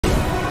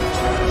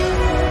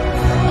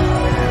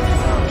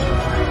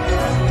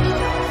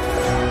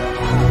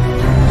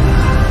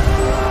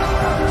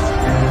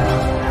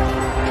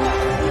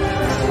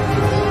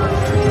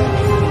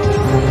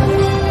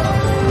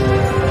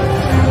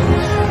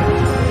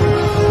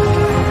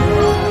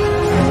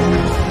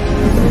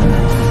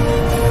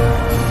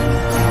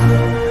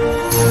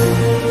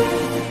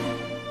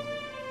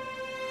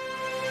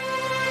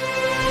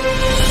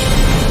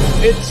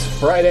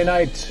Friday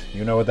night.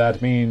 You know what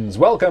that means.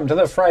 Welcome to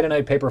the Friday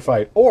Night Paper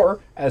Fight, or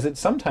as it's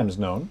sometimes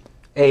known,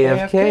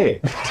 AFK.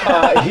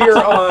 Here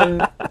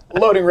on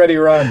Loading Ready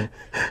Run.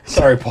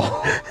 Sorry,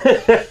 Paul.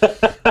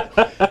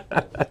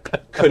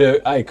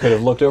 I could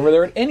have looked over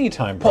there at any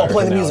time. Paul,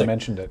 play the now music. I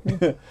mentioned it.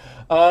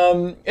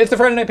 It's the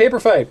Friday Night Paper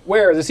Fight,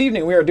 where this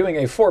evening we are doing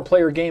a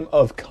 4-player game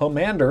of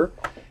Commander,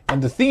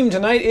 and the theme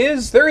tonight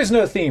is there is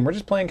no theme. We're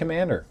just playing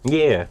Commander.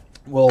 Yeah.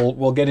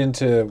 We'll get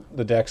into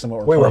the decks and what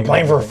we're Wait, playing. we're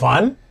playing for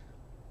fun?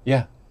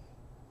 Yeah.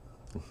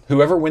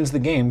 Whoever wins the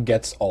game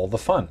gets all the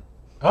fun.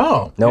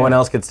 Oh. No one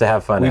else gets to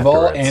have fun We've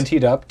all afterwards.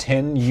 anteed up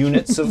 10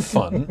 units of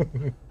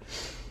fun.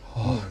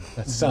 Oh,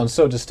 that sounds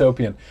so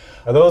dystopian.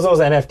 Are those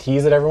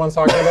NFTs that everyone's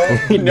talking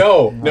about?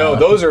 No,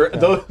 those are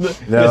those.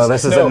 No,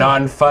 this is a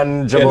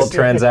non-fungible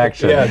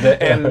transaction. Yeah,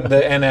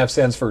 the NF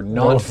stands for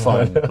not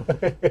fun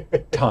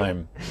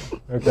time.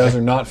 Those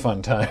are not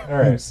fun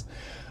times.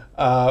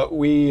 All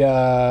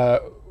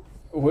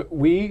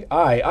right.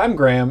 I'm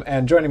Graham,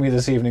 and joining me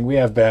this evening we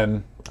have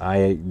Ben,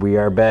 We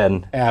are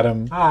Ben.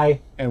 Adam,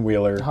 Hi. and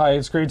Wheeler. Hi,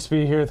 it's great to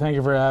be here. Thank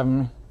you for having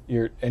me.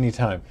 You're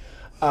anytime.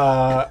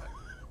 The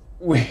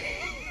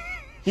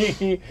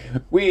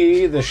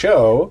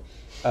show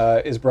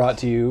is brought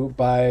to you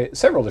by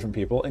several different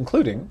people,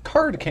 including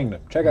Card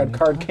Kingdom. Check out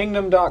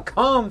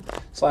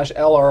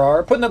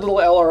cardkingdom.com/LRR. Putting that little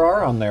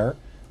LRR on there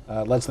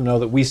lets them know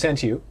that we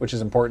sent you, which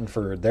is important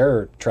for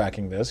their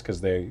tracking this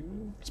because they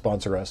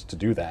sponsor us to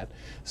do that.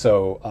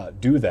 So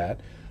do that.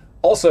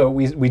 Also,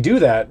 we do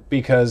that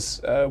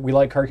because we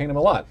like Card Kingdom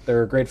a lot.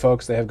 They're great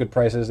folks. They have good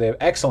prices. They have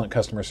excellent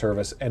customer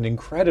service and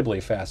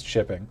incredibly fast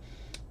shipping.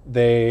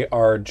 They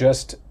are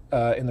just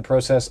in the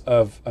process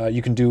of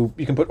you can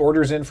put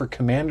orders in for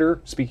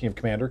Commander. Speaking of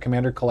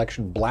Commander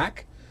Collection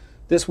Black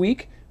this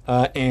week,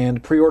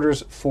 and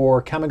pre-orders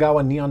for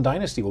Kamigawa Neon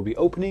Dynasty will be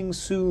opening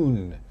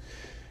soon.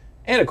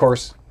 And of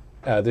course,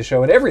 this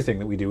show and everything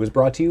that we do is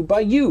brought to you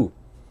by you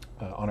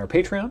on our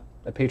Patreon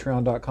at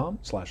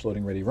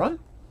patreon.com/loadingreadyrun,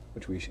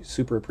 which we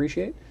super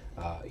appreciate.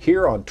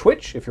 Here on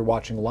Twitch, if you're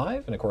watching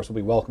live, and of course we'll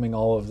be welcoming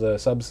all of the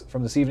subs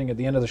from this evening at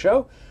the end of the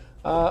show.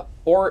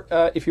 Or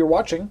if you're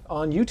watching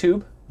on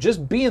YouTube,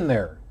 just being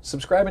there,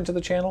 subscribing to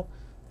the channel,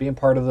 being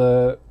part of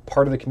the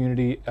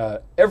community.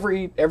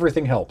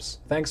 Everything helps.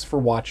 Thanks for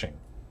watching.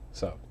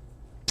 So,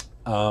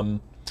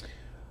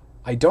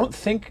 I don't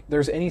think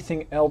there's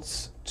anything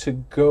else to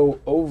go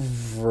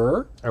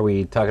over. Are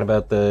we talking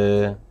about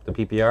the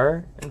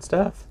PPR and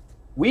stuff?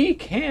 We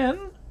can.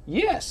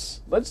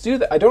 Yes, let's do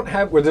that. I don't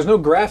have, there's no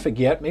graphic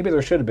yet. Maybe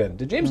there should have been.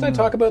 Did James and I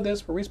talk about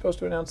this? Were we supposed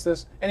to announce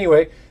this?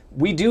 Anyway,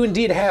 we do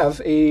indeed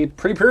have a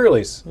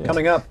pre-release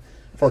coming up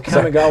for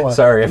Kamigawa.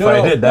 Sorry if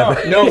I did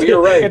that. No, you're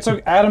right. It's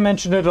Adam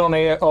mentioned it on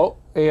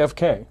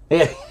AFK.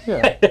 Yeah.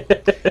 Yeah,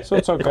 so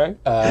it's okay.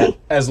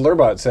 As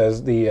Lurbot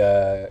says,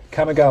 the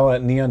Kamigawa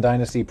Neon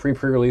Dynasty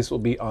pre-release will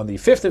be on the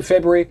 5th of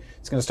February.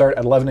 It's going to start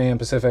at 11 a.m.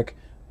 Pacific.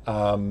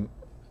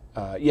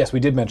 Yes,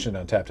 we did mention it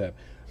on TapTap.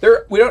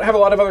 We don't have a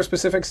lot of other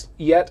specifics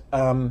yet.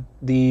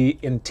 The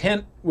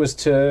intent was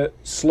to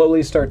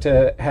slowly start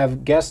to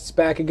have guests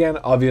back again.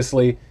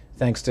 Obviously,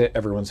 thanks to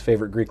everyone's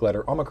favorite Greek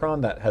letter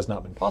Omicron, that has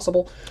not been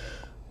possible.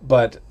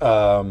 But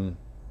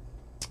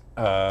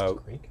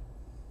Greek?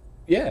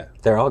 Yeah,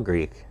 They're all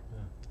Greek.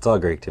 It's all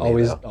Greek to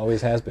me, though.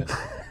 always has been.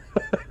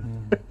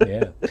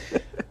 Yeah.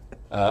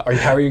 How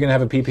are you going to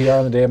have a PPR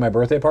on the day of my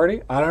birthday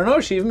party? I don't know,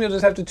 Shivam. You'll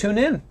just have to tune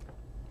in.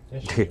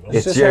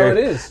 It's just your how it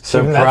is.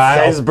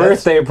 surprise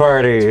birthday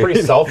party. It's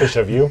pretty selfish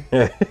of you.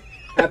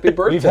 Happy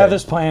birthday. We've had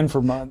this plan for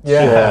months.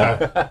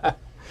 Yeah.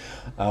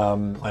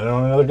 Plan it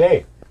on another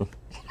day.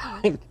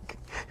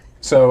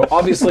 So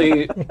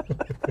obviously,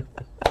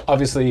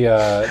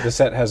 the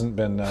set hasn't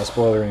been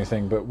spoiled or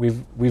anything, but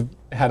we've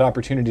had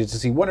opportunities to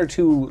see one or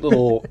two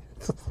little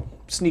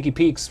sneaky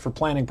peeks for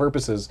planning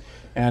purposes,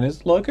 and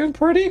it's looking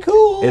pretty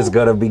cool. It's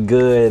gonna be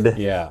good.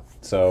 Yeah.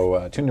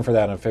 So tune in for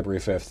that on February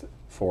 5th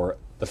for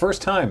the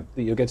first time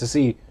that you'll get to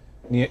see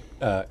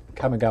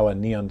Kamigawa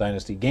Neon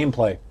Dynasty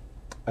gameplay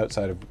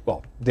outside of,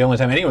 well, the only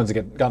time anyone's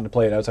gotten to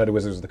play it outside of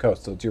Wizards of the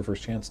Coast, so it's your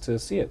first chance to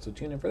see it, so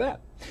tune in for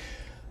that.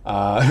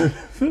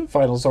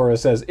 Final Sora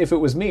says, if it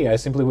was me, I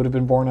simply would have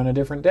been born on a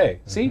different day.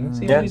 See?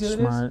 See Yeah. how easy it is?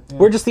 Smart.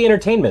 We're just the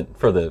entertainment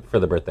for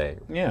the birthday.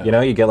 Yeah. You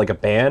know, you get like a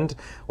band,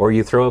 or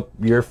you throw up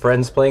your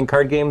friends playing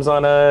card games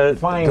on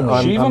Fine. on the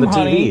Shivam,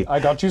 honey, TV. I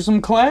got you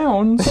some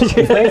clowns.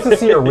 It's nice to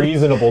see a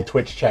reasonable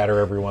Twitch chatter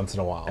every once in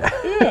a while.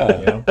 Yeah.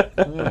 You know?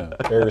 Yeah.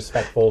 Very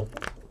respectful.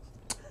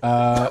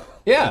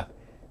 Yeah.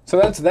 So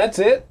that's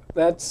it.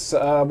 That's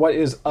what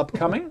is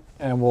upcoming,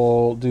 and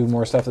we'll do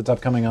more stuff that's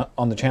upcoming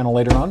on the channel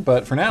later on.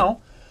 But for now,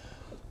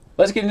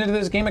 let's get into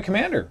this game of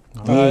Commander.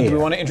 Do we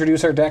want to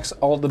introduce our decks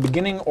all at the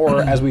beginning,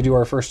 or as we do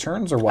our first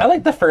turns, or what? I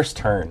like the first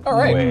turn. All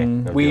right. way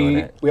of doing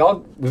it.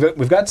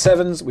 We've got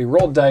sevens. We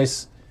rolled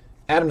dice.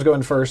 Adam's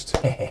going first.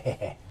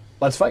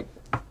 Let's fight.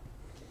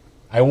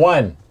 I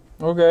won.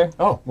 Okay.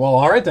 Oh well,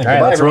 all right then. All right,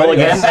 Goodbye, let's roll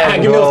everybody.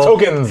 again. Give me those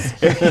tokens.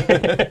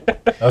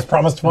 I was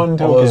promised fun All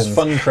tokens. those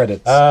fun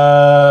credits.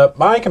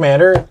 My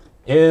commander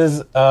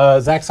is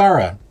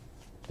Zaxara,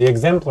 the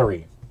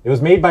Exemplary. It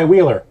was made by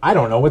Wheeler. I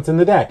don't know what's in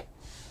the deck.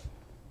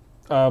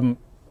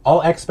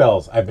 All X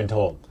spells, I've been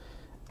told.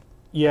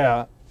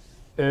 Yeah.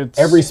 It's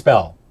Every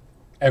spell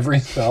Every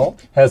spell.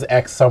 has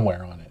X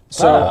somewhere on it.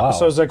 So, wow.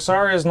 so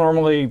Zexaria is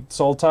normally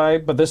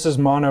Sultai, but this is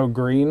mono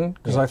green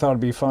because I thought it'd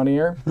be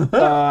funnier.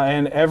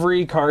 And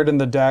every card in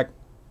the deck,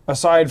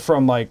 aside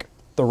from like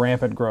the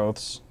rampant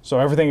growths, so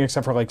everything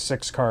except for like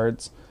 6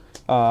 cards,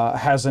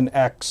 has an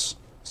X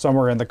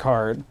somewhere in the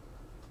card.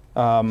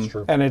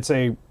 True. And it's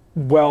a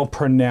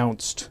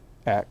well-pronounced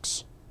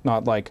X,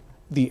 not like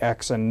the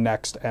X and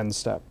next end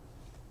step.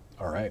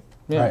 All right.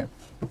 Yeah. Right.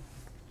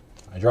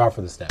 I draw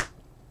for the step.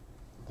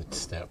 The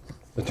step.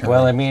 The turn.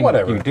 Well, I mean,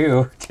 whatever. you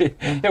do.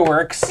 It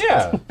works.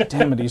 Yeah.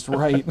 Damn it, he's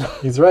right.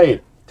 He's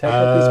right.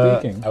 Technically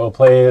speaking. I will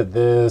play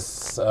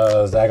this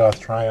Zagoth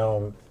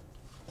Triome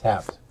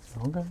tapped.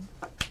 Okay.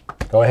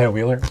 Go ahead,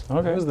 Wheeler.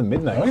 What was the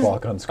midnight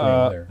clock on screen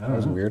there? That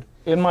was weird.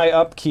 In my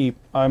upkeep,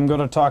 I'm going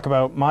to talk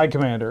about my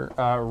commander,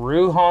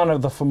 Ruhan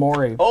of the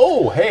Fomori.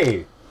 Oh,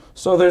 hey.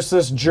 So there's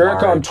this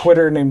jerk on Large.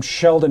 Twitter named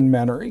Sheldon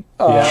Menery,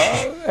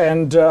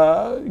 and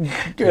a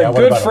what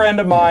good about friend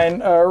of mine,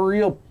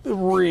 real,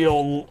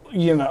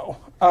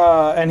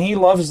 and he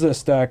loves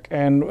this deck.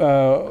 And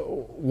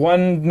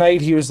one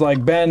night he was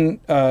like, "Ben,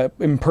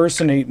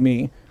 impersonate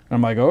me," and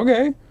I'm like,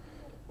 "Okay."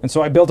 And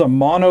so I built a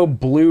mono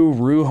blue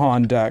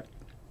Ruhan deck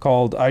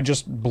called "I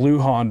Just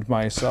Blue-Honned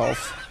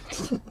Myself."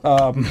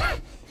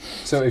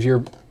 So if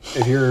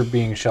you're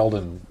being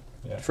Sheldon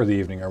for the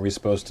evening, are we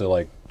supposed to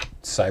like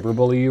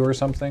cyberbully you or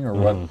something, or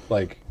what?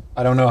 Like,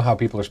 I don't know how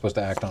people are supposed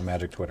to act on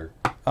Magic Twitter.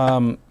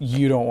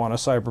 You don't want to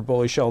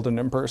cyberbully Sheldon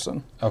in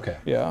person. Okay.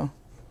 Yeah,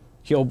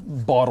 he'll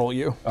bottle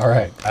you. All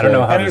right. I don't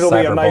know how And to it'll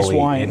be a nice cyberbully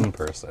wine. in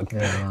person,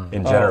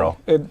 in general.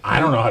 I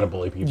don't know how to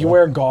bully people. You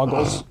wear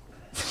goggles.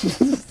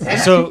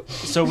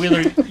 So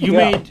Wheeler, you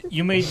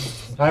made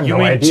I have you no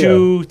made idea.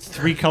 2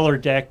 3-color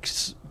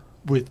decks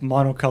with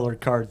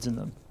monocolored cards in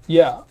them.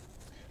 Yeah.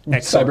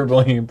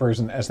 Cyberbullying in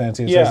person, as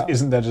Nancy Yeah. says,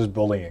 isn't that just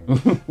bullying?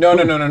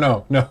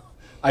 No.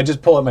 I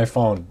just pull out my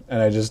phone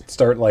and I just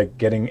start like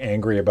getting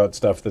angry about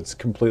stuff that's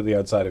completely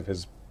outside of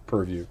his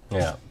purview.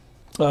 Yeah.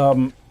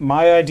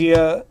 My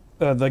idea,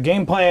 the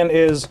game plan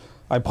is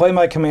I play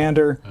my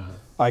commander,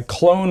 I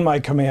clone my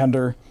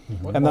commander,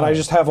 and then I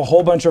just have a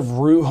whole bunch of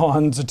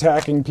Ruhans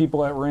attacking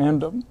people at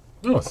random.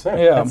 Oh, sick.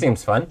 Yeah. That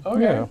seems fun.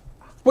 Yeah.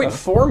 Wait,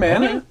 4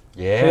 mana?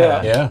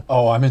 Yeah. Yeah.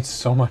 Oh, I'm in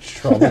so much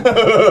trouble.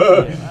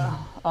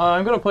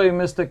 I'm going to play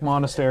Mystic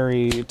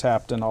Monastery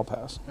tapped and I'll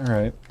pass. All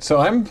right. So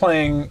I'm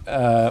playing,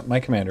 my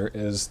commander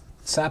is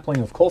Sapling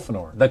of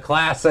Kolfanor. The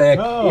classic.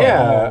 Oh.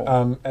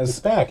 Yeah, It's as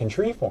back in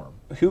tree form.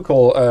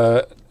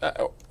 Hukul,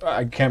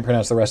 I can't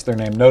pronounce the rest of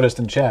their name, noticed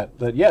in chat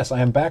that yes, I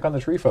am back on the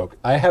Tree Folk.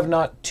 I have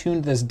not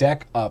tuned this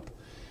deck up.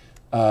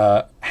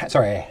 I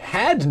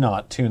had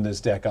not tuned this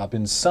deck up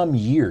in some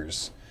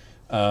years,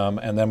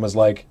 and then was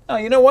like, oh,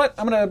 you know what?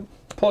 I'm gonna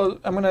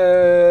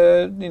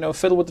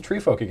fiddle with the Tree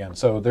Folk again.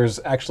 So there's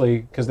actually,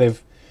 because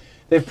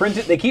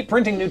they keep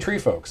printing new Tree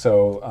Folk.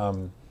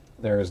 So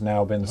there has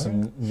now been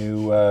some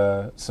new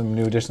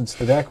additions to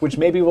the deck, which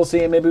maybe we'll see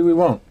and maybe we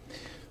won't.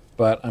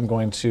 But I'm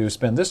going to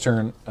spend this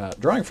turn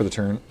drawing for the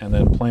turn and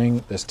then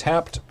playing this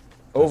tapped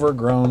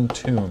Overgrown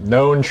Tomb.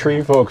 Known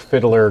tree folk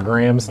fiddler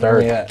Graham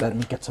Stark. Yeah. Let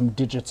me get some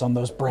digits on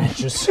those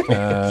branches. Give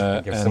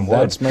And some wood.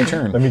 that's my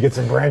turn. Let me get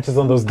some branches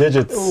on those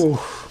digits.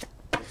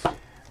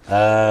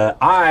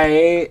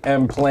 I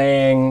am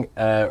playing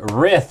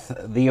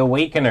Rith, the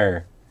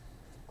Awakener,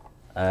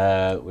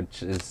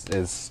 which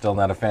is still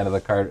not a fan of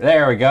the card.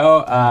 There we go.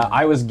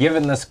 I was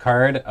given this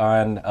card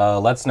on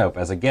Let's Nope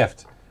as a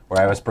gift,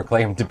 where I was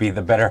proclaimed to be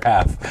the better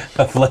half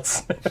of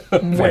Let's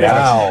Nope.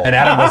 Wow. And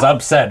Adam was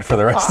upset for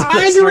the rest of the I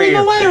didn't read stream.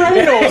 the letter. I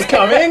didn't know it was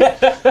coming.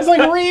 It's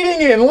like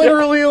reading it,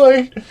 literally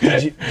like.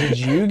 Did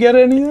you get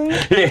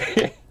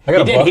anything? I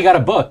got a book. He got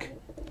a book.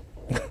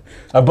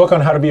 A book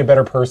on how to be a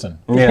better person.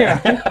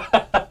 Yeah.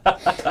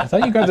 I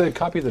thought you got a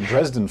copy of the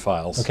Dresden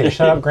Files. Okay,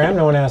 shut up, Graham.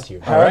 No one asked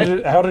you.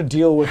 How to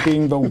deal with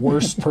being the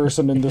worst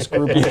person in this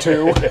group of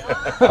two.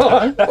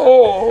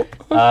 Oh.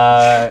 How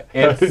to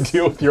It's,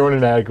 deal with your own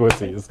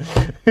inadequacies.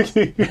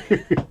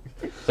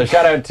 so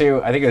shout out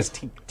to, I think it was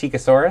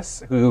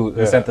Tikasaurus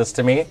who sent this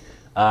to me.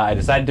 I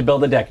decided to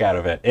build a deck out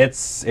of it.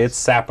 It's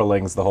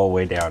saplings the whole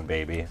way down,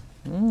 baby.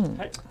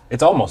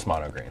 It's almost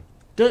mono green.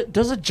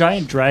 Does a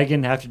giant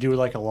dragon have to do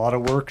like a lot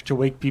of work to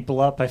wake people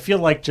up? I feel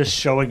like just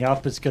showing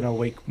up is going to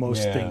wake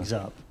most Yeah. things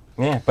up.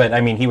 Yeah, but I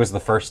mean, he was the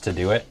first to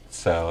do it,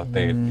 so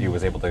he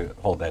was able to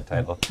hold that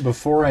title.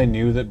 Before I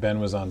knew that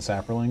Ben was on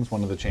Saprolings,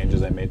 one of the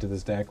changes I made to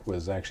this deck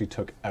was I actually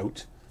took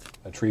out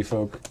a Tree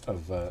Folk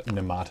of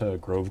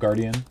Nemata Grove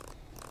Guardian,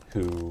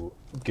 who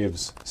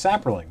gives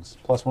Saprolings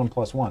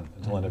 +1/+1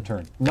 until end of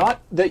turn.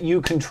 Not that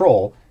you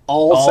control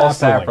all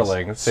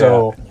Saprolings.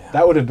 So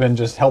that would have been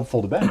just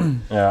helpful to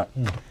Ben. Yeah.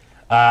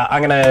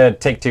 I'm gonna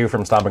take 2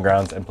 from Stomping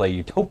Grounds and play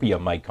Utopia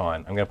Mycon.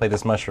 I'm gonna play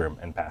this mushroom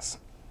and pass.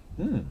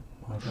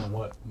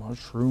 What?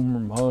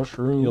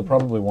 Mushroom. You'll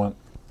probably want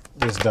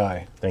this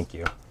die. Thank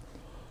you.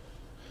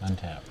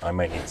 Untap. I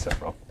might need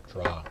several.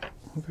 Draw.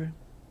 Okay.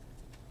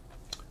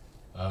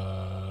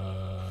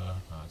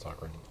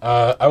 important.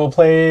 I will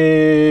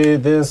play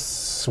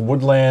this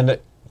Woodland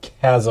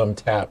Chasm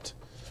tapped.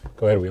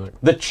 Go ahead, Wheeler.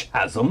 The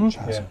Chasm.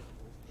 Yeah.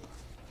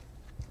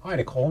 Why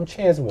they call them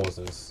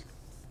Chaswozes?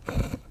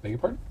 Beg your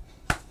pardon?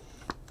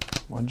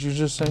 What did you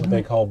just say? What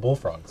they call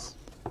bullfrogs.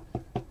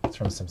 It's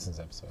from a Simpsons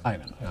episode. I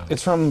know.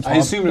 It's from. I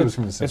assumed it was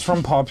from the It's Simpsons.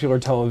 from popular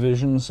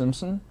television.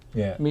 Simpson.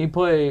 Yeah. Me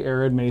play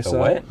Arid Mesa. The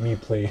what? Me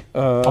play.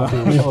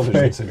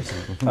 Television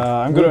Simpson.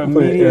 I'm gonna Me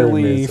play Arid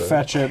immediately Mesa.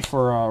 fetch it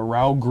for a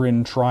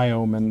Raugrin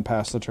Triome and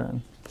pass the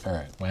turn. All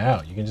right.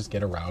 Wow, you can just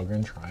get a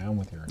Raugrin Triumph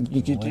with your.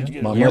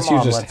 Unless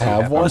you just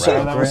have one.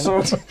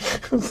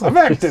 I've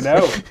acted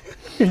out.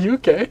 Are you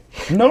okay?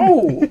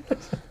 No.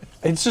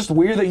 It's just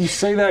weird that you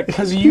say that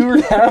because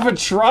you have a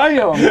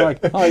Triumph. You're like,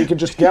 oh, you could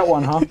just get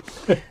one, huh?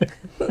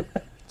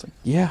 It's like,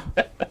 yeah.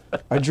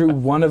 I drew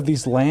one of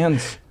these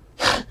lands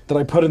that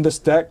I put in this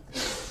deck,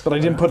 but I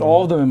didn't put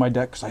all of them in my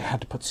deck because I had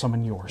to put some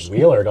in yours.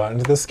 Wheeler got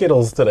into the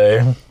Skittles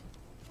today.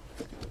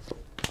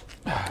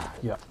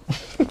 Yeah.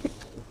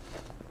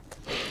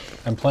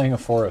 I'm playing a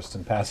forest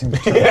and passing the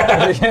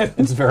turn.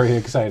 It's very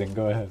exciting.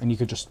 Go ahead. And you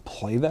could just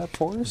play that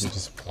for us?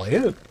 Just play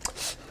it.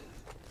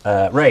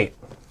 Right.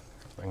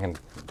 I'm going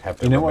to have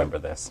to You know what? remember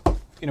this.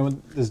 You know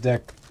what this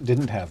deck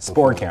didn't have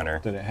Spore before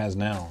counter. that it has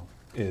now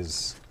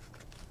is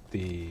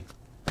we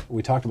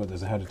talked about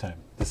this ahead of time.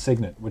 The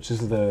Signet, which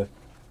is the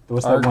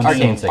what's that one?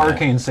 Arcane Signet.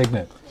 Arcane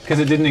Signet. Because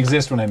it didn't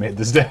exist when I made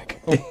this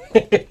deck.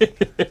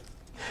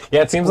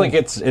 Yeah, it seems like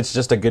it's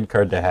just a good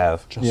card to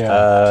have. Yeah.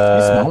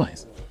 You smell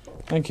nice.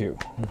 Thank you.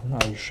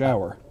 I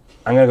shower.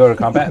 I'm going to go to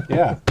combat.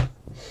 Yeah.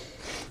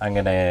 I'm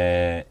going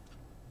to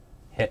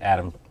hit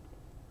Adam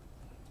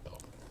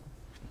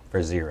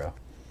for 0.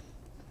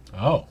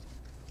 Oh.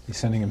 He's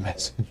sending a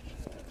message.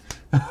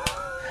 I'm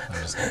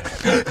just kidding.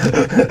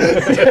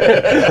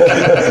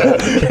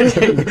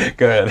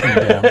 Go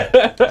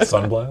ahead.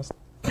 Sunblast?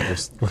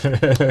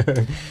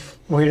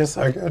 Wait a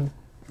second.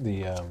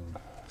 The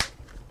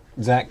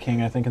Zach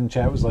King, I think, in the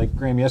chat was like,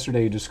 Graham,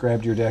 yesterday you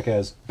described your deck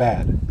as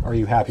bad. Are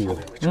you happy with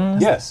it?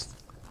 Yes.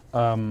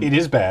 It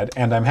is bad,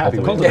 and I'm happy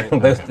with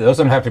it. Those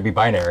don't have to be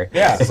binary.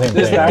 Yeah, the same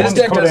this, thing. this one's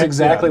deck does codec-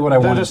 exactly what I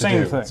they're wanted the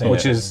same to do, thing.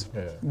 which is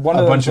Yeah. One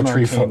A of bunch them's of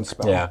an tree arcane folk.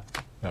 spell. Yeah.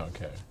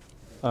 Okay.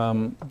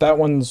 That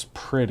one's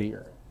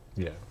prettier,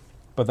 Yeah.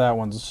 but that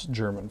one's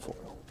German foil.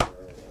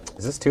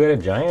 Is this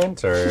two-headed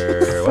giant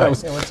or what?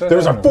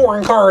 There's a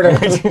foreign card.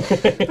 That's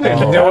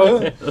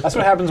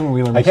what happens when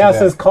Wheeler I makes cast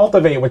a this deck.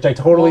 Cultivate, which I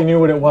totally knew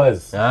what it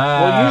was.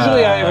 Well,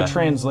 usually I have a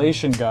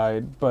translation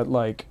guide, but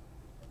like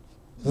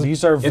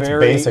these are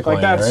very basic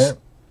like land, that's right?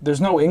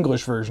 there's no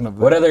English version of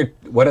that.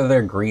 What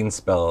other green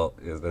spell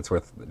is that's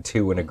worth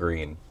 2 and a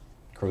green?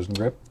 Crows and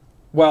Grip.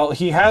 Well,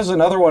 he has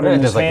another one in It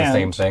his does like hand. the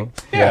same thing.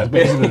 Yeah, it's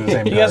basically the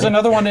same He has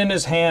another one in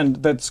his hand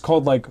that's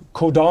called like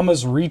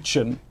Kodama's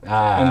Reachin,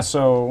 and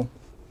so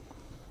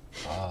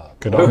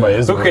Kodama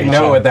is Who could reaching.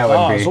 know what that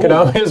would be? so-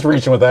 Kodama is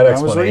reaching with that I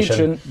was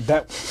explanation. reaching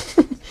that.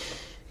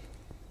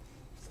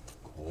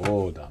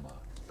 Oh, Dama.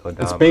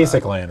 It's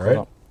basic land,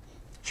 right?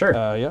 Sure.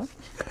 Yeah.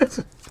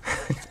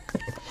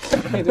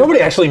 Nobody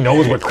actually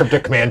knows what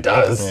Cryptic Command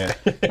does. Yeah.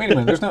 Wait a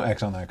minute, there's no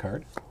X on that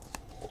card.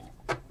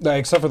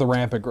 Except for the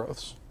rampant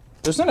growths.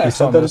 There's an X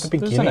said on that at this. the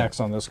There's an beginning. X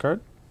on this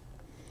card.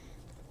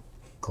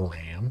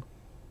 Graham.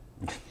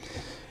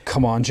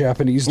 Come on,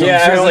 Japanese. Don't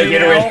Yeah, I was fail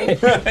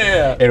like, me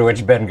now. in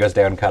which Ben goes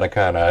down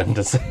katakana and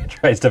just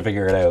tries to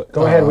figure it out.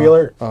 Go ahead,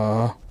 Wheeler.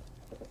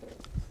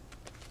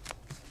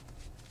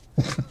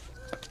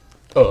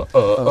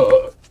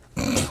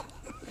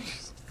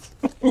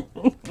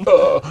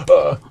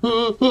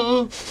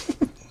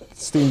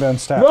 Steam Van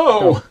Stat.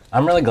 No!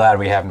 I'm really glad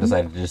we haven't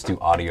decided to just do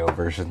audio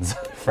versions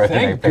of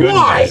Friday Night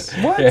Why?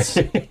 Paradise.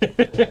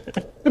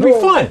 It'd be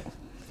fun.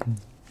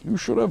 You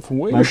should have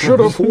waited.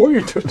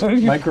 waited.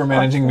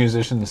 Micromanaging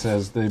Musician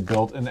says they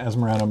built an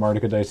Esmeralda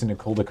Mardica Dice in a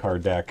Kuldakar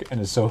deck,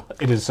 and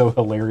it is so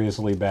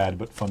hilariously bad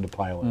but fun to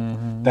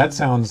pilot. That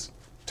sounds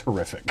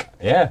terrific.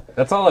 Yeah,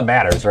 that's all that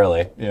matters,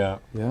 really. Yeah.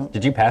 Yeah.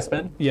 Did you pass,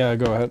 Ben? Yeah,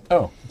 go ahead.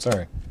 Oh,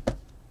 sorry.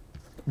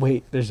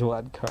 Wait, there's a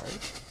wild card.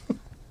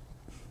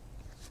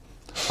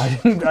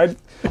 I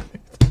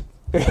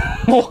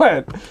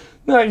what?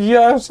 No,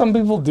 yeah, some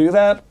people do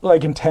that,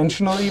 like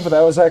intentionally, but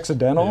that was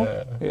accidental.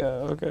 Yeah,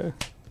 okay.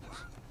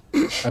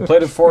 I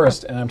played a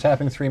Forest, and I'm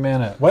tapping 3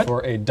 mana What?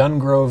 for a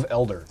Dungrove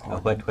Elder.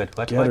 What? Get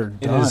her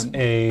It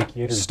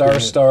is done. a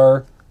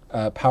star.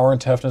 Power and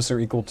toughness are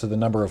equal to the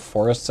number of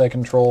forests I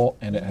control,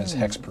 and it has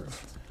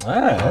hexproof.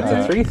 Ah,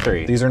 that's a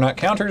 3/3. These are not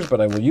counters, but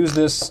I will use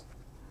this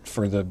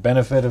for the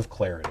benefit of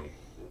clarity.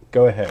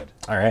 Go ahead.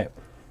 All right.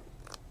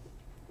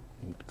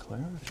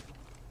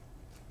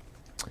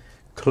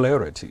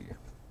 Clarity.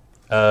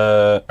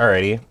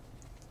 Alrighty.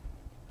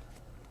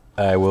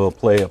 I will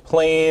play a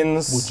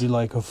plains. Would you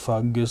like a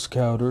fungus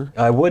counter?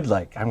 I would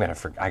like.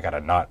 I gotta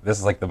not. This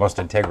is like the most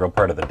integral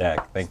part of the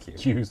deck. Thank you.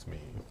 Excuse me.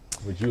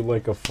 Would you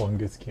like a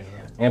fungus cannon?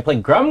 I'm gonna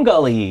play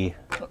Grumgully.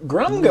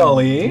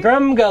 Grumgully.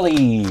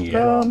 Grumgully.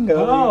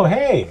 Oh,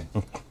 hey.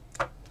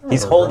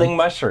 He's holding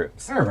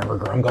mushrooms. I remember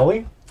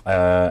Grumgully. Put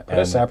a And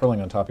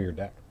sapperling on top of your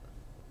deck.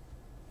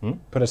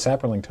 Put a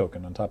sapperling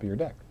token on top of your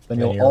deck. Then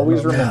Then you'll you'll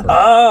always remember. remember.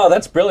 Oh,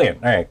 that's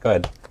brilliant. All right, go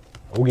ahead.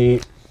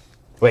 Okay.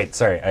 Wait,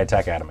 sorry, I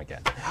attack Adam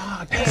again.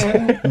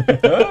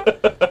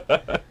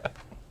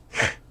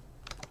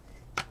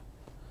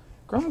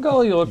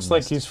 Grumgully looks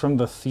like he's from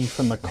The Thief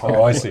in the Car.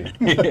 Oh, I see.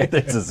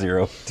 There's a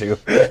 0 too.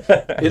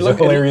 It looked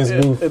hilarious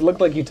move. It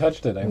looked like you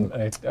touched it.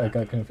 I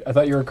got confused. I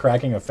thought you were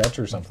cracking a fetch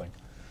or something.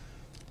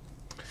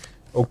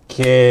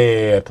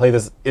 Okay, I play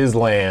this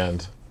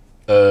Island.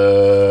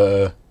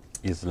 Island?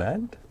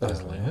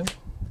 Island.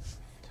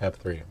 Tap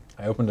 3.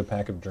 I opened a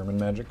pack of German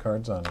magic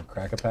cards on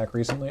Crack-A-Pack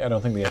recently. I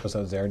don't think the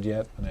episode's aired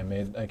yet,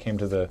 and I came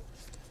to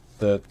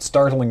the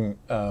startling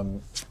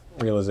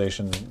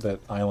realization that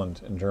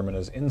island in German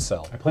is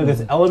incel. I play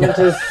this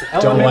Elementalist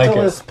like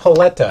it.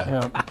 Paletta.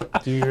 Yeah.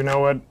 Do you know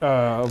what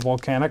a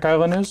volcanic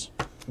island is?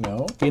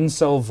 No?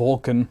 Incel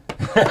Vulcan.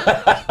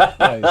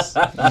 Nice.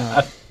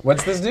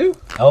 What's this do?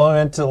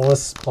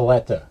 Elementalist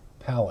Paletta.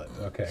 Palette.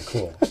 Okay,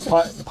 cool.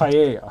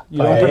 Paella. You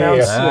don't Paella.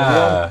 pronounce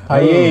Ah.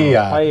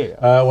 Paella.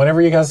 Paella.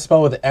 Whenever you cast a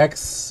spell with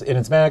X in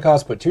its mana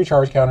cost, put 2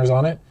 charge counters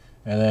on it,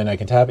 and then I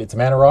can tap its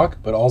mana rock,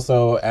 but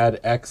also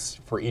add X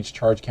for each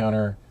charge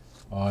counter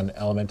on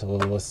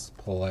Elementalist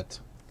Paletta.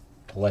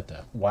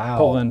 Wow.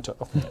 Polento.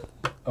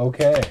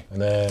 Okay. And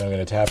then I'm going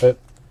to tap it,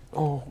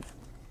 Oh.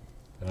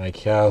 and I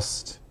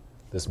cast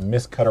this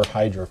Mistcutter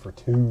Hydra for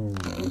 2.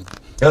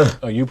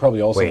 Oh, you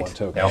probably also Wait, want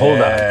tokens. now hold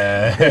on.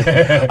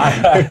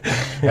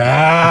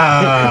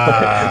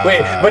 Ah.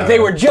 Wait, but they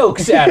were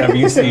jokes, Adam,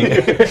 you see.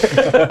 And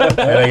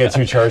I get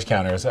 2 charge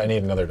counters. I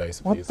need another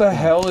dice, What please. the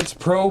hell? It's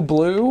pro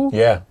blue?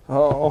 Yeah.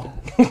 Oh.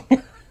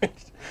 And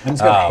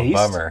it's got Oh, haste.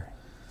 bummer.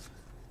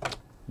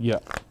 Yeah.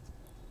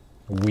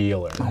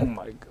 Wheeler. Oh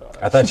my god.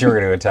 I thought you were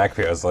going to attack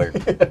me. I was like,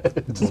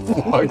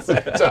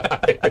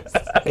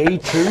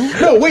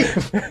 A2? No, wait!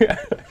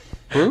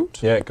 Brute?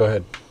 Yeah, go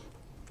ahead.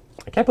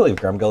 I can't believe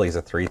Grumgully's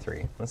a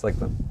 3/3. That's like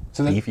the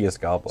So that- beefiest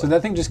goblin. So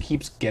that thing just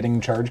keeps getting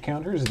charge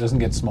counters? It doesn't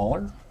get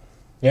smaller?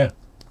 Yeah.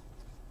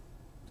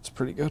 It's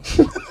pretty good.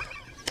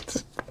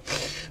 That's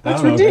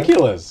don't know,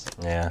 ridiculous.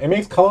 yeah. It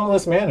makes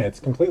colorless mana. It's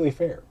completely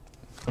fair.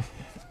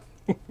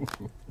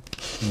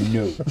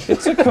 No.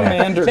 It's a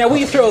commander. Now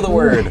we throw the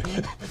word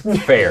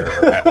fair.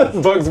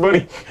 Bugs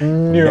Bunny.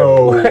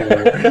 No.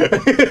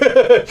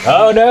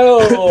 Oh no!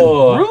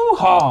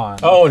 Ruhan.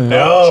 Oh You're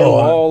no.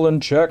 all in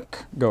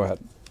check. Go ahead.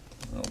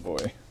 Oh,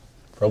 boy.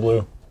 Pro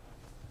blue.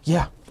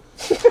 Yeah.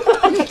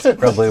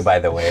 Pro blue, by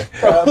the way.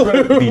 By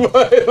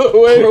the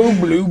way. Pro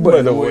blue,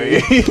 by the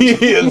way.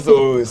 Yeah,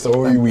 so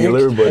sorry,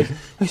 Wheeler, but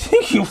I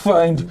think you'll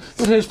find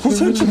it has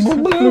potential for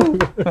blue.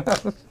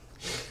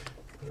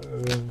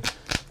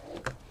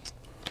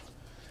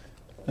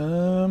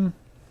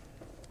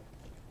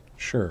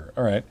 Sure.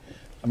 All right.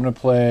 I'm going to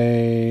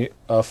play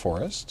a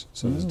forest.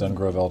 So this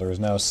Dungrove Elder is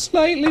now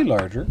slightly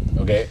larger.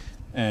 okay.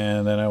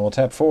 And then I will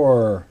tap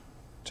 4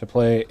 to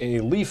play a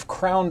Leaf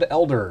Crowned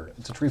Elder.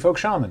 It's a Tree Folk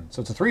Shaman.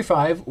 So it's a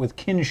 3/5 with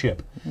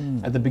kinship.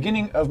 At the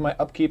beginning of my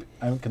upkeep,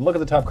 I can look at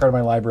the top card of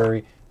my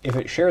library. If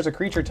it shares a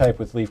creature type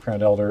with Leaf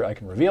Crowned Elder, I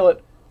can reveal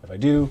it. If I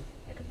do,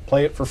 I can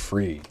play it for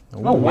free.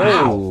 Oh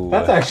wow. Whoa.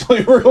 That's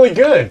actually really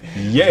good.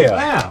 Yeah.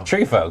 Wow.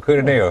 Tree folk,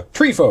 who knew?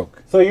 Tree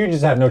Folk. So you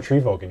just have no tree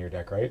folk in your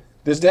deck, right?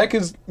 This deck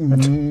is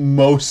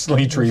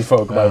mostly Tree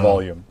Folk by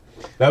volume.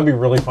 That would be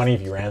really funny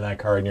if you ran that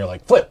card and you're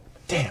like, flip.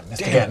 Damn,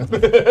 missed again.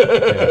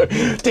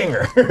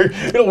 Dinger.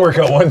 It'll work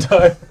out one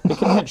time. You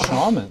can hit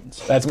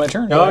shamans. That's my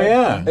turn. Oh, right?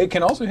 yeah. It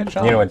can also hit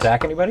Shaman. You know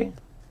attack anybody?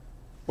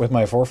 With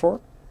my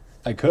 4/4?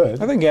 I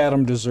could. I think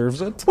Adam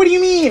deserves it. What do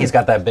you mean? He's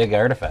got that big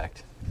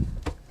artifact.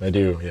 I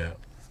do, yeah.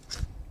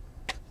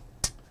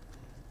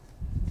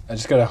 I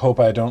just gotta hope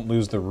I don't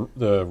lose the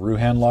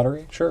Ruhan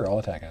lottery. Sure, I'll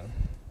attack at him.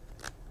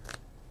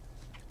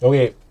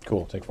 Okay.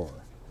 Cool, take 4.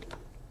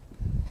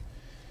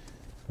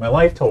 My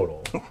life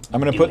total. I'm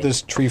gonna put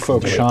this Tree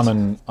Folk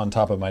Shaman on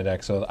top of my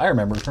deck so that I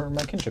remember to turn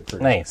my kinship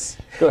card. Nice.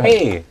 Go ahead.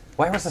 Hey,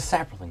 why was the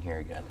sapling here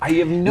again? I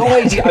have no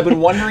idea. I've been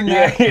wondering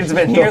that. It's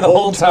been here the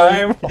whole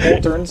time. The whole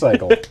turn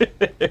cycle.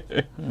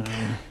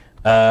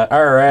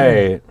 All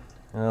right.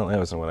 Well, that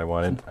wasn't what I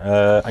wanted.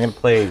 I'm going to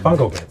play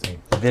Funko gets me.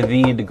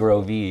 Vivid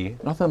Grovy.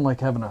 Nothing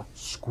like having a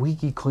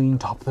squeaky clean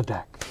top of the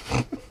deck.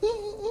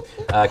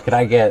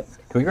 Can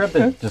we grab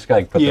the, just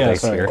like put Yeah, the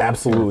dice sorry. here?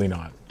 Absolutely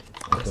not.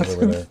 It's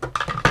over there.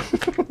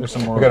 There's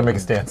some more. We gotta make a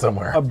stand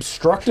somewhere.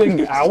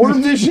 Obstructing our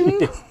vision?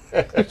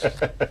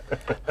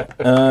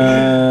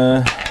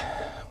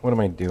 What am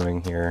I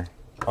doing here?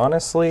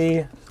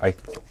 Honestly,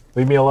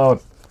 Leave me alone.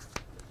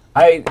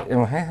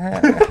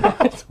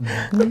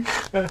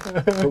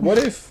 But what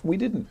if we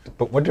didn't?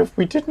 But what if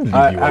we didn't leave you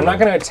I'm alone? not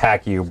going to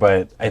attack you,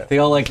 but I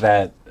feel like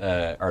that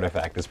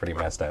artifact is pretty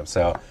messed up.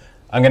 So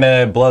I'm going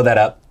to blow that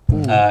up.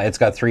 It's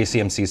got 3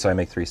 CMC, so I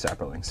make 3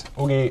 sapperlings.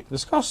 Okay.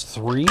 This costs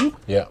 3?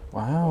 Yeah.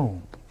 Wow.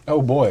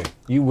 Oh boy,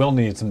 you will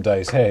need some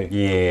dice. Hey,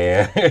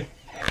 Yeah.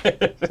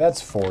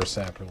 that's 4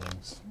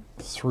 sapperlings.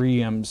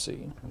 3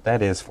 MC.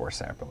 That is 4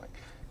 sapperling.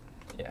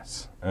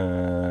 Yes.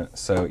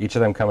 So each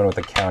of them coming with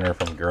a counter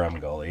from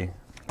Grumgully.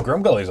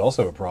 Grumgully's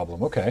also a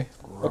problem. Okay.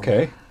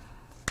 Okay.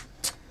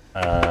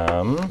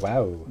 Um,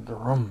 Wow.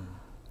 Grum.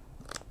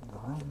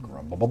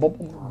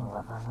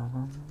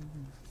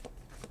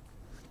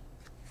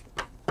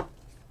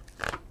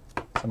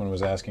 Someone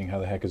was asking how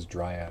the heck is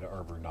Dryad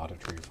Arbor not a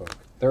tree folk?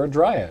 They're a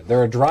Dryad.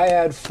 They're a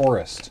Dryad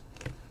forest.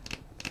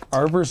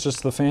 Arbor's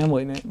just the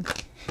family name.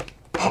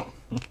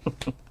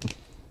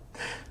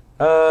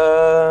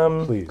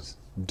 Please.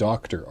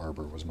 Dr.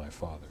 Arbor was my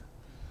father.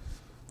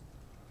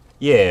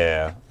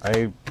 Yeah,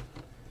 I'm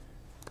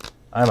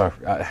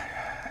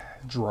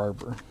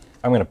Drarbor.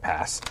 gonna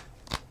pass.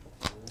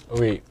 Oh,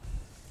 wait.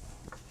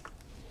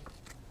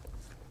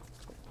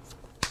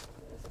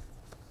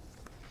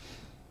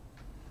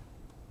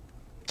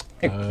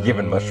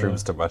 Giving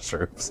mushrooms to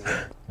mushrooms. I'm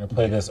going to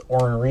play this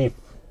Oran Reef,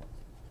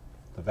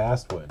 the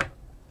Vastwood.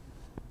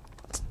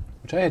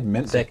 Which I had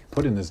meant to Sick.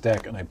 put in this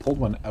deck, and I pulled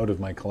one out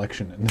of my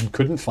collection and then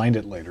couldn't find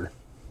it later.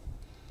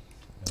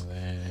 And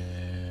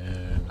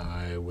then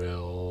I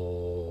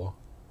will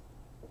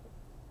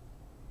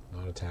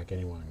not attack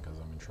anyone because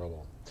I'm in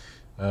trouble.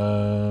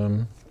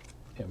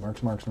 Yeah,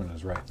 Mark's Marksman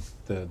is right.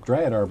 The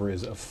Dryad Arbor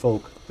is a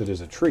folk that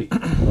is a tree.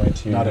 Going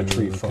to Not a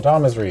tree folk.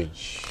 Kadama's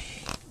Reach.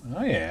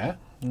 Oh, yeah.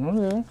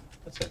 Oh, yeah.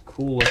 That's a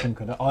cool looking.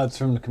 Oh, it's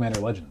from Commander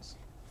Legends.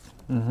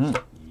 Mm-hmm.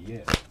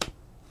 Yeah.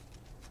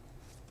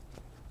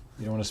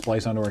 You don't want to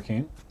splice onto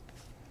Arcane?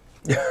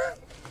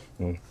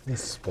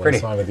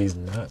 Splice onto these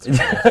nuts. What's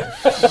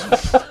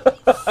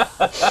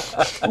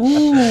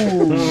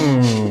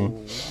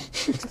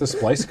the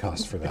splice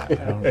cost for that? I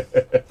don't...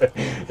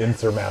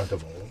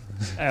 Insurmountable.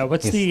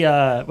 What's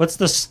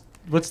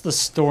the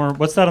storm?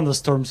 What's that on the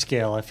storm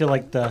scale? I feel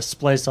like the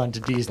splice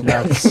onto D's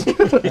nuts.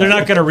 They're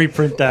not going to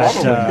reprint that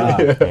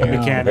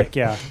mechanic.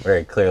 Yeah.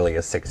 Very clearly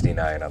a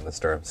 69 on the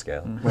storm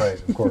scale.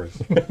 Right, of course.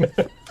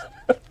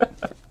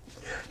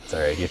 It's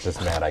alright, he's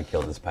just mad I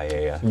killed his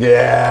paella.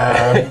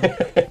 Yeah.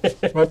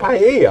 My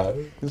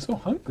paella. I'm so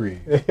hungry.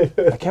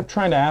 I kept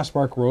trying to ask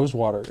Mark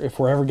Rosewater if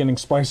we're ever getting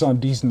Spice on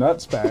D's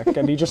nuts back,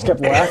 and he just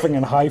kept laughing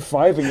and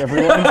high-fiving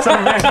everyone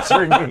instead of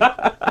answering me.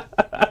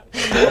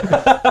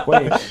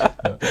 Wait.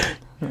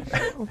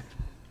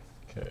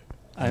 Okay.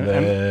 And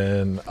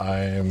then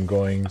I'm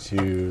going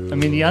to... I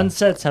mean, the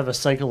unsets have a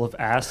cycle of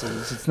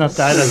asses. It's not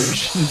that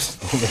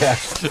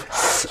unusual.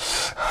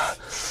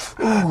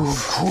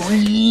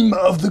 Cream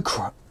of the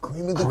crop.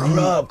 Cream of the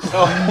crop.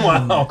 Oh,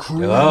 wow.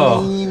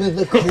 Cream of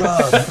the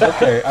crop.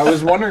 Okay, I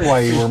was wondering why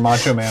you were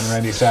Macho Man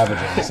Randy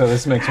Savaging, so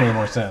this makes way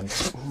more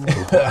sense.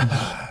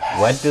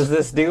 What does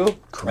this do?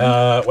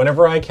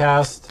 Whenever I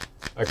cast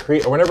a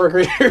creature, whenever a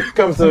creature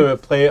comes to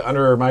play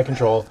under my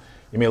control,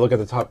 you may look at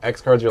the top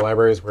X cards of your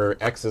libraries where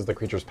X is the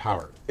creature's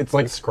power. It's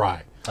like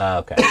Scry.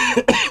 Okay.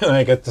 And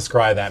I get to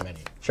Scry that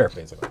many. Sure.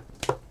 Basically.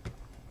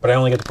 But I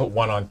only get to put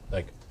one on,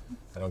 like,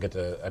 I don't get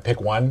to, I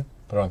pick one,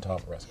 put it on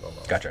top, the rest go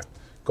above. Gotcha.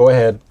 Go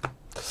ahead.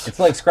 It's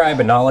like Scry,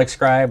 but not like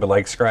Scry, but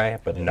like Scry,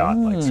 but not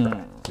like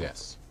Scry.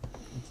 Yes.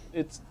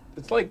 It's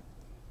like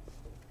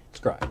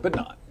Scry, but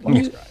not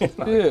like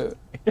Scry.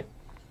 Yeah.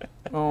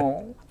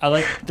 Oh. I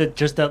like that.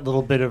 Just that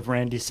little bit of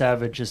Randy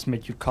Savage just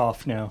made you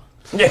cough now.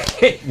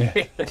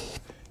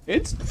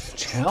 It's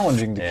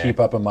challenging to keep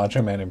up a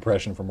Macho Man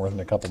impression for more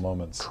than a couple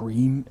moments.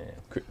 Cream.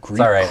 It's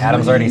alright,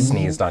 Adam's already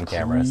sneezed on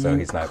camera, so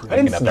he's not I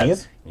didn't picking up that.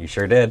 sneeze. You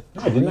sure did.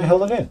 No, didn't I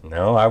held it in?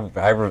 No,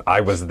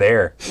 I was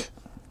there.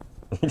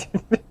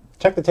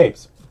 Check the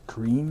tapes.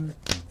 Cream.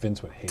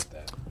 Vince would hate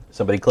that.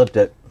 Somebody clipped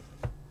it.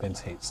 Vince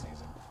hates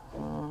sneezing.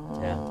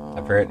 Yeah,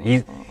 I've heard.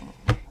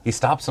 He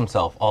stops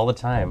himself all the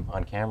time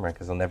on camera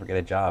because he'll never get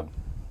a job.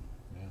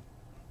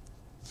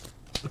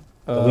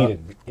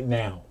 Deleted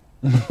now.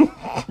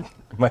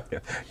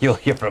 You'll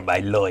hear from my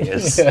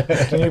lawyers.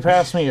 Can you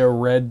pass me a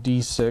red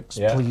D6,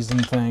 Yeah. please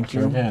and thank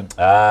you? Sure can.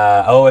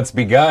 Oh, it's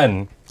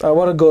begun. I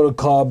want to go to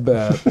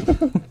combat.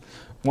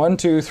 1,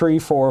 2, 3,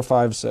 4,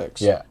 5,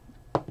 6. Yeah.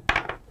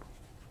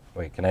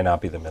 Wait, can I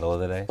not be the middle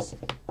of the dice?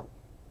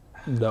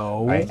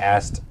 No. I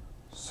asked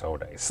so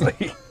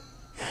nicely.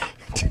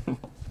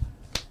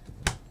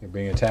 You're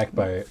being attacked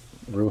by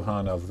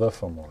Ruhan of the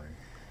Fomori.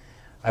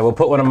 I will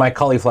put one of my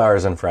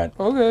cauliflowers in front,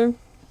 Okay.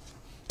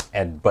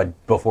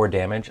 but before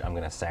damage, I'm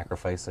gonna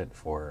sacrifice it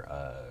for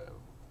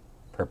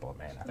purple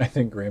mana. I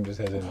think Graham just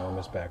has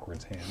enormous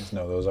backwards hands.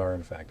 No, those are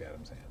in fact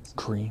Adam's hands.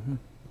 Cream.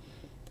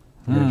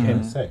 You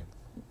can't say.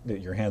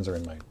 Your hands are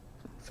in my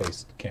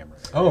face camera.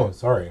 Oh,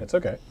 sorry. It's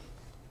okay.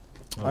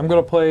 I'm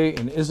going to play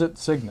an Is It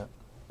Signet,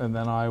 and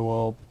then I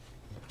will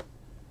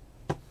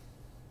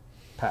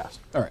pass.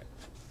 All right.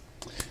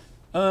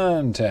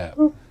 Untap.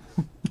 All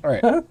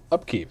right.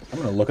 Upkeep. I'm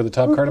going to look at the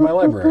top card of my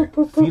library.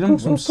 Feed him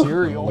some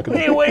cereal. Look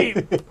at the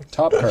wait!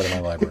 top card of my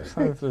library.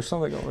 If there's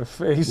something on my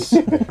face.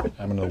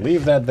 I'm going to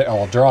leave that there. Oh,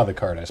 I'll draw the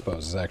card, I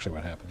suppose, is actually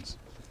what happens.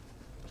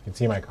 You can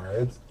see my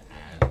cards.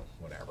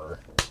 Whatever.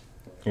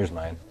 Here's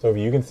mine. So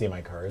you can see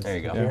my cards. There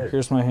you go.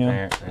 Here's my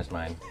hand. There's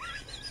mine.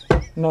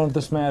 None of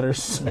this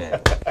matters. Yeah.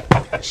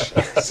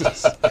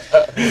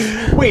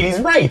 Wait, he's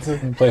right.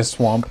 Play a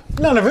swamp.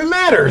 None of it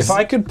matters. If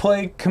I could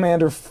play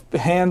Commander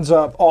hands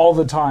up all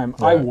the time,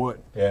 I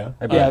would. Yeah.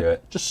 I'd probably do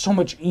it. Just so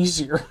much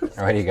easier.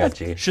 What do you got,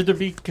 G? Should there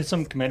be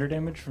some commander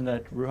damage from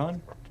that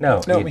Ruhan?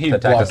 No, No, he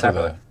attacked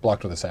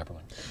blocked with a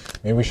sapling.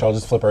 Maybe we should all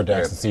just flip our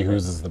decks and see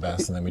whose is the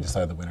best, and then we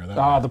decide the winner. That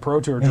Ah, way. the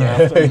Pro Tour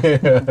draft.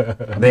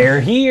 They're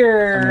I'm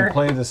here. gonna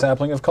play the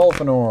sapling of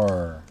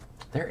Kulfanor.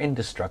 They're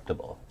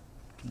indestructible.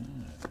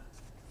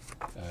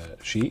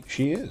 She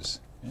is.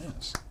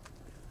 Yes.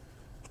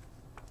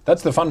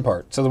 That's the fun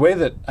part. So the way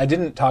that I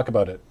didn't talk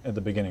about it at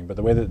the beginning, but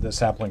the way that the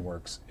sapling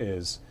works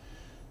is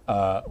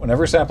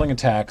whenever sapling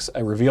attacks, I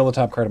reveal the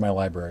top card of my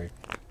library.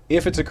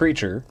 If it's a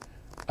creature,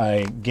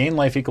 I gain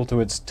life equal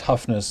to its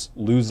toughness,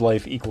 lose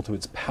life equal to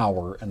its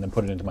power, and then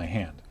put it into my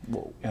hand.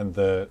 Whoa. And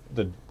the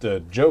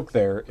joke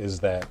there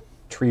is that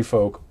tree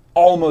folk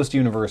almost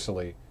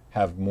universally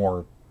have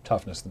more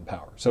toughness than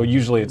power. So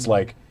usually it's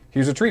like,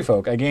 here's a tree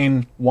folk, I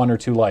gain 1 or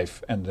 2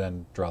 life, and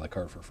then draw the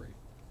card for free.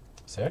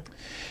 Sick.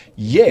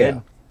 Yeah.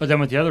 But then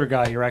with the other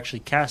guy, you're actually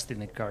casting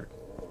the card.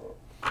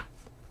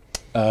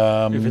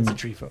 If it's a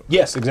tree folk.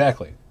 Yes,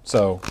 exactly.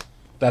 So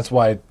that's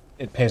why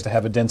it pays to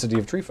have a density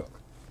of tree folk.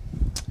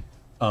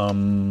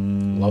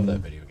 Love that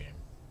video game.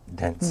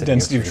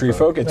 Density of tree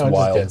folk, it's No,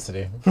 wild. just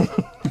density.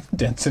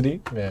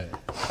 Density? Yeah.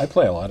 I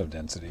play a lot of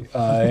density.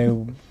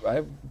 I'm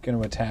going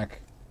to attack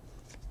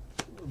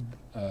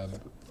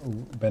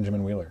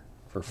Benjamin Wheeler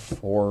for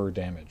 4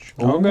 damage.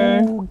 Okay.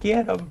 Ooh,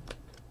 get him.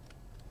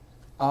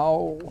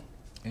 Ow.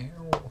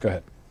 Go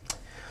ahead.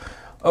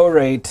 All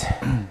right.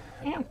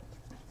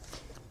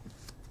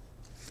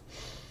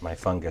 My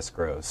fungus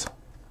grows.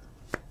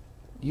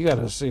 You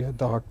gotta see a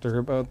doctor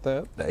about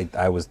that.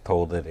 I was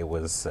told that it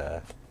was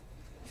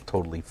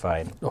totally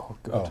fine. Oh,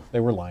 good. Oh,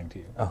 they were lying to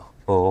you.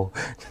 Oh.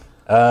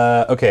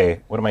 Okay,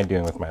 what am I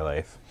doing with my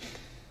life?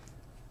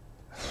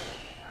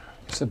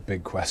 It's a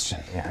big question.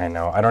 Yeah, I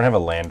know. I don't have a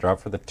land drop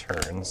for the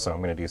turn, so I'm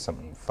going to do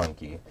something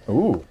funky.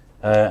 Ooh.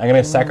 I'm going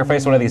to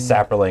sacrifice one of these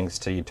saplings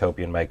to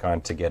Utopian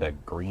Mycon to get a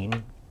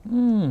green.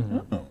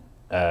 And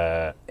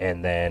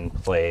then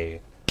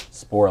play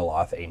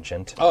Sporoloth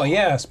Ancient. Oh,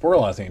 yeah,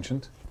 Sporoloth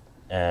Ancient.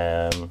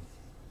 And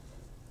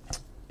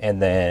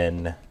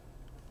then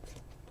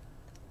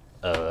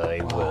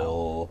I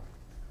will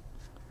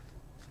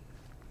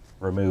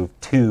remove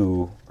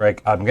 2.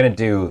 Right, I'm gonna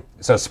do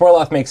so.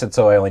 Sporoloth makes it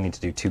so I only need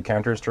to do 2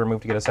 counters to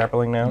remove to get a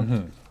sapling now.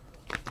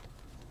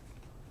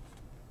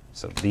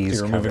 So these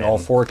You're come removing in. all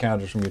 4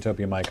 counters from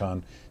Utopia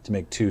Mycon to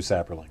make 2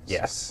 saplings.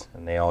 Yes,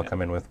 and they all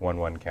come in with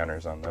 1/1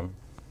 counters on them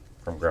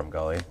from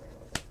Grumgully.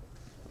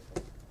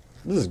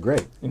 This is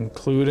great.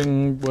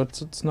 Including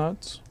what's its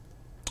nuts?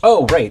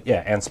 Oh, right,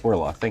 yeah, and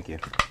Sporoloth. Thank you.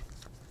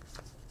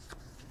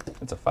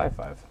 It's a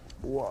 5/5.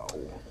 Whoa.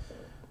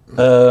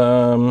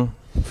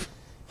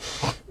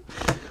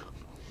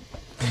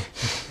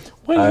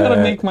 Why you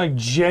gotta make my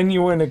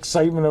genuine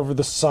excitement over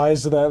the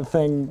size of that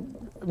thing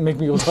make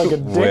me look like a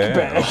dick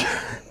bag?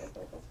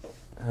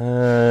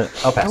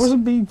 I'll pass. I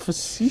wasn't being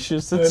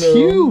facetious. That's know.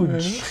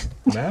 huge.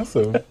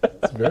 Massive.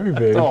 It's very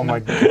big. Oh my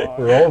god.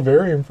 We're all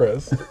very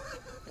impressed.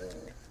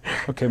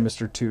 Okay,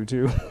 Mr.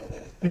 Tutu.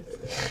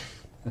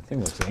 That thing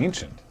looks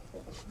ancient.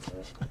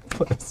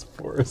 Plus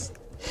forest.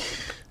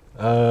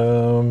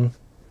 And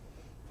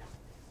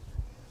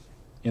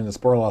the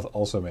Sporoloth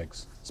also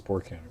makes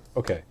spore counter.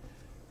 Okay.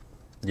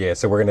 Yeah,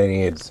 so we're gonna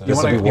need. Do you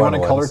this will be want to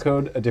one color ones.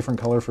 code a different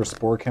color for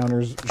spore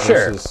counters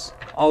Sure. versus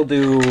I'll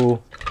do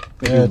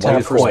maybe tap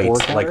white for for white,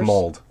 spore like counters?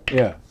 mold.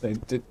 Yeah,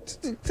 it's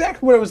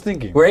exactly what I was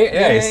thinking. Right?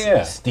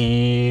 Yeah.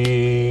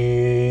 Steve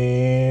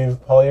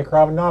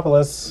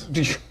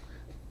Polyachronopoulos.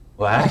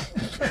 What?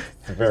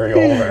 It's a very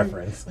old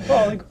reference.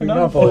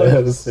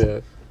 Polychronopoulos.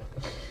 Yeah.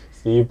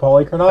 Steve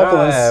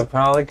Polychronopoulos.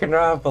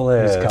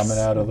 Polychronopoulos. He's coming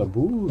out of the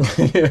booth.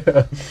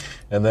 Yeah.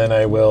 And then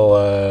I will.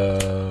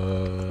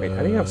 Wait,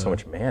 how do you have so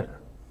much mana?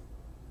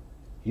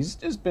 He's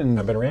just been.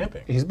 I've been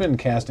ramping. He's been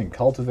casting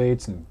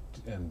cultivates and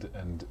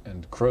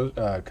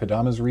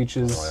Kodama's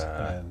reaches Oh,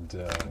 yeah. and.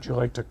 Would you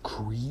like to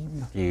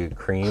cream? You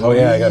cream? Oh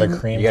yeah, I got a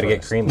cream. You gotta get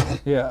first. creamy.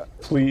 Yeah.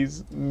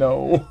 Please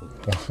no.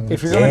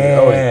 If you're gonna,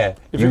 Yeah,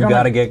 if you you're gonna-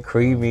 gotta get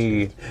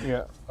creamy.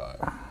 yeah.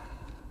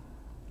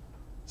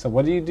 So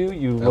what do?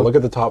 You I look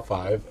at the top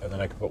 5, and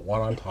then I can put 1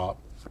 on top.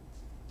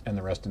 and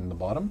the rest in the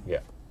bottom. Yeah.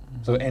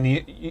 So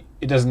it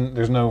doesn't.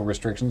 There's no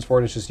restrictions for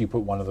it. It's just you put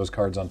one of those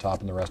cards on top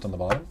and the rest on the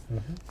bottom.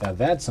 Now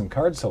that's some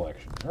card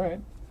selection. All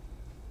right.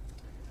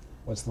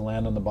 What's the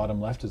land on the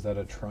bottom left? Is that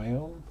a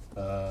Triome?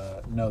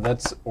 No,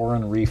 that's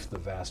Oran Reef, the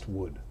Vast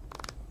Wood.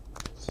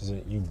 Is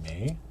it you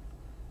may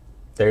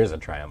There's a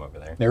Triumph over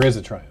there. There is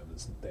a Triome.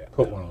 That's there.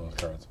 put one of those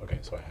cards? Okay,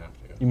 so I have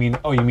to. You mean?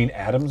 Oh, you mean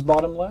Adam's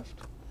bottom left?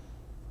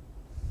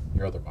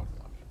 Your other bottom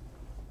left.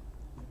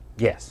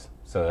 Yes,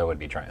 so that would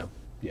be Triumph.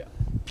 Yeah.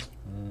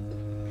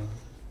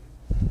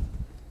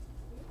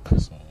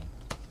 So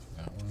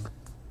that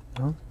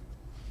one.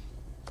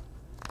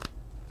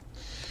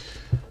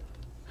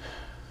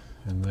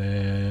 And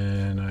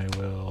then I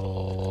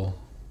will.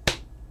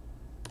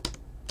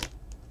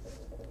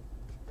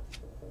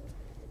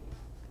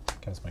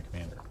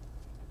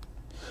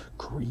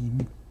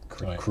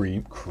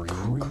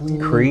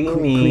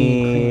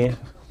 Creamy.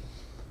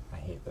 I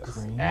hate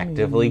this.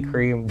 Actively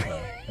cream.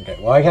 Okay,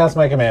 well, I cast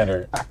my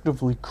commander.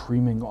 Actively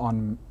creaming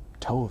on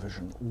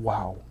television.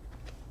 Wow.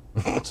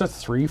 It's a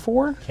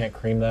 3/4? Can't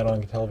cream that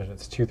on television.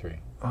 It's 2/3.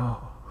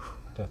 Oh.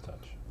 Death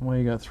touch. Well,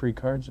 you got 3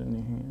 cards in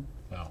your hand.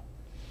 No.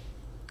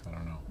 I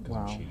don't know. 'Cause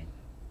Wow. I'm cheating.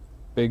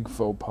 Big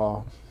faux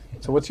pas.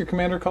 So what's your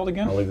commander called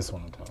again? I'll leave this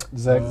one on top.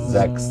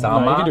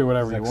 Zexama. No, you can do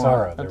whatever you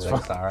Zexara, want. That's there we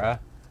fine. Zexara.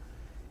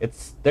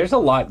 There's a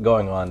lot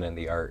going on in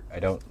the art. I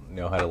don't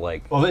know how to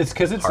Well, it's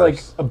because it's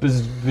parse. like a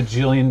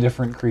bajillion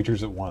different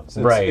creatures at once.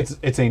 Right.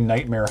 It's a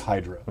nightmare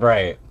hydra.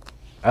 Right.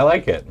 I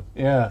like it.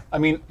 Yeah. I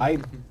mean, I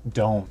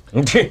don't.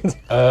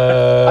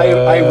 Uh,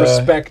 I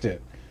respect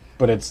it,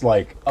 but it's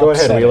like Go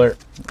ahead, upsetting. Wheeler.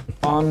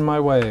 On my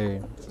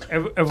way.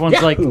 Everyone's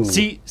Yahoo! like,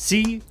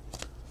 see,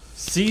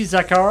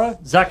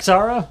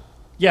 Zaxara?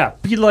 Yeah,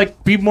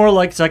 be more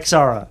like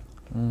Zaxara.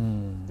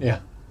 Yeah.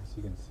 As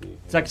you can see.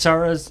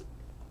 Zaxara's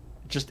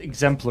just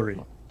exemplary.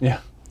 Yeah.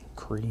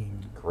 Cream.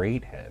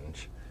 Great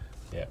henge.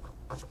 Yeah.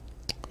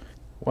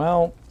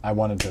 Well, I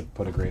wanted to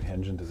put a great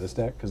henge into this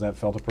deck because that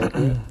felt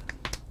appropriate.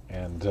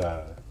 And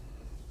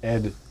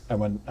Ed,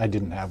 I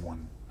didn't have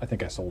one. I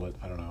think I sold it.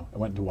 I don't know. I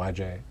went to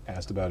YJ,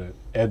 asked about it.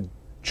 Ed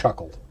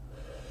chuckled.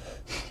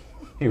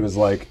 He was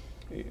like,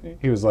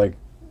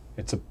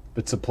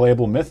 it's a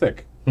playable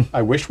mythic.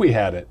 I wish we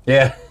had it.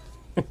 Yeah.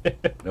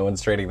 No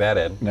one's trading that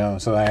in. No,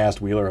 so I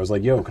asked Wheeler. I was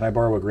like, "Yo, can I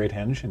borrow a great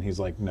henge?" And he's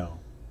like, "No,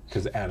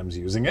 because Adam's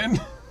using it."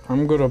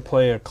 I'm going to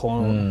play a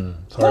clone.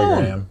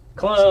 Sorry, Graham.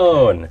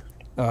 Clone.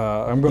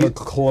 I'm going to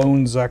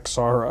clone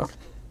Zexara.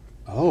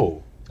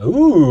 Oh.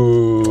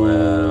 Ooh.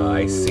 Oh,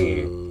 I see.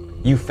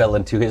 You fell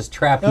into his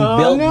trap. He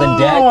built the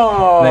deck,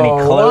 then he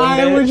cloned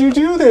Why it. would you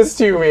do this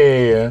to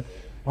me?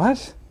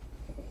 What?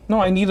 No,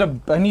 I need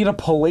a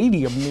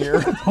palladium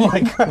mirror.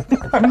 Like,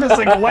 I'm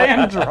missing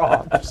land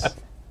drops.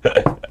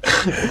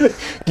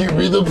 Give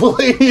me the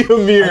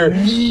palladium mirror.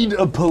 Need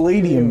a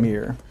palladium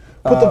mirror.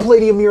 Put the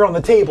palladium mirror on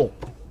the table.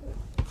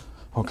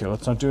 Okay,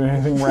 let's not do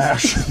anything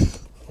rash.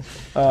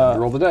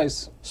 Roll the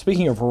dice.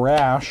 Speaking of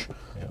rash,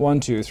 1,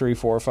 2, 3,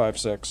 4, 5,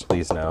 6.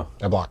 Please no.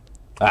 I block.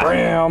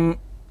 Bam.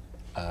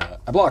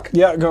 I block.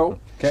 Yeah, go.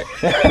 Okay.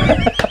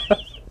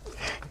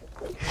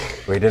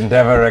 We didn't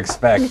ever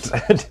expect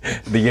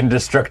the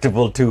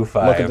indestructible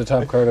 2/5. Look at the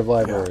top card of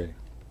library.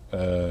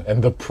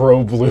 And the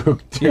pro blue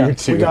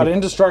 2/2. Yeah, we got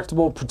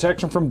indestructible,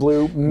 protection from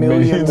blue,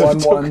 million Millions of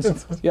 1/1s.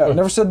 tokens. Yeah, I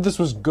never said this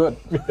was good.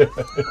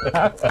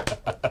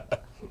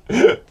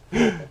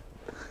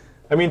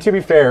 I mean, to be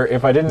fair,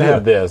 if I didn't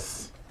have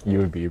this, you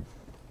would be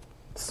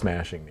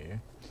smashing me.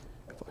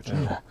 I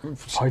didn't have.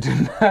 If you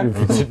didn't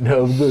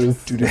have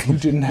this. Dude, if you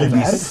didn't have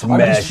that,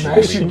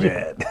 Smashing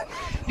you.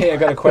 Hey, I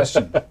got a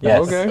question.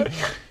 Yes. Okay.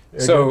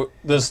 So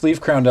the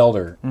sleeve crowned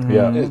elder,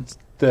 Yeah. it's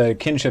the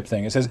kinship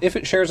thing. It says if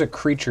it shares a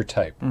creature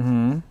type.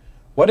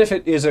 What if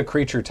it is a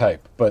creature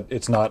type, but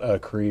it's not a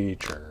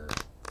creature?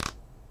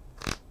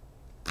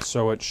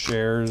 So it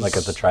shares. Like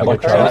at the tribal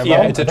Like a card? tribal?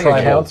 Yeah, it's a I think it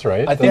tribal. counts,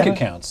 right? I think Yeah. it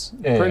counts.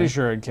 Yeah. Pretty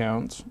sure it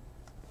counts.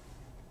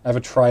 I have a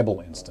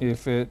tribal instant.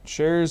 If it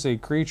shares a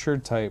creature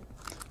type.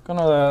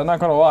 Not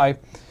gonna lie.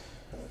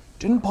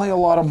 Didn't play a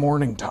lot of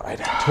Morning Tide.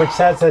 Twitch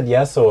chat said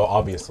yes, so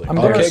obviously. I'm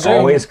gonna Okay, assume,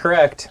 Always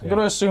correct. I'm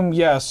gonna assume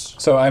yes.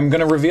 So I'm going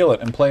to reveal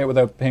it and play it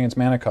without paying its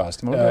mana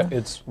cost. Okay.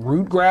 It's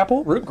Root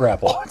grapple. Root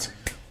Grapple.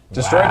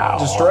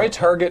 Destroy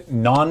target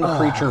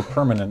non-creature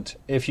permanent.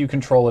 If you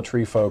control a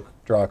tree folk,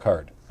 draw a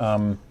card.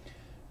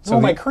 So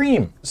my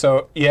cream.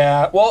 So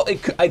yeah, well,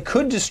 I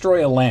could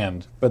destroy a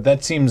land, but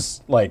that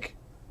seems like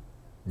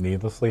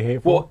Needlessly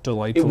hateful. well,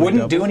 Delightfully it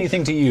wouldn't do double.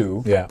 anything to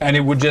you. Yeah. and it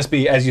would just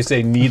be, as you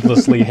say,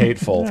 needlessly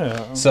hateful.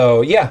 Yeah.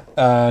 So yeah,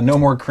 no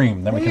more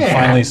cream. Then we can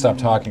finally stop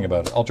talking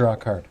about it. I'll draw a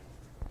card,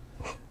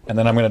 and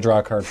then I'm going to draw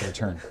a card for the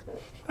turn.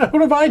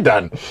 What have I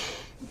done?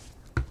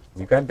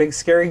 You got big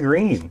scary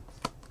green.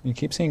 You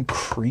keep saying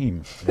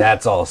cream.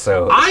 That's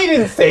also I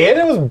didn't say it.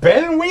 It was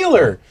Ben and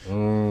Wheeler.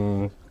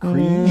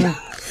 creamy.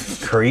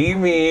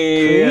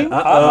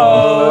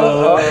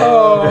 Uh-oh.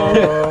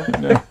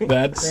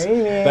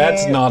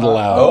 That's not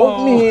allowed.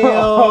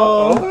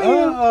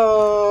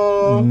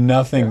 Oatmeal.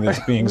 Nothing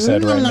that's being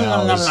said right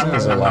now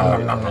is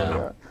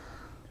allowed.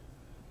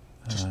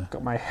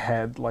 Got my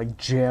head like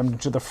jammed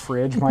into the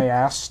fridge, my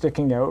ass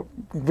sticking out,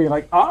 being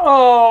like,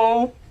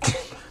 uh-oh.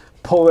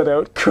 Pull it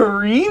out.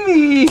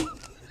 Creamy.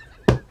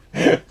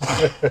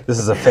 This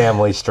is a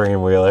family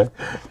stream, Wheeler.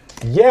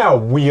 Yeah,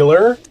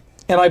 Wheeler.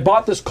 And I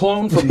bought this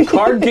clone from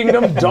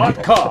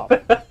cardkingdom.com.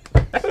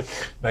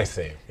 Nice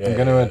save. I'm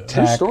going to True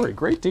attack. story.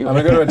 Great deal. I'm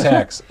going to go to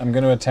attacks. I'm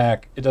going to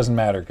attack. It doesn't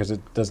matter because it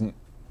doesn't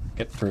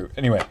get through.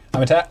 Anyway,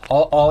 I'll attack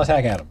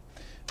Adam.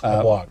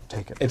 block.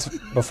 Take it. It's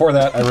before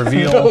that I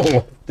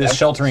reveal this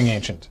sheltering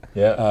ancient.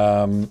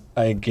 Yeah.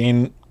 I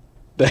gain.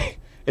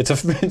 It's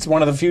it's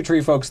one of the few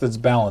tree folks that's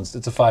balanced.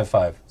 It's a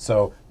 5/5,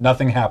 so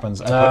nothing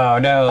happens. Oh,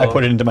 no. I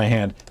put it into my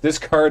hand. This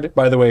card,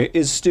 by the way,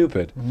 is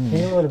stupid. Can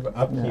you let it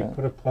upkeep?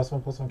 Put a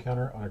 +1/+1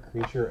 counter on a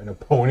creature an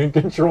opponent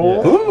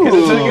control.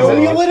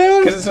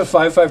 Because it's a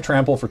 5/5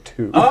 trample for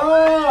 2.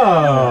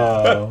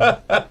 Oh.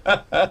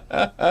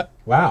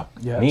 Wow.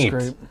 Yeah, Neat.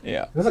 it's great.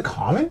 Yeah. This is a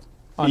common?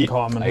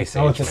 Uncommon. Ice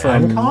Oh, Age it's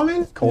man. an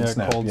uncommon? Cold Yeah,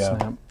 snap. cold yeah.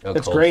 snap. Oh,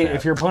 It's cold great. snap.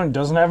 If your opponent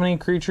doesn't have any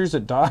creatures,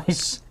 it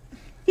dies.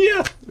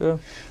 Yeah. Yeah. All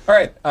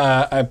right.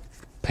 I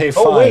pay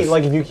 5. Oh, wait,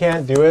 like if you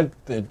can't do it,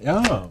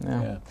 oh.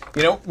 Yeah.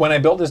 You know, when I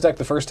built this deck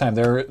the first time,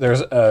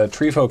 there's a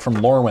tree folk from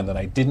Lorwyn that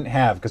I didn't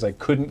have because I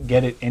couldn't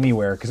get it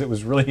anywhere because it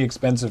was really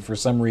expensive for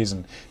some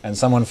reason, and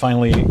someone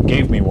finally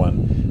gave me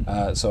one.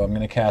 So I'm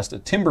going to cast a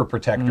Timber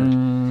Protector.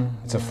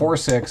 It's a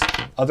 4/6.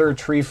 Other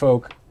tree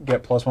folk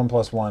get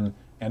 +1/+1,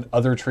 and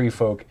other tree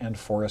folk and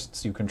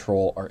forests you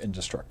control are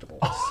indestructible.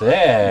 Sick.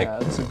 Yeah,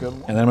 that's a good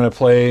one. And then I'm going to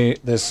play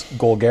this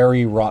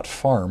Golgari Rot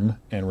Farm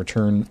and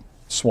return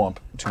Swamp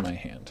to my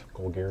hand.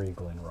 Golgari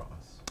Glen Ross.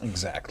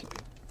 Exactly.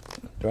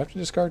 Do I have to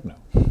discard? No.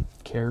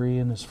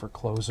 Carrion is for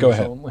closers Go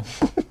ahead. only.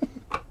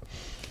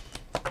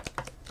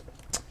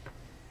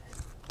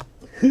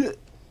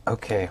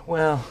 Okay,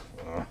 well.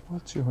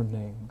 What's your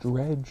name?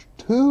 Dredge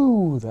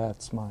 2.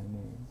 That's my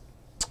name.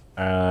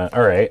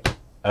 All right.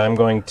 I'm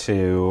going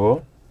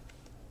to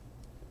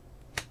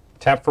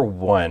tap for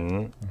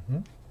 1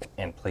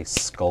 and play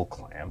Skull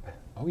Clamp.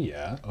 Oh,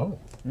 yeah. Oh.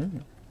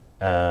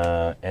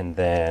 And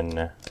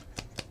then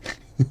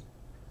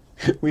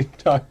We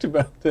talked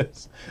about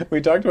this.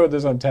 We talked about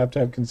this on Tap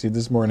Tap Concede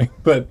this morning.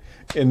 But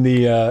in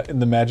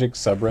the Magic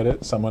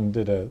subreddit, someone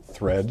did a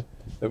thread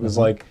that was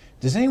like,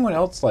 "Does anyone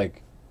else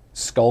like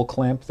skull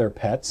clamp their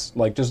pets?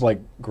 Like just like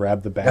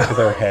grab the back of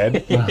their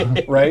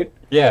head, right?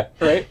 yeah.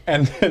 Right?"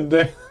 And then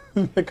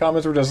the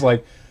comments were just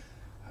like,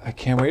 "I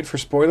can't wait for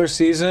spoiler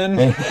season."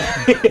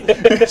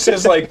 It's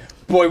just like,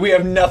 boy, we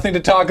have nothing to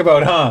talk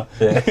about, huh?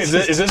 Yeah. Is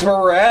this where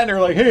we're at? And they're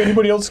like, hey,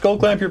 anybody else skull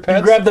clamp your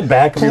pets? grab the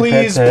back of your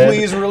pet's head.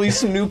 Please release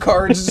some new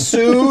cards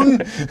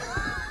soon.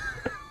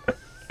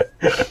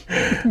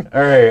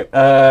 All right.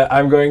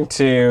 I'm going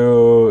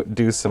to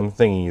do some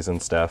thingies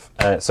and stuff.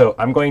 So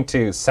I'm going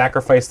to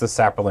sacrifice the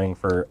sapling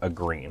for a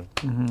green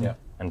Yeah.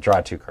 and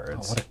draw 2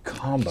 cards. What a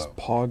combo.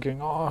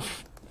 Pogging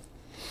off.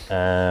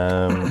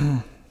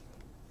 Yeah,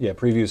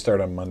 previews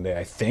start on Monday,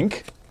 I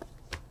think.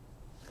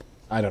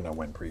 I don't know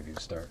when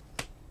previews start.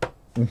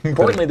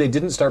 Importantly, they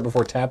didn't start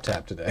before Tap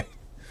Tap today.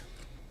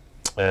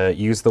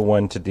 Use the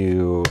 1 to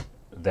do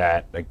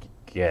that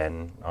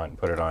again,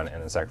 put it on,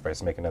 and then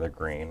sacrifice, make another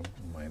green.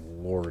 My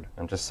lord.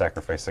 I'm just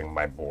sacrificing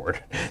my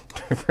board.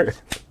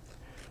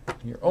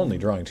 You're only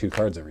drawing 2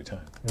 cards every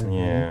time.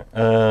 Yeah.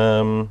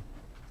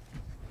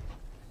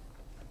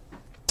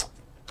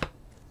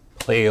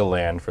 Play a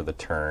land for the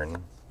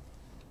turn.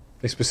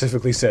 They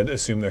specifically said,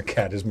 assume their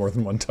cat is more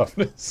than 1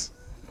 toughness.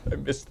 I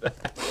missed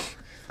that.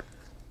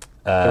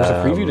 There was a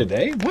preview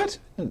today? What?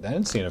 I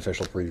didn't see an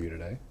official preview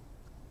today.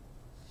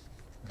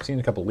 I've seen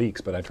a couple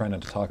leaks, but I try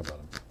not to talk about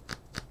them.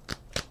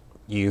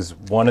 Use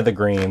 1 of the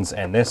greens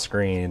and this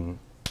green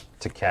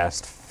to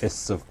cast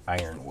Fists of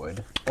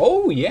Ironwood.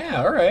 Oh,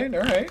 yeah, all right,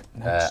 all right.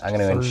 I'm going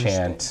to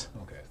enchant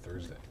Okay,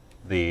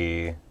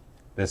 Thursday.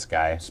 this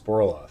guy.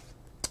 Sporoloth.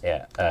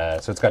 Yeah.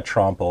 So it's got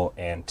Trample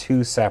and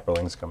 2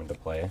 Saplings come into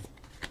play.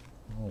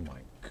 Oh, my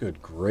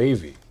good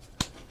gravy.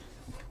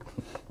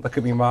 Look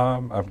at me,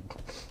 Mom. I'm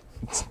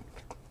Did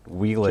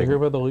wheeling. you hear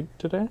about the leak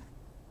today?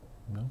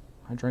 No.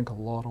 I drank a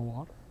lot of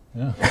water.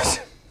 Yeah.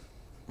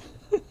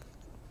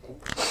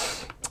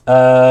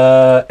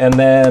 And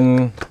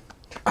then,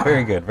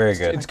 very good, very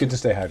good. It's good to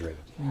stay hydrated.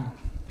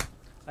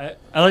 I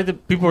like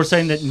that people were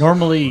saying that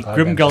normally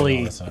Grim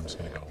Gully So I'm just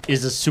gonna go.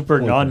 is a super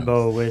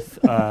non-bow with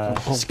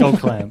Skull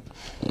Clamp,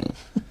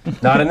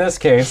 Not in this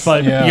case.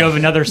 but Yeah. you have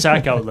another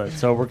sack outlet,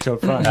 so it works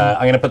out fine. I'm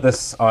going to put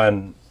this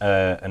on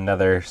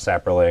another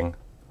Sapperling.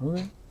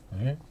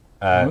 Okay.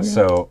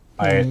 So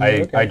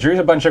I drew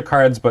a bunch of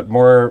cards, but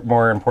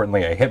more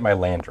importantly, I hit my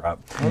land drop,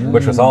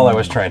 which was all I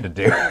was trying to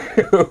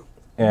do.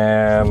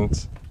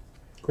 And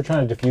We're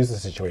trying to diffuse the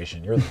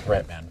situation. You're the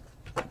threat man.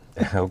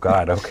 oh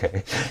god,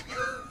 okay.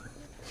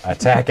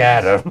 Attack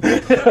Adam.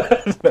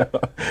 Sure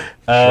about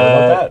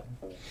that?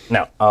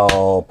 No,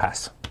 I'll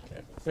pass.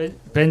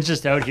 Ben's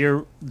just out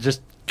here,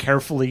 just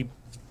carefully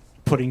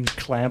putting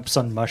clamps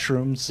on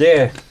mushrooms.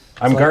 Yeah,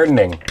 I'm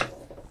gardening.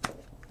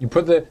 You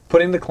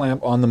putting the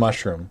clamp on the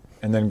mushroom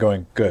and then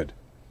going, good.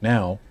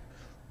 Now,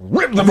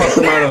 rip the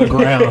mushroom out of the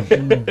ground.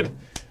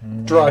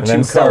 Draw And 2 then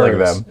cards. selling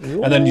them.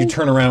 And then you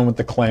turn around with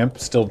the clamp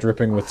still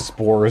dripping with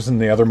spores,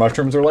 and the other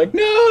mushrooms are like,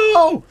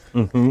 no!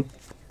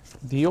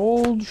 The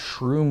old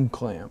shroom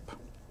clamp.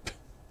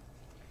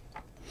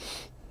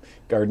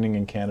 Gardening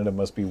in Canada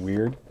must be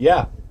weird.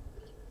 Yeah.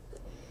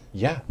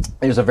 Yeah.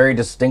 There's a very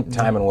distinct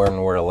time and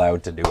when we're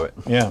allowed to do it.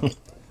 Yeah.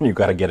 You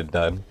got to get it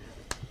done.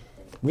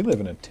 We live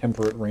in a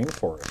temperate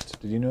rainforest.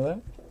 Did you know that?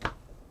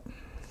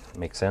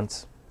 Makes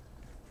sense.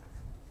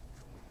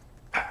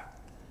 That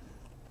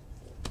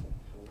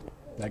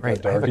got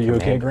Right, I have dark. a Are you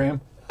okay, command.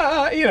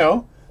 Graham? You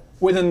know.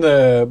 Within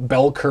the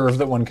bell curve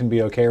that one can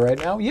be okay right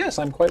now, yes,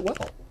 I'm quite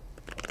well.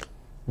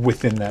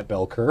 Within that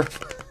bell curve.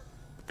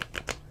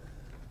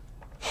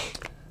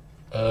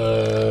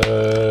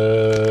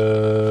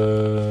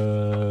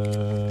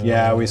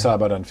 Yeah, we saw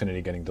about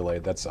Infinity getting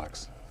delayed. That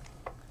sucks.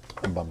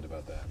 I'm bummed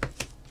about that.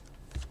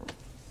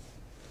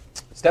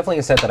 It's definitely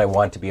a set that I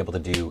want to be able to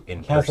do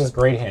in Cast person. is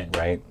great hand.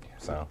 Right?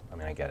 So, I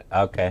mean, I get it.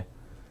 Okay.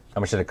 How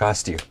much did it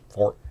cost you?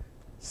 4.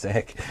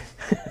 Sick.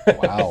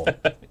 Wow.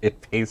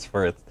 It pays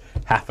for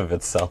half of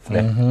itself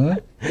now.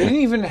 They didn't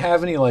even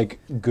have any like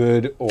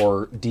good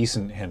or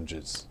decent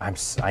hinges. I at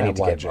need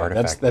to get YJ.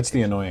 artifact. That's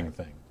the annoying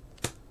thing.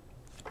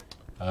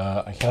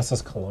 I cast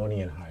this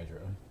Colonian Hydra.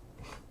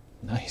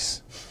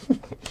 Nice.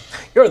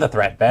 You're the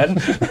threat, Ben.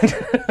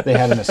 They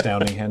had an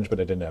astounding hinge, but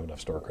I didn't have enough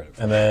store credit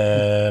for it. And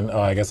then,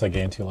 I guess I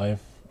gain 2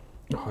 life.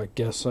 Oh, I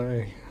guess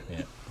I.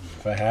 Yeah.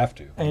 If I have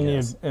to. I And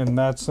guess. and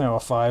that's now a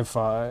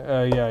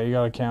 5/5. Yeah, you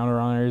got a counter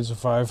on there. It's a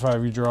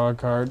 5/5. You draw a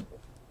card.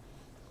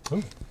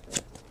 Ooh.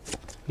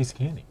 Piece of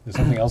candy. Did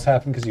something else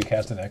happen because you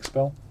cast an X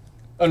spell?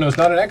 Oh no, it's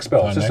not an X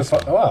spell. It's Not just an a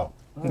X spell. wow.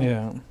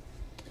 Yeah.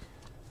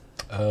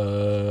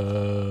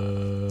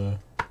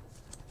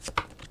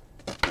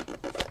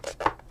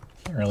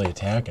 Can't really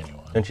attack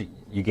anyone. Don't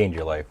you gained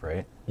your life,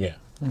 right? Yeah.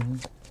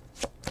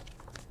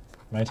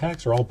 My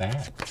attacks are all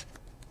bad.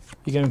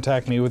 You can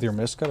attack me with your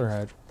Mistcutter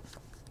Hydra.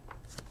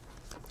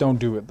 Don't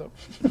do it though.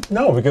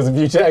 No, because if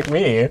you attack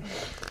me,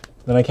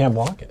 then I can't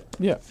block it.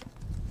 Yeah.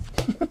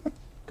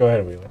 Go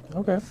ahead, Wheeler.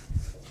 Okay.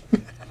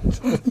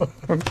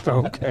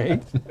 Okay.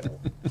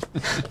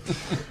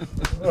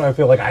 I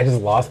feel like I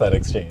just lost that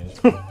exchange.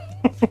 Okay.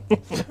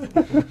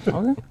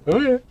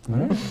 Okay.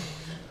 All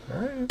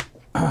right.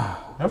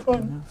 Have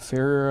fun.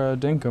 Fair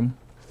dinkum.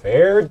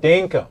 Fair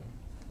dinkum.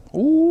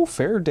 Ooh,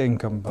 fair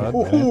dinkum, bud.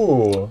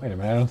 Ooh. Wait a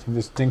minute, I don't think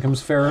this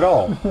dinkum's fair at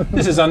all.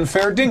 This is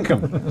unfair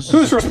dinkum.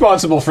 Who's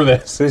responsible for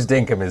this? Whose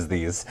dinkum is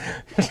these?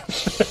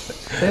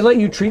 They let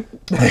you treat.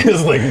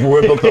 Just like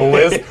whip up the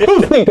list.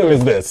 Whose dinkum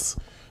is this?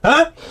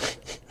 Huh?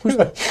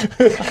 No.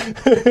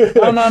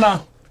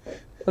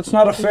 That's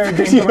not a fair dinkum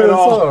It's at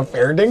all. not a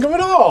fair dinkum at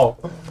all.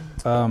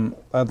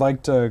 I'd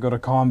like to go to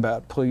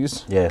combat,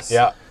 please. Yes.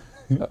 Yeah.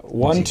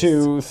 1,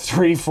 2,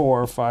 3,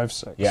 4, 5,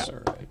 6. Yeah. All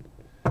right.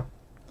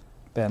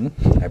 Ben.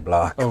 I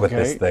block with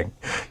this Okay. thing.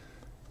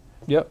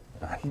 Yep.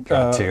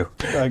 Got 2.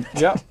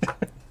 Yep.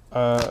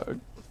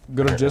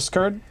 Go to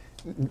discard.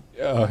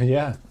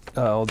 Yeah.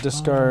 I'll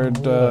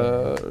discard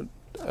a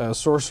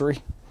sorcery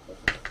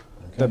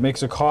that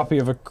makes a copy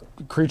of a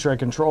creature I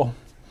control.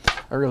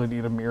 I really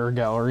need a mirror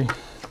gallery.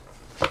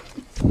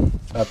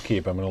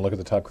 Upkeep. I'm going to look at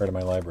the top card of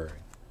my library.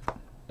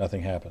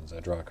 Nothing happens. I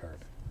draw a card.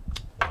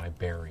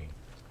 Library.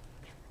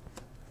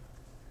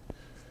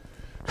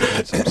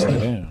 It's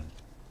upside down.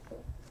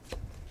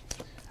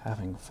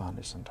 Having fun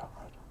isn't hard.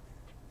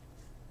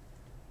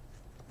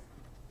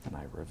 And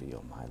I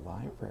reveal my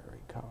library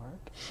card.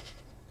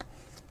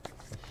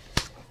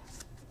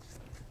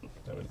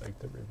 I would like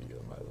to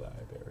reveal my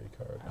library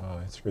card. Oh,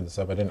 I screwed this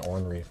up. I didn't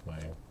Orn Reef my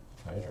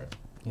Hydra.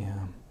 Yeah.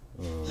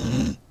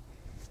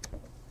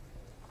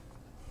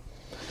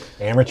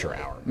 Amateur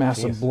hour.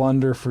 Massive Jeez.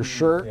 blunder for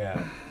sure.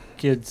 Yeah.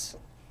 Kids,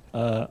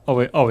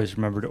 always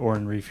remember to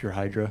Orin Reef your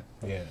Hydra.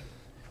 Yeah.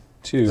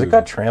 2. Has it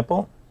got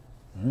trample?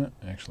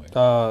 Actually.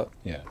 Two,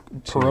 Yeah.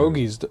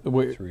 Pierogies.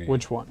 three.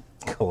 Which one?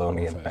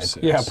 Colonial. Five,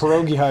 six. Yeah,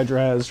 Pierogi Hydra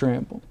has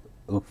trample.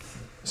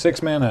 Oof.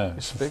 6 mana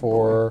big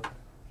for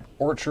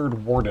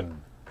Orchard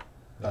Warden.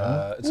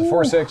 It's a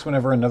 4/6.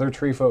 Whenever another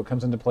tree folk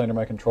comes into play under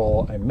my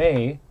control, I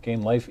may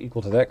gain life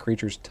equal to that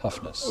creature's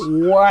toughness.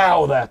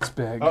 Wow, that's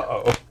big.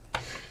 Uh-oh.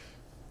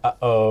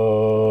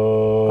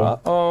 Uh-oh.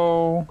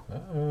 Uh-oh.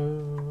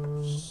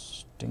 Uh-oh.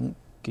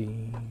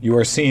 Stinky. You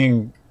are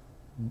seeing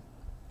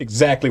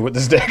exactly what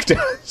this deck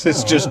does.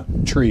 It's just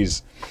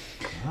trees.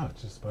 Oh,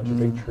 it's just a bunch of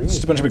big trees.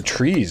 Just a bunch of big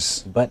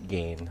trees. Butt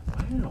gain.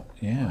 Wow.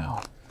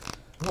 Yeah.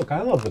 Look,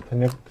 I love the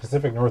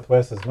Pacific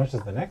Northwest as much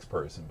as the next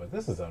person, but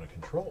this is out of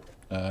control.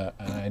 And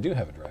I do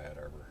have a Dryad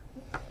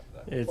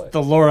Arbor.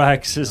 The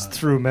Lorax is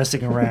through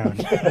messing around.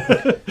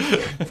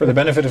 For the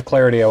benefit of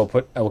clarity, I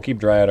will keep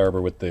Dryad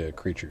Arbor with the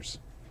creatures.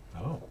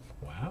 Oh,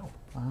 wow.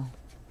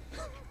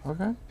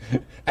 Okay.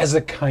 As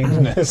a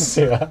kindness.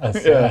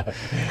 Yes, Yeah.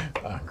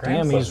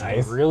 Damn, so he's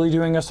nice. really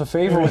doing us a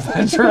favor with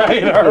that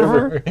Dryad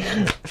Arbor.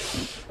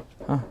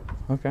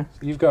 Okay.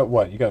 You've got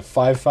what? You got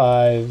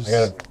 5/5s. I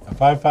got a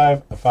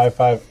 5/5, a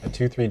 5/5, a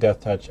 2/3 Death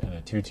Touch, and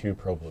a 2/2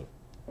 Pro Blue,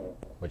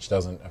 which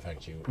doesn't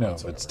affect you. No,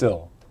 whatsoever. but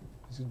still.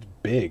 These are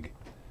big.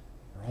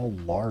 They're all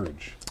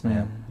large.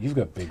 Yeah. You've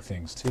got big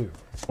things too.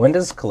 When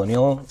does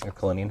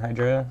Colonian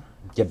Hydra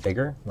get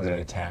bigger? When it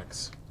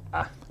attacks.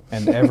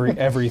 And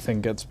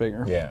everything gets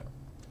bigger. Yeah.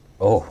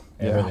 Oh,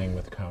 Everything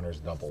with counters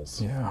doubles.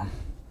 Yeah.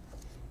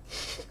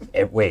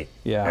 wait.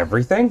 Yeah.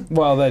 Everything?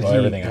 Well, that Well, he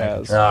everything I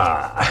has.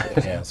 Ah,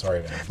 Yeah,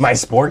 sorry, man. my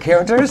spore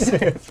counters?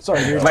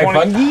 Sorry, dude. My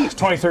fungi?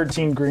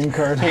 2013 green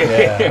card.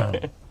 Yeah.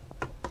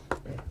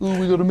 Ooh,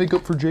 we gotta make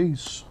up for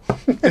Jace.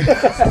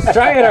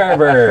 Dryad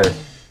Arbor.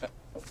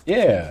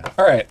 Yeah.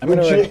 All right. I'm going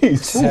to.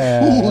 Jace.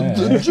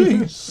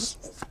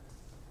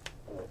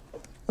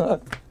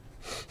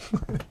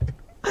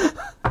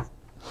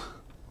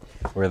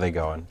 Where are they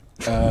going?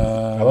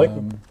 I like.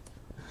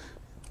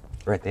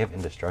 Right, they have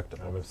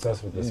indestructible. I'm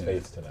obsessed with this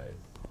face tonight.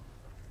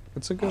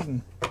 It's a good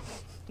one.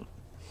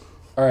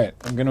 All right,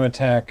 I'm going to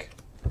attack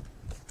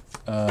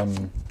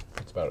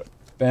That's about it.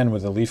 Ben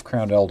with a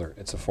leaf-crowned elder.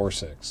 It's a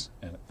 4/6,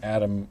 and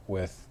Adam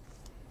with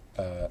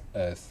a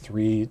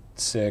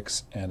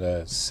 3/6 and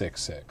a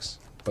 6/6.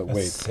 But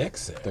wait,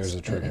 6/6. there's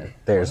a trigger.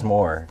 There's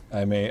more.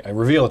 I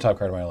reveal a top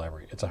card of my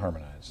library. It's a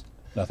harmonized.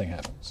 Nothing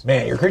happens.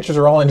 Man, your creatures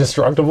are all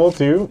indestructible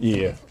too.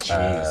 Yeah.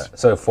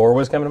 So 4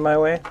 was coming my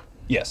way?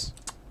 Yes.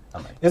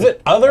 Is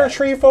it other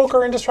tree folk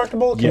are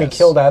indestructible? Can you Yes.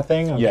 kill that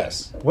thing? Okay.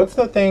 Yes. What's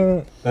the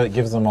thing that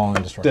gives them all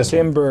indestructible? This one.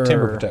 Timber.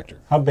 Timber protector.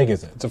 How big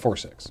is it? It's a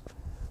 4/6.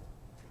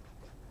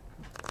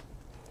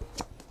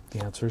 The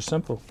answer is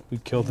simple. We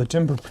kill the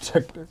timber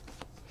protector.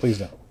 Please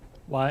don't.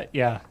 Why?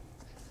 Yeah.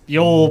 The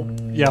old.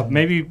 Yeah.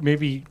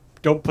 Maybe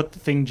don't put the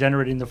thing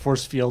generating the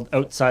force field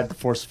outside the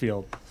force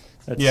field.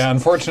 That's, Yeah,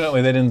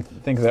 unfortunately, they didn't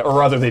think of that, or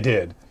rather, they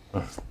did.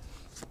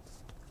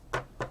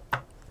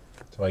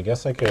 So I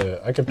guess I could.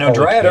 Now, probably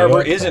Dryad KO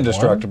Arbor it is for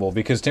indestructible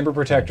because Timber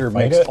Protector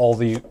Fight makes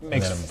it?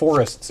 makes then-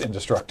 forests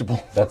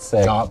indestructible. That's sick.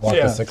 one. Not block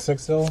Yeah. the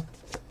 6/6 still.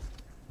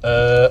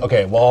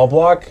 Okay, well I'll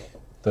block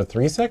the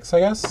 3/6, I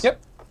guess. Yep.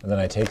 And then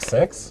I take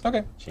 6.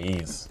 Okay.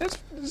 Jeez,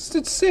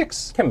 It's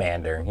 6.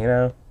 Commander, you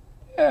know?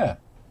 Yeah.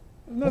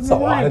 that's a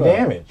lot of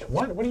damage.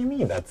 What? What do you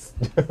mean? That's.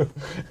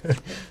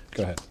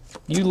 Go ahead.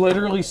 You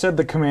literally said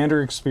the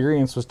commander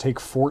experience was take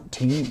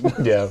 14.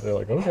 Yeah, they're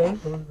like okay.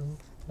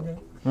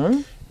 Huh?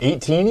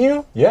 18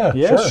 you? Yeah.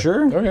 Yeah,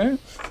 sure. sure.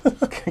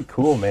 Okay.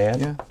 Cool, man.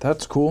 Yeah,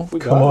 that's cool.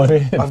 Come on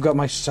in. I've got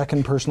my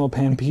second personal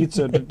pan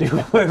pizza to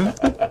do with.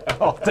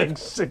 I'll take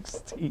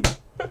 16.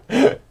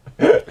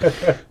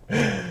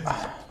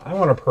 I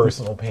want a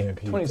personal pan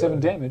pizza. 27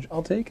 damage.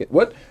 I'll take it.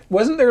 What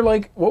wasn't there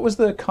what was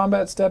the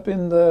combat step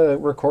in the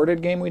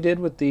recorded game we did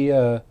with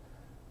the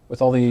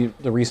with all the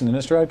recent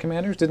Innistrad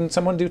commanders? Didn't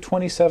someone do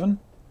 27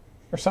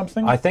 or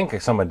something? I think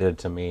someone did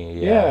to me.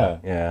 Yeah.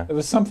 Yeah. It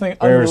was something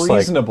We're just like-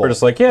 unreasonable. We're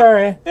just like, yeah, all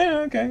right. yeah,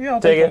 okay, yeah,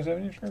 I'll Take take it.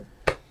 27. Yeah,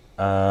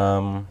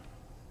 sure.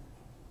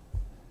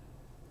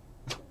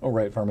 Oh,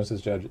 right,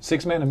 Pharmacist Judge.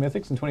 6-mana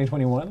Mythics in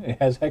 2021. It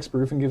has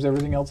hexproof and gives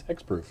everything else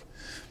hexproof.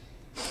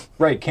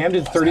 Right, Cam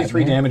did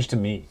 33 damage to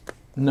me.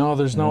 No,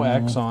 there's no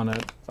X on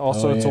it.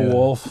 Also, Oh, it's yeah. a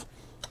wolf.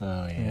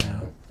 Oh yeah.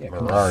 Yeah,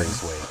 come on.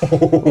 Mirari's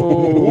Wake.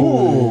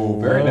 Ooh,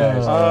 very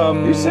nice.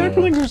 These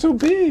saplings are so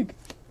big.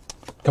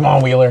 Come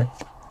on, Wheeler.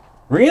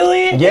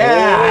 Really?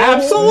 Yeah,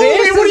 absolutely.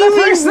 This What is do the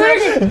you first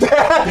mean? thing?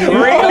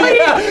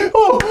 Really?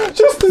 Oh,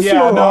 just this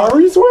Yeah, no.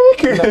 Mirari's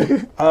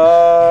Wake.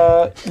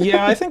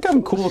 Yeah, I think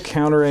I'm cool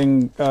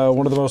countering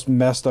one of the most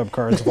messed up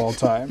cards of all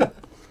time.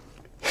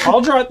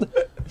 I'll draw.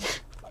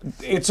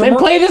 It's a Then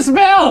play the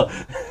spell!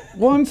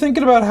 Well, I'm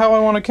thinking about how I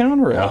want to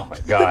counter it. Oh my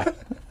god.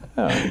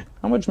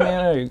 How much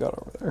mana you got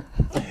over there?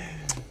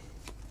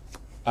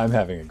 I'm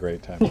having a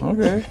great time.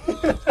 Okay.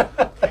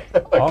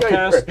 I'll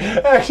cast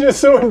Actually,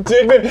 so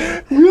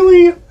indignant.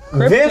 Really?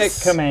 Cryptic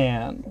This?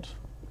 Command.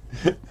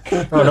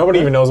 Oh, nobody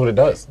even knows what it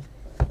does.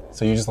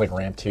 So you just like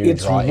ramp 2,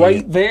 It's draw right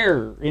 8.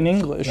 there in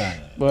English.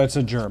 Well, it's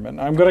a German.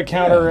 I'm going to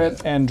counter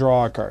it and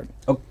draw a card.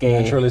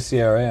 Okay.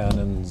 Naturalisieren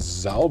and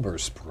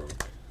Zaubersprung.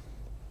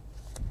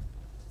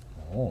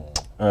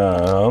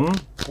 Um,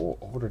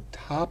 Over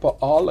top of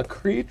all a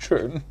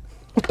creature.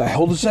 What the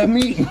hell does that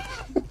mean?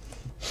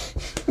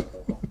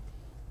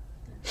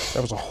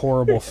 That was a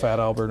horrible Fat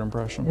Albert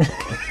impression.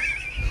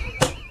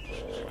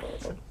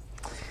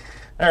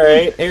 all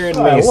right, Aaron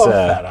I love Mesa.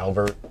 that,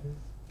 Albert.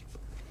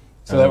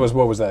 So that was,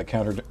 what was that,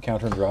 counter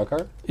and draw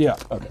card? Yeah.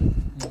 Okay.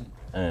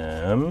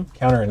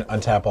 Counter and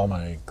untap all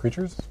my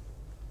creatures.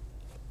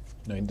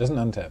 No, it doesn't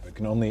untap. It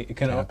can only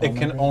Tap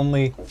on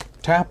only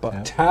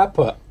Tappa. tap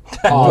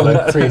on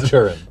a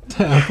creature.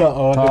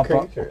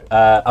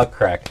 I'll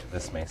crack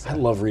this Mesa. I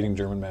love reading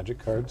German magic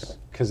cards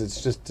because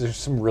it's just there's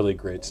some really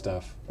great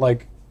stuff.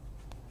 Like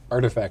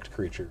artifact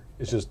creature.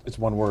 It's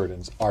one word and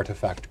it's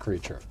artifact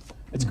creature.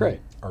 It's great.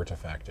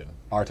 Artifacted.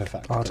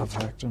 Artifact.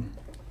 Artifactum.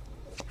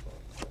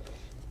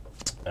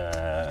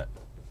 I'm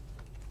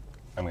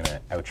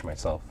gonna ouch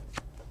myself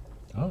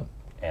Oh.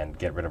 and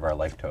get rid of our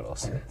life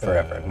totals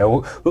forever.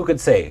 No, who could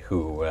say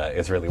who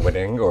is really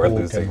winning or Who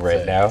losing can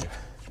right say?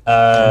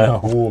 now?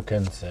 Who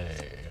can say?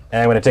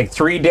 And I'm gonna take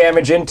 3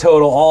 damage in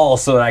total, all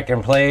so that I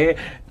can play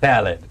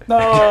Paladin.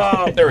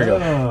 No! There we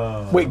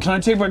go. Wait, can I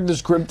take back this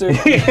cryptic?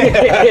 Sorry,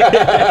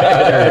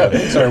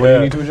 what do you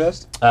need to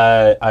adjust?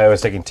 I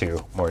was taking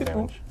 2 more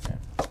damage.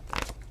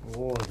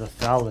 Oh, the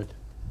Thallid.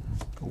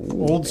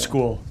 Old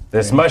school.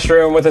 This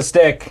mushroom with a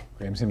stick.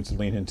 Graham seems to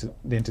lean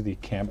into the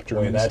camp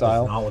German that does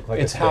style. not look like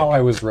a it's how stick.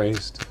 I was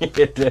raised.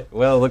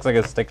 Well, it looks like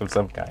a stick of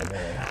some kind.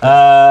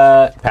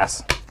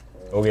 Pass.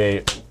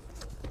 Okay.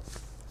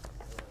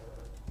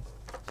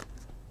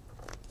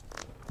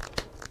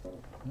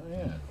 Oh,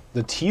 yeah.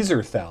 The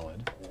teaser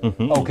Thallid.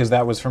 Oh, because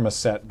that was from a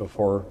set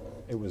before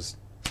it was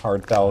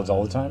hard Thalids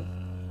all the time?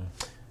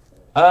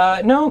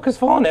 No, because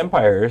Fallen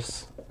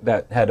Empires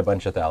that had a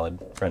bunch of Thallid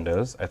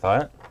friendos, I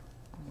thought.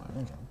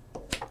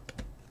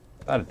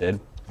 Thought it did.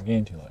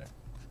 Gain 2 life.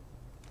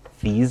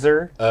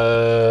 Feezer?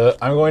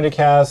 I'm going to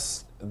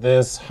cast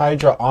this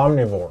Hydra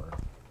Omnivore.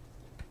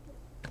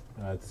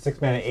 It's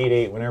 6 mana,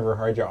 8/8. Whenever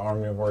Hydra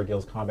Omnivore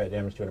deals combat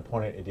damage to an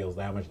opponent, it deals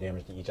that much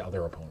damage to each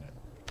other opponent.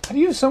 How do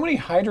you have so many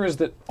Hydras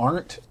that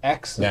aren't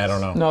X's? Yeah, I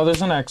don't know. No,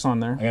 there's an X on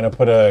there. I'm going to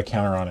put a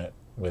counter on it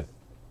with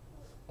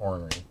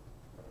Ornery.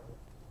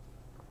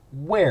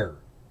 Where?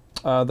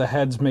 The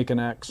heads make an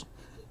X.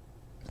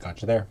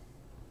 Got you there.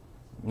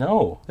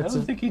 No. I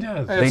don't think he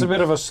does. It's a bit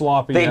of a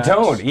sloppy They X.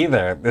 don't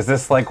either. Is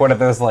this like one of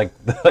those like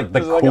the Is it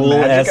like a cool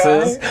magic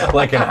S's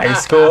like in high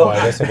school? Oh, I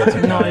guess I get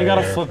some No, counter you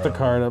gotta there flip the from-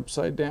 card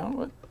upside down.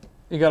 But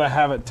you gotta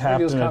have it tapped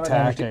Deals and combat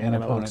damage to attacking,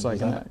 and it looks like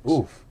an X.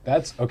 Oof,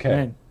 that's okay.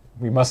 Man.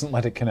 We mustn't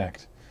let it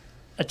connect.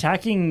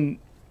 Attacking.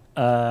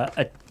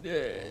 When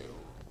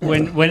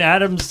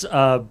Adam's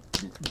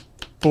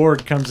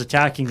board comes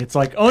attacking, it's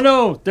like, oh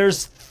no,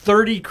 there's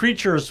 30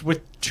 creatures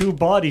with 2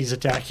 bodies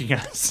attacking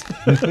us.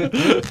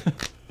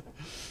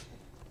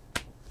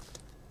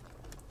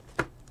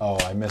 Oh,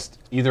 I missed.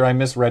 Either I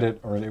misread it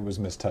or it was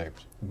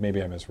mistyped.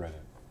 Maybe I misread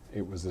it.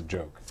 It was a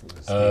joke. It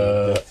was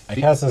I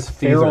cast this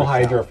Feral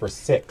Hydra for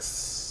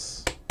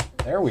 6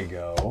 There we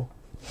go.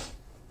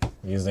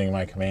 using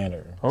my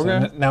commander. So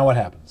Okay. now what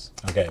happens?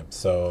 Okay,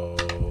 so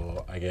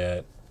I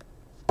get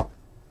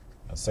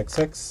a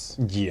 6/6,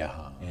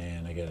 Yeah.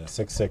 and I get a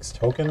 6/6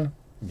 token,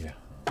 Yeah.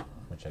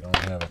 which I don't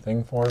have a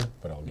thing for,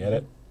 but I'll get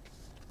it.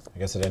 I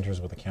guess it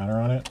enters with a counter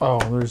on it Oh,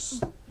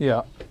 there's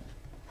yeah.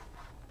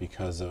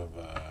 because of,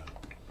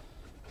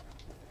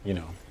 You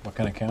know, what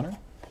kind of counter?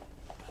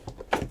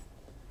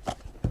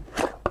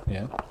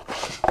 Yeah.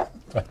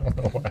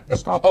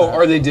 Stop. Oh, that.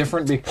 are they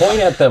different? Point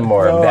at them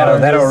more. No,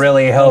 that'll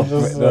really help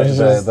just-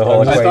 the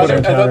whole I'm I just thought,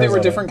 equation. I thought they were Counters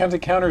on different kinds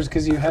of counters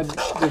because you had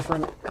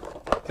different.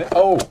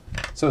 Oh,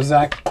 so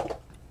Zach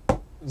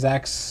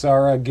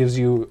Sara gives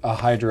you a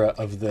Hydra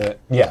of the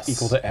Yes.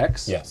 equal to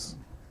X. yes,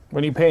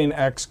 When you pay an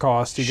X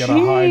cost, you get a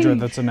Hydra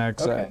that's an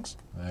XX. Okay.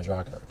 I draw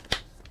a card.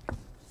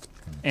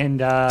 And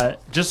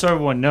just so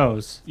everyone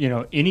knows,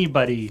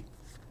 anybody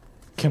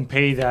can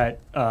pay that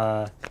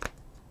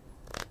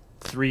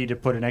 3 to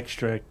put an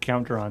extra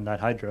counter on that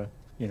Hydra,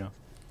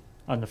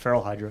 on the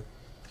Feral Hydra.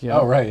 Yeah.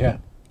 Oh, right, yeah.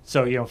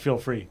 So, feel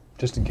free.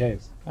 Just in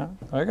case.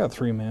 I got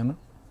 3 mana.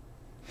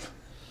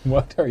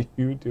 What are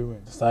you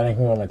doing? Deciding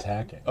who I'm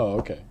attacking. Oh,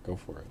 okay. Go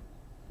for it.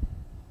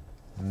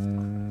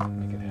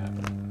 Make it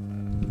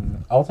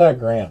happen. I'll attack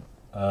Grant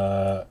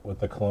with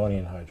the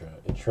Colonian Hydra.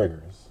 It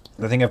triggers.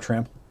 The thing have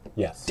trample?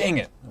 Yes. Dang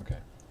it. Okay.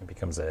 It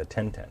becomes a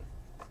 10/10.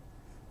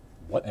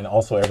 What? And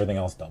also everything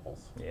else doubles.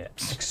 Yeah.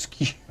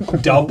 Excuse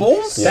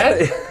Doubles?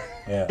 Yeah.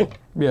 Yeah.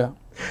 Yeah.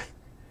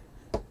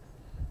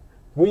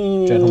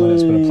 Gentlemen,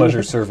 it's been a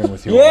pleasure serving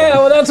with you. Yeah,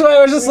 all. well, that's why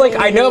I was just like,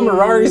 I know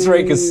Mirari's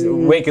Wake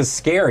is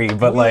scary,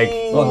 but like,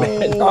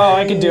 Oh,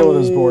 I can deal with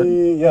his board.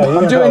 Yeah,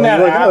 I'm doing that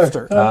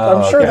after.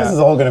 I'm sure okay. this is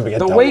all going to be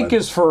The wake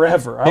is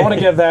forever. I want to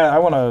give that. I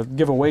want to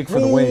give a wake for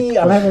the wake.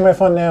 I'm having my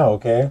fun now,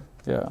 okay?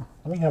 Yeah.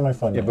 Let me have my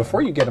fun Yeah, now.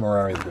 before you get a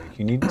Mirari's Wake,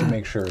 you need to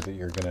make sure that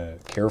you're going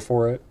to care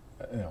for it.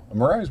 A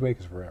Mirari's Wake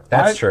is forever.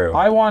 that's I- true.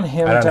 I want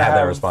him I don't to have that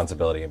have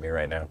responsibility in me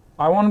right now.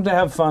 I want him to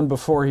have fun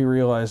before he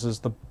realizes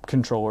the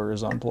controller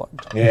is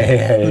unplugged.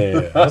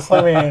 Yeah. Just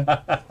let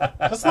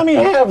me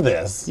have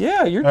this.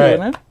 Yeah, you're All right.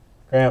 doing it.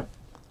 Cramp.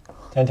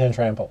 10/10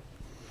 trample.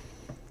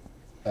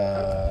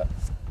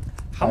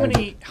 How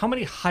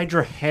many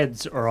Hydra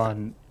heads are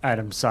on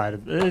Adam's side?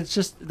 It's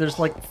just there's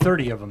like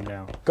 30 of them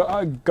now.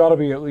 Gotta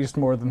be at least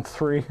more than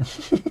 3.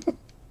 It's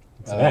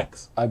an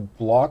X. I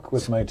block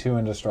with my 2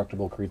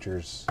 indestructible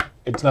creatures.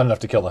 It's not enough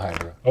to kill the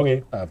Hydra,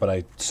 Okay. but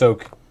I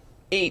soak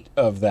 8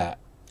 of that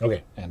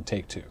Okay. and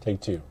take 2. Take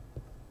 2.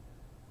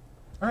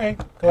 All right.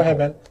 Go ahead,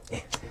 Ben.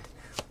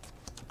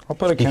 I'll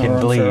put a He counter can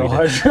on bleed. Feral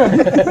Hydra.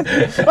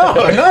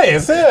 Oh,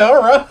 nice. Yeah,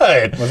 all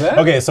right. Was that?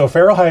 Okay, so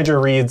Feral Hydra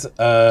reads,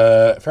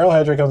 Feral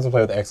Hydra comes to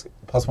play with X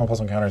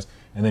 +1/+1 counters,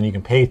 and then you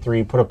can pay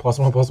 3, put a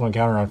 +1/+1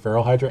 counter on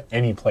Feral Hydra.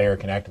 Any player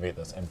can activate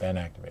this, and Ben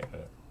activated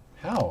it.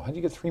 How? How'd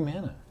you get 3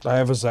 mana? I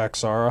have a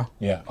Zaxara.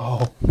 Yeah.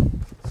 Oh.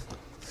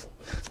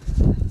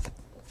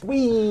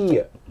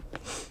 Wee.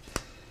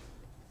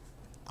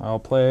 I'll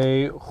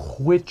play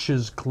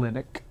Witch's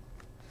Clinic.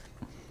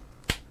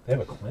 They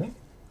have a clinic?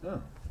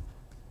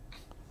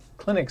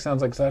 Clinic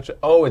sounds like such a...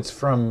 Oh, it's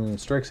from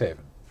Strixhaven.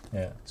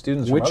 Yeah.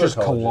 Students from Witch's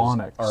other colleges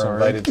colonic, are sorry.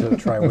 invited to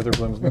try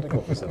Witherbloom's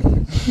medical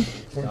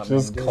facilities. Not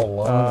Just many do.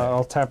 colonic.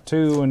 I'll tap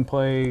 2 and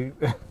play.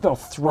 They'll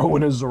throw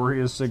in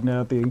Azorius Signet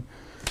at the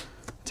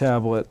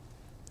tablet.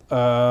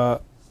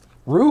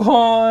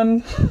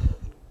 Ruhan.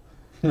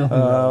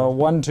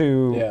 1,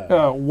 2.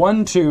 Yeah.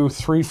 1, 2,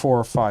 3,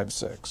 4, 5,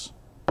 6.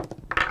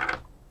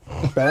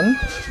 Ben.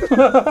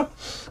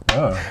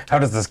 Oh. How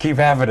does this keep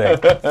happening?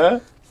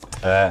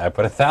 I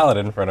put a Thalat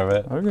in front of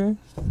it. Okay.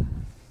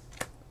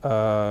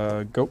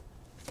 Go.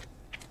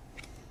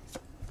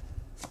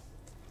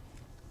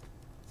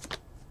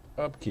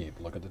 Upkeep.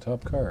 Look at the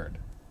top card.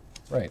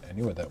 Right, I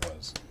knew what that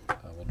was. I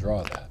will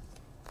draw that.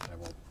 I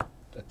will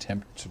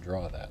attempt to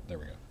draw that. There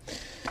we go.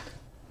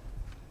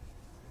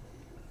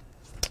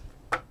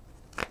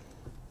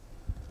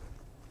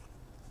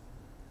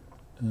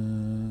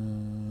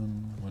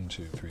 1,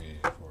 2, 3,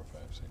 4, 5,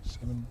 6,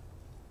 7.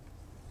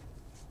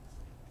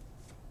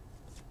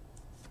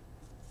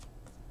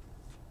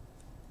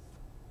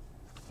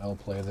 I'll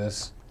play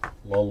this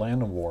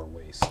Llanowar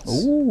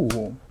Wastes.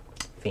 Ooh.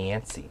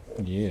 Fancy.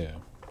 Yeah.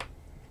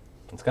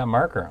 It's got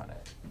marker on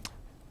it.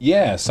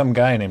 Yeah, some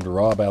guy named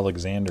Rob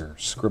Alexander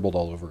scribbled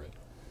all over it.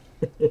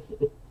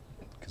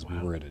 Because we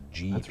were at a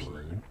GP. That's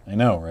rude. I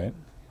know, right?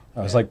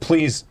 I was like,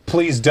 please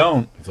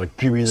don't. It's like,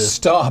 give me this.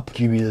 Stop.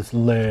 Give me this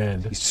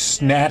land. He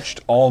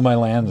snatched all my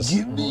lands.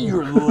 Give me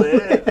your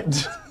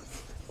land.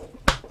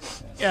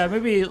 Yeah,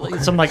 maybe like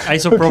some like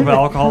isopropyl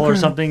alcohol or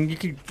something. You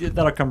could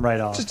that'll come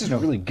right off. Just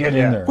really get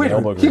in there. Wait,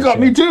 elbow he grease, got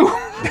yeah. me too.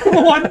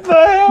 What the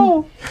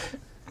hell?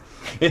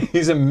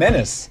 He's a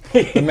menace.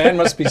 The man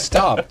must be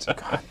stopped.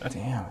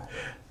 Damn it.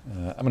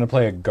 I'm going to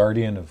play a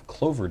Guardian of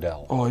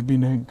Cloverdell. Oh, I'd be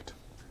nanked.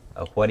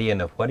 A whatty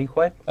and a whatty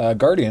what?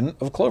 Guardian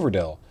of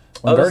Cloverdell.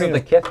 When Oh, this is Guardian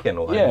the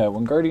Kithkin one. Yeah,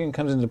 when Guardian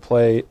comes into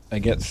play, I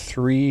get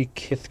 3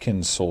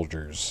 Kithkin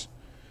soldiers.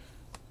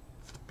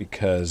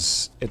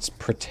 Because it's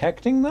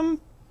protecting them,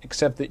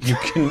 except that you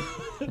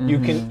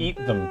can eat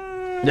them.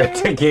 Yeah,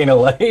 to gain a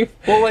life.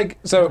 Well, like,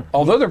 so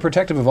although they're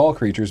protective of all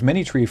creatures,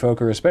 many tree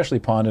folk are especially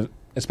fond of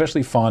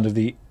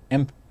the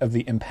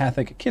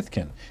empathic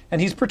Kithkin, and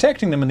he's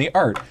protecting them in the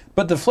art.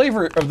 But the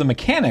flavor of the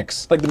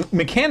mechanics,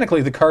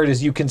 mechanically, the card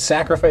is you can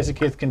sacrifice a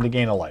Kithkin to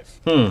gain a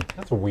life.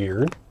 That's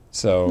weird.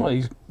 So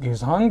Well,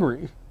 he's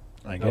hungry.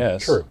 I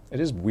guess true.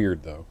 it is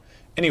weird though.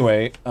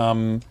 Anyway,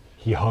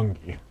 He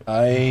hungry.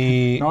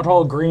 Not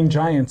all green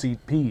giants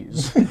eat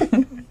peas.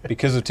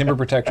 because of Timber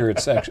Protector,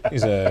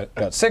 he's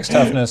got 6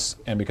 toughness,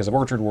 and because of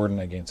Orchard Warden,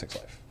 I gain 6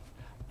 life.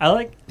 I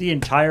like the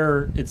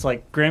entire. It's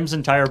like Graham's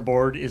entire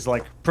board is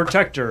like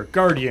Protector,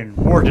 Guardian,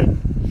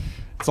 Warden.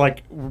 It's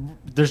like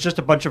there's just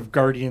a bunch of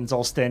guardians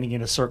all standing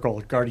in a circle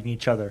guarding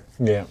each other.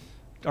 Yeah.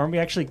 Aren't we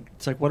actually?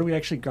 It's like, what are we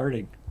actually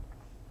guarding?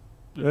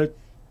 The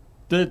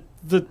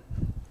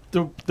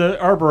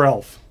Arbor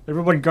Elf.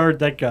 Everyone guard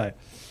that guy.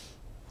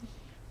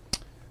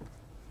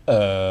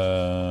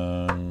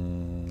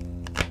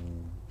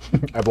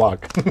 I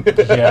block.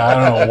 Yeah, I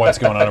don't know what's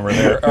going on over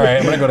there. All right,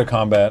 I'm going to go to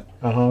combat,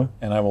 Uh-huh.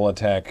 and I will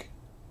attack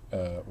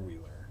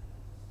Wheeler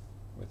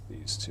with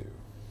these 2.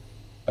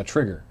 A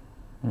trigger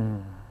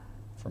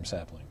from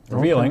Sapling,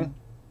 revealing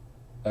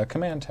a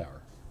command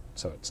tower.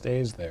 So it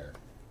stays there.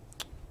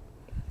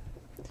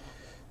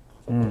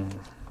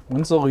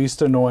 When's the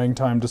least annoying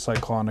time to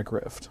Cyclonic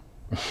Rift?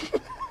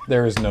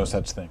 There is no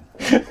such thing.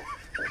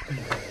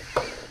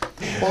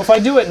 Well, if I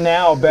do it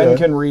now, Ben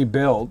can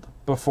rebuild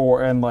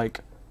before, and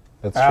like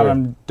That's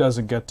Adam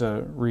doesn't get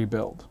to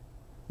rebuild.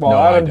 Well, No,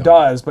 I Adam don't.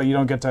 does, but you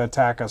don't get to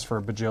attack us for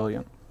a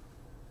bajillion.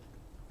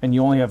 And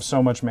you only have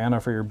so much mana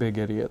for your big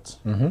idiots.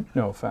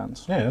 No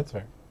offense. Yeah, that's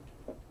fair.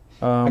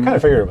 I kind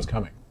of figured it was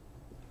coming.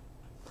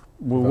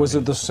 Well, was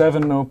it the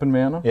 7 open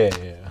mana? Yeah,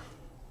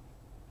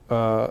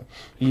 yeah,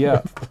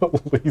 Yeah.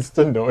 The least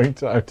annoying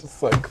time to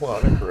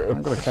Cyclonic I'm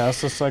Rift. going to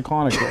cast a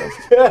Cyclonic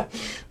Rift.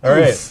 All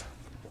right. It's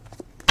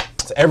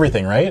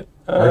everything, right?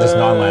 Or just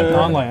non-land?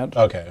 Non-land.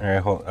 Okay. All right,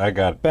 hold. I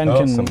got Ben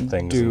can some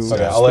things. do- instead.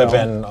 Okay, I'll let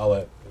Ben. I'll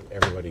let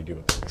everybody do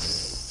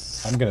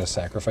it. I'm going to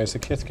sacrifice a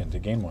Kithkin to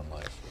gain 1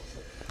 life.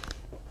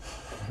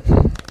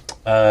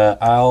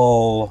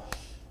 I'll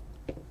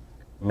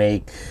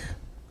make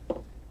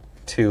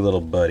 2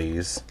 little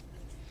buddies,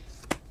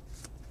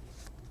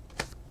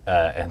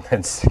 and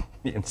then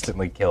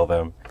instantly kill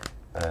them,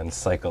 and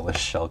cycle the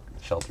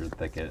sheltered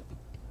thicket.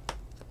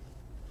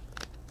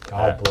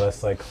 God bless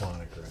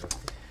Cyclonic Rift.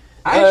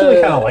 I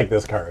actually kind of like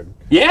this card.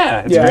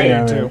 Yeah, it's Yeah, great.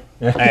 I do too.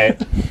 All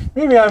right,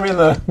 Maybe I'm in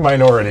the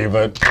minority,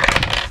 but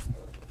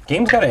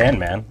game's got to end,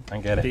 man. I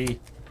get it.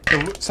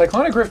 The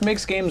Cyclonic Rift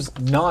makes games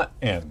not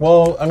end.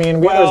 well, I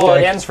mean, Well,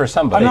 it ends for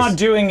somebody. I'm not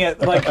doing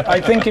it, like, I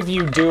think if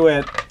you do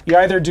it, you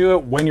either do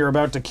it when you're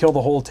about to kill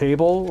the whole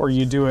table, or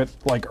you do it,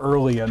 like,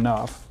 early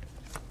enough.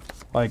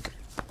 Like,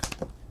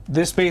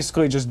 this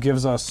basically just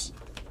gives us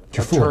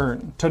a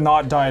turn to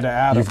not die to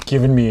Adam. You've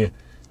given me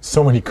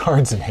so many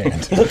cards in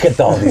hand. Look at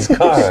all these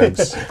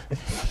cards.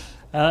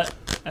 the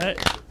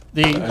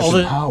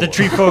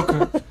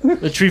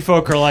tree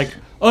folk are like,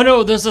 oh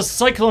no, there's a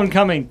cyclone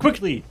coming!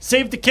 Quickly,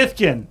 save the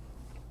Kithkin.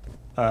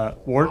 Yeah.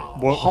 Where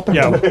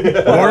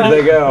did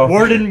they go?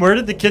 Warden, where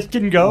did the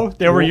Kithkin go?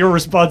 They were your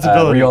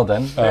responsibility. Were you all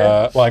done?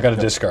 Well, I got to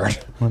discard.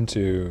 1,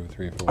 2,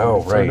 3, 4.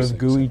 Oh, 5, right. Sort 6, of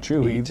gooey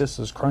 7, chewy. 8. This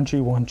is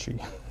crunchy wunchy.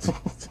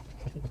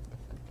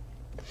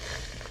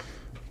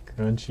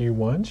 Crunchy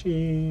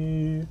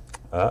wunchy.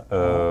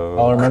 Uh-oh.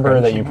 I'll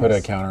remember that you put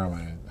a counter on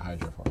my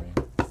Hydra for me.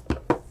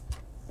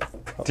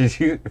 Did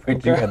you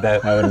had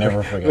that? I would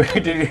never forget.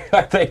 Did you?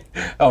 I think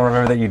I'll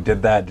remember that you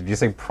did that. Did you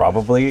say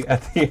probably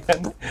at the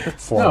end?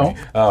 No.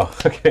 Oh,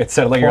 okay. It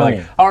sounded like you're For like,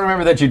 me. I'll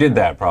remember that you did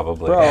that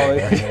probably. Bro,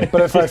 but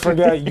if I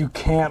forget, you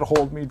can't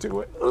hold me to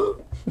it. All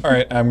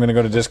right, I'm going to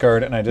go to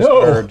discard, and I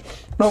discard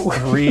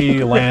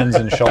 3 lands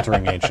and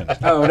Sheltering Ancient.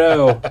 Oh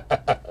no.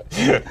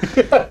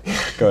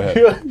 Go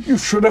ahead. You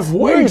should have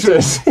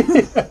waited.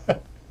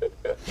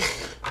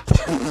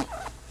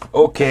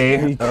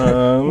 Okay.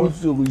 What's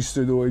the least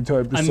annoying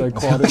type of I'm-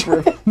 psychotic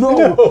riff?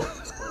 No.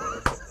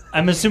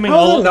 I'm assuming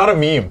How is all. it not a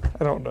meme?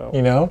 I don't know.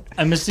 You know?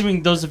 I'm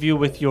assuming those of you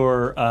with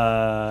your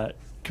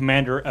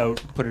commander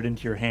out put it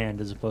into your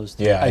hand as opposed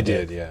to. Yeah, I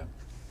did, yeah.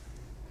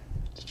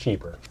 It's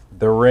cheaper.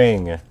 The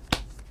Ring.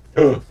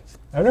 I've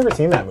never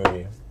seen that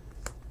movie.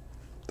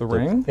 The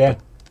Ring? Yeah.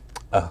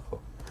 Oh.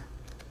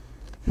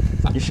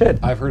 You should.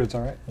 I've heard it's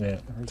all right. Yeah.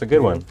 It's a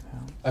good one.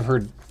 I've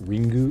heard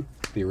Ringu,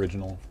 the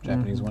original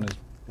Japanese one, is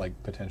like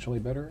potentially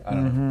better. I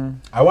don't know.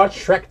 I watched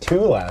Shrek 2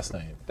 last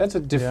night. That's a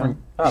different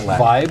Not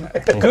loud.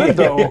 vibe. Good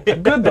though.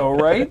 Good though,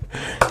 right?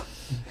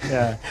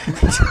 Yeah.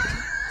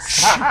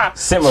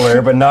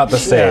 Similar, but not the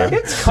same.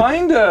 It's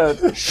kind of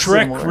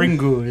Shrek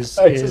Ringu is.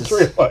 I just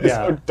realized yeah.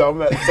 how dumb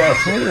that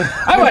sounds.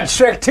 I watched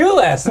Shrek 2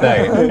 last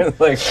night.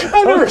 Like,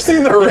 I've never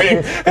seen The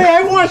Ring. Hey,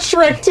 I watched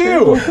Shrek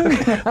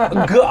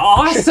 2.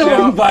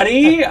 awesome,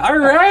 buddy. All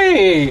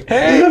right.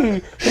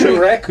 Hey,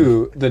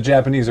 Shireku, the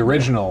Japanese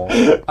original,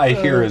 I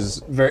hear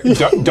is very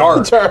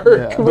dark, Dark,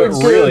 but but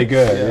really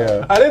good.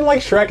 Yeah. I didn't like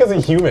Shrek as a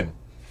human.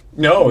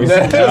 No, he's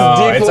That's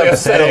No, it's deeply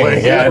upsetting.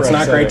 upsetting. Yeah, it's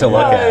not great to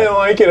look I didn't at.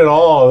 like it at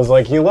all. It was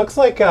like, he looks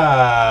like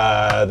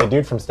the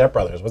dude from Step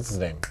Brothers. What's his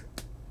name?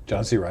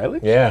 John C.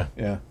 Riley. Yeah.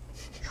 Yeah.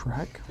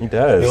 Shrek. He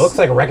does. He looks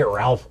like Wreck-It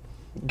Ralph.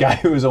 Guy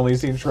who's only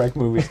seen Shrek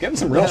movies, getting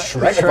some real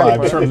Shrek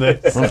vibes from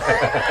this.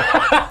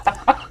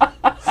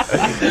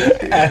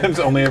 Adam's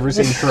only ever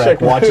seen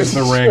Shrek, watches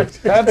The Ring.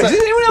 Is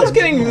anyone else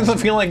getting the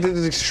feeling like this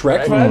is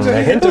Shrek vibes?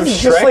 a hint of This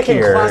is just Shrek like in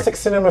here. classic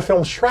cinema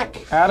film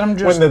Shrek. Adam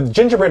just. When the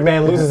gingerbread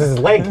man loses his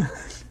leg.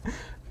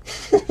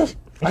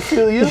 I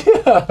feel you.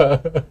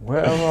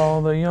 Where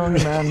all the young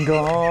men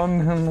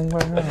gone and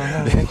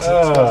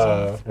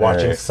where?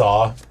 Watching Alright.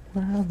 Saw.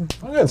 I'm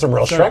getting some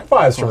real Shrek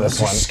vibes from this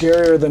one.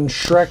 Scarier than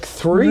Shrek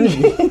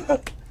 3.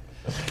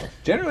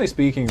 Generally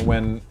speaking,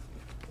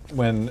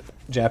 when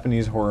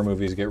Japanese horror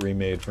movies get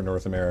remade for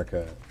North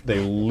America, they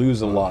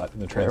lose a lot in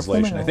the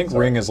translation. I think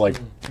Ring is like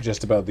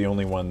just about the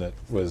only one that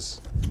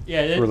was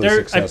Yeah, really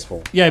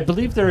successful. I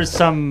believe there is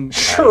some.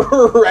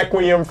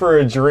 Requiem for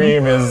a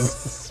Dream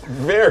is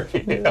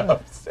very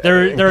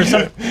upsetting. There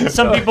are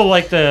some people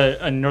like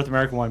the North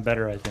American one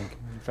better. I think.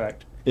 In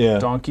fact. Yeah.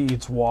 Donkey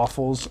eats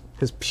waffles.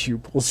 His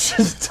pupils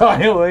just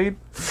dilate.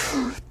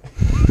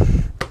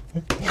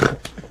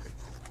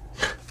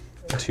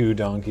 Two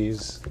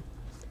donkeys.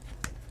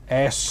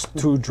 Ass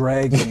to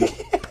dragon.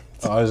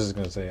 Oh, I was just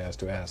going to say ass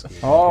to ass.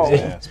 Oh.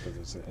 Ass,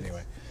 but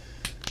anyway.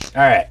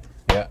 All right.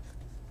 Yeah.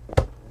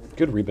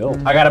 Good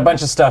rebuild. I got a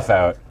bunch of stuff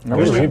out.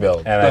 Good rebuild.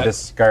 And I But-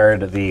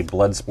 discard the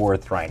Bloodspore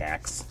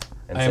Thrinax.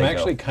 and I am say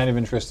actually go. kind of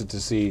interested to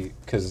see,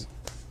 because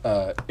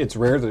it's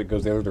rare that it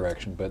goes the other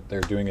direction, but they're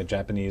doing a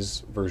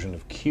Japanese version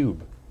of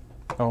Cube.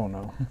 Oh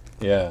no.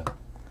 Yeah.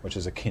 Which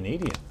is a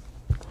Canadian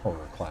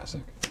horror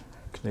classic.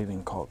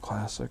 Canadian cult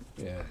classic.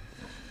 Yeah.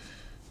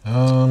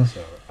 Um,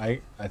 So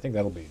I think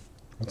that'll be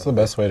what's the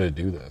best way to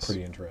do this?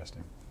 pretty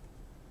interesting.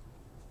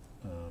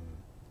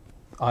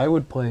 I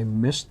would play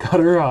Mist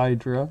Cutter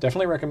Hydra.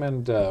 Definitely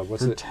recommend,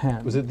 what's For it?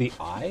 10. Was it The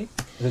Eye?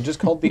 Is it just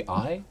called The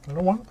Eye? I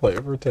don't want to play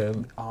it for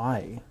 10.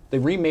 They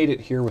remade it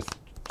here with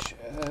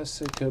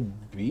Jessica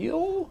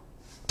Biel?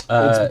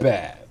 Uh, It's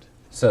bad.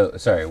 So,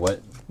 sorry,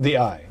 what? The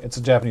Eye. It's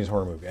a Japanese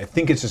horror movie. I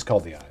think it's just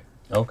called The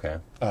Eye. Okay.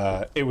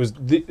 It was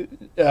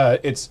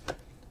it's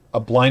a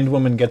blind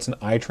woman gets an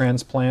eye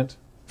transplant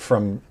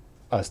from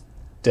a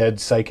dead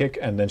psychic,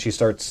 and then she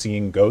starts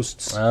seeing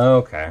ghosts.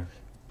 Okay.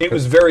 It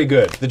was very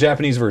good. The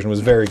Japanese version was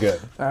very good.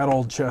 That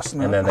old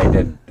chestnut. And then they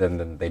did,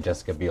 then they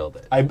Jessica Biel'd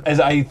it.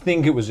 I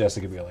think it was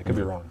Jessica Biel. I could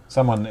be wrong.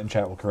 Someone in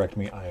chat will correct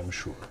me. I am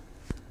sure.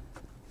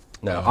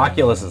 No,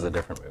 Oculus is a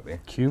different movie.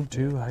 Cube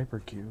 2,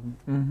 Hypercube.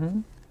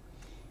 Mm-hmm.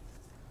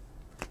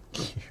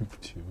 Cube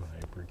 2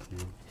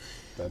 Hypercube.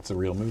 That's a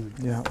real movie.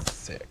 Yeah.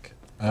 Sick.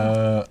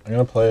 I'm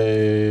gonna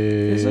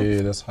play Is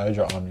it? this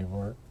Hydra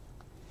Omnivore,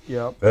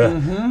 Yep.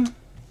 and then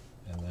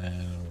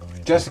I'm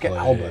going Jessica to play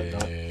Alba,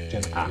 not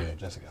Jessica.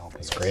 Jessica Alba.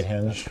 It's Great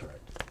Henge That's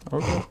correct.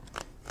 Okay.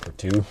 for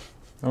 2.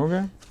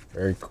 Okay.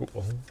 Very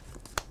cool.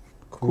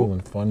 Cool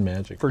and fun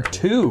magic. For card.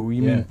 2,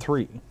 you Yeah. mean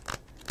 3.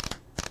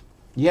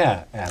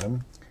 Yeah,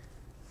 Adam.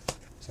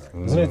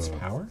 Sorry. Isn't it its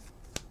power?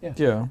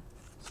 Yeah.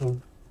 So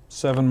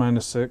 7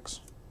 minus 6.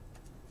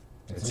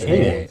 it's an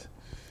 8.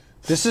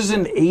 This is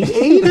an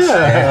 8/8?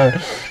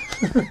 Yeah.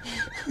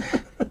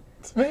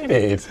 It's an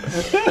 8.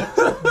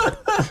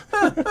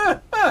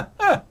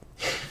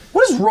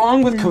 What is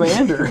wrong with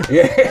Commander?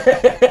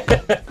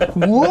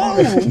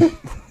 Whoa!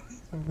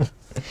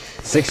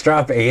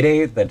 6-drop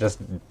 8/8 that just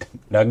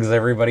nugs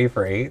everybody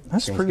for 8.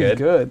 That's Seems pretty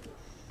good.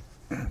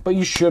 But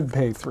you should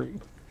pay 3.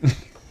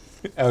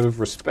 Out of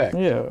respect.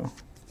 Yeah.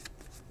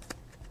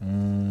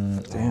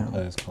 Damn.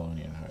 That is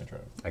Colonian Hydra.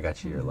 I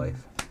got you your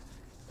life.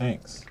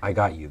 Thanks. I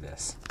got you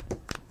this.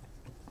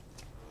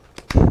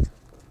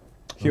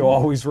 You'll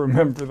always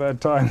remember that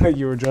time that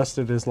you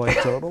adjusted his life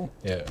total.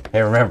 Yeah.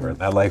 Hey, remember,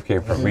 that life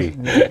came from me.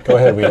 Go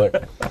ahead,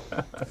 Wheeler.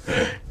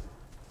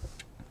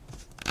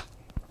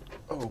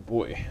 Oh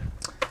boy.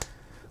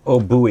 Oh,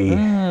 buoy.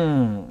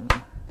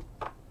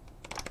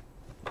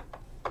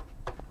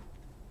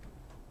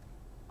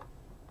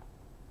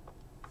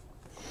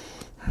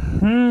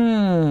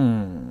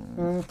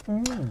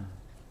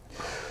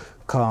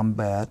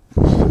 Combat.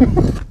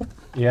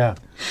 Yeah.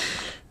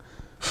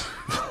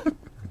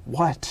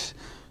 What?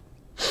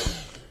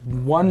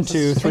 1,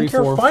 2, 3, think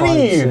you're 4, 5,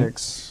 funny.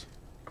 6.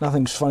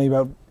 Nothing's funny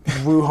about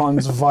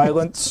Wuhan's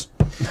violence.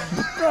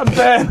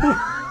 Ben,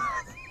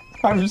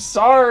 I'm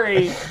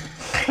sorry.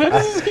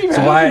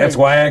 That's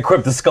why I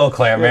equipped the skull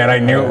clamp, man. I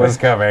knew it was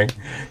coming.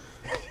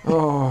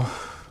 Oh,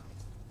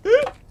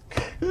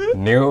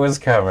 Knew it was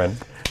coming.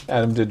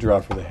 Adam did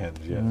draw for the hinge,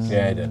 yes.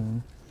 Yeah, I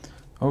did.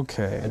 I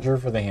okay. drew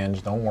for the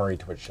hinge. Don't worry,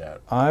 Twitch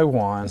chat. I This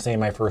want. ain't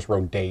my first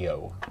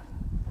rodeo.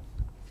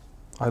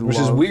 Which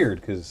is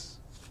weird, because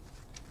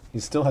he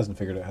still hasn't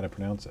figured out how to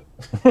pronounce it.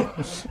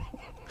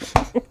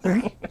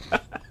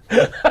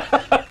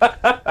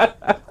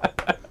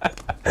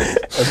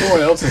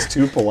 Everyone else is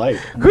too polite.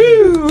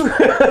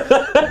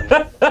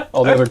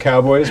 All the other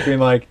cowboys being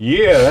like,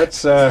 "Yeah,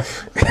 that's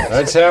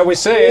how we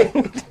say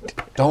it."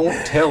 Don't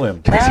tell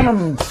him.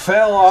 Adam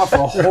fell off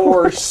a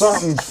horse,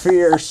 something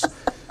fierce.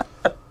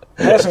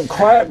 Hasn't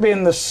quite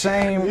been the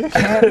same,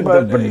 can't,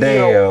 but you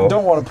know,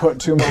 don't want to put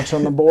too much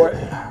on the boy.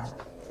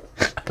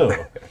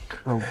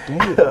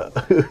 Rodeo.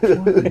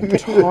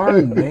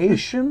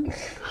 Tarnation?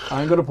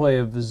 I'm going to play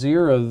a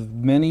Vizier of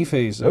Many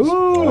Faces.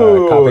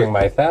 Copying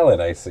my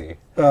thallid, I see.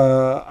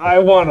 I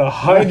want a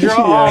Hydra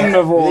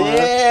Omnivore.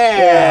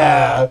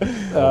 Yeah.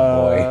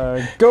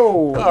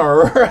 Go.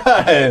 All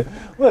right.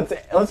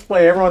 Let's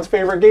play everyone's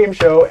favorite game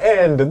show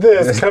and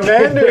this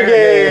Commander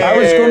game. I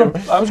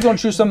was going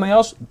to choose something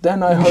else.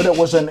 Then I heard it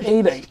was an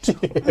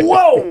 8/8.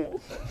 Whoa.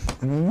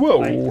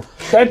 Whoa.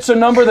 That's a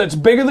number that's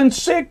bigger than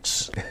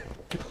 6.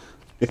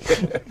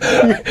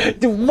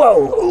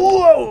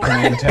 Whoa.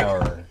 Command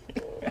tower.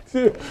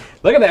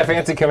 Look at that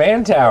fancy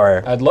command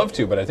tower. I'd love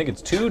to, but I think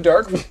it's too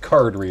dark for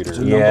card readers.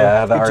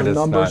 Yeah, the art It's a is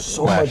number not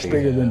so much flashy.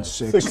 bigger than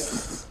 6.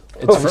 It's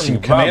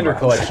from Commander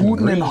Collection.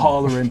 Hooting Green. and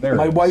hollering. There it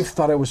My is. wife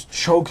thought I was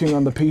choking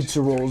on the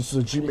pizza rolls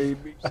that she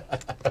made me.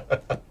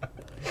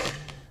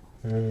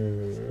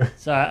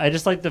 So I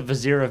just like the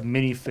Vizier of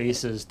Many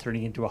Faces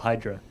turning into a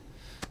Hydra.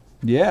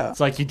 Yeah. It's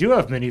like you do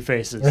have many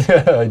faces.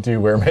 I do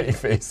wear many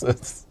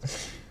faces.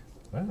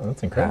 Wow,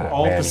 that's incredible.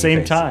 All at the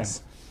same time.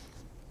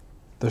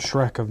 The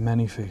Shrek of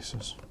Many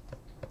Faces.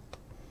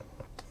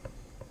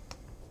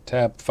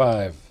 Tap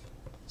 5.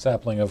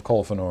 Sapling of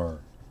Kolfanor.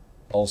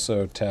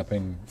 Also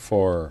tapping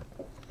for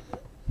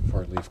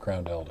Leaf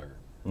Crowned Elder.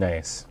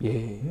 Nice.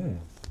 Yeah.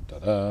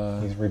 Ta-da.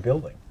 He's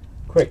rebuilding.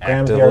 Quick,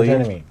 grab the Actively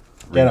archenemy.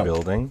 Get him.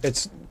 Rebuilding.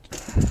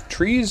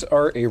 Trees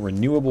are a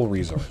renewable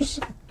resource,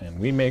 and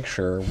we make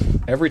sure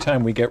every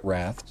time we get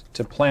wrathed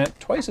to plant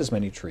twice as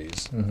many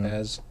trees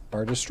as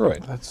are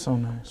destroyed. That's so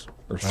nice.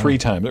 Or 3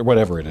 times, or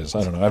whatever it is.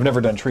 I don't know. I've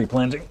never done tree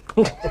planting.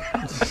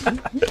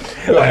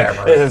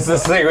 Whatever. It's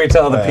this thing we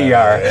tell the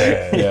PR.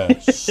 Yeah.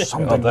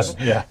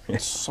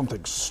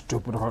 Something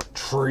stupid about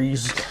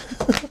trees.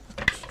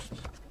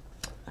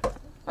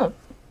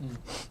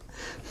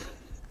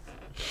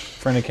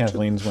 Friend of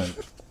Kathleen's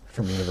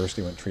from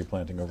university went tree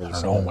planting over the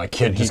summer. Oh, my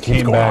kid And just he keeps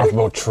came going back. off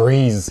about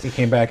trees. He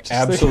came back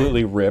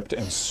absolutely ripped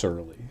and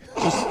surly.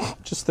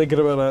 Just thinking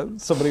about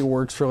somebody who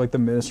works for like the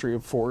Ministry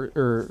of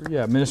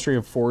Ministry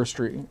of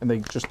Forestry, and they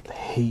just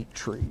hate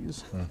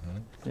trees.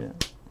 Yeah.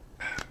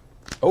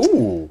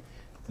 Oh,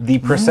 The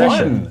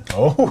procession.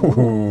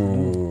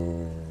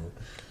 Oh.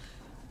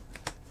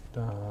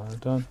 Da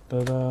da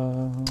da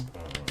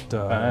da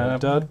da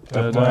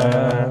da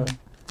da.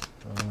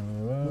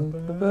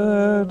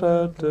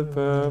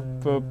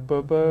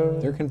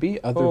 there can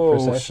be other Oh,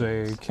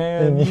 processions. say,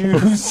 can you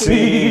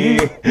see?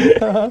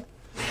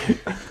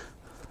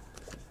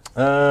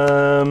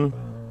 Um,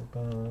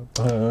 Good.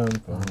 All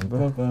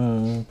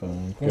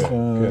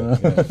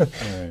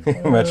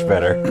right. much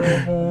better.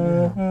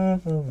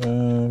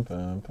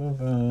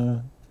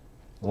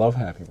 Love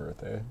Happy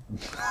Birthday.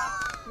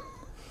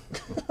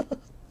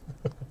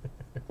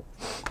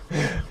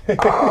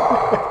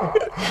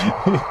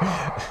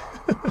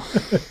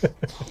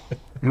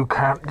 You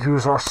can't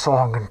use our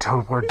song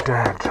until we're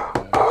dead.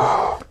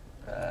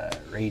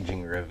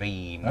 Raging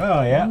ravine.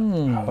 Oh, yeah.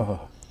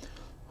 Oh,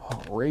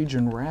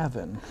 Raging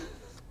Raven.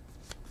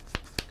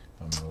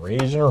 I'm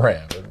raging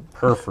rabbit.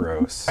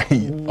 Perforos.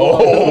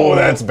 Oh,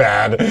 that's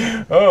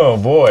bad. Oh,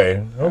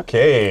 boy.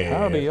 Okay.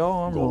 Howdy,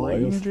 y'all. I'm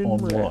Goliath Raging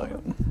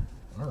online.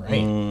 Raven. All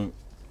right.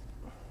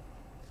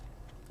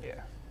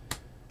 Yeah.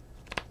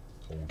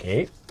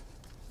 Okay.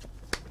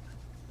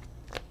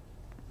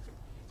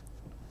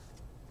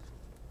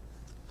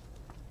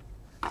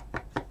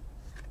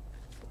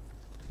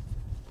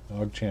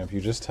 Dogchamp, you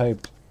just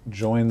typed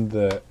join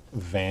the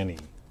Vanny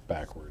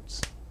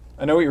backwards.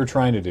 I know what you were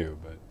trying to do,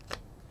 but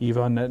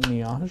Ivan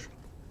Netanyahu.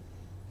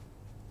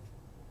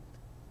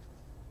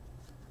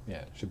 yeah,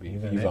 it should be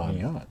Even Ivan.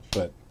 Netanyahu.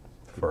 But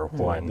For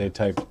one. they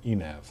typed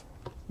Enav.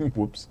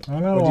 Whoops. I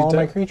know What'd you all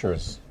my type?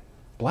 creatures.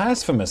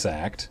 Blasphemous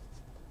act.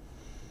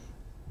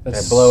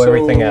 That's They blow so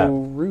everything up.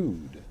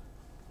 rude.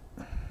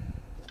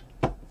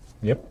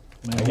 Yep.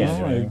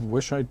 Yeah. I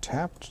wish I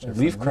tapped.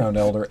 Leaf Crowned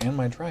Elder and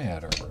my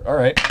Dryad Arbor. All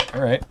right.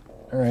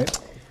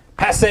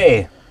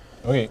 Passe.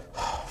 Okay.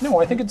 No,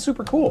 I think it's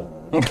super cool.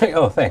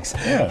 Oh, thanks.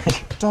 Yeah.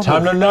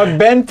 Time to nug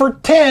Ben for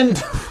 10.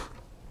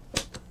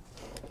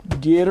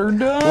 Get her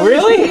done.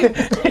 Really?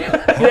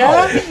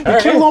 Yeah.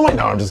 Kill all my.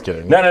 No, I'm just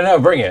kidding. No,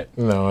 bring it.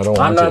 No, I don't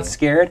want I'm to. not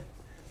scared.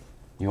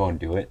 You won't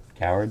do it,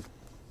 coward.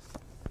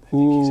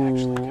 He's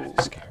actually kind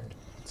of scared.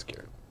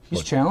 Scared.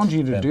 He's challenging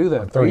you to Ben, do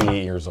that. I'm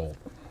 38 years old.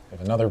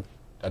 If another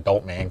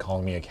adult man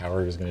calling me a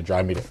coward is going to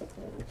drive me to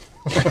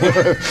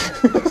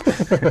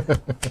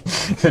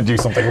to do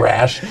something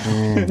rash.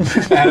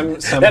 Adam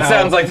somehow That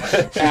sounds like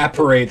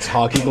apparates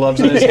hockey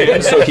gloves in his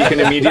hand so he can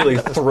immediately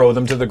throw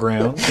them to the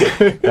ground.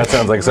 that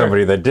sounds like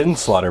somebody that didn't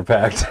slaughter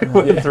pact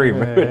with 2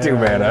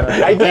 mana.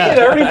 I did.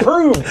 I already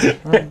proved.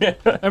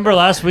 Remember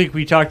last week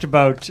we talked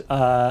about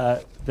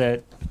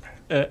that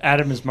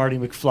Adam is Marty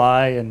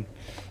McFly and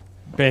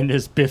Ben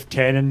is Biff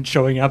Tannen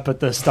showing up at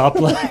the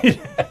stoplight.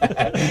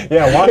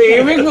 Yeah,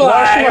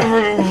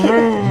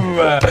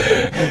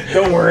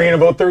 don't worry. In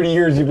about 30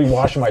 years, you'll be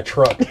washing my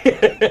truck.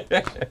 Okay,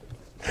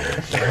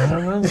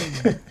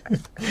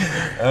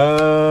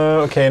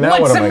 now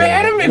What's what the am I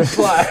matter, gonna do?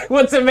 McFly?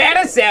 What's the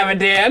matter,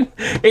 Samadan?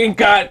 Ain't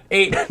got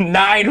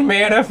 9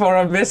 mana for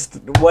a missed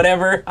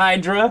whatever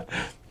Hydra?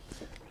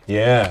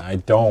 Yeah, I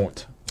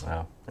don't.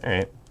 Wow. All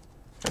right.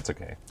 That's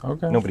okay.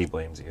 Okay. Nobody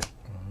blames you.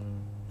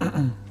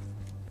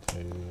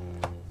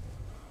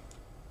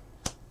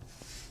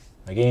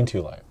 I gain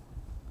 2 life.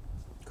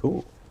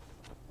 Cool.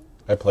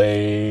 I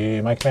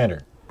play my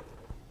commander.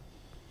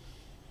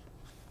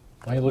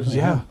 Why are you looking at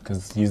Yeah. him?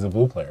 Because he's the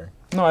blue player.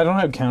 No, I don't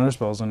have counter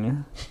spells in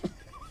here.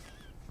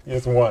 He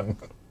has 1.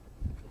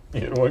 He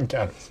had 1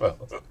 counter spell.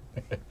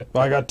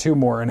 Well, I got 2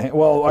 more in hand.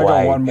 Well, I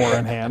Why? got 1 more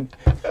in hand.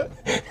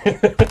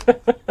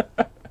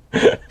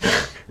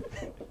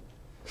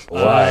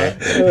 Why?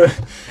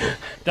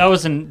 That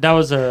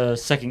was a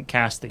second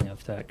casting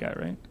of that guy,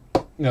 right?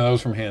 No, that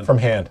was from hand. From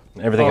hand.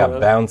 Everything Oh, got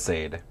really? bounced.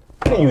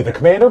 What are you, the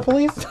commander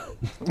police?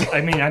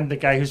 I mean, I'm the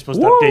guy who's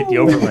supposed to update the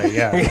overlay.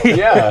 Yeah.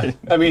 Yeah,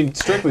 I mean,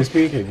 strictly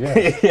speaking, yeah.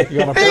 You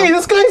got a Hey,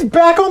 this guy's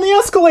back on the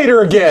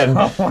escalator again.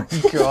 Oh my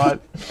god.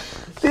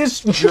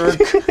 This jerk.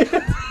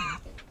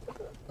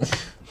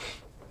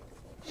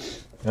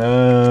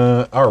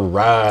 All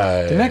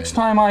right. The next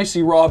time I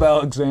see Rob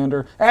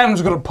Alexander,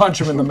 Adam's gonna punch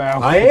him in the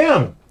mouth. I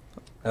am.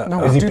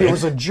 No, Is he dude, big? it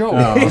was a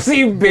joke. Is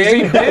he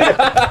big?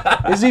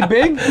 Is he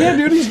big? Yeah,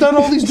 dude, he's done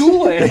all these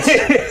dual lands.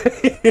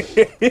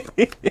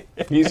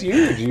 He's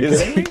huge. You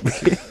kidding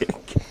me?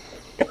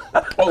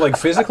 Oh, like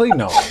physically?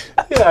 No.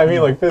 Yeah, I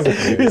mean, like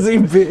physically. Is he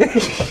big?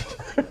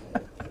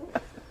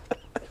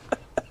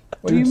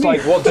 What do you mean?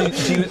 Like, well, do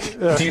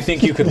you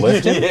think you could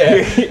lift him?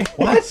 Yeah.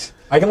 What?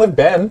 I can lift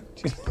Ben.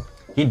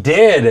 He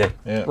did.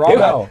 Yeah.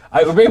 Rob,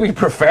 I maybe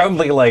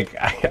profoundly like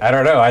I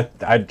don't know.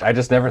 I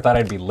just never thought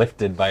I'd be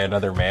lifted by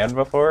another man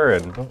before,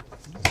 and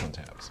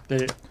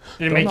Did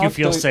it make you knock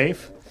feel the-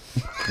 safe?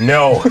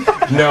 no,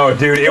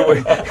 dude,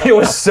 it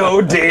was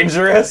so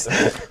dangerous.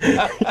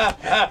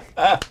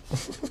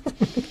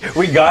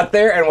 We got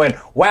there and went,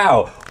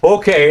 wow,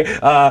 okay,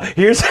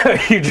 here's how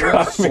you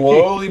drop me.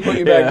 slowly put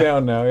you back Yeah.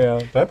 down now, yeah.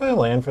 Did I buy a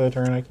land for the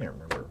turn? I can't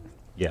remember.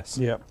 Yes.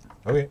 Yep.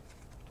 Okay.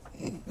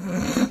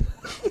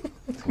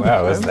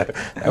 Wow, that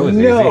was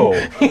No.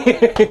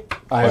 easy.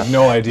 I have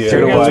no idea.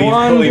 Two to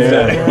one. Believe Yeah.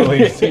 that.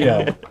 Believe-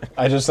 yeah.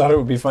 I just thought it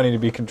would be funny to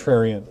be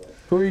contrarian.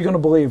 Who are you gonna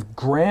believe?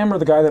 Graham or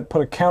the guy that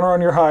put a counter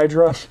on your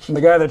Hydra and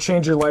the guy that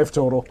changed your life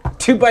total?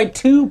 2 by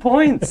 2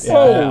 points.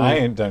 Yeah, I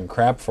ain't done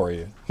crap for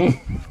you. Wait,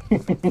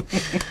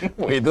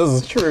 this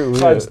is true.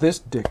 Besides, this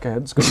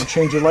dickhead's gonna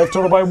change your life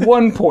total by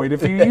 1 point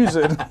if you use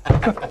it.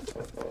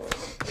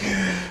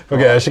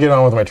 Okay, I should get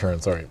on with my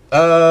turn. Sorry.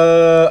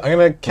 I'm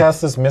gonna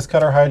cast this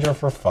Mistcutter Hydra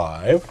for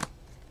 5.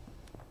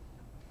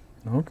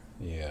 Okay.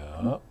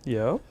 Yeah.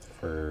 Yep.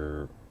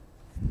 For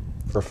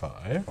For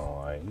 5.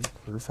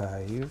 For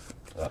 5.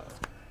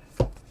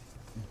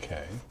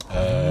 okay.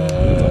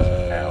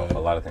 Ow, a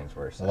lot of things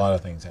worse. A lot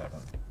of things happen.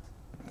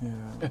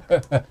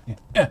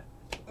 Yeah.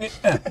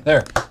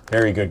 There.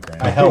 Very good,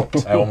 Grant. I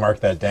helped. I will mark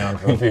that down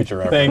for future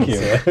reference.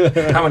 Thank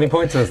you. How many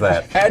points was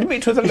that? Add me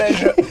to the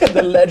ledger.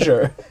 The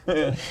ledger.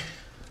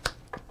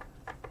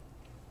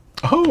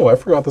 Oh, I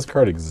forgot this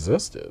card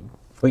existed.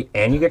 Wait,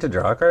 and you get to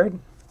draw a card?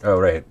 Oh,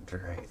 right,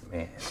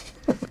 man.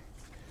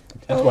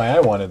 That's why I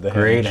wanted the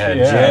Great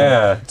henge. henge,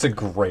 yeah. It's a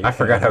great I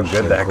forgot how henge.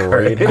 good that card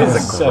great is. It is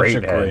It's a such great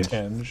a great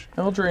henge. henge.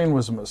 Eldraine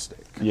was a mistake.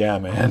 Yeah,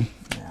 man.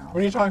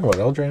 What are you talking about?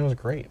 Eldraine was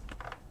great.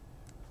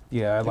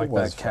 Yeah, I like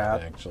was that fun,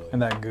 cat actually.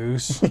 and that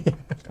goose. I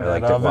liked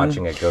That oven.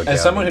 watching it go down.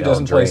 As someone who the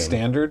doesn't play Eldraine.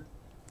 standard,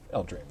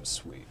 Eldraine was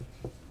sweet.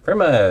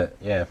 From a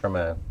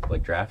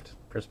like draft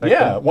perspective.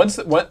 Yeah,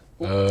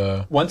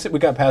 once we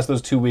got past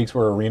those 2 weeks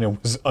where Arena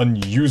was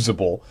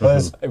unusable,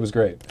 it was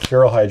great.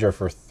 Hero Hydra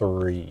for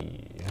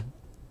 3.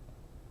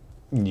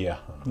 Yeah.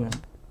 Yeah.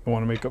 You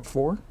want to make up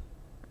 4?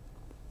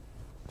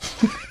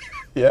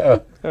 Yeah.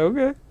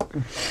 Okay.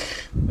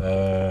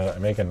 I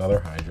make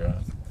another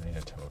Hydra. I need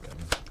a token.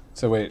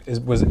 So wait,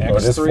 was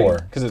X it is 3? 4.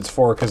 Because it's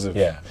 4 because of...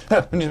 Yeah.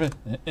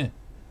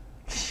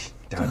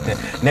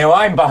 Now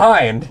I'm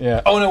behind.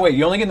 Yeah. Oh, no, wait.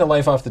 You only get the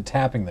life off the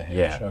tapping the henge.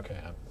 Yeah. Okay.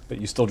 but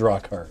you still draw a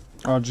card.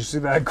 Oh, did you see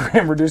that?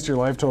 Graham reduced your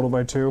life total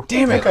by 2.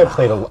 Damn I it! think I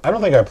played I don't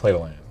think I played a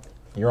land.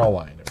 You're all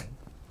lying to me.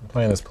 I'm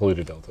playing this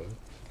polluted delta.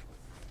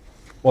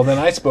 Well, then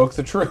I spoke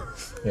the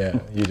truth. Yeah,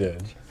 you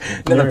did.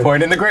 Another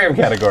point in the Graham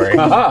category.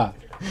 Aha!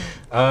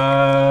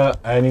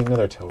 I need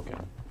another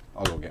token.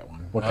 I'll go get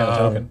one. What kind of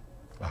token?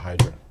 A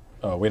Hydra.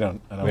 Oh, we don't.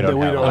 I don't, We don't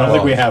I have don't one.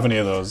 think we have any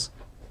of those.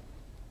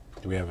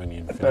 Do we have any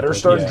infinite? Better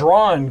start Yeah.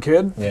 drawing,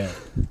 kid. Yeah.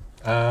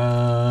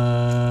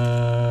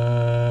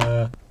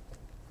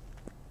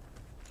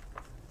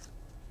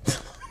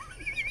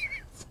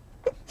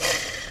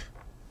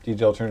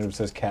 DJ Alternative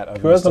says cat.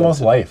 Who has the most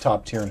life?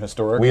 Top tier in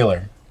historic.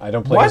 Wheeler. I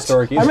don't play What?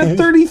 historic either. I'm at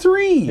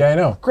 33. Yeah, I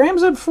know.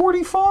 Graham's at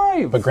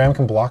 45. But Graham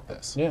can block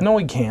this. Yeah. No,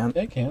 he can't.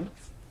 Yeah, it can.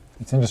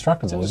 It's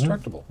indestructible. It's isn't it?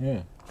 indestructible.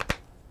 Yeah.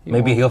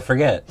 Maybe he'll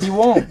forget. He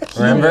won't.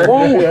 Remember? He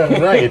won't. Yeah,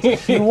 right.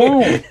 He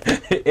won't.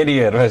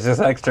 Idiot was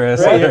just extra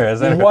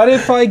serious. What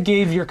if I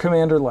gave your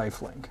commander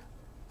lifelink?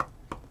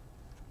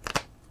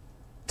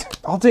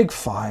 I'll take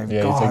 5. Yeah,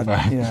 you God. take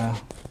 5. Yeah.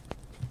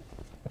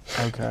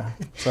 Okay.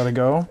 Is that a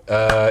go?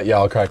 Yeah,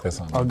 I'll crack this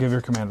one. I'll give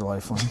your commander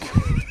lifelink.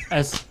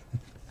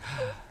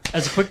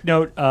 As a quick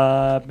note,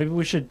 maybe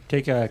we should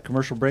take a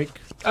commercial break.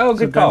 Oh,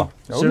 good call.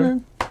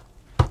 Soon.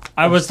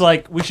 I was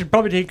like, we should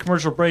probably take a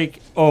commercial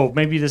break. Oh,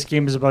 maybe this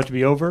game is about to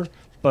be over,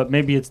 but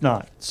maybe it's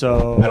not.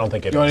 So I don't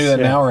think it You want to do is.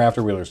 that Yeah. now or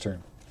after Wheeler's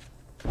turn?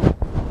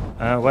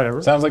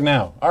 Whatever. Sounds like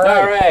now. All All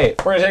right. right.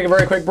 We're going to take a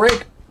very quick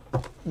break.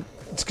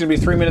 It's going to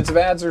be 3 minutes of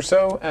ads or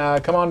so.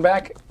 Come on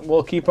back.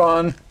 We'll keep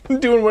on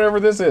doing whatever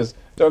this is.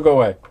 Don't go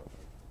away.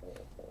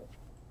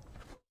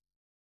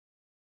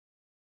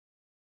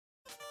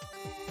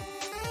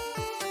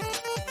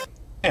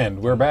 And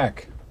we're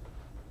back.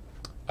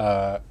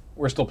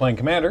 We're still playing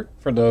Commander.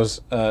 For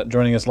those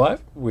joining us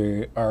live,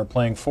 we are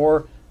playing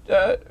 4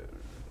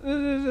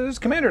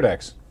 Commander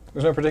decks.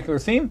 There's no particular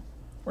theme.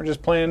 We're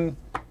just playing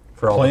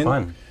For all the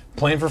fun.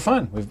 Playing for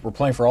fun. We're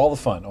playing for all the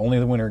fun. Only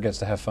the winner gets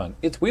to have fun.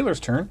 It's Wheeler's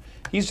turn.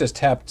 He's just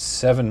tapped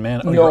 7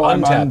 mana. Oh, No, you're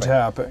I'm untapping.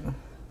 untapping.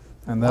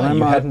 And then Oh, I'm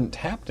you up, hadn't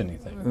tapped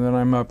anything. and then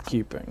I'm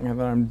upkeeping. And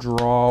then I'm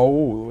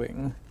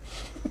drawing.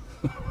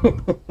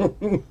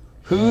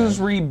 Who's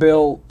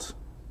rebuilt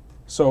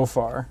so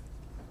far?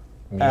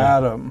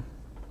 Adam.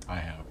 I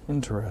have.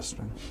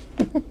 Interesting.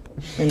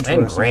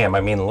 And Graham,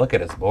 I mean, look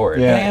at his board.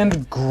 Yeah.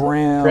 And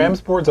Graham.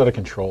 Graham's board's out of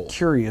control.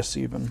 Curious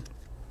even.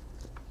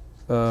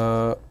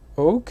 Okay.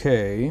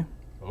 Okay.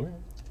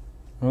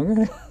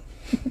 Okay.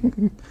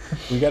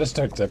 We got to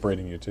start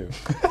separating you too.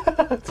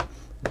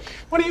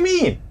 What do you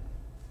mean?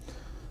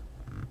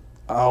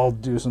 I'll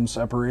do some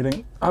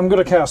separating. I'm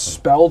gonna cast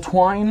Spell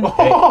Twine.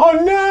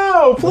 Oh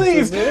no!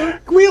 Please,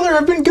 Wheeler,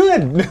 I've been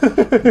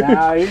good.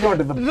 Nah, you're going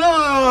to the. No,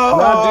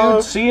 Nah,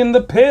 dude, see in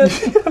the pit.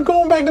 I'm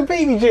going back to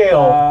baby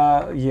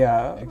jail.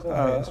 Yeah.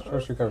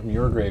 Sorcery card from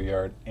your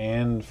graveyard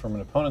and from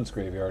an opponent's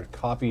graveyard.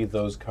 Copy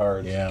those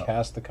cards. Yeah.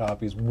 Cast the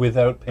copies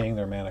without paying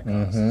their mana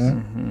costs.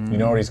 You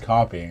know what he's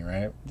copying,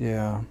 right?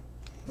 Yeah.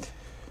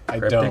 I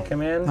Cryptic don't.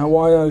 command? I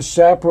want to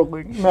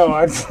separately. No,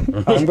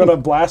 I'm gonna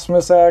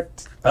Blasphemous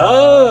Act.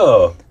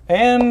 Oh!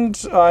 And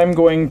I'm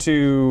going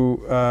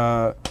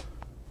to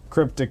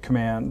Cryptic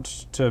Command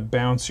to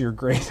bounce your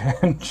Great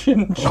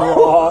Engine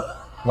draw.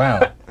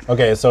 Wow.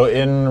 Okay, so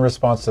in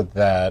response to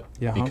that,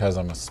 Yeah. because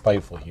I'm a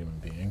spiteful human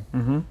being,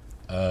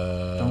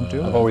 Don't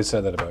do I've it. always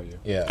said that about you.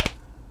 yeah,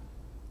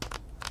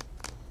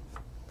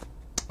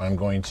 I'm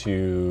going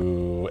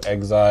to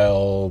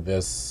exile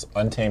this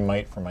Untamed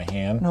Might from my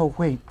hand. No,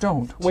 wait,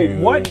 don't. to Wait,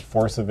 what?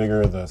 Force of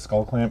Vigor, the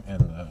Skull Clamp, and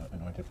the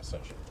Anointed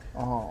Possession.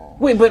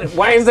 Wait, but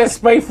why is that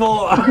spiteful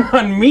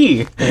on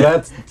me?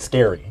 That's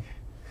scary.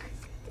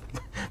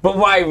 But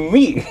why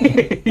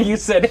me? You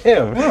said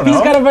him. don't He's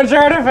know. got a bunch of You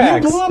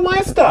artifacts. blew up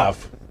my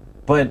stuff.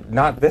 But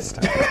not this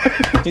time.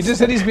 He just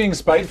said he's being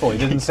spiteful. He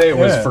didn't say it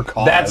was Yeah. for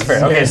cause. That's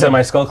fair. Okay, so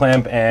my skull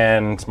clamp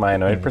and my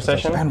anointed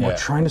procession. Man, we're Yeah.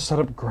 trying to set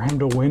up Graham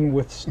to win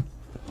with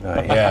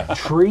Yeah.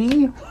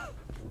 tree.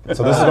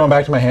 So this is going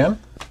back to my hand?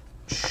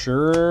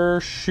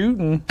 Sure,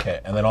 shooting. Okay,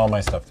 and then all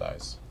my stuff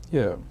dies.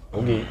 Yeah.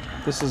 Okay.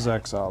 This is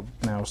exiled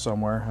now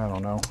somewhere. I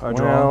don't know. I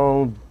draw.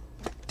 Well,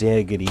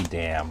 diggity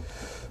damn.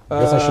 I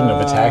guess I shouldn't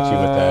have attacked you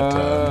with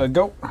that.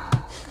 Go.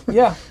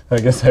 Yeah. I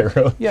guess I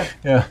really. Yeah.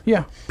 Yeah.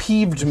 Yeah.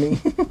 Peeved me.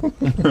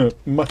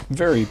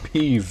 Very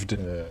peeved.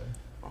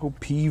 Oh,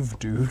 peeved,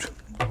 dude.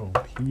 Oh,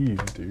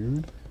 peeve,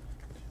 dude.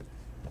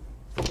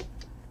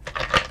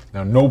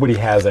 Now nobody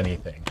has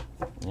anything.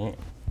 Yeah.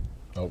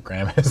 Oh,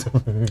 Graham has.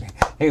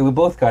 Hey, we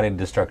both got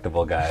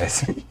indestructible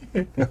guys.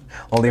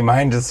 Only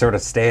mine just sort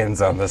of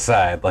stands on the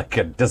side like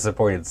a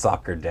disappointed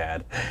soccer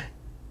dad.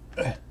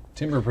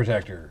 Timber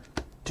Protector.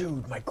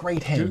 Dude, my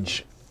great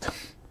hinge.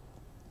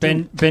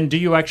 Ben, do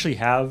you actually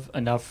have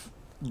enough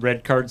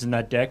red cards in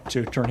that deck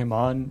to turn him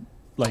on?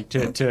 Like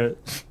to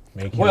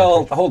Make him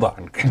Well, hold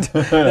on.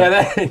 Yeah,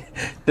 that,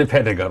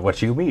 depending on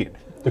what you mean.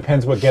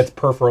 Depends what gets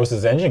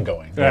Perforos's engine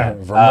going. Yeah.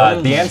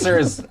 The answer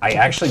is I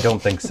actually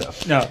don't think so.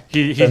 No,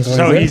 Depends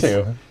what he's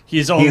into.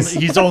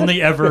 he's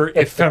only ever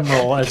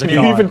ephemeral as a Can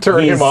you god. even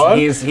turn him on?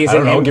 He's I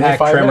don't an know, give me impact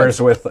 5 trimmers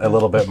minutes. with a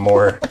little bit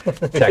more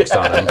text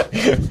on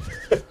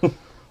him.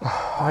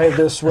 I have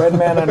this red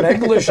man a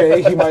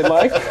negligee he might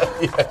like.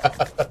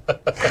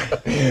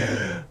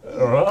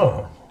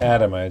 Oh.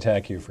 Adam, I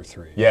attack you for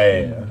 3.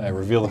 Yeah. I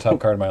reveal the top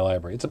card of my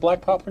library. It's a black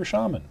poplar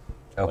shaman.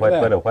 A Look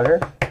at what?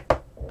 that.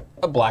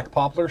 A black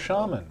poplar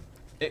shaman.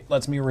 It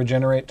lets me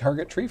regenerate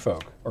target tree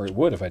folk, or it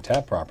would if I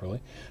tap properly.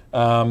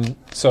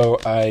 So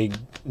I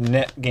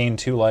net gain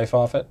 2 life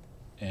off it,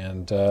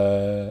 and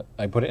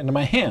I put it into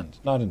my hand,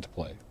 not into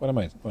play. What am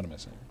I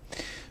saying?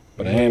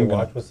 But I am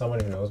watch with someone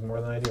who knows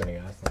more than I do, and he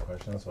asks them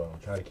questions, so I'll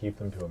try to keep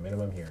them to a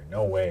minimum here.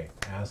 No way.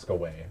 Ask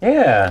away.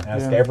 Yeah.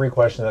 Ask every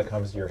question that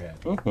comes to your head.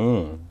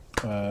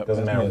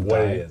 Doesn't matter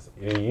what it is,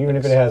 even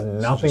if it has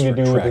nothing to just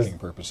for do with tracking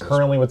this, purposes.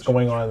 currently what's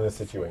going on in this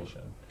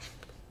situation.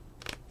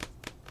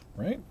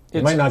 Right?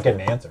 You might not get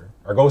an answer.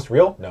 Are ghosts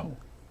real? No.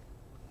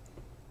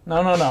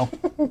 No.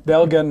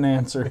 They'll get an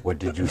answer. What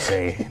did you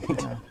say?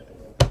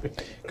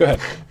 Go ahead.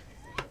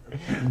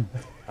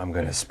 I'm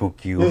gonna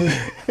spook you.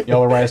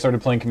 Y'all are why I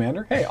started playing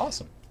Commander? Hey,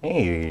 awesome.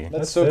 Hey,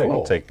 That's so sick. cool.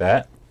 I'll take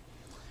that.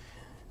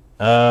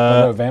 What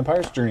about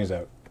vampires? Journey's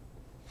out.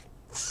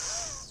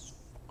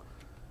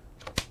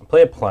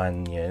 Play a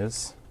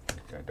Planyes.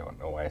 I don't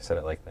know why I said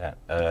it like that.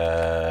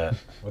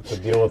 What's the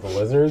deal with the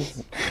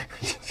lizards?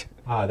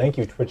 Thank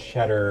you, Twitch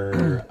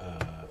chatter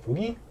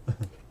Fugi.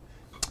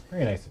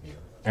 Very nice of you.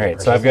 All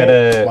right, so I've got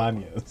a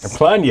Planyes.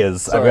 Planyes.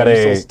 Sorry, I've got I'm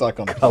a so stuck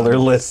on the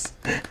colorless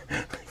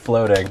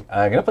floating.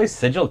 I'm gonna play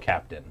Sigil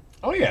Captain.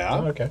 Oh, yeah.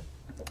 Oh, okay.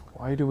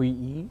 Why do we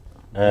eat?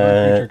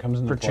 Creature comes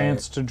into For play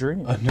chance to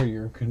dream. under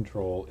your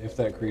control. If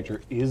that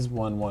creature is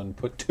 1/1,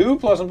 put 2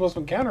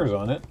 +1/+1 counters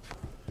on it.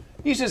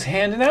 He's just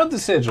handing out the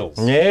sigils.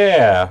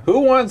 Yeah.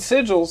 Who wants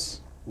sigils?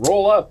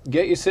 Roll up.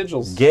 Get your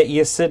sigils. Get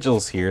your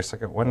sigils here. So I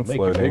got one Make you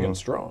floating. big and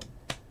strong.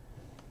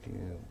 Do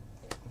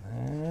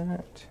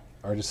that.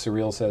 Artist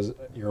Surreal says,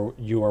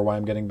 you are why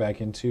I'm getting back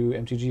into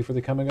MTG for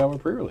the Kamigawa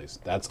pre-release.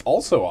 That's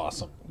also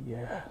awesome.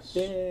 Yes.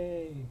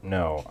 Yay.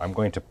 No, I'm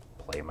going to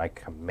play my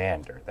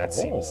commander. That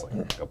seems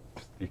like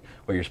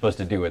what you're supposed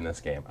to do in this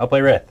game. I'll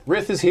play Rith.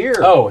 Rith is here.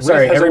 Oh,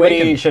 sorry. Rith has Everybody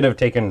awakened. should have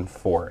taken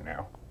 4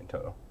 now in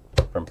total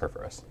from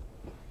Perforos.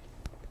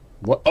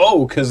 What?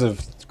 Oh, because of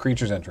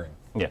creatures entering.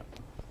 Yeah.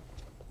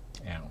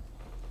 Ow.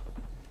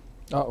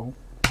 Uh-oh.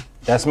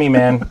 That's me,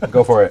 man.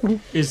 Go for it.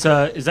 Is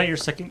that your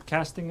second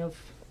casting of?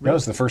 No,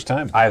 it's the first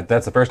time.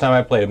 That's the first time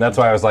I played him. That's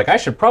why I was like, I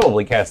should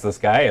probably cast this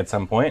guy at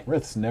some point.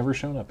 Rith's never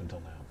shown up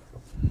until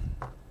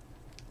now.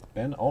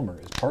 Ben Ulmer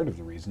is part of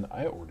the reason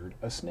I ordered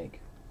a snake.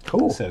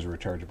 Cool. Says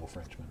Rechargeable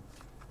Frenchman.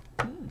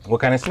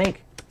 What kind of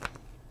snake?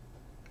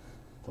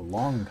 The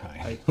long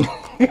kind.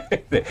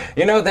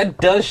 You know, that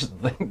does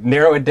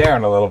narrow it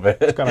down a little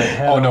bit. Got a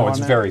head Oh no, on it's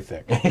it. very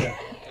thick.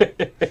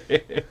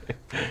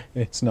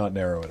 It's not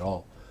narrow at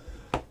all.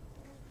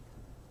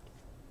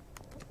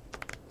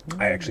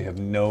 I actually have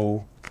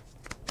no.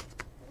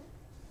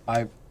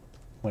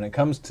 When it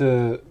comes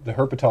to the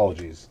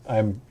herpetologies,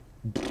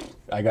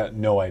 I got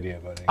no idea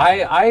about it.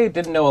 I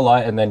didn't know a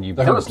lot, and then you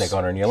become a herps. snake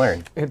owner and you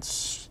learn.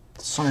 It's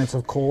the science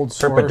of cold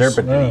sores.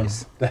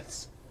 Herpederpides.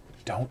 That's.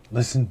 Don't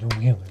listen to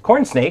Wheeler.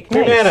 Corn snake.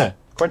 Nice. Mana.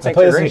 Corn I snakes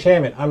play are this great.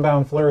 enchantment.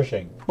 Unbound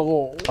Flourishing.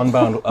 Oh.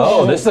 Unbound.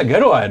 Oh, this is a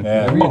good one.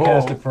 Whenever you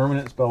cast a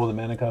permanent spell with a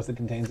mana cost that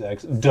contains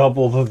X,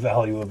 double the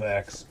value of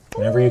X.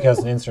 Whenever you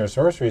cast an instant or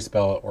sorcery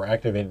spell or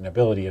activate an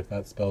ability, if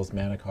that spell's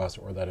mana cost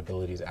or that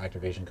ability's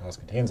activation cost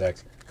contains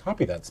X,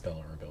 copy that spell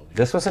or ability.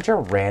 This was such a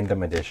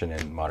random addition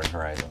in Modern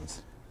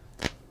Horizons.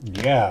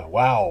 Yeah,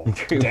 wow.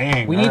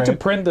 Dang. We all need to right.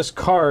 print this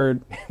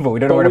card, But we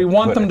don't know but where we to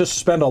want put them it. to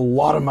spend a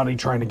lot of money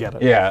trying to get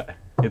it. Yeah,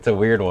 it's a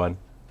weird one.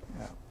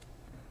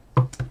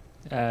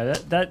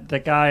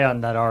 The guy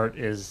on that art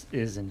is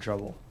in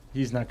trouble.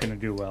 He's not going to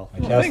do well. I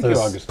cast thank you, this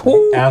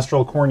Augustine.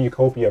 Astral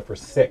Cornucopia for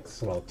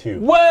 6, well 2,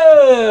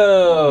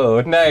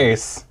 Whoa!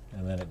 Nice.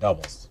 and then it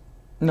doubles.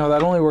 No,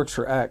 that only works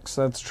for X.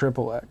 That's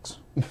triple X.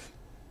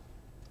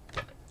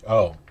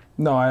 Oh,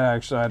 No, I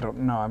don't.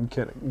 No, I'm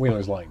kidding.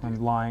 Wheeler's lying. to you. I'm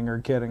lying or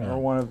kidding or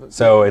one of the.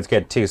 So it's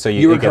get 2. So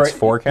You were it gets correct.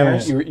 4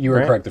 counters. You were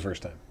right? correct the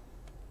first time.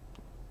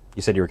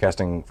 You said you were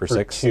casting for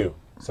 6. 2,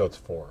 so it's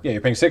 4. Yeah,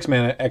 you're paying 6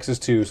 mana. X is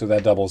 2, so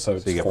that doubles, so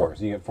it's you get 4. four.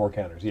 So you get 4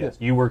 counters. Yes,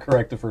 you were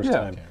correct the first Yeah.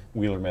 time.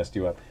 Wheeler messed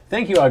you up.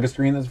 Thank you,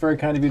 Augustine. That's very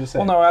kind of you to say.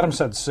 Well, no, Adam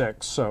said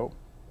 6, so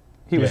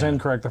he was Yeah.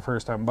 incorrect the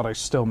first time, but I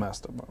still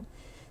messed him up.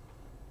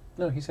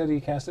 No, he said he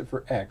cast it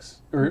for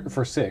X, or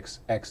for 6.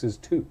 X is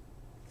 2.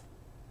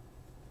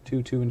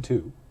 2, 2, and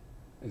 2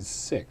 is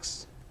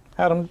 6.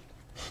 Adam,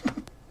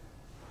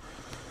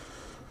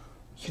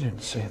 you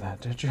didn't say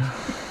that, did you?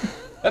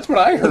 That's what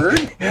I heard.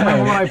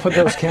 Remember when I put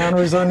those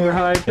counters on your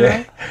hide?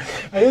 Yeah.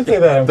 I didn't say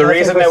that. I'm The casting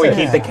reason for that we 6.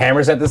 keep the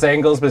cameras at this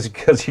angle is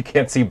because you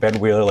can't see Ben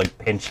Wheeler like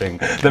pinching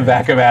the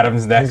back of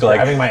Adam's neck. He's Like,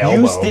 grabbing my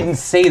you elbow." didn't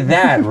say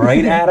that,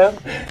 right, Adam?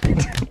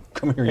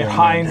 Come here, It young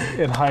hides, man.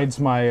 it hides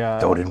my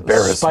Don't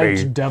embarrass spiked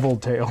me. devil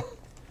tail.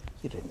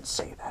 You didn't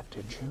say that,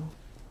 did you?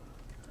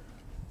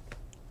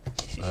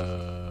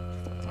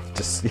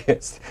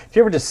 Yes. Do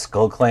you ever just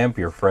skull clamp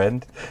your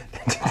friend?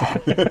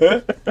 I'm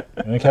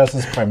gonna cast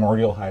this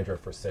Primordial Hydra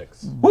for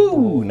 6.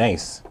 Woo!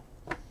 Nice.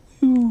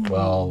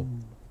 Well,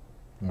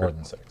 more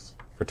than 6.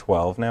 For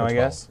 12 now, I 12.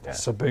 guess. Yeah.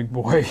 It's a big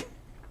boy.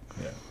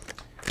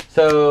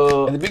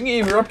 So At the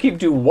beginning of your upkeep,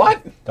 do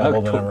what?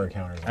 Double the cool. number of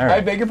counters. All I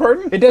right. beg your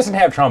pardon? It doesn't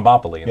have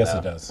Trombopoly. Yes, though.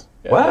 it does.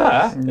 What?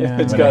 Yeah.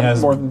 It's When got it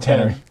has more than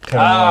 10.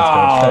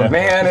 Oh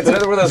man, it's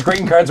another one of those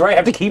green cards where I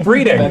have to keep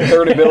reading. That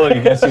third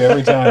ability gets you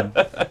every time.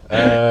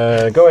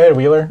 Go ahead,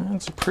 Wheeler.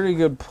 That's a pretty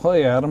good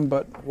play, Adam,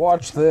 but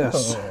watch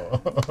this.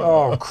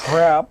 Oh,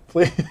 crap.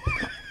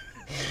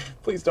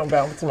 Please don't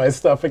bounce my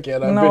stuff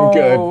again. I've No,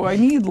 been good. I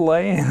need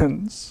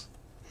lands.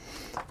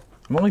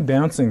 I'm only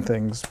bouncing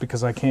things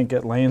because I can't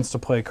get lands to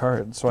play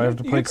cards, so I have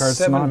to play cards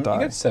to not die.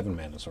 You got 7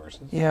 mana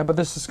sources. Yeah, but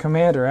this is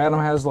Commander. Adam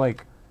has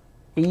like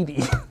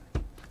 80.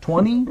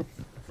 20? How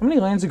many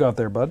lands you got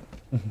there, bud?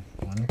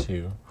 1,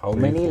 2. How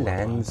 3, many 4,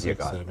 lands 5, you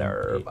 6, got 7,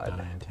 there, 8, bud?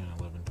 9, 10,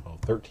 11, 12,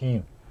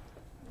 13.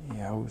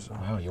 Yeah,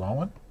 Wow, you want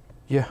one?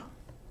 yeah.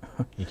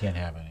 You can't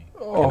have any.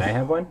 Oh, Can I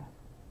have one?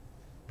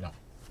 No.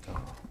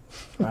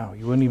 wow,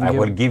 you wouldn't even I give,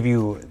 would give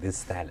you this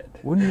salad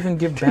wouldn't even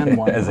give Ben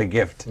one. as a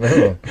gift.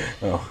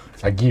 Oh.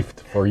 A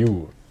gift for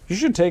you. You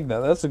should take that.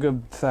 That's a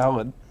good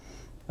salad.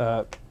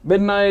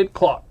 Midnight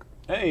clock.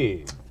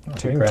 Hey.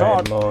 Tick Right.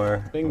 tock.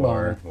 More. Bing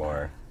more. bong.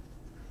 More.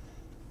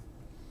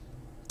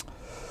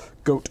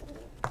 Goat.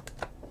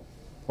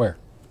 Where?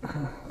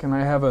 Can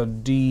I have a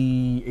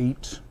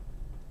D8?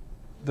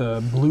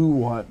 The blue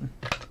one.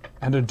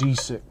 And a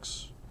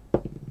D6.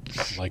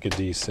 Like a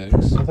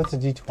D6. Oh, that's a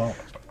D12.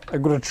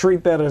 I'm going to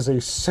treat that as a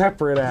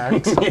separate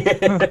act.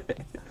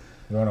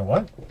 You want a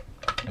what?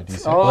 A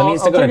D6? Well, it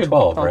needs to go to take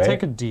 12, I'll right?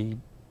 take a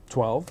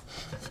D12.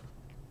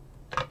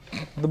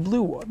 The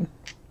blue one.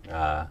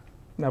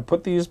 Now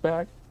put these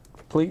back,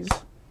 please.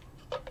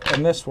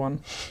 And this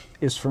one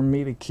is for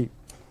me to keep.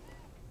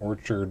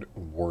 Orchard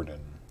Warden.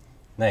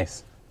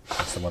 Nice.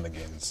 That's the one that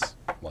gains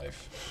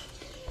life.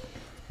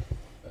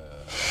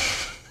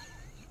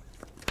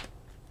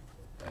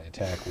 I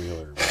attack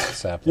Wheeler with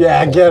sapling.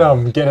 Yeah, get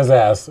him. Get his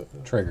ass.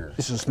 Trigger.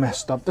 This is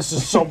messed up. This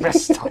is so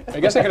messed up. I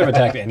guess I could have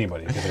attacked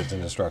anybody because it's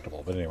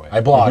indestructible. But anyway.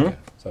 I block. Okay,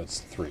 so it's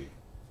 3.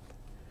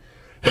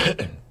 Yeah,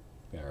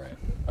 right.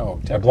 Oh,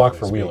 I block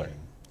for technically Wheeler.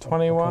 speaking.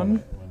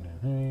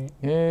 21.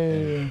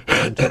 Yay.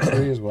 You took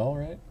 3 as well,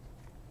 right?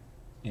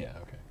 Yeah,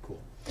 okay, cool.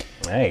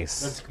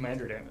 Nice.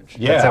 commander damage.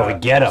 Yeah, how we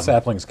get 'em.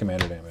 Sapling's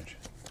commander damage.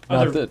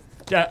 Not Other,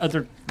 that,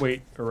 other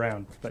weight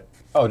around, but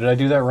oh, did I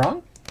do that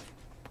wrong?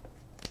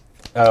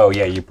 Oh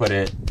yeah, you put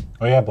it.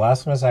 Oh yeah,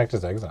 Blasphemous Act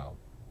is exiled.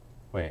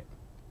 Wait.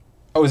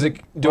 Oh, is it?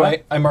 Do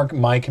What? I mark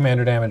my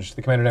commander damage,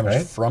 the commander damage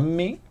Right. from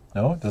me?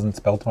 No, doesn't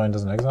Spelltwine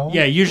doesn't exile them?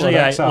 yeah, usually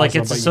Well, I that sounds like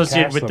so, it's but you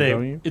associated cast with them, the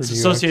don't you? Or it's do you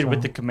associated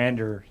with the exile?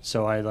 commander,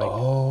 so I like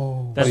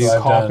Oh, That's- so you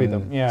I've copy done-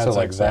 them. Yeah, so it's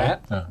like like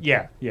that.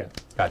 yeah.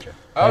 Gotcha.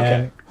 Okay.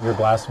 And your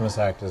Blasphemous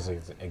Act is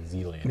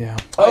exiliated. Yeah.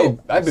 Oh,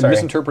 I've been sorry.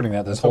 misinterpreting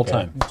that this whole okay.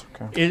 time.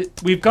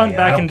 We've gone Yeah, I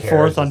back don't and care,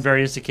 forth it's on just-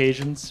 various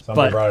occasions,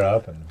 Somebody but brought it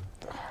up, and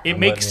it I'm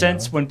makes letting you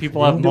sense know. when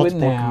people We have can do it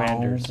multiple now.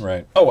 commanders.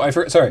 Right. Oh,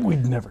 sorry.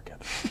 We'd never get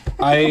it.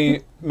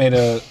 I made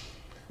a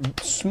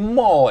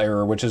small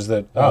error, which is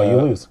that Oh, you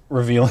lose.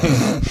 revealing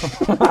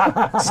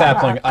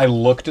Sapling. I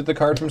looked at the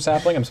card from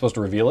Sapling. I'm supposed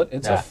to reveal it.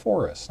 It's a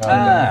forest.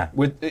 Ah.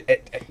 With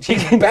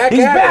he's back.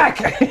 He's at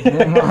back. it.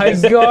 Oh my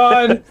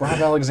god. Rob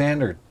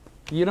Alexander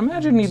You'd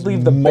imagine he'd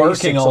leave the marking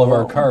basics all of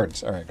our alone.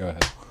 cards. All right, go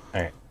ahead.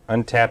 All right.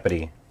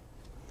 Untappity.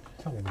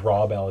 tell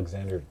Rob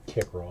Alexander to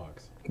kick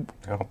rocks.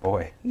 Oh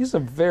boy. He's a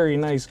very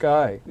nice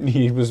guy.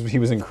 He was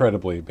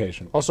incredibly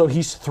patient. Also,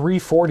 he's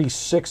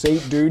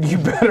 346'8", dude. You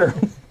better.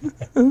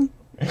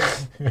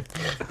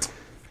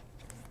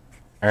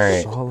 All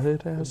right.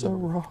 Solid as a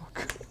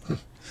rock.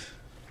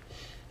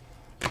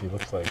 He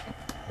looks like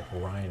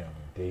Rhino.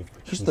 Dave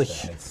He's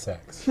Bautista the- had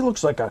sex. He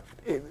looks like the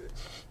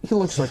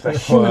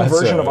human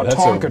version of a that's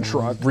Tonka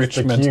truck. Rich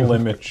The mental cube.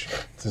 image.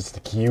 It's just a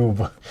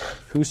cube.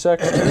 Who's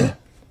second?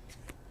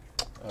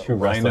 Two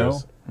Rhino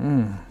wrestlers.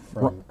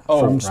 from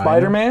From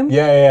Spider-Man?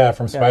 Yeah,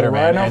 from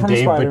Spider-Man. Rhino And from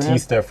Dave Spider-Man.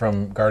 Batista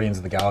from Guardians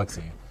of the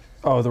Galaxy.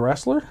 Oh, the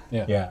wrestler?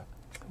 Yeah.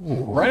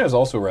 Rhino's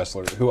also a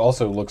wrestler who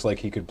also looks like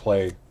he could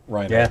play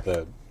Rhino, Yeah.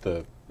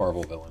 the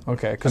Marvel villain.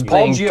 Okay, because Paul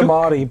Playing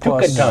Giamatti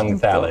plus... Tongue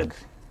salad.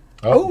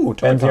 Oh,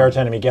 Ben the Arch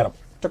Enemy, get him.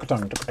 Took a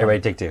tongue. Everybody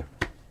take 2.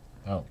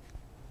 Oh.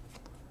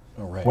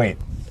 Oh, right. Wait.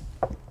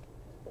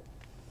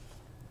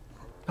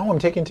 No, I'm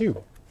taking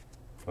 2.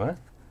 What?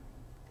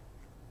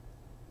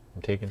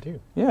 I'm taking 2.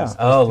 Yeah,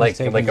 Oh, like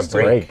taking a his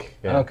break. break,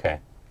 yeah. Okay.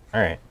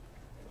 All right.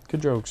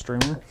 good joke,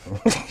 streamer.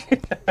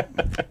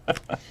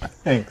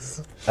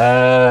 Thanks.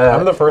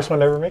 I'm Uh, the first one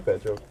to ever make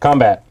that joke.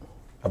 combat.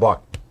 I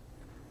block.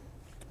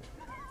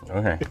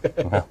 Okay.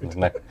 Well,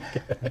 not-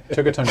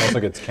 Took a tongue also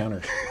gets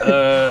countered.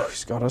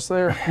 He's got us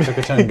there. Took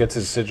a tongue gets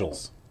his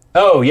sigils.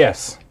 oh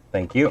yes.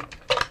 Thank you.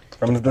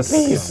 From the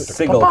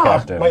Sigil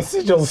Captain. My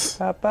sigils.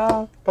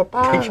 Papa.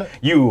 Papa.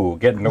 You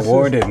get an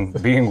award in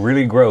being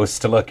really gross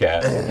to look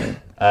at.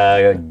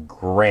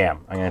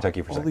 Graham, I'm gonna take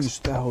you for All 6. these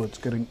salads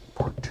getting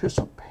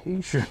participate.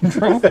 Patient.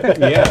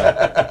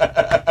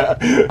 Yeah.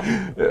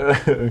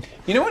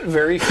 You know what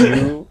very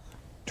few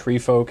tree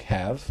folk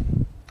have?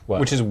 What?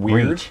 Which is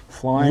weird. Reach.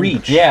 Flying.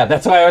 Reach. Yeah,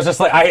 that's why I was just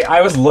like,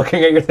 I was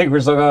looking at your thing for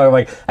so long. I'm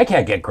like, I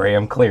can't get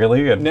Graham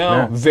clearly. And No,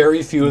 yeah.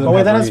 very few of them Oh wait,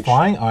 have that reach. is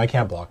flying. Oh, I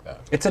can't block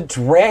that. It's a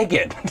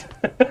dragon.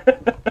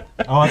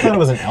 Oh, I thought it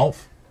was an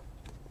elf.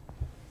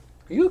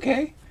 Are you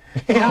okay?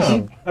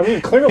 Yeah. I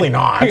mean, clearly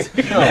not.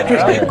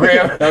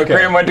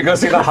 Graham went to go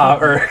see the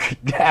Hobbit, or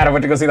Adam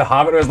went to go see the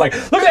Hobbit, and was like,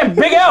 look at that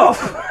big elf.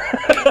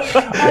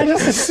 I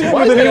just assumed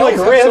Why the does name the like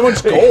elf have Rith. so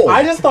much gold?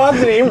 I just thought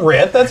the name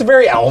Rith. That's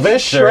very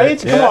elvish, Sure.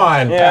 right? Yeah. Come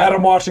on. Yeah.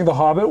 Adam watching The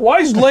Hobbit. Why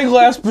is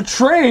Legolas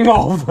betraying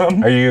all of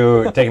them? Are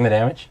you taking the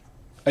damage?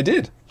 I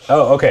did.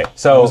 Oh, okay. I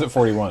So, was at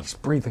 41.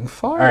 Breathing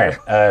fire.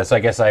 all right. So I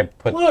guess I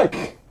put Look,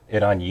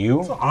 it on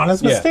you.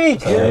 honest Yeah.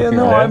 mistake. Yeah,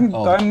 no, Yeah.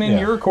 I'm in yeah.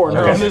 your corner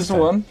Okay. on this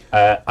one.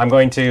 I'm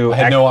going to. I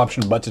had no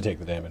option but to take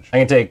the damage.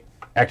 I'm going to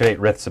activate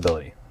Rith's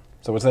ability.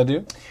 So what's that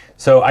do?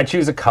 So I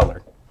choose a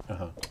color,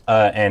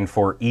 and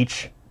for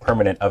each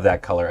permanent of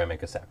that color, I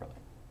make a sapperling.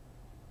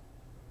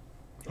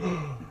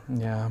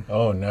 Yeah.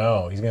 Oh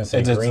no, he's gonna say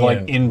It's green. like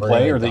and in we're play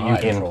gonna or that you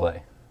die. can- In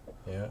play.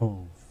 Yeah.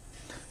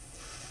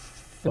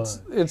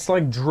 It's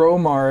like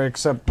Dromar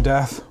except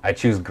death. I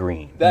choose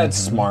green. That's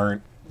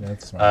smart.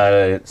 That's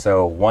smart.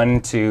 So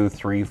 1, 2,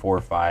 3, 4,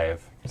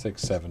 5.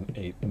 6, 7,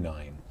 8,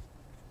 9.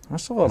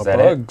 That's a lot Is of that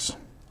it? bugs.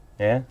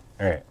 Yeah.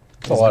 All right.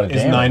 That's a lot of Is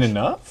damage. 9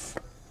 enough?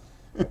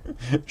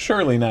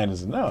 Surely 9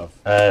 is enough.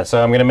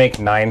 So I'm going to make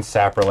 9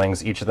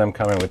 sapperlings. Each of them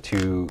come in with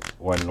 2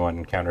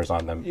 1/1 counters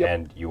on them, Yep.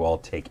 and you all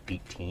take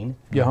 18.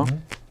 Yeah.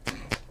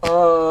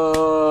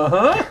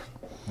 Uh-huh.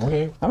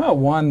 Okay. I'm at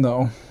 1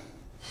 though.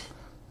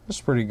 That's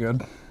pretty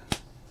good.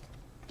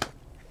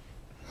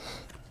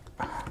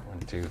 1,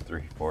 2,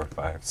 3, 4,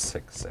 5,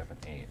 6, 7,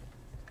 8.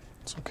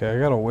 It's okay. I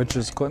got a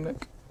witch's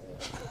clinic.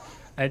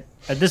 At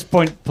this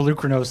point,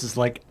 Pelucranos is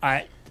like,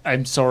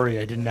 I'm sorry,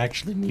 I didn't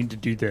actually mean to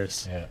do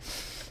this. Yeah.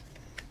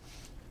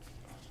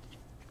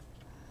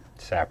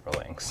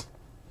 Sapperlings.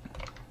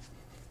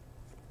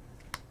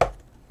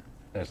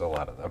 There's a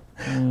lot of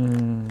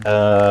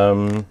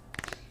them.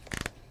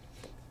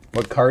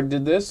 What card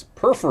did this?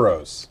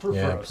 Perforos.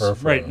 Yeah,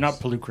 Perforos. Right, not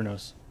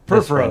Pelucranos.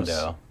 This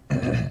Perforos.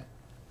 window.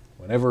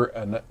 Whenever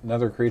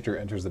another creature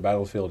enters the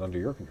battlefield under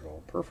your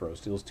control,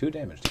 Perforos deals 2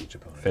 damage to each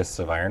opponent. Fists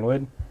of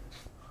Ironwood.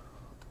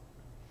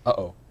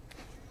 Uh-oh.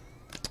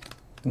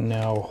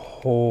 Now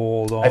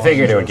hold on. I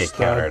figured it would just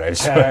get countered. I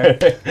just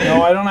attack.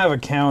 No, I don't have a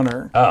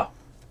counter. Oh.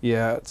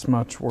 Yeah, it's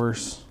much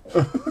worse.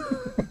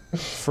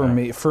 For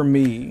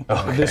me,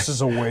 this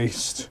is a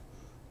waste.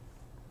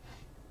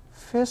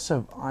 Fist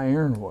of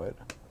Ironwood.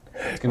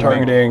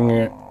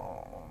 Targeting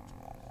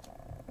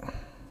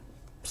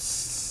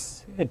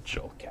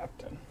Sigil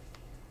Captain.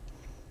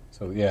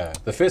 So yeah,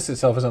 the fist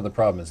itself is not the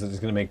problem. It's that it's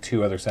going to make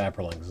 2 other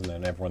sapperlings, and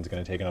then everyone's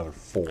going to take another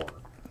 4.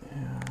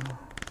 I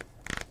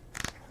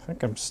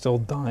think I'm still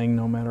dying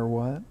no matter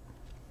what.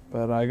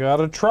 But I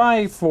gotta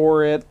try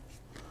for it.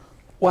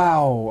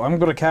 Wow, I'm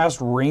gonna cast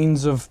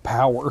Reigns of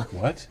Power.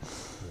 What?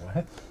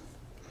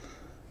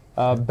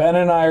 What? Ben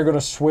and I are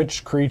gonna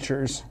switch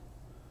creatures.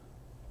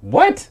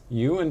 What?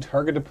 You and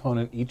target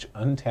opponent each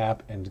untap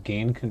and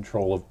gain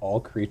control of all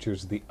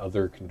creatures the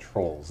other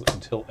controls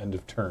until end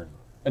of turn.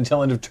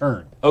 Until end of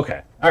turn.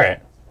 Okay. All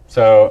right.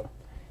 So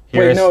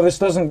here's Wait, no, this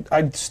doesn't.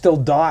 I'd still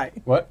die.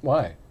 What?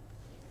 Why?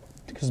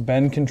 Because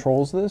Ben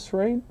controls this,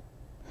 right?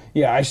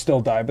 Yeah, I still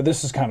die, but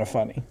this is kind of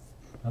funny.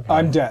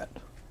 I'm dead.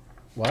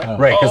 What?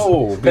 right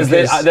Oh, because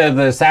the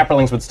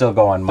sapperlings would still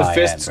go on the my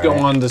fists end, go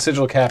right? on the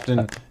sigil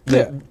captain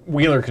that Yeah.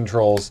 Wheeler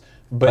controls,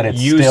 But it's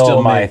you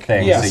still my make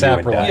thing, the so you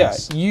would die.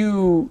 sapperlings. Yeah,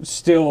 you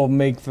still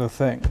make the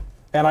thing.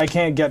 And I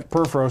can't get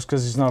Perforos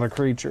because he's not a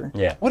creature.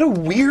 Yeah. What a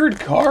weird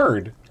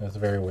card. That's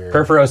very weird.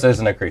 Perforos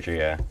isn't a creature.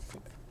 Yeah.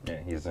 Yeah.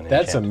 He's an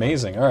That's enchantment.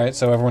 amazing. All right,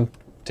 so everyone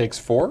takes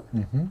 4.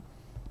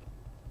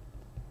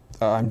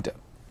 I'm dead.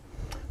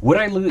 Would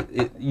I lose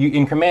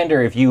in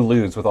Commander if you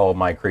lose with all of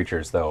my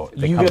creatures though?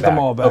 They You come get them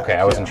all back, Okay,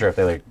 I wasn't yeah. sure if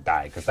they like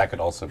die because that could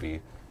also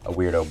be a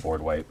weirdo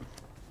board wipe.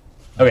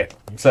 Okay,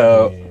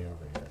 so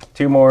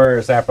 2 more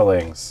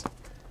sapperlings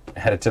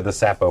added to the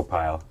Sapo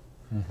pile.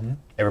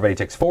 Everybody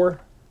takes 4.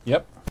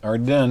 Yep,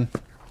 already done.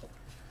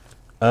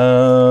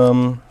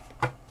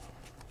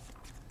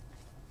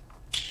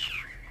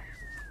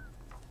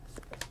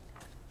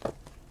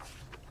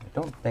 I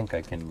don't think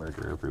I can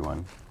murder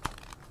everyone,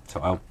 so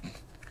I'll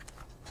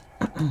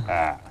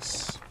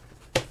pass.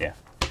 Yeah,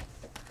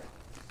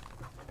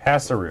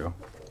 pass-a-roo.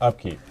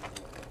 Upkeep.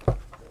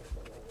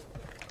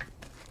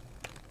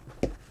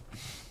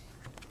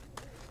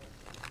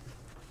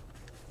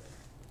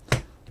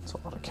 It's a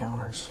lot of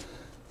counters.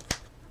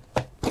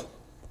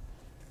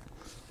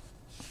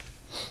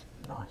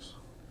 Nice.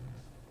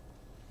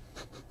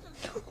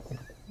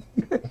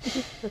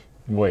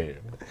 Wait.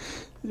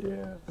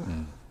 Yeah.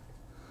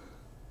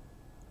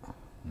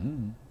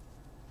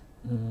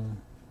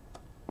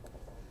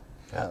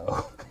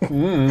 Oh.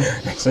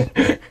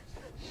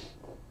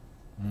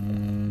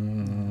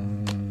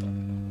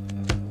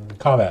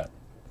 Combat.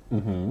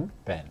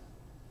 Ben.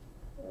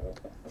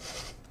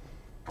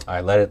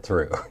 I let it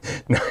through.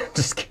 No,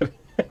 just kidding.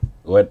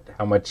 What?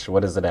 How much?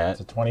 What is it at?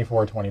 It's a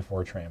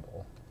 24/24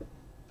 trample.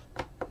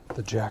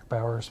 The Jack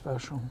Bauer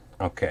special.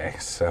 Okay,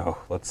 so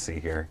let's see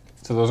here.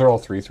 So those are all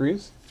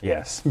 3/3s?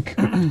 Yes.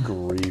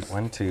 Grief.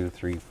 1, 2,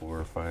 3,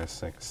 4, 5,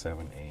 6,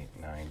 7, 8,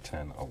 9,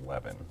 10,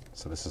 11.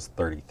 So this is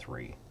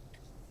 33.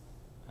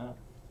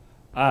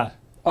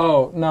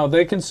 Oh, no,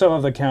 they can still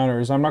have the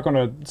counters. I'm not going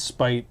to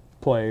spite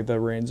play the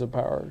Reigns of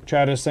Power.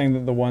 Chad is saying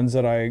that the ones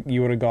that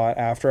you would have got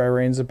after I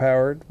Reigns of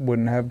Power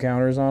wouldn't have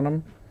counters on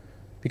them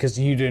because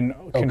you didn't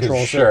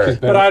control sure.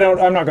 shit. But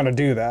I'm not going to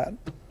do that.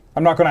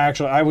 I'm not going to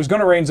actually. I was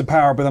going to Reigns of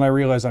Power, but then I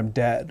realized I'm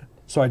dead,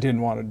 so I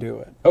didn't want to do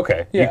it.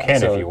 Okay, Yeah, you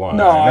can so- if you want.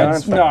 No, I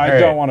that's fine. I All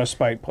don't right. want to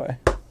spite play.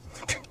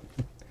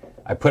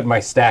 I put my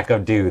stack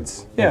of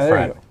dudes Yeah, in there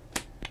you front.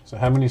 go. So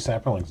how many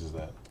saplings is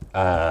that?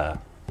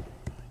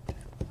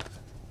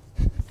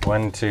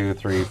 1, 2,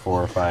 3,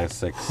 4, 5,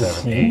 6,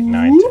 7, 8,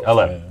 9, 10,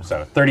 11.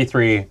 So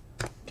 33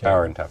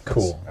 power and toughness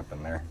Cool. up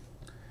in there.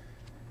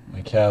 I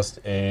cast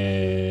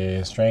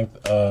a strength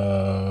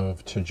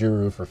of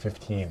Tajuru for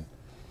 15.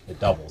 It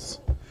doubles.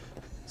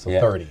 So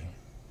Yeah. 30.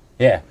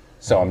 Yeah,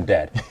 so I'm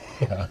dead.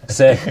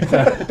 Sick. All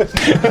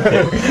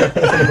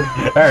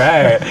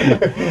right.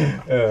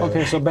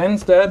 Okay, so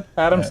Ben's dead.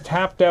 Adam's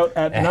tapped out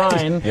at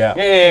 9. Yeah.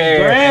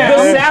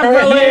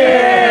 Graham!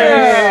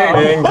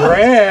 And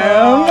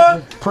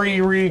Graham!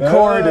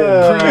 Pre-recorded.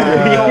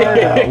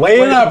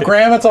 Lay it up,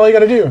 Graham. That's all you got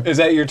to do. Is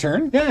that your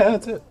turn? Yeah,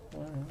 that's it.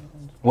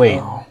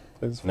 Wait.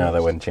 It's No,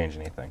 that wouldn't change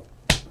anything.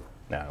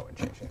 No, it wouldn't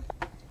change anything.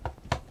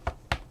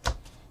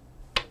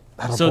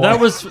 So that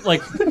was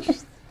like,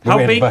 how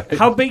win, big? but-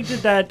 How big did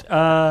that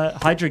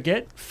Hydra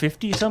get?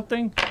 50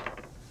 something?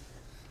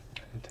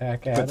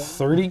 Attack Put Adam.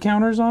 30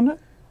 counters on it?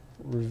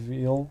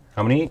 Reveal.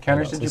 How many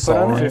counters did you It's put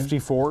on all there?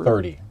 54.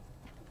 30.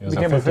 It was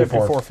Became a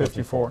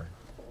 54.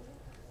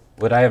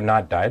 Would I have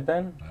not died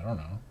then? I don't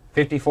know.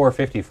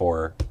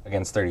 54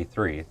 against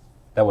 33.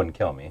 That wouldn't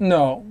kill me.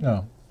 No.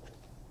 No.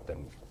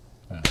 Then,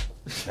 Yeah.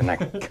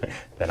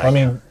 then I I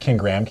mean, can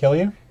Graham kill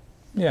you?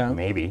 Yeah.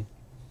 maybe.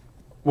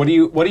 What do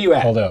you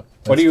at? Hold up.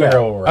 What do you figure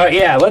at? out what we're at.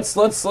 Yeah, let's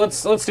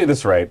do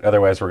this right.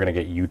 Otherwise, we're gonna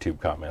get YouTube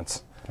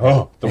comments.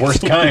 Oh, The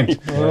worst kind.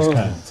 worst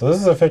kind. So this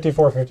is a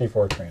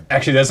 54/54 train.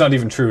 Actually, that's not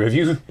even true. Have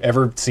you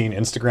ever seen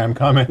Instagram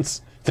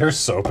comments? They're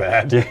so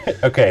bad.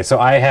 Okay, so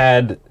I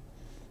had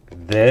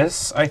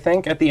this, I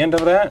think, at the end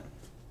of that,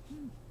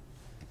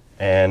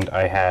 and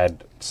I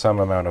had some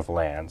amount of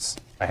lands.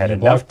 I had You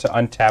enough to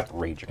untap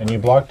Raging. And you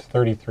blocked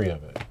 33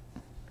 of it.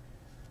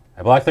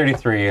 I blocked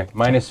 33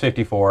 minus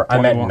 54.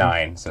 I'm at 21.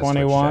 9. So switch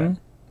 21.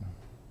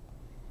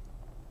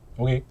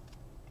 Okay.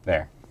 that.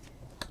 There.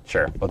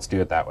 Sure. Let's do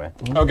it that way.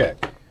 Okay.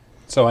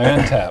 So I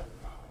untap.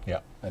 Yeah.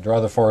 I draw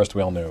the forest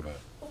we all knew about.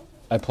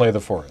 I play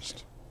the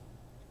forest.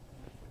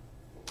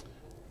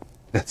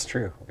 That's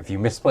true. If you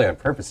misplay on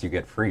purpose, you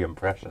get free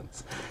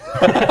impressions.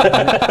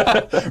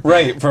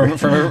 Right,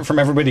 from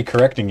everybody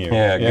correcting you.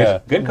 Yeah.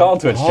 Good call,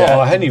 Twitch Oh, chat.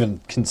 I hadn't even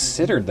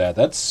considered that.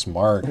 That's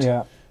smart.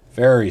 Yeah.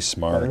 Very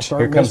smart.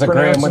 Start Here comes the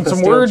Graham with mispronouncing the some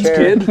steel words, chair.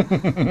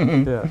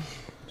 kid. Yeah.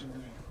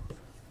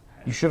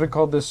 You should have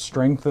called this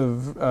strength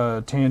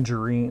of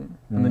tangerine,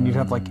 and then you'd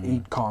have like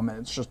 8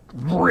 comments just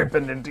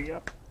ripping into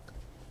you.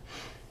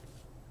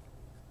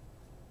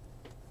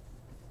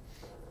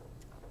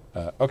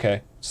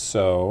 Okay,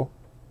 so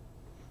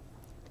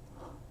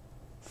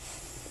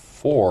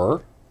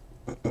 4.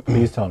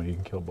 Please tell me you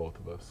can kill both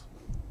of us.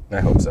 I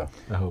hope so.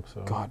 I hope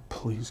so. God,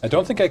 please. I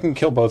don't think I can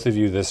kill both of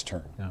you this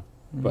turn, Yeah.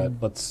 but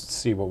let's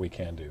see what we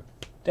can do.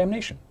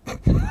 Damnation.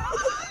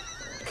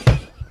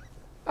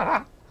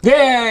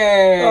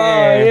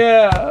 Yay!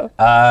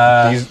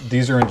 Yeah.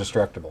 These are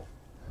indestructible.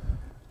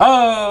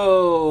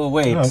 Oh,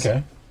 wait. Oh,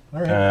 okay.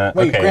 All right.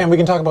 Wait, okay. Graham, we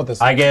can talk about this.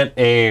 I get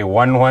a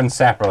 1/1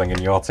 sapling, and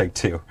you all take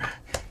 2.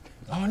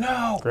 Oh,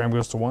 no. Graham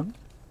goes to 1.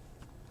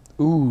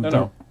 Ooh.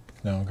 No.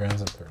 No,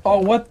 Graham's at 30. Oh,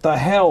 what the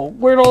hell?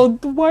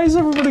 Why has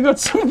everybody got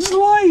so much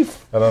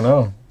life? I don't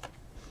know.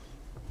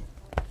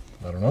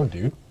 I don't know,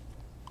 dude.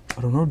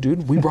 I don't know,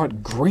 dude. We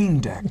brought green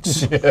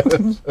decks.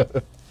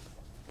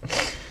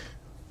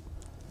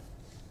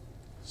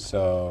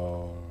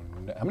 So,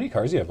 how many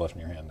cards do you have left in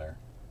your hand there?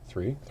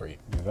 3? 3. You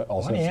have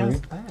also What 3?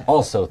 is that?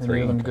 Also Any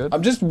 3. of them good?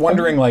 I'm just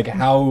wondering, like,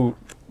 how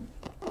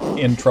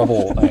in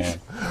trouble I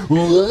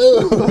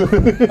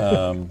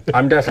am.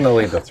 I'm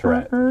definitely the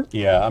threat.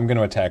 Yeah, I'm going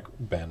to attack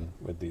Ben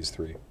with these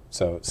 3.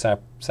 So,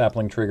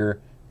 sapling trigger.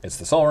 It's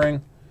the Sol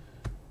Ring.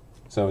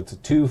 So it's a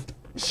 2.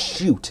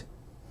 Shoot.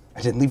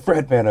 I didn't leave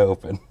red mana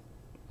open.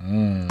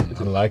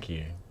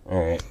 Lucky. All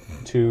right.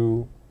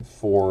 2,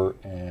 4,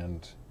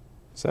 and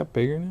Is that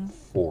bigger now?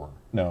 4.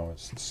 No,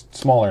 it's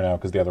smaller now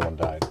because the other one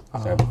died.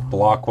 So I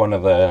block one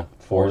of the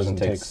 4s and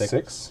take take 6.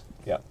 6.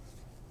 Yeah.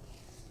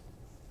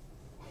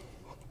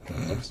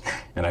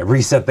 And I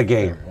reset the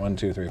game. 1,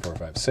 2, 3, 4,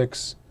 5,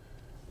 6.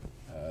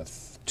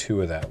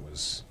 2 of that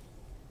was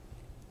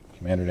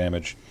commander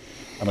damage.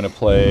 I'm going to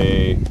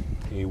play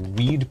a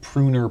weed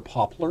pruner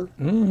poplar.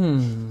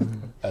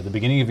 At the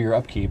beginning of your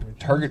upkeep,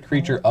 target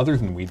creature other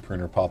than weed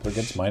pruner poplar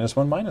gets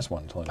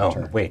 -1/-1 till end of Oh,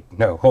 turn. wait,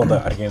 no, hold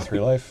on. I gain 3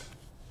 life.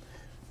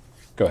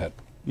 Go ahead.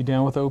 You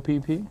down with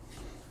OPP?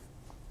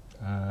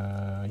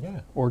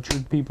 Yeah.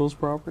 Orchard People's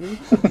Property?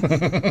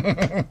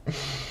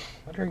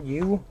 What are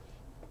you?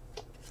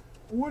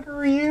 What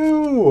are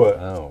you?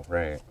 Oh,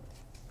 right.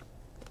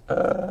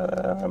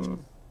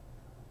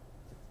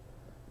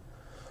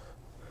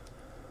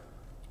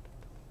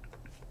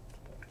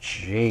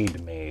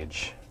 Jade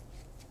Mage.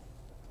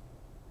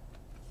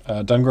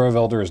 Dungrove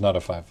Elder is not a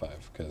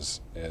 5/5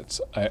 because it's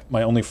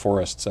my only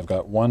forests. I've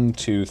got 1,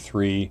 2,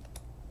 3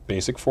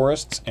 basic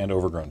forests and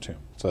overgrown tomb,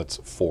 so that's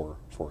 4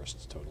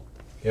 forests total.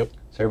 Yep.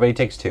 So everybody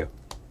takes 2.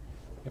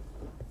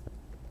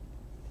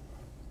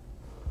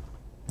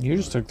 You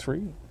just took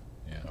 3.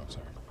 Yeah, I'm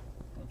sorry.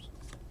 Oops.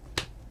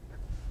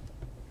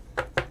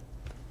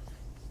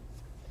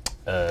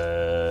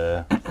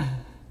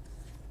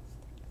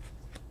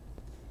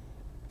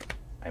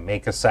 I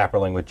make a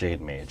sapperling with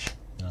Jade Mage.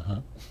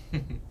 Uh-huh.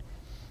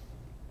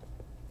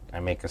 I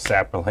make a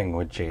sapperling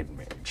with Jade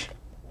Mage.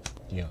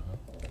 Yeah.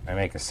 I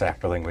make a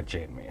sapperling with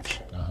Jade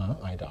Mage. Uh-huh.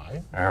 I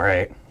die. All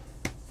right.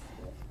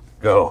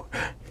 Go.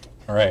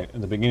 All right,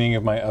 at the beginning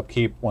of my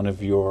upkeep, one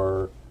of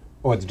your...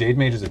 Oh, it's Jade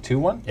Mage is a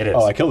 2/1? It is.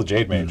 Oh, I killed the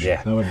Jade Mage.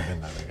 Yeah. That wouldn't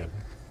have been that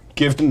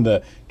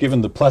good.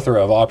 Given the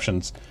plethora of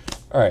options.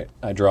 All right,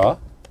 I draw.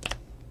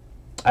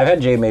 I've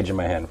had Jade Mage in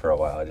my hand for a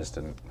while. I just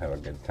didn't have a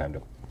good time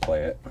to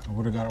play it. I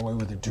would have got away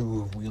with the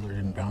 2 if Wheeler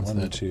didn't bounce 1,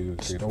 that 2,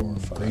 3, 4, stone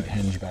 5, great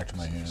henge back to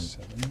my hand.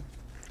 7.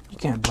 You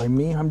can't blame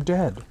me. I'm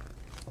dead.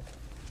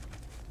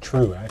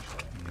 True,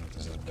 actually.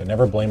 Can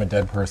never blame a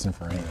dead person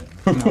for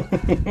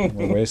anything.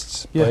 More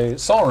wastes. Yeah. Play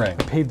Sol Ring.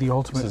 Paid the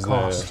ultimate This is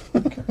cost.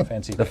 the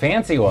fancy The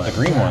fancy one.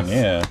 green one,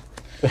 yeah.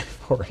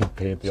 Already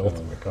paid the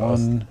ultimate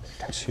cost. 1,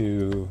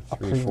 2, 3,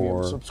 Premium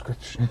 4,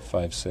 subscription.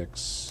 5,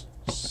 6.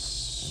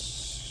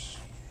 Let's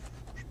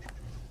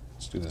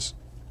do this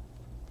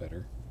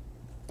better.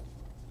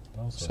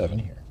 What else was 7.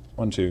 in here?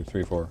 1, 2,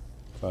 3, 4,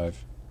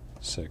 5,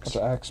 6, Bunch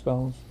of axe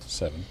spells.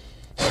 7.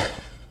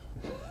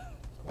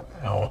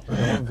 Oh.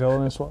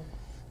 Villainous one.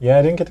 Yeah,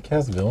 I didn't get to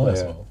cast Villainous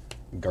Yeah. well.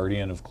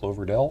 Guardian of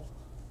Cloverdell.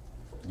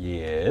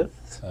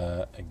 Yes.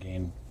 I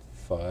gain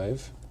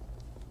 5.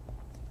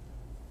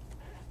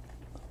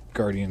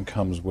 Guardian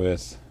comes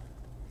with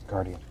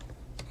Guardian.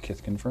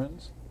 Kithkin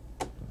friends.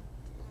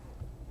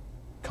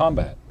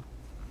 Combat.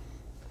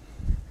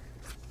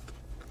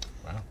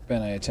 Wow.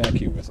 Ben, I attack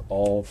you with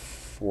all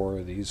 4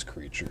 of these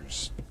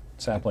creatures.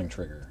 Sapling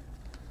trigger.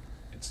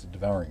 It's the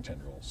devouring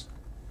tendrils.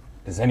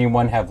 Does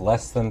anyone have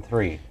less than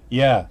 3?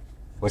 Yeah.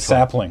 Which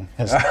Sapling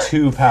has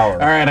 2 power.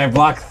 All right, I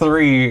block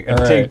 3 and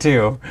All take right.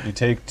 2. You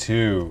take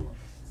 2.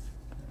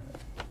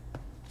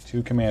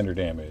 2 commander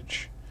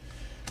damage.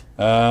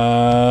 You're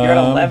at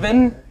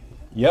 11?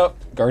 Yep.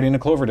 Guardian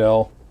of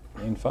Cloverdell.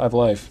 Gain 5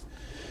 life.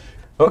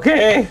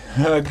 Okay.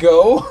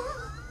 Go.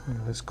 Look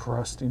at this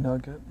crusty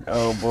nugget.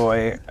 Oh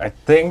boy, I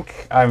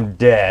think I'm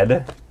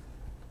dead.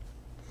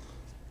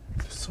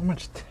 There's so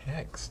much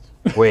text.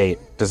 Wait,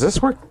 does this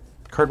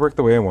card work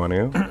the way I want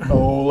to?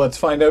 Oh, let's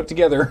find out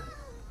together.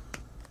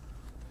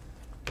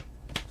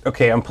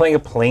 Okay, I'm playing a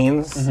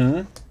Plains,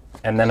 and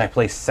then I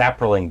play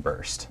Sapperling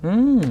Burst.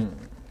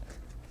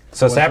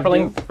 So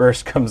Sapperling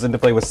Burst comes into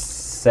play with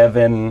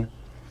 7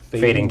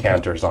 fading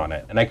counters on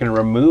it. And I can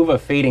remove a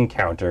fading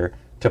counter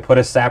to put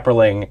a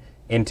Sapperling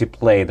into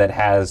play that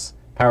has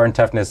power and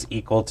toughness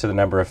equal to the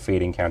number of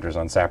fading counters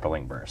on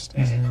Sapperling Burst.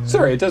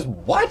 Sorry, it does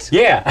what?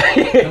 Yeah.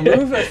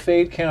 Remove a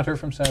fade counter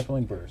from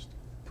Sapling Burst.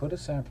 Put a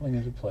sapling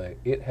into play.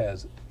 It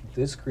has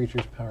this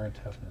creature's power and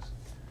toughness.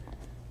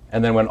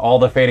 And then when all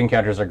the fading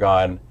counters are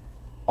gone,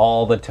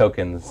 all the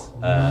tokens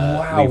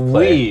leave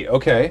play.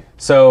 Okay.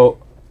 So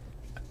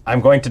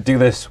I'm going to do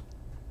this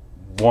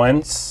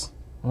once.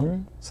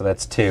 So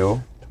that's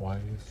 2.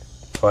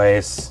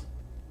 Twice.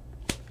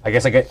 I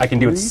guess I can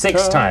do it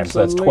 6 times, so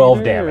that's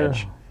 12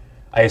 damage.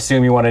 I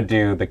assume you want to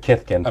do the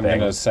Kithkin I'm thing. going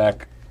to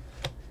sack...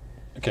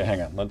 Okay,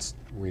 hang on. Let's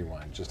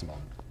rewind just a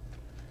moment.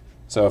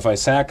 So if I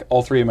sack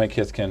all 3 of my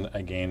Kithkin,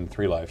 I gain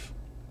 3 life.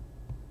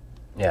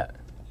 Yeah.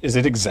 Is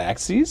it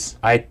Exactsies?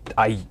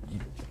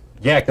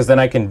 Yeah, because then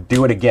I can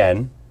do it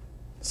again.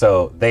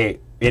 So it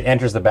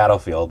enters the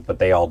battlefield, but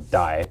they all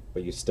die.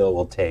 But you still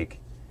will take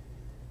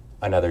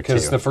another 2.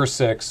 Because the first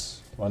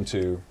 6, 1,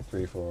 2,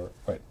 3, 4,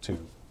 wait, 2.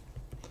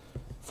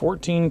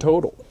 14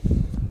 total.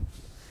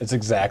 It's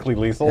exactly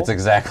lethal? It's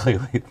exactly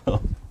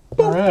lethal.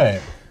 All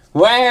right.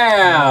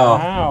 Wow!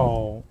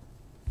 Wow.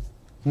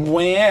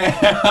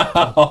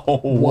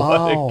 Wow.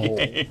 Wow. What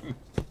a game.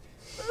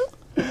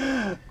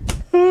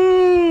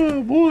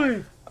 Oh,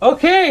 boy.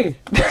 Okay!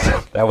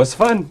 That was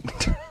fun.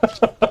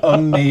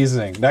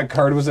 Amazing. That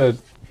card was a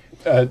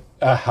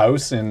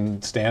house in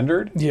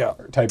Standard? Yeah.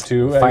 Type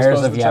 2?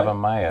 Fires of the time?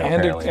 Yavimaya,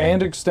 And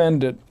apparently.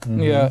 extended.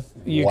 Yeah.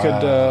 You Wow.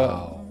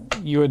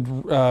 could you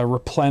would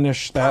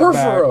replenish that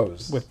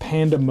Perforos. back with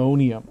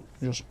pandemonium.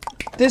 Just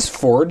This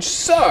forge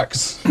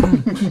sucks.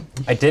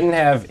 I didn't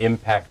have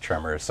impact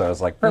tremors, so I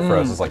was like,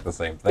 Perforos is like the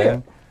same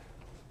thing.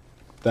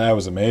 That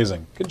was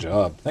amazing. Good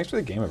job. Thanks for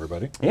the game,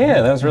 everybody.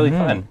 Yeah, that was really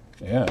fun.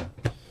 Yeah.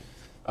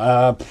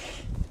 I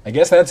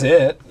guess that's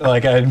it.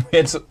 Like,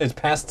 it's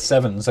past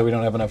 7, so we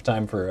don't have enough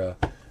time for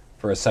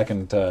a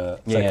second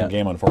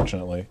game,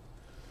 unfortunately.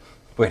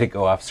 Way to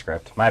go off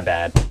script. My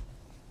bad.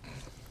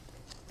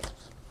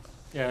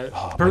 Yeah.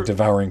 Oh, my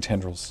devouring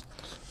tendrils.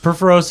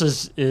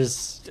 Perforos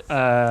is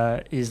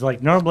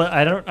like normally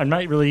I'm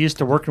not really used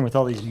to working with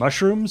all these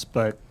mushrooms,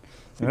 but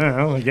I don't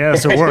know, I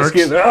guess it works.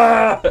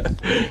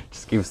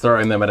 Just keeps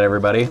throwing them at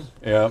everybody.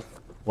 Yeah.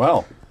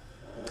 Well.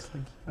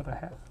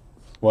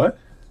 What?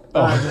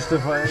 Just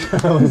if I...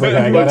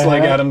 It looks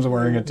like Adam's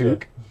wearing a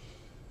toque.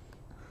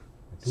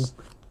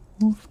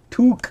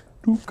 Toque.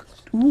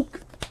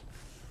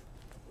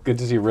 Good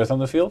to see Rith on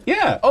the field.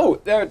 Yeah. Oh,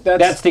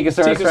 that's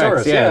Stegosaurus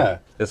Rex. Yeah. Yeah.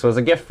 This was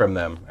a gift from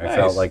them. I Nice.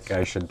 felt like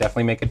I should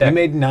definitely make a They deck.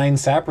 made 9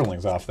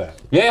 saplings off that.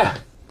 Yeah.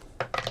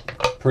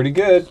 Pretty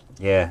good.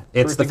 Yeah.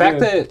 It's the Pretty fact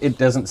good. that it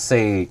doesn't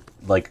say,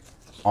 like,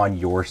 on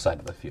your side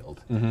of the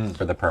field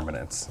for the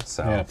permanence.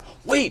 So. Yeah.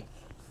 Wait.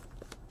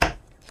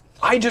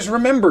 I just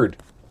remembered.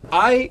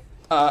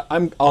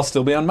 I'll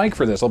still be on mic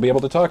for this. I'll be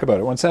able to talk about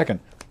it. 1 second.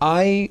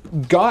 I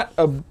got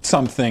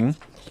something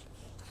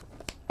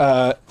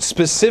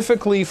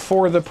specifically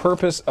for the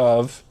purpose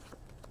of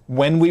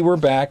when we were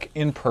back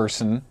in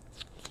person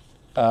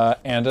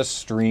and a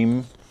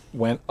stream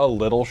went a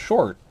little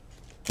short.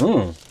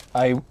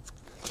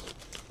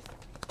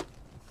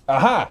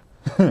 Aha!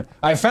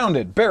 I found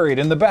it buried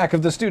in the back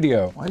of the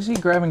studio. Why is he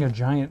grabbing a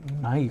giant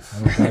knife?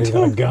 He's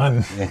got a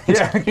gun.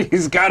 Yeah,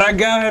 he's got a He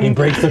gun.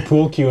 breaks the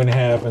pool cue in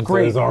half and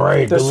says, "All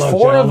right, There's good luck,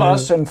 4 of gentlemen."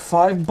 us and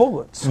 5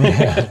 bullets.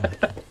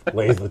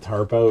 Lays the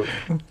tarp out.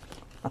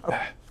 Oh,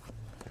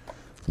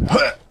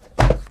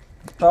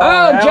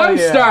 hell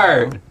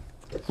Jumpstart!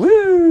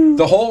 Woo!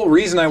 The whole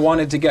reason I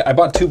wanted to I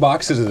bought 2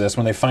 boxes of this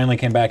when they finally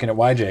came back in at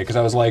YJ because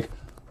I was like,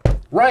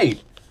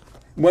 right,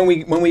 when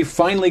we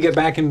finally get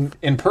back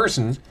in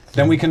person,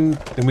 then we can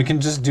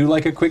just do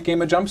like a quick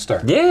game of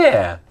Jumpstart.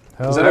 Yeah.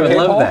 Is that I would okay,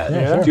 love Paul? that.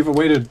 Yeah, Do you have a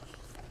way to?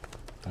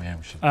 Oh, yeah,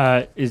 we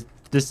should. Is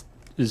this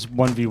is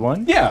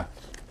 1v1? Yeah.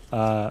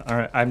 All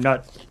right, I'm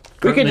not. We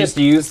could currently just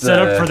use the... set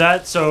up for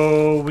that,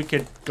 so we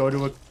could go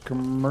to a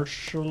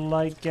commercial,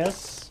 I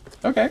guess.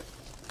 Okay.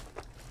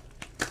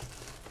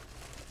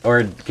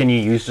 Or can you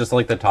use just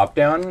like the top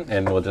down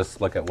and we'll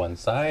just look at one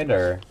side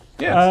or...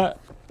 Yeah.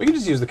 We can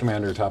just use the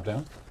commander top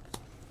down.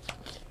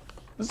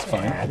 This is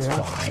fine. That's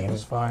fine.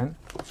 It's fine.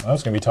 I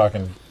was gonna be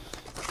talking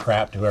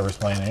crap to whoever's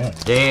playing anyway.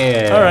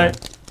 Yeah. All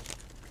right.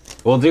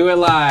 We'll do it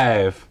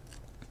live.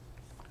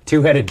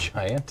 2-headed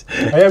giant.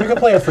 Oh, yeah, we could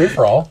play a free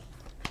for all.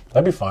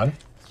 That'd be fun.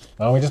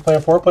 Why don't we just play a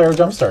 4-player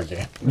Jumpstart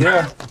game?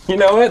 Yeah. You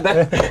know what?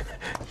 That,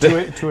 2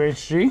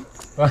 HG?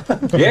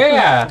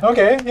 yeah.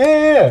 Okay.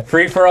 Yeah.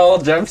 Free for all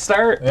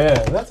jumpstart.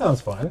 Yeah. That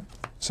sounds fun.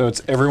 So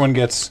everyone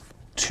gets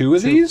 2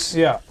 of these.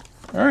 Yeah.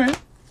 All right.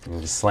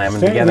 Just slam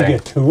them Didn't we together.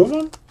 get 2 of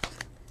them?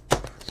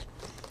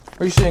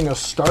 Are you saying a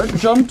start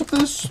jump to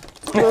this?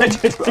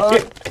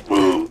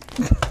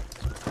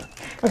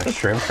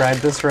 Shrimp fried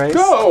this rice.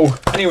 Go.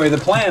 Anyway, the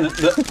plan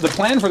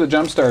for the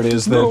Jumpstart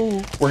is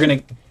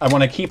that I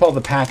want to keep all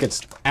the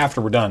packets after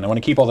we're done. I want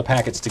to keep all the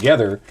packets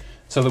together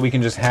so that we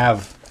can just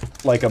have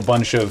like a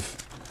bunch of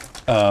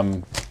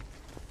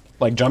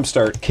like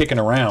Jumpstart kicking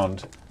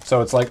around.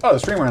 So it's like, oh, the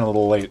stream ran a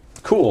little late.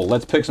 Cool.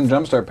 Let's pick some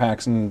Jumpstart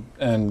packs and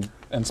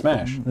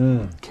smash.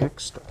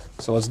 Kickstart.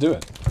 So let's do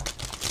it.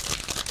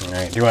 All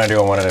right. Do you want to do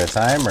them one at a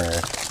time or?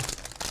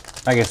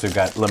 I guess we've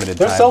got limited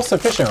They're time.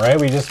 self-sufficient, right?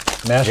 We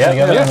just mash Yeah. them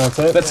together Yeah, and that's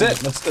it? That's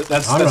it.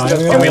 That's I'm not even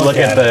Can gonna we look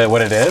at at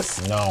what it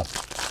is? No.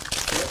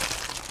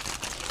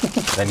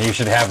 Then you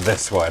should have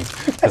this one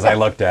because I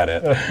looked at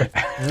it.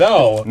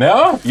 No.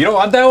 No, you don't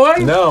want that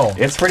one? No.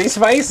 It's pretty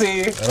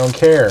spicy. I don't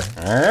care.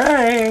 All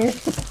right.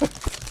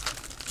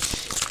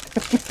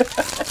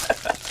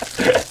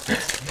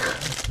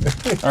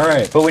 All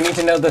right. But we need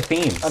to know the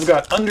themes. I've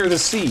got Under the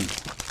Sea.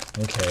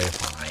 Okay,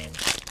 fine.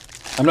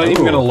 I'm not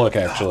even Ooh. going to look,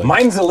 actually.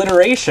 Mine's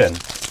alliteration.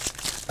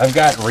 I've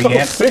got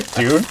Sick,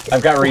 dude.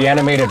 I've got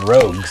reanimated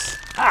rogues.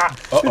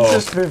 Uh-oh.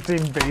 Just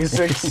 15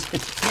 basics.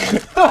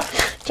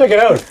 Check it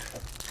out.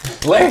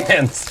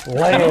 Lands.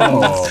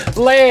 Lands.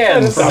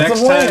 Lands. So Lots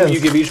next of time lands. you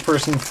give each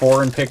person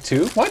 4 and pick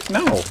 2? What?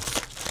 No.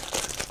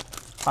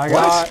 I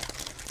got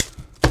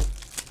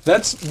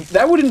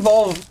That would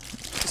involve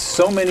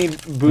so many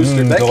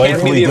boosters. That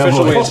can't be delightfully the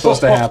official way devilish. it's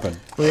supposed to happen.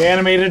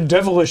 reanimated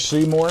devilish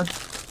Seymour.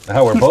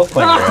 Oh, we're both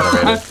playing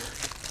reanimated.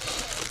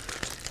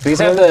 These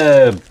have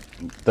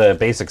the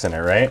basics in it,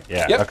 right?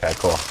 Yeah. Yep. Okay.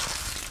 Cool.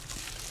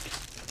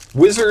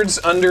 Wizards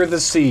Under the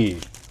Sea.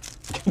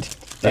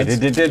 Dun,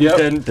 dun,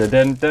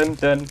 dun, dun,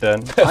 dun,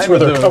 dun. That's where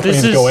their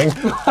company's This is- going.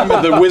 I'm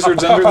at the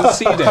Wizards Under the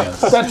Sea dance.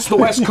 That's the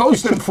West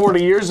Coast in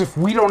 40 years if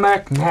we don't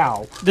act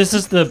now. This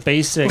is the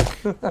basic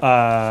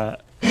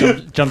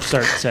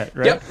jumpstart set,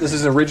 right? Yep, this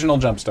is original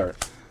Jumpstart.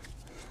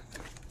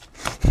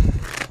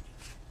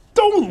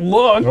 Don't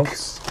look.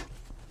 Oops.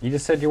 You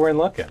just said you weren't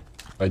looking.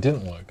 I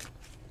didn't look.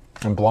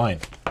 I'm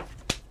blind.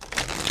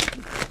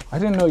 I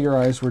didn't know your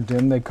eyes were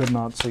dim. They could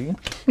not see.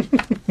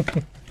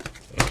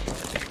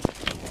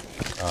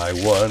 I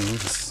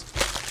once.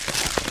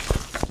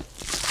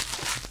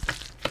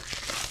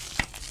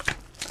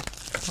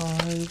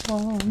 I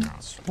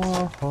once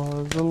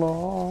was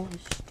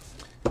lost.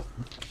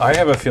 I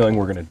have a feeling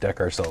we're gonna deck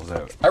ourselves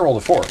out. I rolled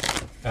a 4.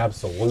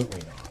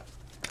 Absolutely not.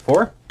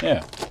 4?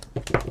 Yeah.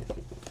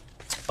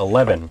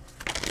 11.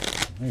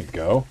 There you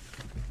go.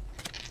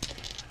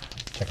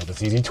 Check out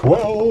this easy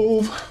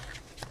 12.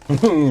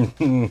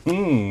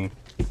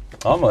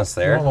 Almost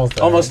there. Almost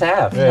there. Almost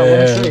half. Yeah. I'm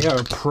gonna show you how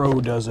a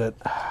pro does it.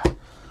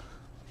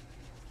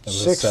 was a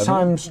 6 7.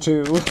 times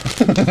 2.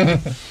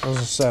 That was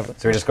a 7.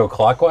 So we just go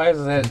clockwise?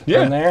 Is it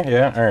Yeah. from there?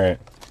 Yeah. All right.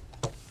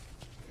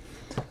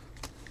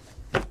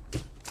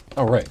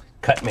 Oh, right.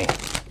 Cut me.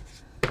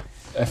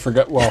 I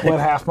forgot. Well, Split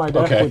half my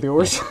deck Okay. with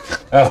yours.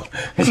 Oh,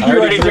 you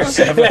already drew drew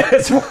 7.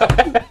 That's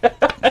fine.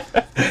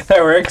 That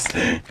works.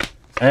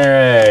 All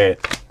right.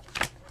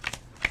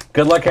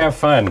 Good luck. Have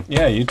fun.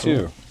 yeah, you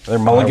too. Are there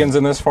mulligans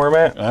in this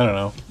format? I don't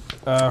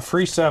know.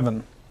 Free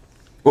 7.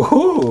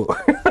 Woohoo!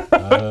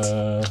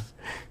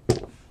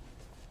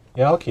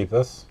 Yeah, I'll keep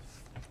this.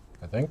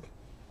 I think.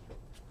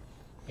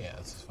 Yeah,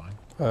 this is fine.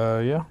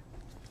 Yeah.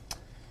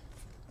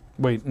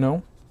 Wait,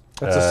 no.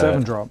 That's a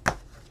 7 drop.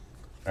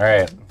 All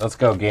right, let's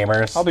go,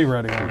 gamers. I'll be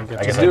ready when we get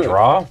I to guess it. I do it.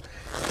 draw.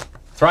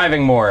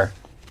 Thriving more.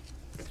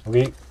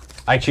 Okay.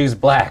 I choose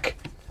black.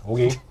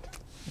 Okay.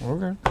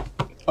 Okay.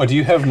 Oh, do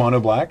you have mono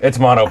black? It's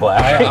mono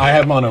black. I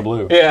have mono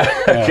blue. yeah.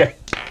 Okay.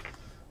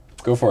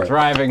 Go for it.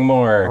 Thriving A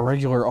more.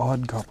 regular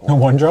odd couple.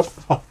 One drop?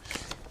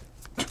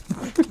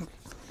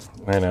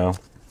 I know.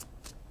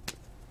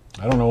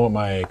 I don't know what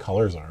my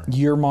colors are.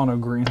 Year mono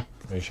green.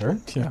 Are you sure?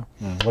 Yeah.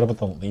 What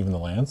about even the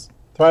lands?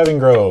 Thriving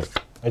Grove.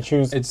 I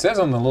choose. It says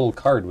on the little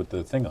card with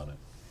the thing on it.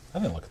 I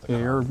didn't look at the Yeah,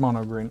 color. you're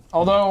mono green.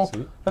 Although,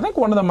 See? I think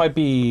one of them might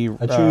be.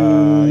 I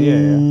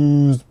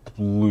choose yeah.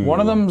 blue. One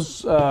of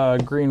them's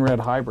green red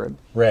hybrid.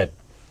 red.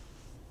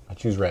 I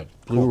choose red.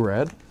 Blue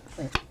red.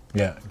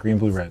 Yeah, green,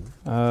 blue, red.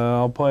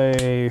 I'll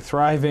play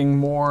Thriving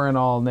More and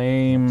I'll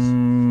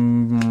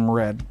name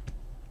red.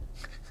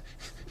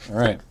 All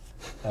right.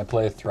 I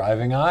play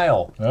Thriving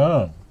Isle.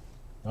 Oh,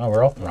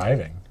 we're all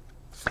thriving.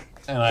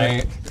 And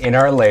I In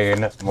our lane,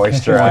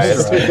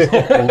 moisturize.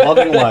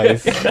 loving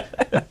life.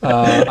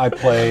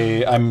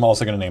 I'm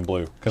also going to name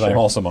blue because I'm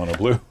also mono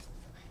blue.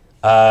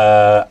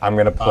 I'm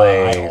gonna I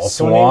play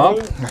also Swamp.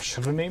 named I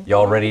should have named.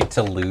 Y'all ready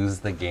to lose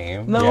the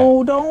game?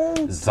 No,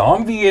 don't.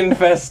 Zombie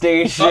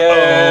infestation.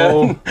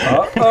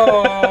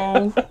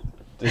 Uh-oh.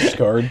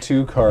 Discard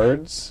 2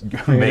 cards.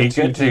 Make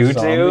a 2/2.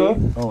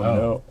 zombie. Oh,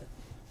 no.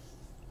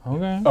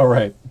 Okay. All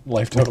right.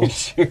 Life total.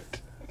 Shoot.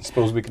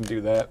 Suppose we can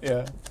do that.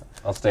 Yeah.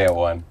 I'll stay at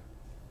 1.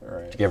 All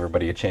right. Give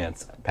everybody a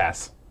chance.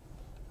 Pass.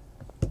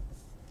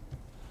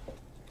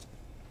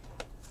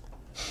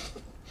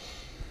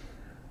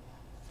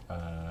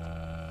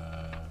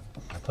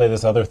 I play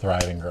this other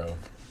Thriving Grove.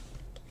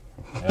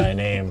 And I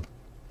name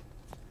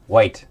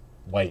White.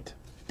 white.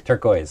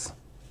 Turquoise.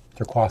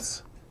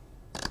 Turquoise.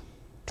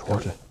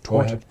 Tortoise.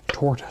 Go ahead.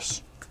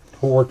 Tortoise.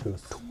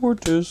 Tortoise.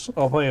 Tortoise.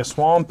 I'll play a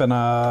swamp and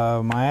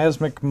a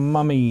miasmic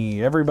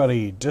mummy.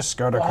 Everybody,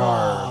 discard a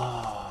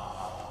card.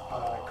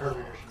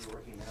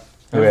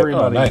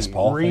 Everybody, nice,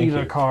 Paul. read Thank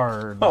a you.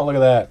 card. Oh, look at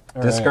that.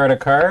 All right. Discard a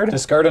card.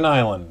 Discard an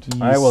island.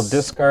 I will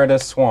discard a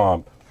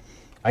swamp.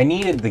 I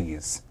needed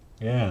these.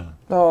 Yeah.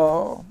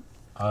 Oh,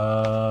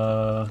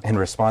 In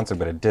response, I'm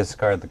going to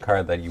discard the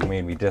card that you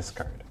made me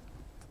discard.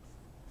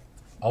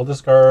 I'll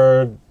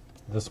discard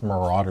this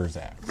Marauder's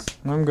Axe.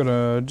 I'm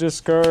gonna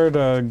discard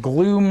a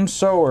Gloom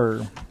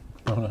Sower.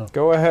 Oh, no.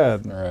 Go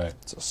ahead. All right.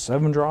 It's a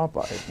 7 drop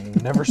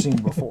I've never seen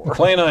before.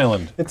 Play an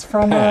island. It's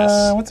from,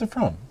 Pass. what's it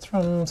from? It's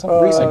from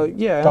something recent.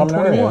 Yeah,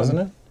 Dominaria, M21. isn't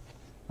it?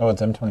 Oh,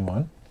 it's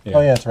M21? Yeah.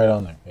 Oh, yeah, it's right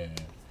on there. Yeah.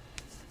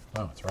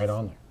 Wow, it's right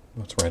on there.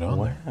 What's right on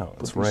there? Wow,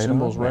 it's Put the right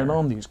symbols on right there.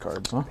 on these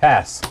cards, huh?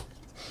 Pass.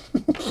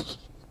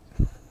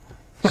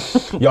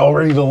 Y'all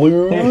ready to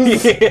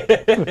lose?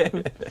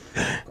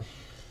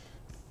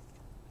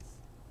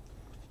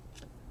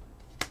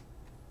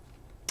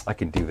 I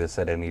can do this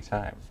at any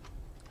time.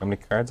 How many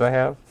cards I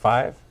have?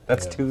 5?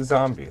 That's Yeah. 2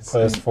 zombies.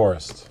 Play this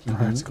Forest.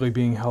 Practically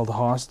being held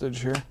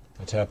hostage here.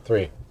 I tap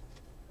 3.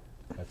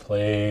 I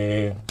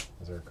play.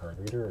 Is there a card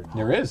reader? Or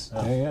There is.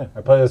 Yeah.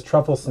 I play this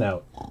Truffle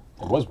Snout.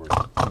 It was weird.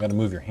 You got to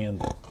move your hand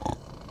there.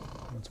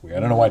 That's weird. I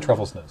don't know why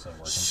truffle snow's not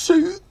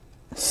working.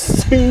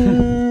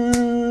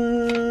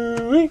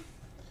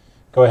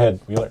 Go ahead,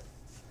 Wheeler.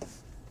 I'm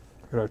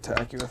gonna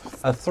attack you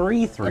with. A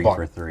 3/3 block.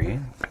 for 3.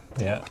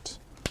 Yeah.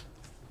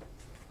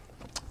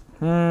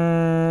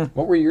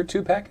 What were your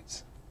 2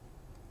 packets?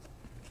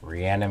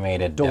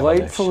 Reanimated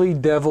Delightfully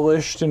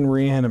devilish and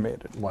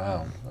reanimated.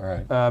 Wow. All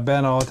right.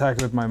 Ben, I'll attack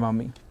you with my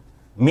mummy.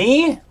 devilish.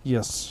 Me?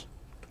 Yes.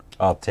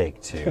 I'll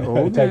take 2. I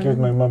attack you with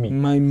my mummy.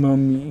 My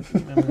mummy.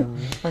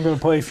 I'm gonna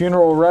play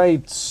Funeral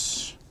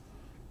Rites.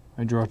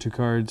 I draw 2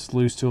 cards,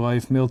 lose 2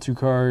 life, mill 2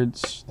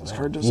 cards. This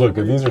card does Look,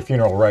 if these are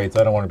funeral rites,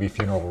 I don't want to be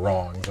funeral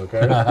wrongs,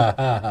 okay?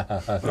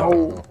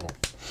 Oh,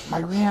 my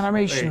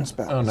reanimation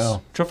spells. Oh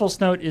no. Truffle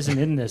Snout isn't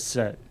in this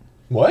set.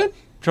 What?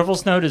 Truffle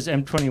Snout is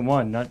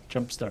M21, not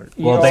Jumpstart.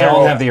 Well, they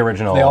all have the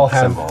original They all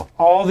have- symbol.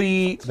 All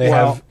the They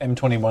well, have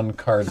M21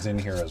 cards in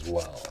here as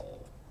well.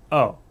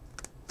 Oh.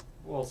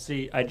 Well,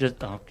 see, I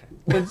just... Oh,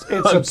 okay. it's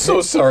I'm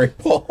so sorry,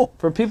 Paul.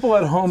 for people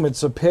at home.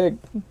 It's a pig.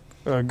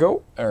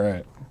 Go. All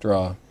right,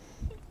 draw.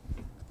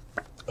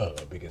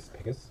 Biggest.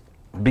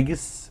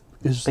 Biggest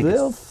Is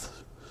Biggest.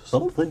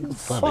 something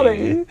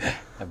funny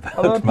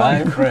about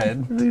my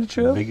friend.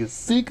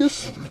 Biggest.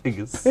 Biggest.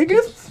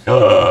 Biggest.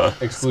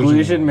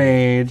 Exclusion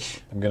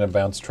Mage. I'm gonna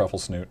bounce Truffle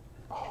Snoot.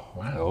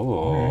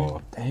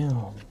 Oh.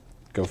 Damn.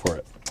 Go for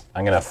it.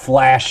 I'm gonna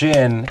flash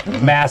in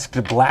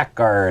Masked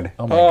Blackguard.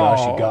 Oh my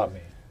gosh, you got me.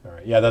 All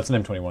right, yeah, that's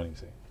an M21. You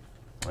see,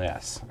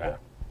 Yes. Yeah.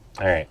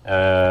 All right.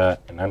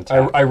 And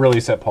untap. I really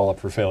set Paul up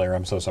for failure.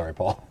 I'm so sorry,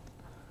 Paul.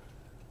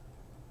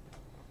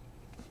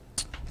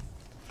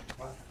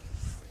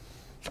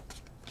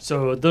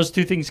 So those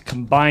two things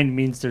combined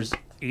means there's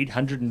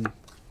 800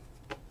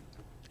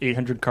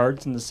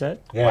 cards in the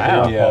set? Yeah, Wow.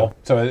 good job, Yeah, Paul.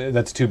 so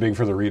that's too big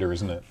for the reader,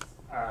 isn't it?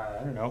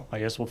 I don't know. I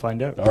guess we'll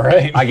find out. All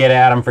right, I get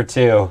Adam for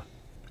 2.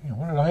 Yeah,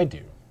 what did I do?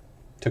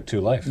 took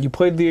 2 life. You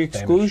played the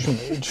exclusion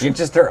age. You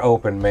just are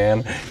open,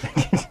 man.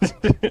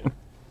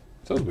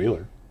 So is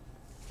Wheeler.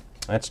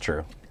 That's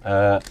true.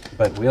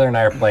 But Wheeler and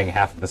I are playing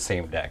half of the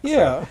same deck. so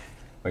Yeah.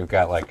 we've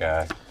got like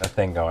a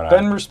thing going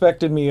Ben on.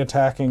 respected me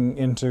attacking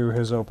into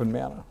his open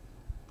mana.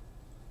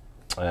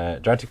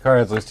 Draw 2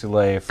 cards, lose 2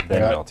 life,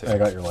 then mill 2. I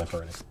got your life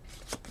already.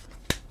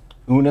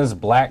 Una's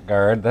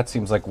Blackguard. That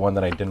seems like one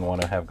that I didn't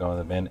want to have go in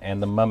the bin.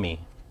 And the Mummy.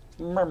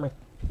 Mammy.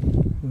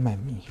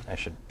 I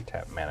should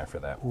tap mana for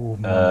that. Ooh,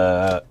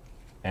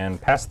 And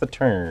pass the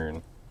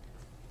turn.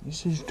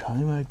 This is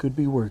time I could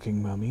be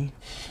working, Mummy.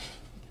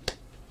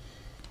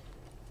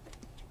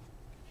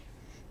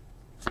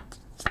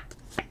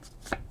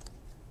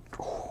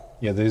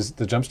 Yeah, the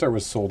Jumpstart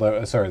was sold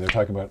out. Sorry, they're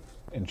talking about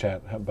in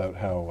chat about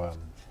how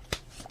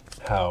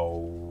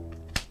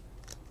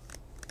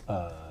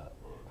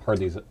hard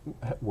these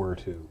were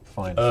to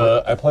find.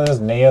 I play as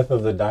Naeth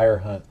of the Dire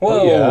Hunt.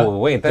 Whoa, yeah.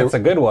 wait, that's a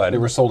good one. They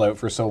were sold out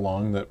for so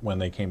long that when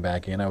they came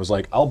back in, I was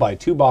like, I'll buy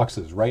 2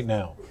 boxes right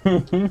now.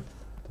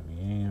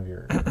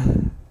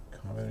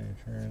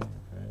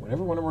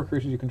 Whenever one or more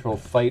creatures you control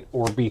fight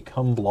or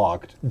become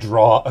blocked,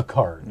 draw a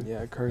card.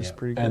 Yeah, card's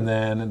pretty good. And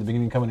then at the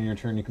beginning coming in your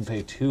turn, you can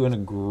pay 2 and a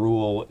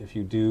gruel. If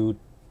you do,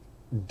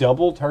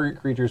 double target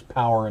creature's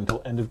power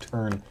until end of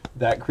turn.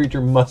 That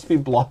creature must be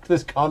blocked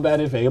this combat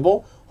if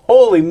able.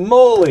 Holy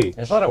moly!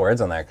 There's a lot of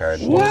words on that card.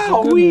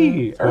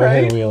 Wowee! All Go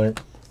ahead, right, Wheeler.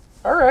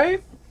 all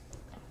right.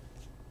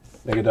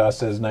 Megados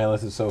says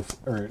Nihilith is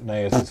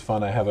Nihilith is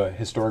fun. I have a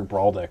historic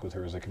brawl deck with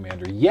her as a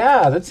commander.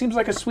 Yeah, that seems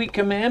like a sweet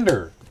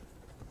commander.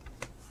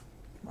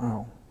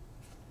 Wow.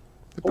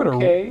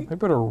 Okay. They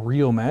put a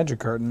real magic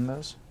card in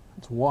this.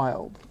 It's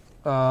wild.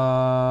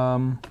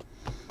 Graham,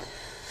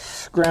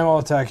 I'll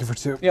attack you for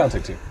 2. Yeah, I'll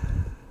take 2.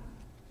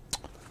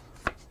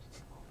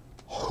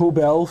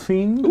 Hobel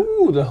Fiend.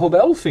 Ooh, the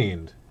Hobel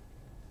Fiend.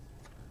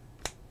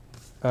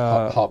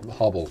 Uh,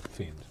 Hobble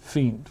Fiend.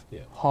 Fiend.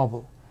 Yeah.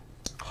 Hobble.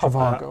 All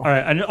Havago.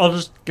 right, I'm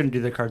just going to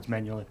do the cards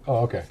manually. Oh,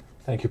 okay.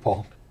 Thank you,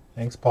 Paul.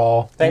 Thanks,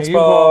 Paul. Thanks, There you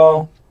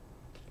Paul.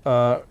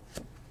 go.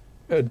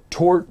 A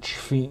Torch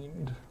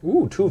Fiend.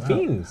 Ooh, 2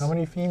 fiends. How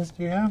many fiends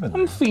do you have in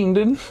I'm there?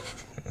 fiending.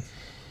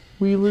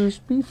 Wheelers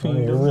be You're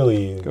fiending.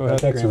 really, Go ahead,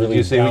 that deck's Graham. really Did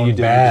you say when down you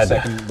did bad.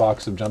 the second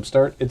box of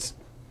Jumpstart? It's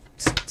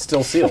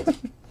still sealed.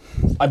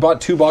 I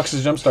bought 2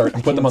 boxes of Jumpstart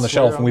and put them on the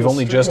swear shelf, on and we've the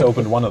only just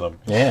opened one of them.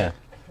 Yeah.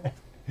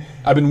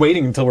 I've been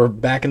waiting until we're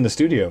back in the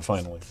studio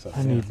finally. So.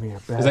 I need me a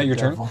bad Is that your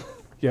turn? devil.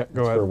 Yeah,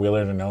 go For ahead.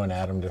 Wheeler to know and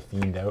Adam to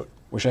fiend out.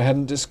 Wish I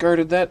hadn't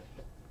discarded that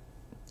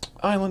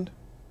island.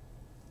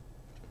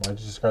 Why'd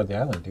you discard the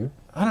island, dude?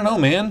 I don't know,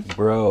 man.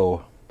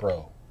 Bro.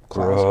 Bro.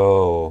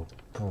 Bro.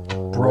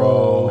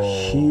 Bro,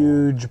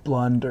 huge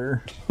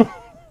blunder. I'm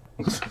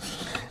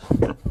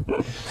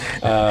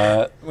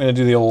gonna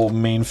do the old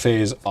main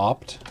phase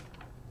opt.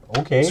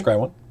 Okay. Scry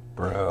 1.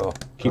 Bro.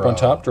 Keep on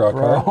top. Draw a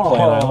card. Bro. Play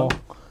an island.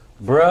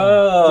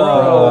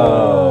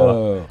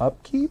 Bro.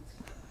 Upkeep?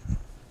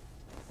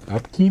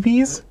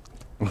 Upkeepies?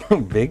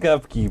 Big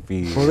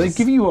upkeepies. Well, they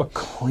give you a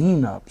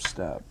cleanup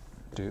step,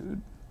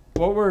 dude.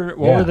 What were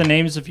Yeah. the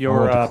names of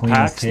your Oh, the Queen's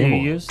packs that you Table.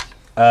 used?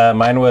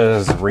 Mine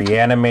was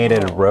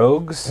Reanimated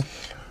Rogues.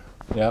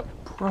 Yep.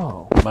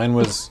 Bro. Mine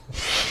was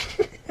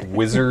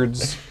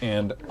Wizards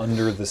and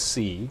Under the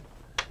Sea.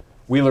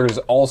 Wheeler is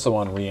also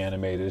on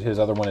Reanimated. His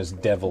other one is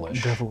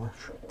Devilish. Devilish.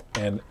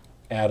 And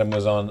Adam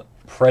was on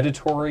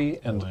Predatory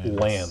and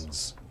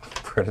Lands.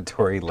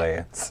 Predatory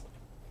Lance.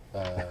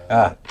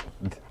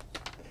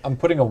 I'm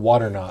putting a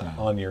water knot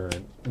on your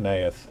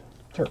Nayeth.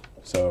 Sure.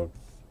 So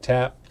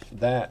tap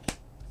that.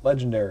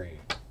 Legendary.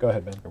 Go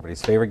ahead, Ben.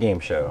 Everybody's favorite game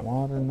show.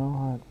 Water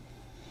not.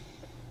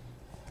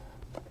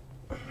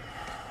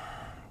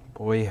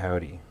 Boy,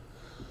 howdy.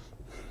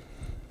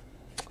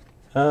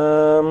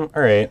 All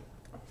right.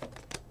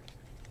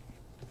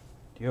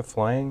 Do you have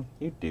flying?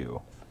 You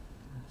do.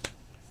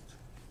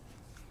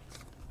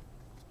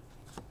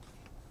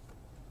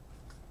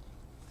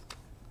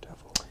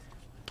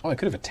 Oh, I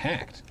could have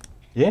attacked.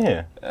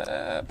 Yeah.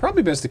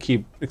 Probably best to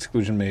keep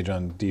Exclusion Mage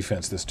on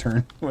defense this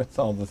turn with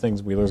all the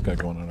things Wheeler's got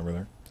going on over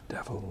there.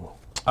 Devil.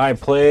 I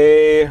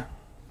play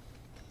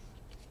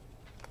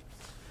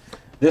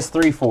this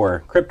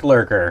 3/4 Crypt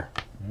Lurker.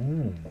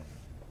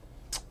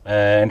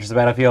 Enters the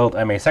battlefield.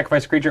 I may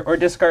sacrifice a creature or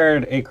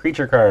discard a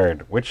creature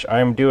card, which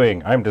I'm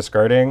doing. I'm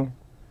discarding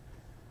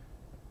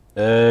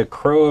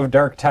Crow of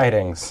Dark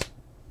Tidings.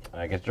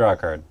 I get to draw a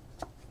card.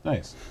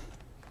 Nice.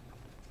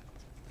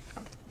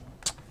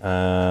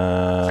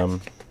 The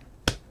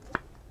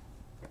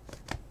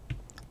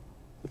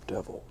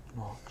devil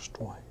knocks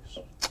twice.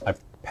 I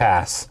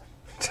pass.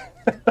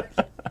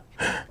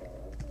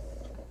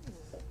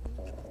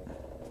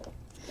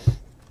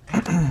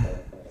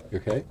 You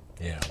okay?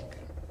 Yeah.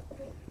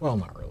 Well,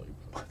 not really.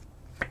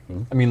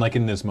 I mean, like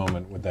in this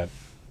moment with that,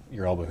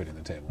 your elbow hitting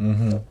the table.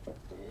 You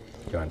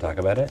want to talk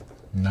about it?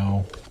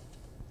 No.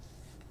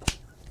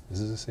 This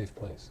is a safe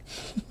place.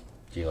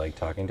 Do you like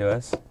talking to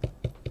us?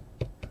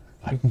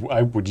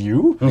 I would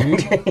you?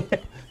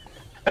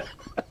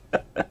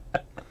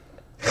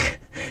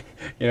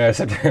 You know,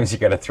 sometimes you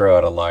got to throw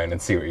out a line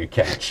and see what you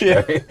catch.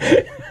 Yeah. Right?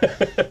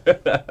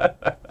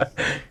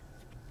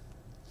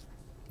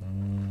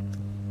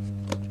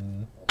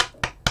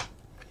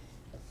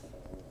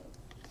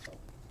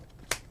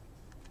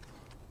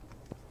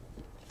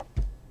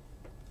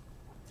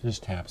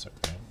 Just taps it,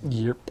 right?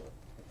 Yep.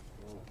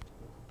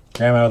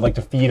 Graham, I would like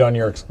to feed on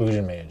your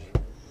Exclusion Mage.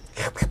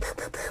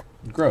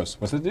 Gross.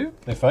 What's it do?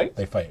 They fight?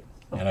 They fight,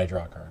 and I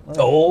draw a card.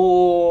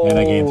 Oh! And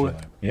I gain 3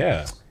 life.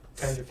 Yeah.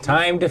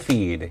 Time to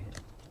feed.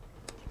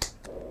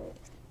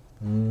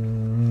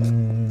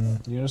 You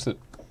notice that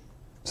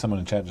someone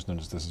in chat just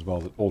noticed this as well,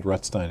 that Old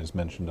Rutstein is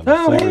mentioned on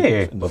Oh, the flavor,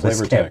 hey! in the Well, this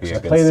flavor can't be text.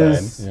 a good Play sign.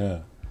 this Yeah.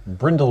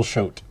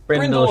 Brindleshote.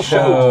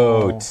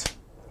 Brindleshote.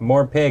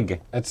 More pig.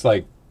 That's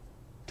like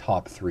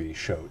top 3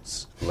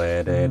 shoats.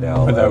 Let it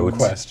all Without out.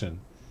 question.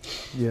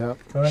 Yep.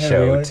 Go ahead,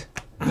 Wheeler. Shoat.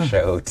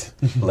 Shoat.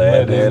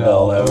 Let it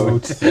all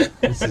out.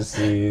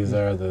 These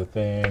are the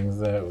things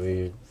that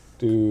we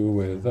Do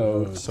with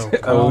oats. So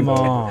come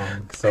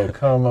on. So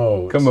come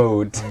out.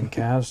 Commode. I'm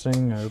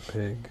casting a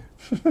pig.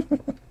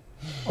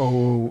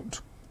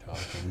 Oat.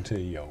 Talking to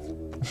yo.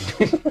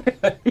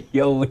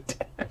 Yote.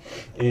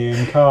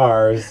 In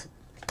cars.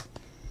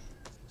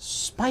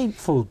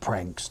 Spiteful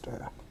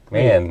prankster.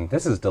 Man,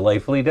 this is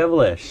delightfully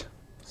devilish.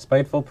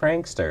 Spiteful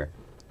prankster.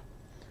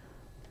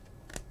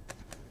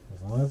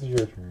 As long as it's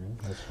your turn,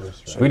 that's first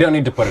strike. We don't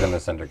need to put it in the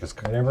center because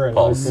Whenever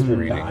another Pulse creature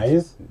reading.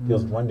 dies,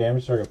 deals 1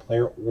 damage to target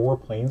player or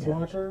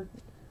planeswalker.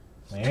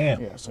 Man.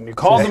 Yes, and you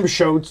call them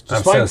shoats I'm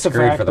despite so the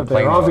screwed fact for the that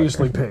they're planeswalker.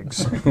 obviously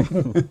pigs.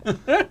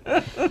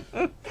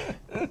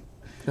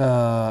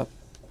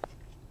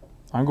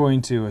 I'm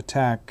going to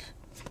attack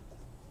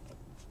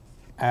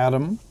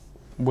Adam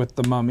with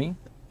the mummy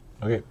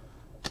Okay.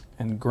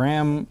 and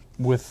Graham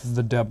with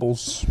the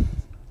devils.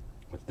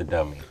 with the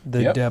dummy.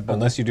 The Yep. devil.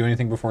 Unless you do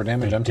anything before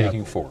damage, I'm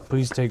taking 4.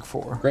 Please take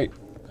 4. Great.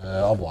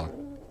 I'll block.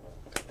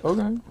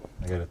 Okay.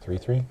 I got a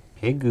 3/3.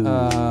 Pigoo. We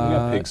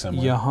got pigs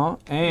somewhere. Yeah,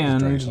 and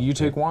drag you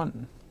take something.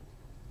 1.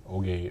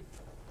 Okay.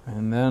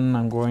 And then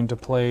I'm going to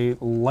play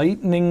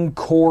Lightning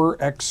Core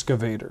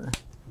Excavator.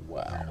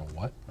 I don't know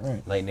what. All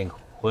right. Lightning.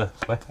 What?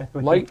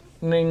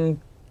 Lightning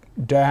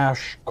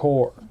dash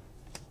core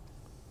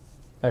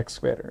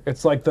excavator.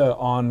 It's like the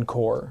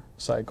encore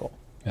cycle.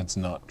 That's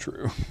not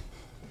true.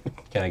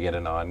 Can I get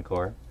an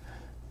encore?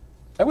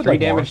 I would 3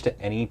 like damage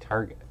to any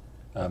target.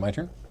 My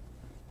turn?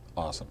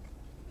 Awesome.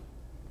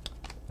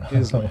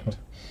 Is not.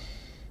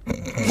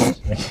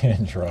 I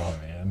can't draw,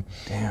 man.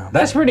 Damn.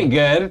 That's pretty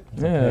good.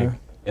 Yeah.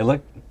 It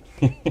looked.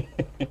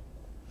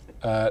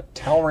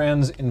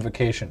 Talran's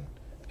Invocation.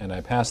 And I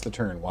pass the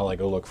turn while I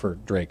go look for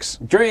Drakes.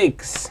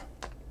 Drakes.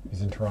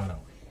 He's in Toronto.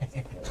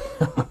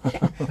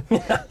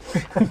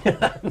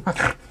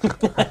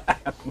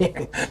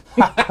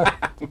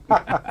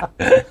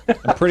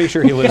 I'm pretty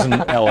sure he lives in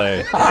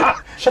L.A.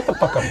 Shut the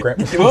fuck up, Graham.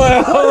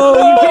 Oh,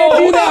 you can't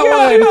do that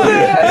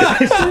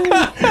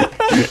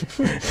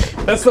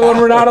one. That's the one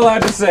we're not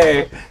allowed to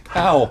say.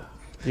 Ow.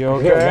 You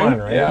okay? One,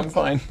 right? Yeah, I'm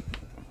fine.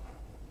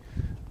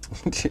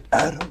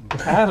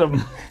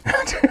 Adam.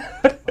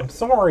 I'm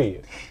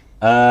sorry.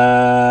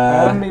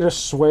 Adam made a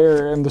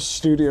swear and the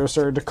studio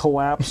started to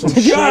collapse and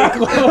shake. That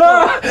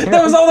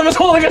was all that was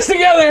holding us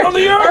together. On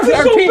the our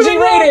PG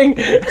rating.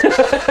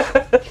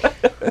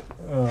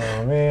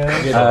 Oh,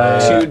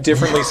 man. 2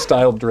 differently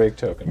styled Drake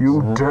tokens.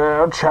 You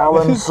dare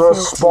challenge the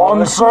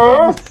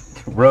sponsor?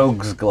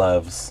 Rogue's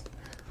gloves.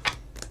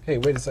 Hey,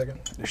 wait a second.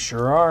 They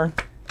sure are.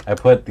 I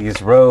put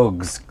these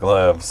rogue's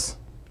gloves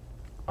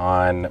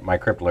on my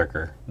Crypt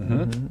Lurker.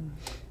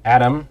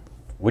 Adam,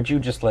 would you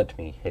just let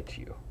me hit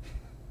you?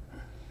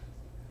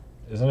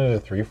 Isn't it a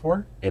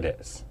 3/4? It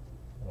is.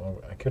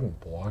 Well, I couldn't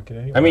block it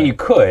anyway. I mean, you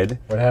could.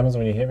 What happens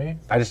when you hit me?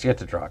 I just get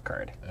to draw a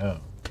card. Oh.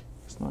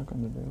 It's not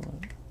going to do it.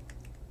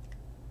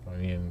 I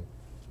mean,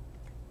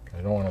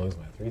 I don't want to lose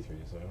my 3/3,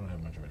 so I don't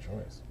have much of a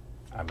choice.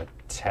 I'm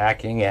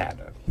attacking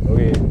Adam.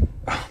 Okay.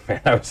 Oh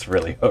man, I was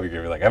really hoping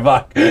you'd be like, I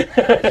block. Why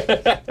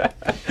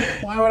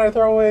would I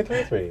throw away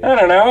 3/3? I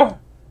don't know.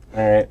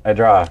 All right, I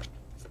draw.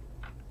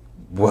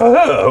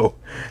 Whoa!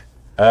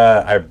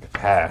 I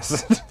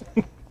passed.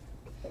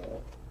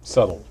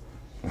 Subtle.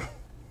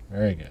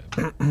 Very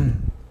good.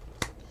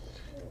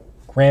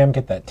 Graham,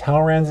 get that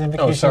Talrand's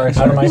invocation Oh, sorry,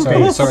 out of my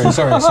face. sorry.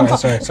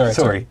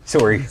 Sorry.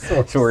 Sorry.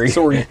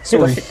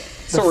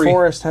 The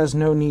forest has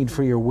no need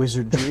for your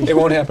wizardry. It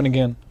won't happen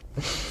again.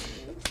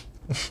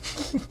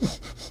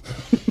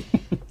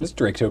 This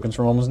Drake token's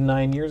from almost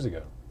 9 years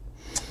ago.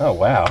 Oh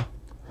wow.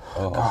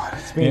 God,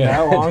 it's been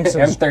that long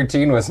since.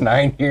 M13 was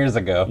 9 years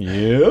ago.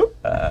 Yep.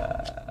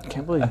 I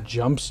can't believe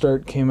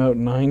Jumpstart came out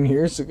 9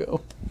 years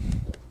ago.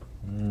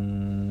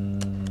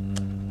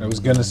 I was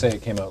gonna say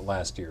it came out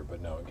last year,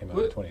 but no, it came out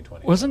in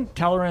 2020. Wasn't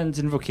Talrand's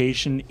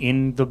invocation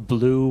in the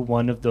blue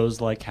one of those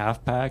like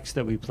half packs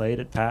that we played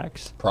at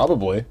PAX?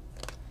 Probably.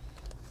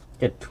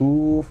 You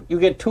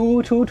get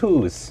two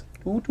twos.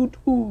 Should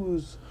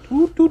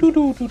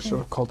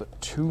have called it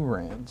 2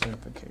 Rands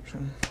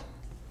invocation.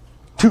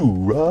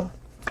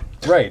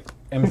 Right.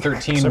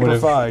 M13 would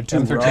have. Simplified, too,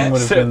 M13 raw.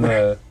 would have been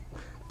the.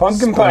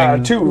 Pumpkin pie,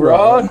 Spring- 2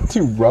 raw.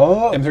 Too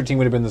raw. M13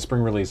 would have been the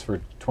spring release for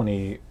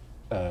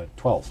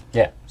 2012.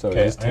 Yeah. So it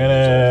Okay, is I'm 10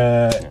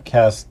 years old. gonna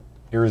cast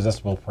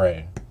Irresistible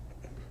Prey.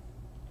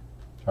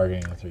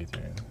 Targeting a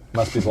 3/3.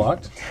 Must be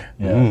blocked.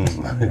 Yeah.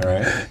 All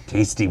right.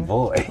 Tasty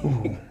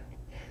boy.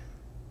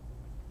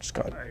 Just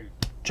got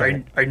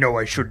I know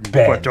I shouldn't,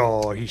 Ben. but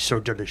oh, he's so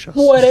delicious.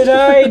 What did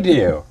I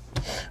do?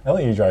 I'll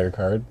let you draw your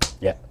card.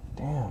 Yeah.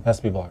 Has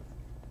to be blocked.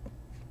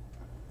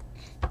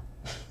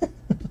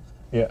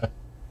 Yeah.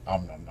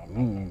 Nom, nom, nom,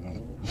 nom, nom,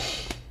 nom.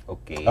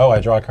 Okay. Oh, I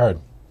draw a card.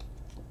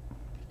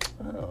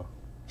 Oh.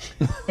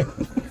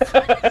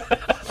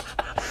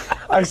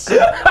 I see.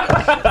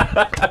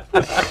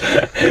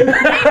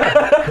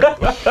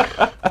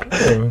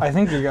 I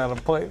think you gotta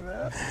play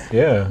that.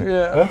 Yeah.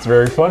 Yeah. That's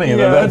very funny Yeah,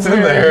 that that's that's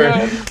in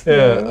very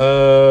there.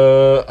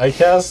 Yeah. I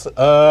guess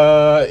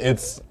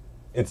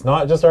it's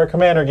not just our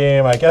commander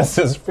game. I guess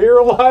it's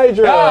Feral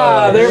Hydra.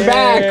 Ah, they're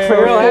back.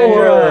 Feral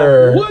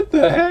Hydra. What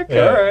the heck?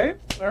 Yeah. All right.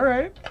 All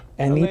right.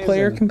 Any Amazing.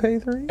 player can pay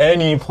 3?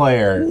 Any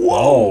player.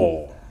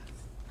 Whoa.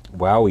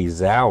 Wowie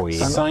zowie.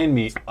 Sign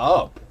me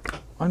up.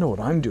 I know what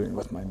I'm doing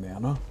with my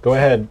mana. Go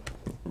ahead.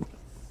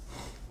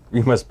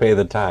 You must pay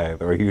the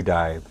tithe or you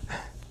die.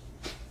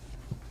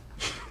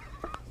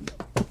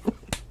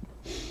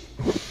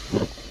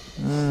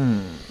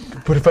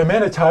 But if I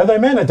mana tithe, I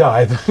mana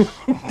dithe.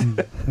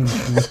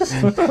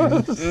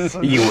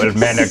 You will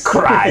mana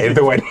cry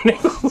when.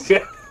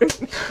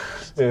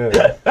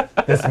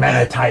 This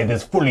mana tithe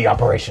is fully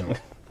operational.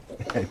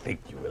 I think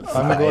you will.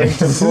 I'm going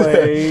to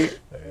play I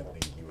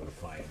think you will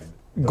find.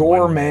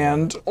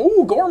 Gormand.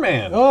 Oh,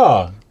 Gorman.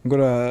 Oh. I'm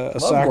gonna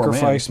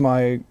sacrifice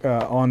my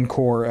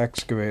Encore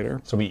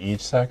Excavator. So we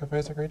each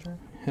sacrifice a creature?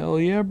 Hell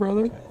yeah,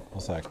 brother.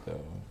 We'll sack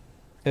those.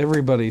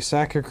 Everybody,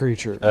 sack a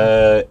creature.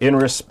 In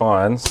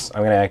response,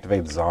 I'm going to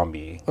activate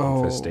Zombie Oh.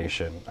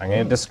 Infestation. I'm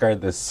going to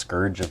discard this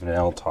Scourge of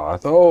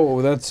Neltoth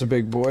Oh, that's a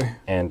big boy.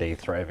 and a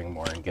Thriving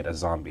Moor and get a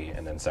zombie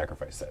and then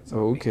sacrifice that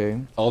zombie.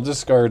 Okay. I'll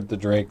discard the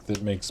Drake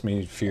that makes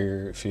me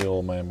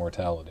feel my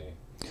immortality.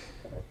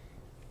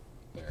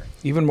 There.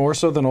 Even more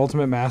so than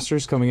Ultimate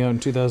Masters coming out in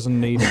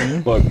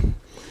 2018. Look.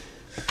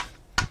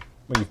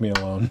 Leave me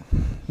alone.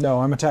 No,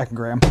 I'm attacking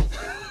Graham.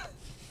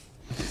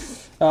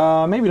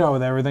 Maybe not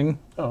with everything.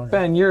 Oh, okay.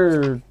 Ben,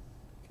 you're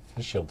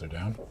The shields are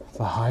down.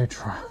 the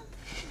Hydra.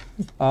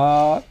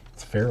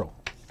 It's feral.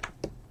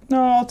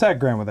 No, I'll attack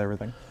Graham with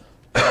everything.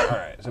 All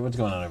right. So what's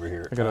going on over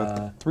here? I got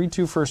a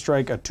 3/2 first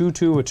strike, a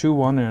 2/2, a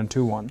 2/1, and a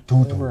 2/1.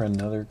 Over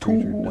another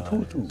creature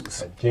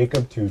dies.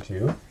 Jacob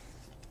 2/2.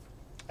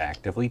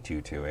 Actively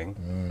 2-2ing.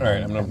 All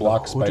right. I'm going to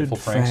block Hooded Spiteful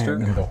Fang.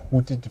 Prankster. The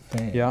hooted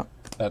fan. Yeah.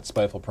 That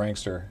Spiteful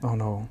Prankster Oh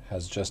no.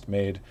 has just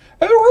made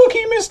a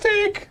rookie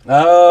mistake.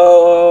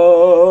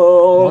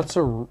 Oh!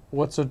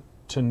 What's a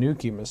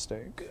Tanuki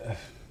mistake?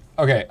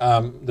 Okay.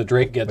 The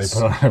Drake They gets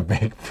put on a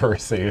big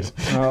first aid.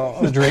 Oh,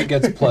 the Drake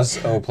gets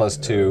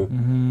 +0/+2,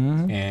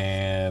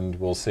 and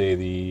we'll say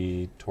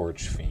the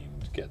Torch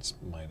Fiend gets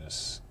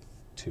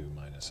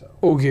 -2/-0.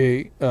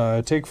 okay.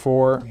 Take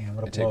 4.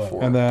 I take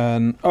 4. And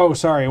then, oh,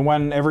 sorry.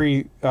 When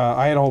I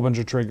had a whole bunch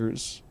of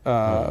triggers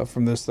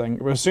from this thing.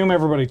 Assume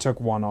everybody took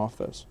 1 off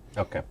this.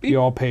 Okay. You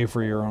all pay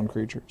for your own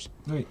creatures.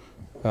 Wait.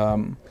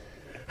 And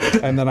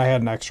then I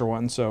had an extra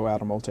one, so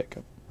Adam will take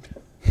it.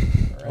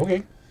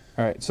 Okay.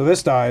 All right, so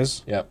this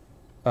dies. Yep.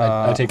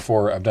 I take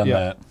 4. I've done yeah.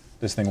 that.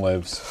 This thing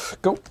lives.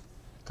 Go.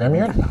 Graham,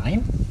 you're at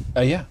 9?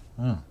 Yeah.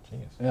 Oh,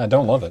 jeez. Yeah. I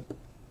don't love it.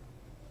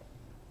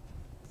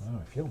 Oh,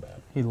 I feel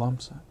bad. He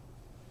lumps it.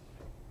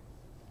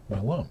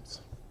 My lumps.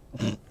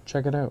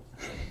 Check it out.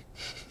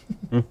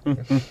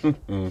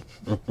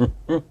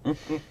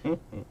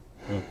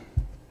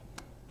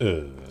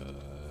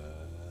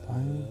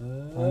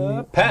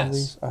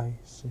 Pass. I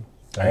see.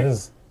 That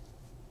is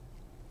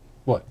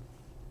What?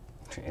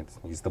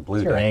 He's the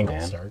blue your guy, angle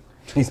man. start.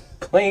 He's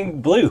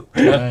playing blue.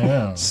 I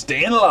know.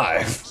 Staying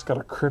alive. It's got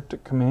a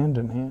cryptic command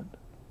in hand.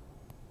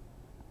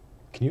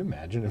 Can you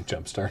imagine if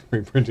Jumpstart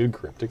reprinted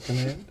Cryptic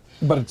Command?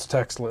 But it's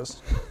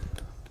textless.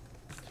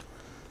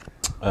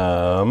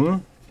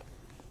 He's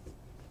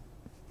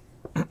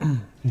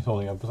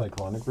holding up the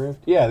Cyclonic Rift.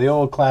 Yeah, the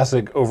old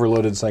classic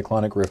overloaded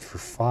Cyclonic Rift for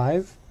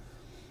 5.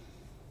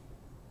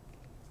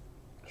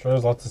 Sure,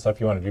 there's lots of stuff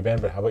you want to do, Ben,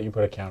 but how about you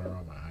put a counter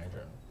on my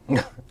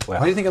Hydra? Why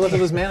do you think I left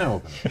this mana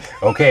open?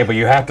 Okay, but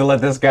you have to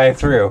let this guy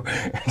through.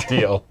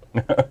 Deal.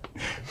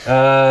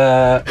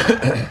 Uh,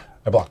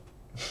 I block.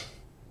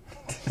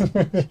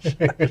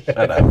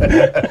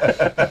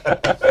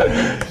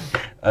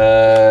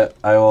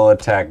 I will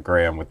attack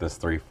Graham with this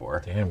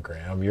 3/4. Damn,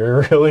 Graham,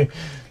 you're really...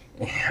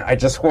 I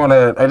just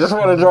wanna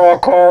draw a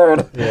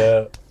card.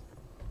 Yeah.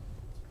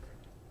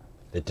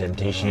 The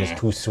temptation is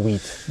too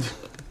sweet.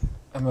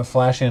 I'm going to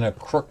flash in a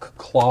Crook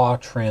Claw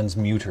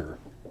Transmuter.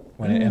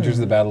 When it enters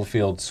the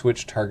battlefield,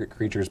 switch target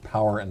creature's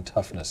power and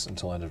toughness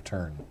until end of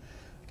turn.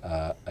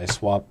 I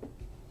swap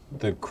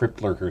the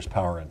Crypt Lurker's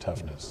power and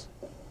toughness.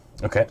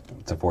 Okay,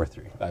 it's a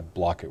 4/3. I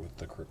block it with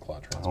the Crook Claw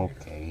Transmuter.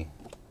 Okay.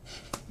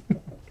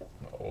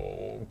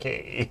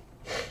 Okay.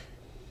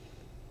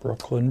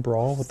 Brooklyn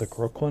Brawl with the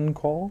Crooklyn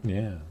Call.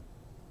 Yeah.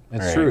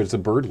 It's All true, right. it's a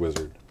bird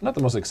wizard. Not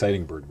the most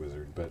exciting bird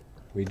wizard, but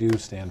we do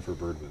stand for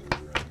bird wizards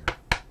around here.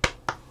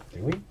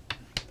 Do we?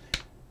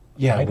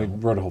 Yeah, I we don't.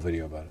 wrote a whole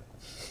video about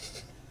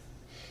it.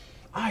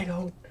 I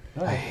don't.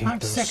 I'm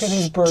sick of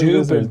these bird Stupid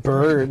wizards.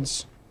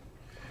 birds.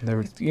 You know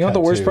what the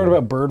Cut worst part to-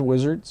 about bird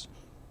wizards?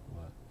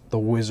 The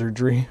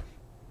wizardry.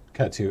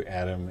 Cut to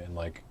Adam in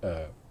like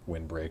a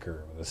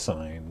windbreaker with a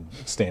sign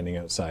standing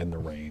outside in the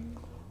rain.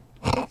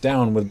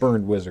 Down with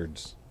bird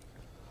wizards.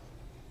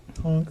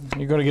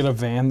 You're gonna get a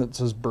van that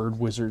says bird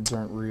wizards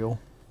aren't real.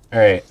 All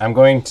right, I'm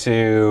going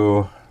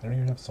to. They don't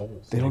even have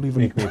souls. They don't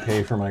even. Make me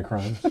pay for my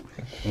crimes.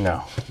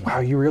 No. Wow,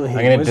 you really hate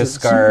I'm going to wizards.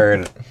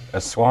 discard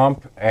a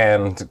Swamp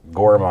and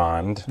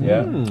Gourmand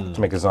Yeah. to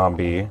make a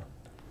zombie,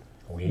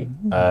 We.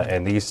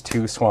 and these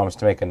 2 swamps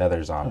to make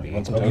another zombie.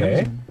 Want some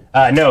Okay.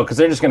 tokens? No, because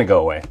they're just going to go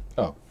away.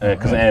 Oh. And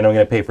I'm going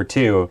to pay for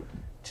 2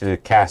 to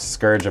cast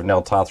Scourge of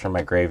Neltoth from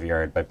my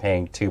graveyard by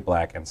paying 2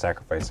 black and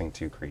sacrificing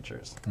 2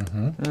 creatures.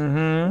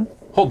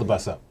 Hold the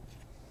bus up.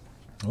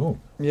 Ooh.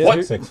 Yeah, What?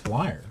 here- 6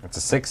 flyer. It's a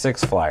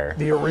 6/6 flyer.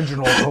 The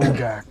original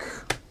Hogak.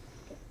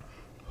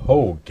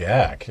 Oh,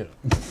 gack.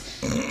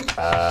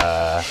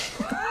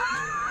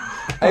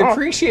 I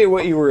appreciate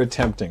what you were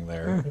attempting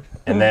there.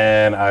 And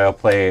then I'll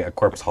play a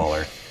Corpse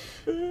Hauler.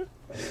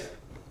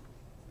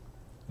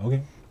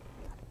 Okay.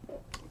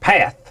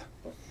 Path.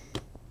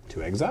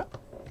 To exile?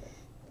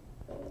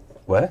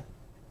 What?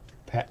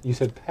 You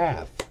said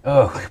path.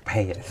 Oh,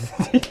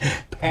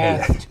 path.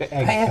 Path to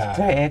Path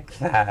to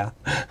exile.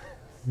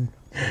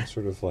 Some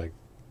sort of like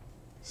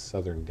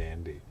southern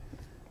dandy.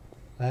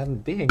 I'm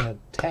being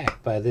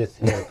attacked by this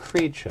here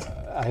creature.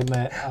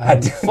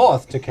 I'm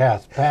forced to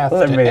cast Path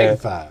Let to me-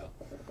 Exile.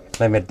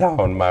 Let me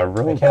down my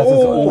room. Cast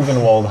this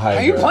Ulvenwald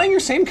Hydra. Are you playing your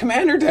same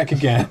commander deck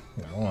again?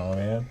 I don't know,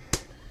 man.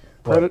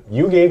 Well,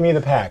 you gave me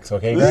the packs,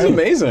 okay, This is Graham?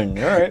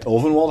 amazing. All right,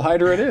 Ulvenwald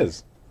Hydra it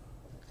is.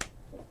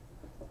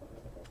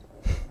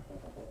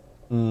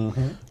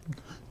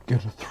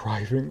 Get a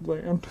thriving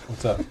land.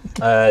 What's up?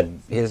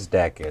 His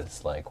deck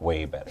is like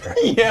way better.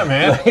 Yeah,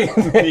 man.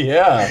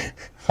 Yeah.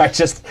 I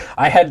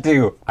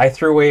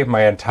threw away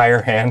my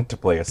entire hand to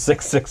play a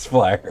 6/6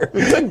 flyer.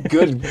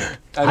 Good.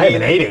 I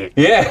have an 8/8.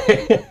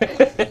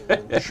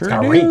 Yeah. Sure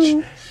Got do.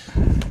 reach.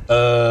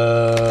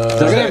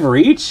 Does it have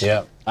reach?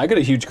 Yeah. I got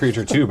a huge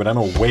creature too, but I'm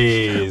a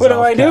ways. What do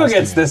off I do casting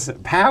against it. this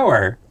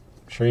power?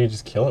 Sure, you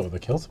just kill it with a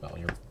kill spell.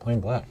 You're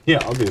playing black. Yeah,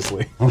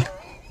 obviously.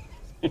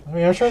 I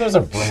mean, I'm sure there's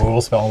a removal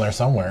spell in there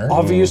somewhere.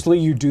 Obviously,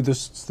 you do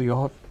this. It's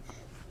the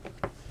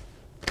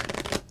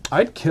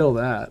I'd kill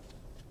that.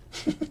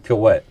 Kill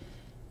what?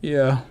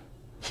 Yeah,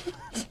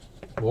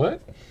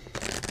 What?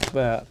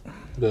 that.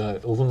 The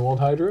Ulvenwald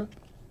Hydra?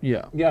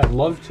 Yeah. Yeah, I'd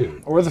love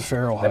to. Or the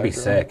feral That'd be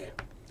Hydra.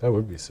 sick. That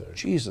would be sick.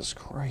 Jesus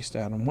Christ,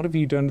 Adam! What have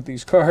you done to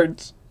these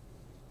cards?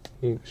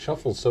 He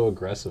shuffles so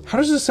aggressively. How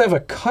does this have a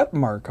cut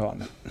mark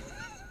on it?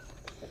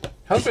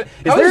 Is Is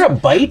there a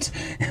bite?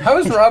 How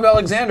has Rob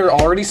Alexander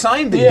already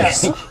signed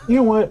these? You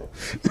know what?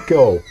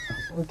 Go.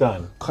 I'm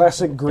done.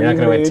 Classic green You're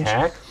not going mage. to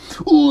attack?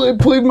 Ooh, I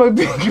played my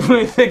big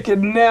my thick,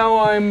 and now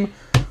I'm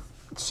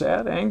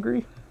sad,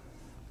 angry.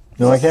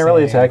 No, I can't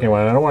really attack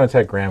anyone. I don't want to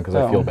attack Graham because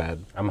I Oh. feel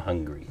bad. I'm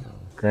hungry.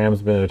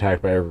 Graham's been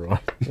attacked by everyone,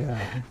 Yeah.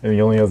 and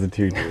he only has a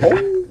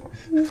 2/2.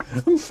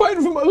 I'm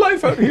fighting for my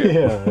life out here.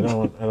 Yeah,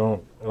 I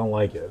don't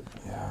like it.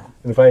 Yeah.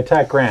 And if I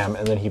attack Graham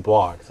and then he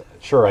blocks,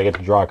 sure, I get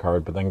to draw a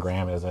card, but then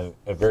Graham is in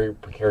a very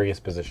precarious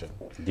position.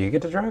 Do you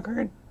get to draw a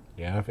card?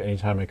 Yeah, if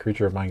anytime a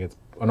creature of mine gets...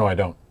 Oh, no, I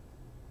don't.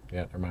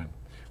 Yeah, never mind.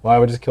 Well, I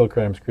would just kill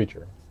Graham's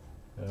creature.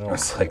 I don't-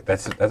 It's like,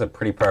 that's a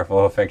pretty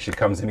powerful effect. She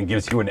comes in and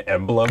gives you an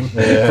emblem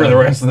for the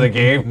rest of the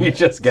game. You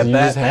just get you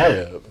that. just have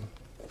it.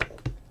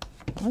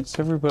 Why has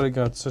everybody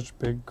got such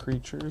big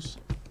creatures?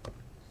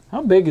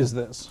 How big is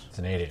this? It's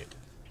an 8/8.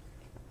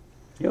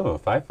 You have a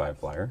 5/5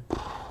 flyer.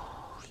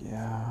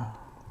 Yeah.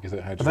 Because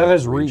it But that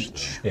has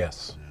reach.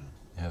 Yes.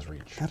 It has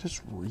reach. That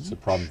is reach. It's a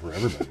problem for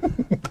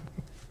everybody.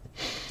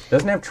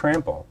 Doesn't have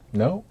trample.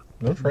 No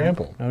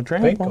trample. No Thank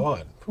trample.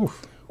 God.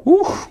 Oof.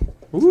 Woo.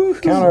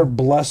 Counter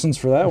blessings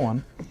for that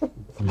one.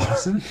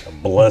 Blessings.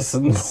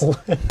 Blessings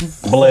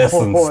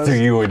to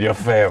you and your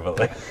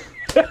family.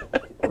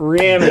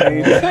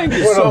 Reanimate. Thank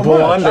you What so a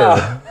blunder.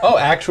 much. Oh,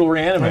 actual I'm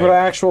reanimate. gonna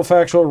actual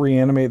factual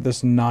reanimate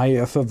this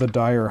Naiath of the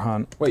Dire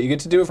Hunt. Wait, you get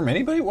to do it from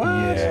anybody? What?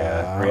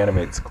 Yeah,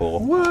 reanimate's cool.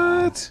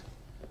 What?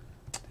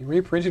 They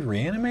reprinted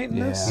reanimate in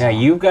this? Now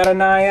you've got a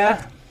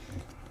Naya.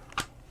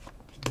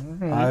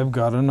 I've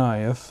got a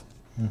Naiath.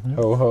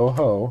 Ho ho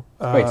ho.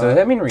 Wait, so does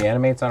that mean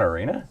reanimate's on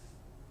Arena?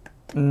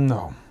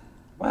 No.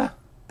 What?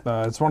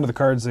 It's one of the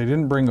cards they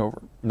didn't bring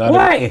over. Not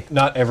Why?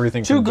 Not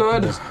everything. Too from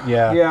good. this-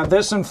 yeah. Yeah,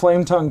 this and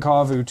Flame Tongue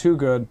Kavu, too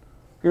good.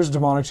 Here's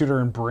Demonic Tutor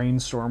and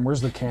Brainstorm.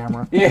 Where's the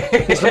camera?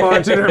 Here's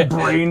Demonic Tutor and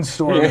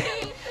Brainstorm.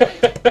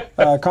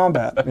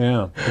 Combat.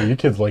 Yeah. Hey, you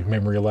kids like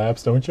memory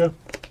lapse, don't you?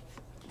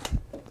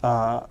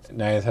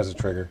 Naiath has a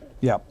trigger.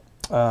 Yep.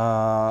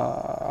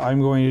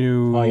 I'm going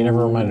to. Oh, you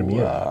never reminded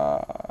me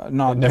of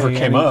Not Never pay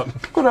came any- up.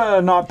 I'm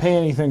gonna not pay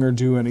anything or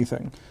do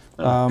anything.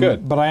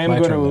 Good. But I am My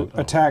going turn to then.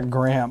 Oh. attack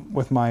Graham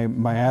with my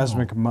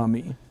miasmic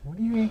mummy. Why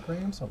do you hate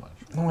Graham so much?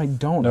 No, I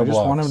don't. No I just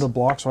want him blocks. to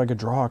block so I could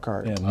draw a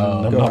card. Yeah,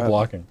 Oh. I'm Go not ahead.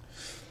 blocking.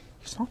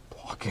 He's not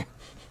blocking.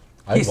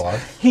 I block.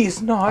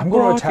 He's not I'm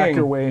going to attack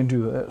your way and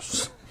do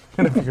this.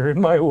 And if you're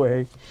in my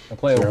way, I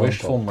play a Your own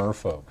Wishful fault.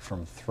 Merfolk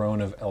from Throne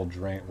of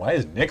Eldraine. Why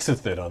is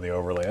Nixithid on the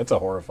overlay? That's a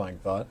horrifying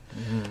thought.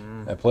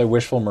 I play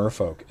Wishful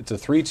Merfolk. It's a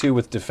 3/2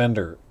 with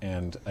Defender,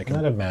 and I Isn't that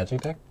can... a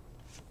magic deck?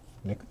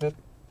 Nick Fit?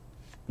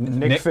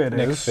 Nick Fit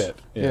Nick is. Fit.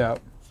 Yeah.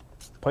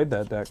 Played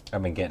that deck.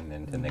 I've been getting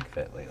into Nick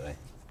Fit lately.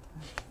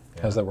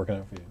 How's that working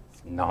out for you?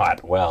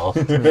 Not well.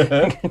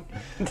 The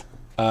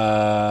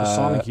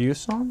Sonic Youth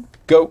song?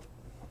 Go.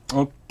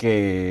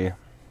 Okay.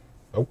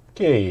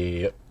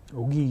 Okay.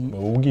 Oogie.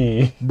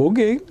 Oogie.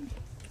 Boogie.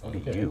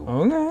 You.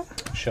 Okay.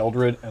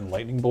 Sheldred and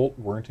Lightning Bolt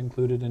weren't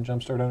included in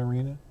Jumpstart on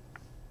Arena.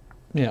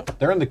 Yeah.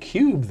 They're in the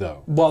cube,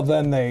 though. Well,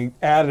 then they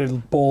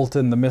added Bolt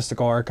in the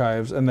Mystical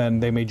Archives, and then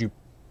they made you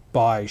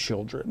buy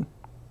Shieldred.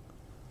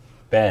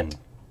 Ben.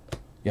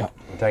 Yeah.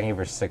 I'm attacking you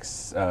for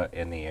 6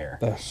 in the air.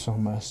 That's so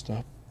messed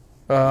up.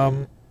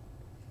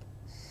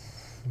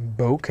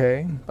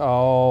 Bouquet.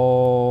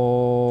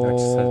 Oh. I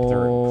just said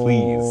third,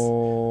 please.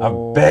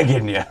 I'm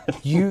begging you.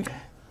 You.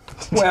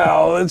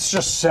 Well, it's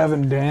just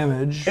 7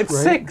 damage. It's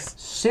right? 6.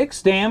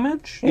 6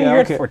 damage? Yeah, you're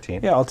at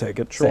 14. Yeah, I'll take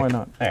it. Sure, why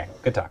not? All right,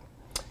 good talk.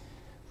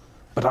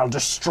 But I'll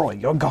destroy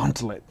your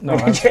gauntlet. No,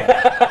 that's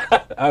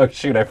fine. Oh,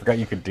 shoot, I forgot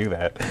you could do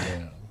that.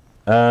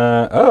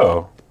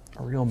 Oh.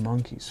 A real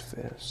monkey's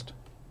fist.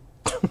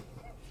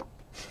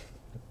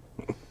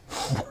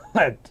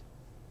 What?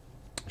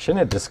 Shouldn't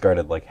have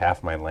discarded like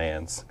half my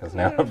lands, because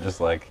now I'm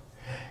just like,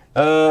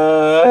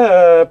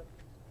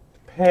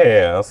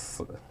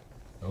 pass.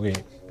 Okay.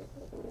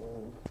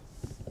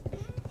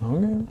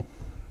 Okay.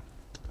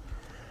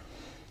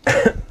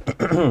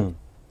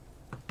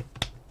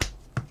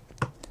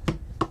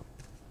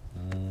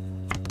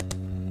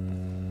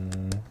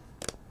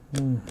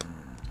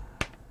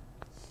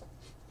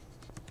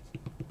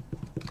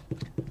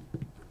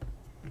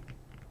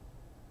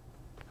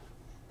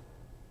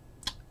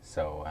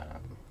 So,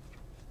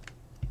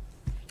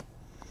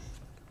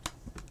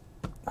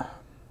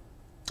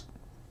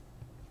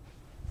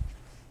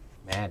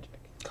 magic.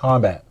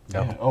 Combat.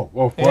 No. Yeah. Oh,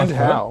 whoa. And what?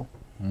 how?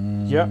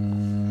 Yep.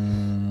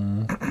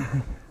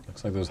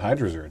 Looks like those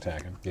Hydras are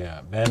attacking.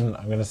 Yeah. Ben,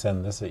 I'm going to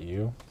send this at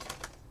you.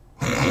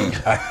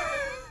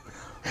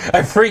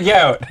 I freak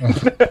out.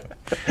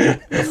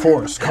 The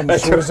force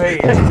comes to his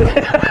aid.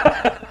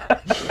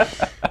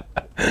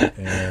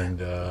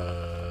 And, I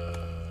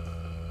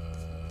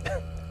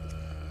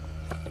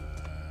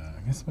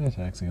guess my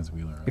attacks against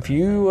Wheeler. If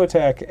you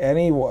attack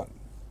anyone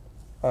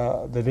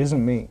that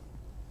isn't me,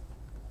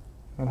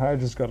 and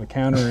Hydra's got a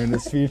counter in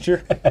its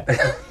future.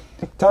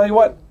 Tell you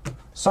what,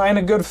 sign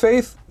of good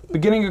faith,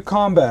 beginning of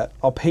combat,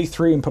 I'll pay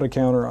 3 and put a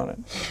counter on it.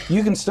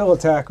 You can still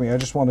attack me, I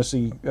just want to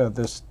see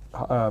this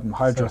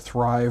Hydra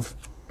thrive.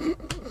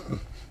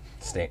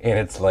 Stay in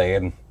its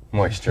lane,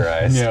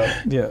 moisturize.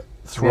 Yeah. Yeah,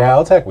 Yeah,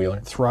 I'll attack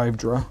Wheeler.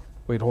 Thrivedra.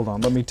 Wait, hold on,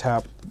 let me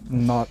tap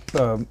not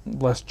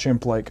less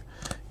chimp-like.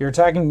 You're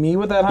attacking me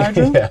with that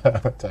Hydra? Yeah, I'm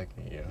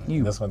attacking you.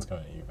 You- This one's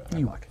coming at you, Ben.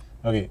 You,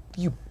 Okay.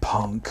 you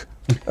punk.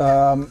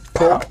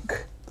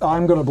 Punk.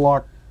 I'm going to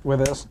block with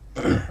this.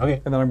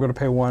 Okay. And then I'm going to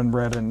pay 1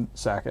 red and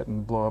sack it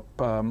and blow up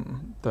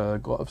the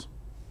gloves.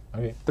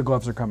 Okay. The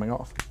gloves are coming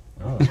off.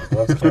 Oh, the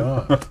gloves came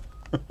off.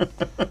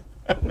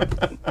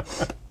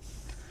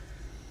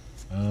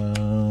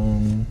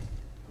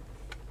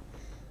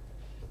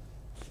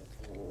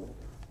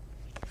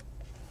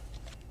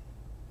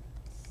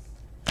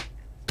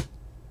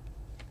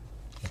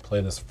 I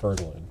play this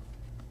Fertilid.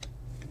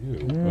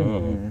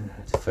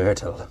 It's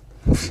fertile.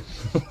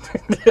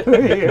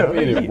 That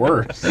made it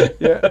worse.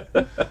 Yeah.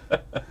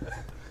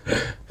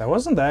 That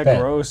wasn't that Ben.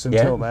 gross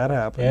until Yeah. that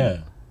happened. Yeah.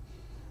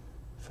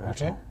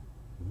 Fertile.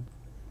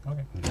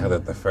 Okay. Now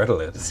that the fertile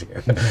is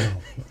here.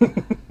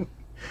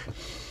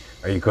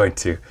 Are you going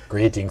to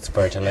Greetings,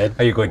 Fertilid.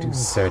 Are you going to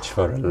search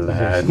for a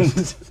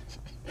land?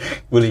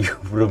 Will you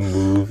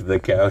remove the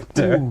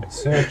counter?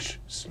 Search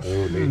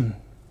slowly.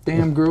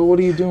 Damn, girl, what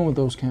are you doing with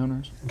those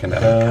counters? Can I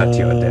cut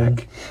you a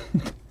deck?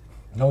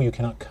 No, you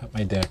cannot cut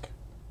my deck.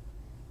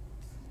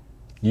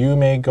 You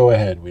may go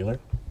ahead, Wheeler.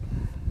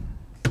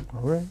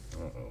 All right.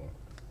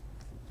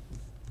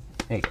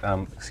 Hey,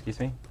 excuse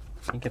me.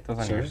 Can you get those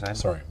on your side?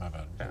 Sorry, my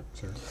bad. Yeah.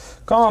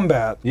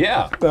 Combat.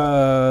 Yeah.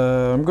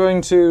 I'm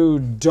going to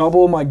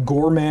double my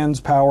Gorman's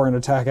power and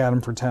attack at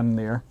him for 10 in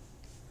the air.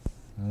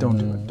 Don't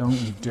do it. Don't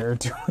you dare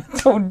do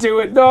it. Don't do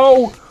it.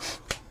 No!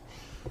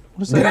 What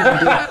does that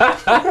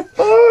even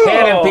do?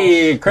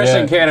 Canopy!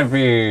 Christian Yeah.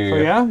 Canopy! Oh,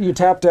 yeah? You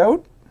tapped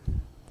out?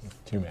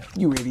 2 mana.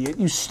 You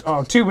idiot.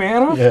 Oh, 2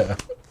 mana? Yeah.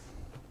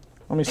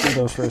 Let me see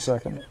those for a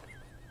second.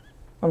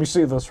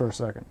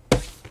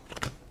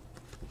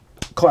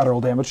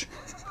 Collateral damage.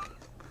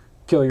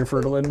 Kill your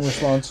fertilid in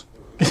response.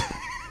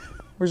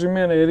 Where's your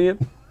mana, idiot?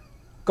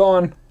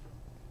 Gone.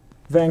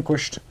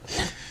 Vanquished.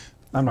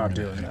 I'm not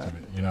doing that.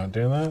 You're not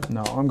doing that?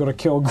 No, I'm gonna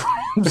kill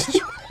Graham's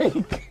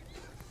Drake.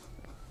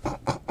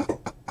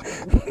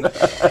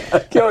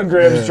 Killing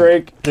Graham's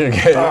Drake.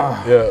 Okay.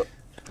 Yeah.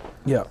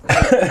 Yeah.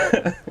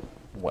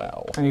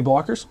 Wow. Any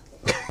blockers?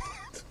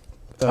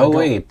 Oh,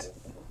 wait.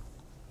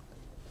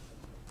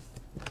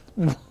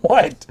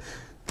 What?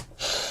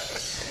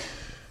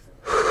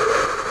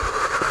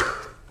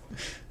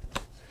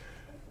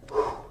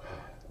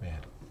 Man.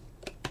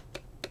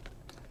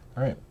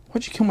 All right.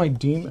 Why'd you kill my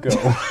demon?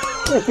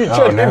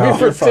 Oh, no.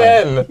 For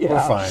 10. Yeah.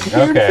 We're fine.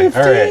 Okay, all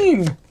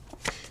right. 15.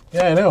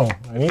 Yeah, I know.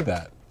 I need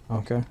that.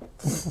 Okay.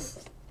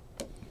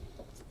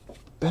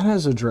 That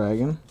has a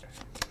dragon.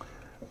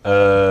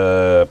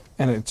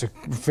 And it's a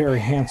very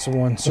handsome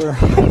one, sir.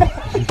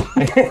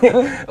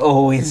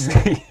 Always.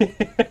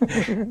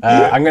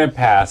 I'm going to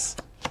pass.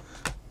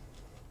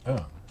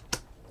 Oh.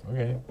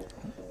 Okay.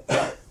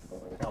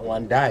 Got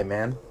one die,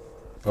 man.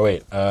 Oh,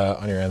 wait.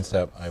 On your end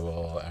step, I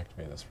will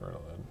activate this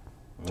fertilid.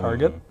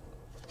 Target.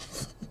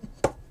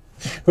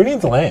 Who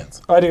needs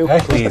lands? I do.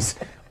 Please.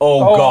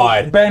 Oh,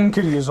 God. Ben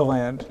could use a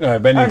land.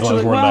 Ben needs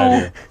Actually, lands more than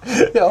I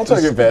do. Yeah, I'll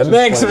target Ben.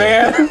 Thanks,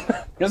 man.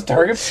 Just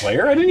target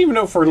player? I didn't even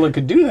know Fertile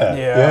could do that.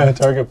 Yeah,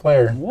 target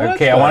player. What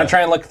Okay, I the- want to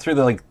try and look through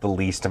the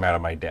least amount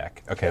of my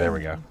deck. Okay, there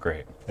we go.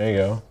 Great. There you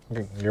go.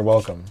 Okay, you're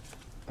welcome.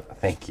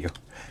 Thank you.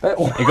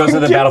 It goes to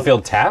the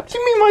battlefield tapped?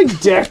 Give me my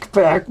deck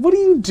back. What are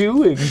you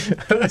doing?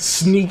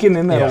 Sneaking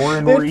in that Yeah.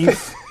 Orin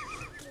Reef.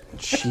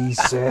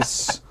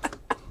 Jesus.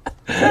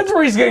 That's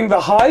where he's getting the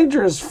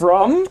Hydras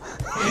from.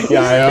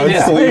 Yeah, I know.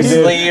 Yeah, Sleeves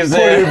it. sleeves Put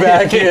it. it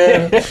back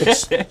in.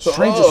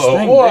 Strangest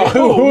thing.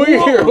 Whoa,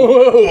 weird.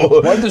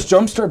 Whoa. Why did this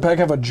Jumpstart pack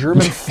have a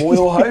German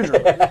foil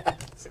Hydra?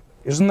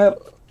 Isn't that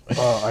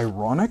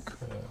ironic?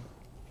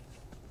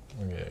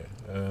 Okay.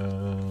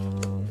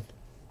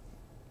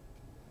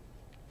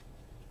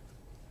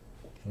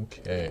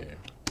 Okay.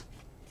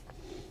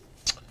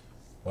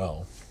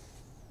 Well.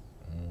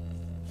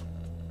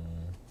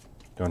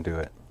 Don't do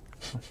it.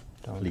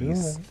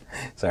 Please.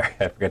 Sorry,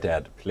 I forgot to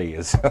add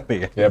please.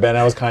 Yeah, Ben,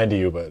 I was kind to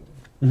you, but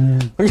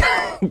I'm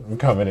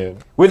coming in.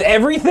 With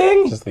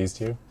everything? Just these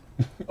two.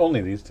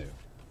 Only these two.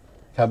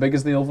 How big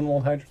is the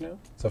Elvenwald Hydra now?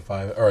 It's a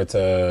 5, or it's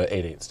a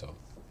 8/8 still.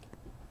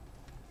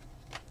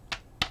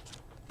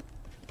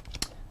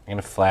 I'm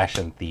gonna flash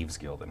in Thieves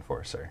Guild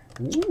Enforcer.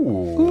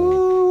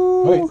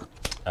 Ooh. Wait.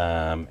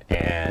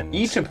 And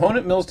Each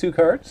opponent mills 2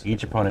 cards?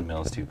 each opponent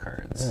mills 2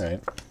 cards. All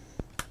right.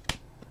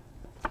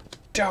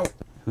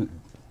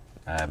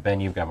 Ben,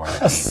 you've got more.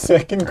 A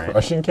second Right.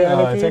 crushing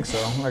canopy? I think so.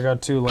 I got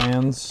 2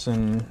 lands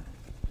and...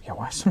 Yeah,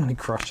 why so many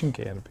crushing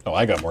canopies? Oh,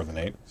 I got more than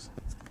 8.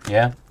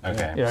 Yeah.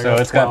 Okay. Yeah, I so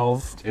got it's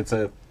 12. got it's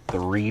a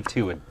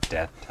 3/2 a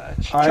death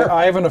touch.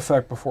 I have an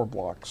effect before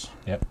blocks.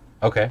 Yep.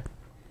 Okay.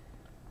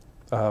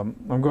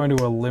 I'm going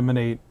to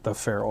eliminate the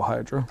Feral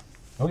Hydra.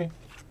 Okay.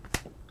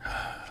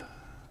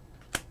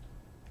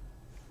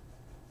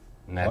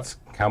 And that's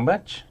how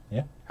much?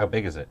 Yeah. How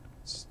big is it?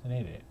 It's an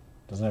 8/8.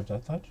 Doesn't have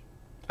death touch?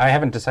 I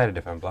haven't decided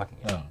if I'm blocking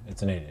it. No,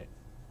 it's an 8/8.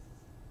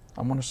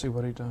 I want to see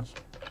what he does.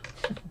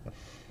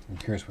 I'm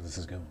curious where this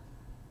is going.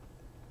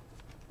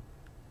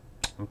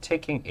 I'm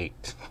taking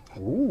 8.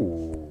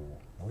 Ooh.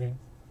 Okay.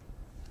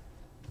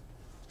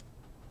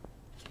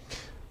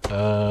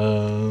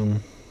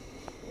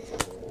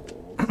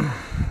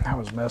 That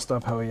was messed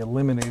up how he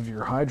eliminated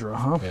your Hydra,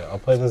 huh? Yeah, I'll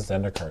play this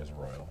Zendikar as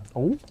Royal.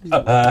 Oh.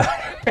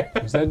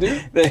 What's that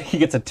do? He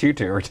gets a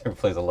 2/2 every time he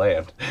plays a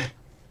land.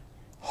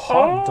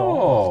 Hot dog.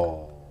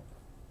 Oh.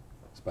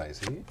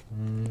 Spicy.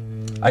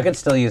 I could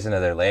still use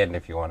another land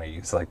if you want to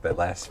use like the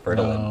last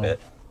Fertilin No. bit.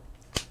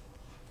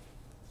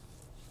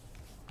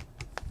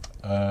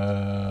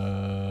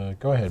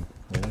 Go ahead.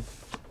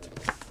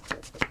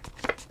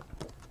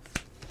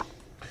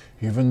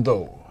 Even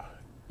though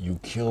you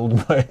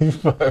killed my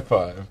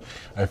 5/5,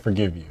 I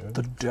forgive you.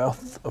 The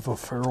death of a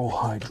Feral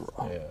Hydra.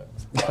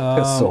 Yeah.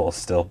 His soul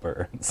still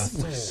burns.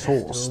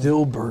 Soul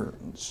still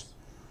burns.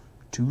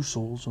 2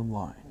 souls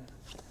align.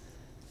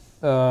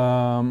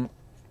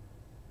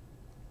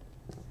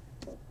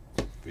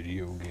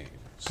 Video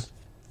games.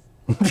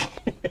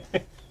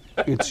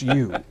 It's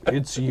you.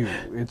 It's you.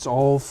 It's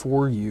all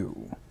for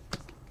you.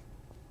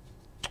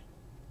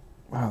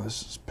 Wow,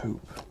 this is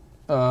poop.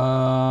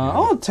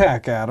 I'll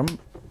attack Adam,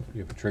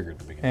 You have a trigger at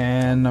the beginning.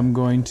 and I'm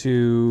going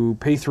to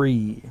pay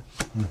 3.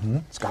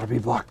 It's got to be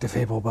blocked if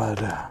able,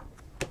 but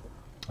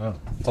Oh.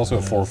 It's also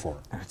a 4/4.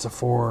 it's a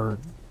 4/2.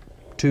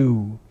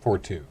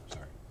 4/2.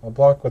 Sorry. I'll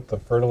block with the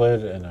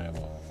fertilid, and I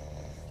will.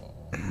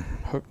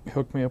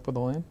 Hook me up with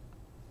the land.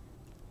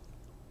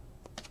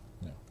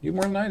 You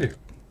more than I do.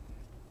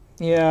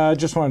 Yeah, I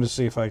just wanted to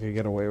see if I could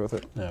get away with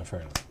it. No,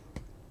 fair enough.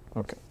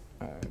 Okay,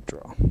 I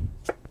draw.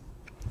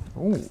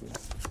 Ooh.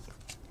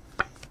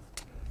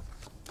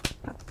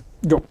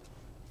 Go.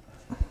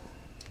 I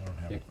don't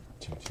have a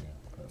 2/2.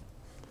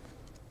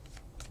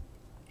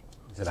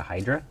 Is it a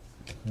Hydra?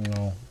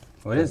 No,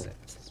 What is it?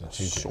 it's a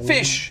 2/2.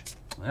 Fish!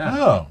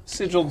 Oh,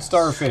 Sigiled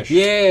starfish.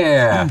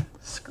 Yeah.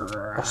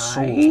 A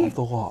soul of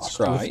the lost,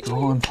 Scry.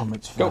 withdrawn from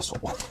its vessel.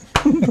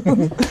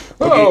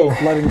 Oh!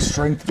 Letting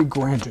strength be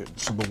granted,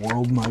 so the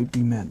world might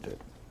be mended.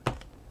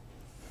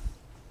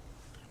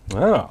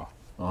 Oh.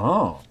 Oh.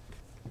 All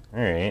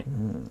right.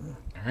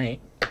 All right.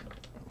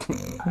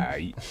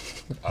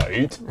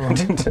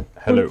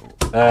 Hello.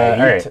 All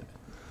right.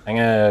 I'm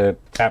gonna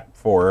tap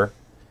 4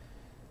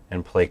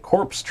 and play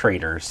Corpse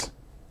Traders.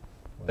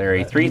 They're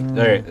a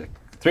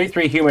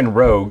 3/3 human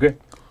rogue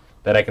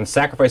that I can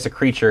sacrifice a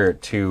creature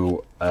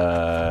to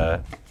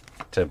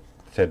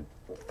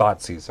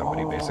Thoughtseize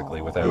somebody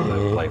basically without the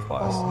life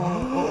loss.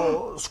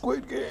 Oh,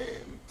 Squid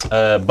Game.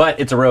 But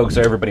it's a rogue,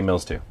 so everybody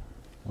mills too.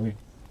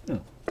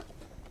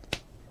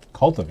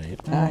 cultivate.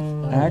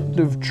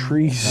 Active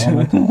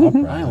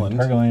treason. Island.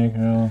 Percolate, you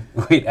know.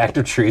 Wait,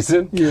 active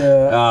treason?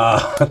 Yeah.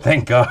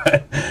 Thank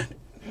God.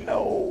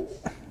 No.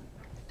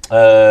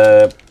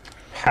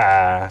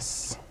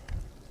 Pass.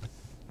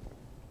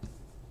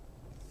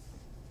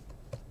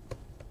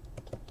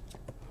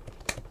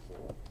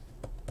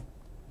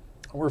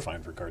 We're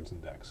fine for cards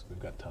and decks. We've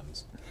got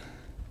tons.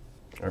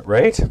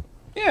 Right?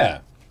 Yeah.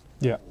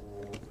 Yeah.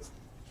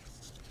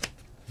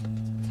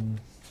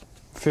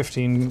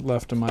 15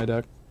 left in my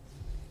deck.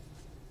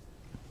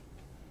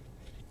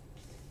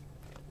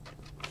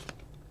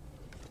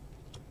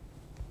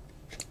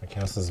 I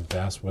cast this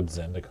Basswood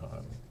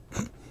Zendikon.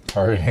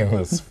 Targeting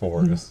this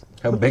force.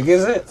 How big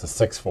is it? It's a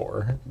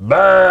 6/4.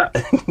 Bah!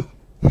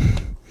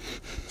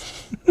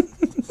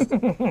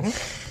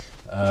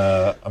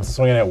 I'm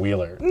swinging at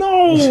Wheeler.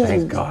 No!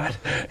 Thank God.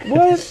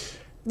 What?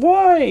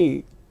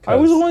 Why? I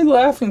was only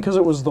laughing because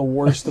it was the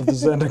worst of the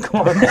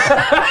Zendikon.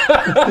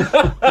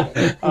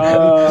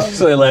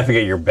 So they're laughing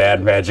at your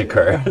bad magic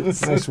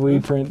cards. Nice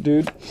reprint,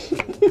 dude.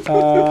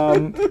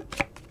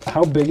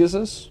 How big is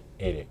this?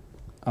 80.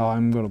 Oh,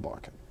 I'm going to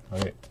block it.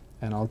 Okay.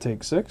 And I'll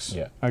take 6.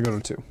 Yeah. I go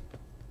to 2.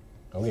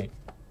 Okay.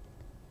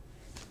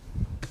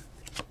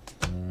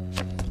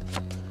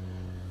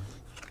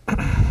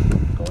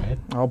 Go ahead.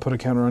 I'll put a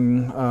counter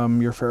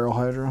on your Feral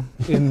Hydra.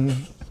 In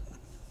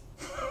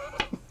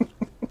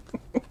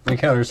The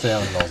counters stay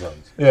on in all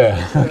zones.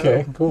 Yeah.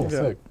 Okay. Cool. Yeah.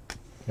 Sick.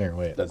 Here,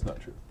 wait. That's not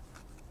true.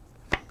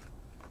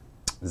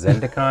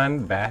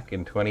 Zendikon back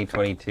in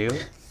 2022.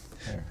 Here.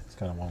 It's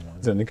kind of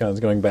 1/1. Zendikon's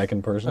going back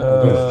in person.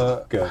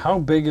 Good. how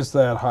big is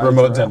that Hydra?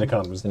 Remote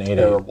Zendikon was an 8/8.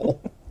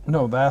 terrible.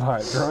 No, that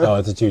Hydra. Oh,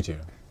 it's a 2/2.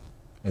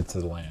 It's a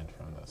land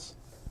from this.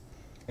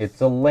 It's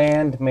a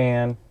land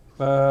man.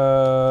 I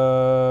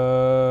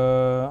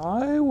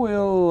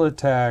will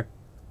attack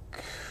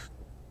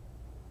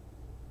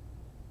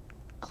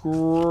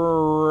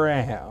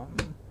Graham.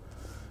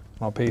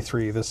 I'll pay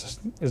 3. This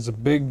is a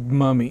big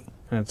mummy,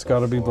 and it's got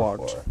to be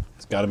blocked.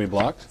 It's got to be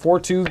blocked.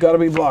 4/2 got to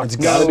be blocked. It's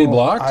gotta be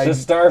blocked? I, The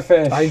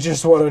starfish. I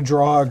just want to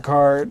draw a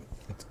card.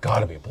 It's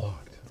gotta be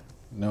blocked.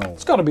 No.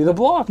 It's got to be the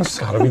blocks.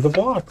 Gotta be the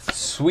blocks.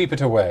 Sweep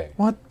it away.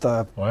 What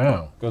the?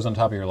 Wow. Goes on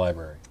top of your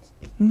library.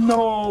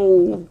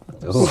 No.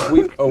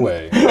 Sweep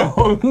away.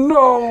 Oh,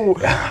 no.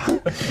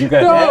 You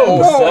got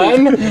No,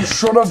 son. You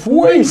should have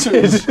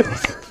waited.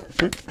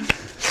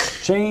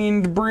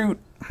 Chained Brute.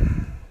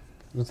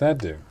 What's that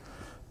do?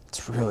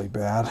 It's really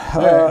bad.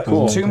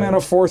 cool. 2 mana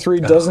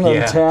 4/3 doesn't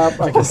yeah. untap.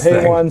 I can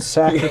pay 1,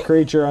 sack the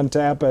creature,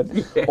 untap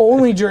it.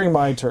 Only during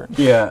my turn.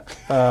 Yeah.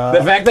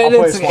 The fact that I'll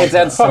play it's Swamp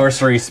at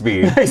sorcery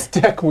speed. Nice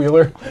deck,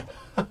 Wheeler.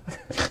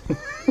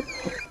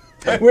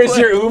 Where's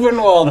your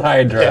Uvenwald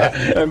Hydra?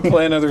 I'm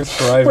playing another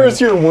thriving.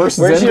 Where's your worst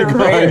Where's your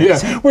Zendikon?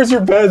 greatest? Yeah. Where's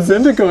your bad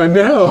Zendikon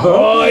now?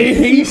 I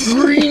hate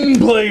green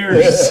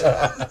players.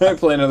 I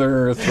play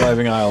another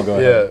thriving isle. Go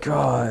ahead.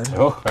 God.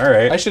 Oh, all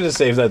right. I should have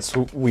saved that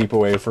sweep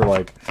away for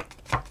like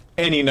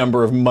any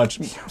number of much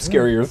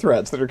scarier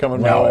threats that are coming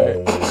my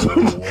way.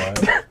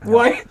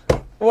 Why?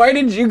 Why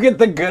did you get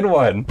the good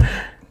one?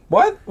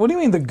 What? What do you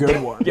mean the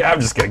good one? Yeah, I'm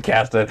just gonna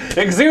cast it.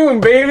 Exhume,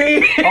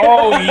 baby!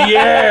 Oh,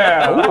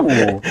 yeah.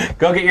 Ooh.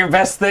 Go get your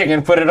best thing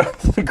and put it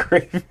onto the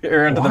grave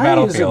or onto the Why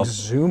battlefield. is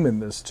Exhume in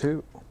this,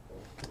 too?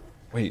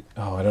 Wait.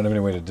 Oh, I don't have any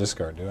way to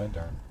discard, do I?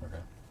 Darn. Okay.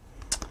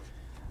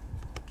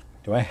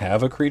 Do I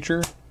have a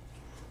creature?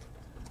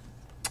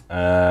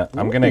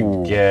 I'm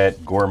gonna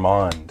get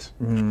Gourmand.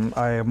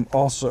 I am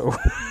also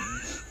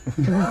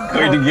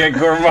Going to get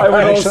Gourmand.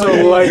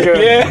 also like a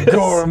Yes.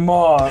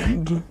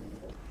 gourmand.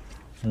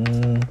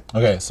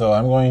 Okay, so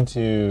I'm going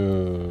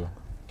to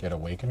get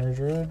Awakener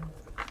Druid.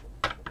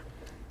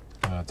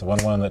 It's a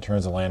 1/1 that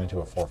turns a land into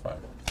a 4/5.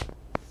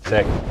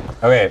 Sick.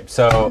 Okay,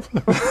 so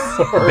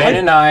Ben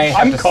and I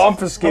have I'm to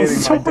confiscating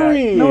my deck.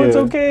 sorry. No, it's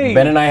okay.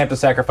 Ben and I have to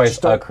sacrifice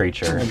a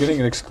creature. I'm getting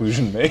an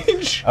exclusion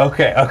mage.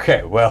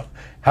 Okay. Well,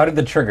 how did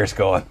the triggers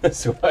go on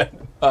this one?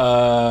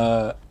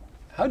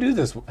 How does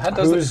this? Who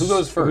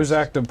goes first? Who's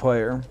active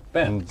player?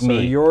 Ben. So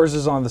Me. yours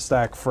is on the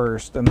stack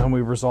first, and then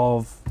we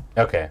resolve.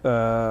 Okay.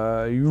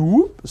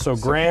 So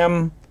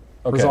Graham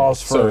Okay, resolves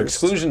so first.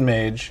 exclusion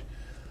mage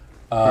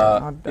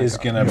I is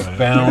got gonna I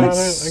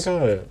bounce.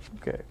 got it.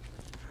 Okay.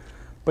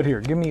 But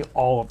here, give me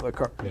all of the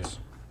cards.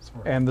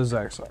 And the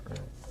Zaxxar.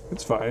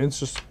 It's fine. It's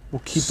just,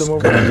 we'll keep them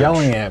over You're there.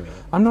 yelling at me.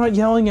 I'm not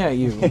yelling at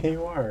you.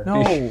 You are.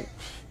 No.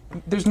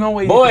 There's no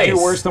way you Boys, can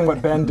do worse than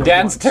what Ben did.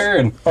 Dad's once.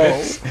 turn.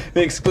 Oh,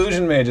 The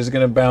exclusion mage is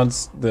gonna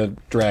bounce the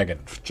dragon.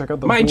 check out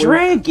the My blue.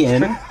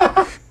 dragon.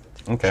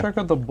 Okay. Check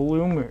out the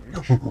blue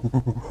mage.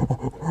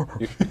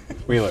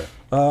 Wheeler.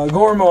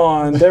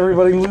 Gormond,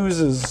 everybody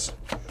loses.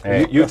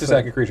 Hey, You have to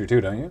sack a creature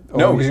too, don't you?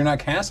 No, because you're not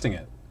casting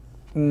it.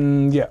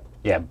 Yeah.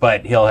 yeah,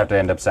 but he'll have to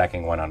end up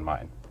sacking one on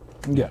mine.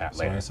 Yeah.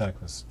 So my Later.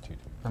 sack was 2/2.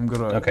 I'm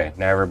gonna. Okay,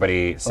 now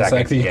everybody I'll sack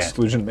sack the again.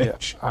 exclusion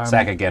mage.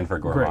 Sack again for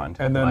Great. Gourmand.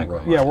 And then,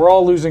 Like, yeah, we're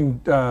all losing.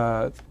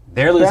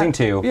 they're losing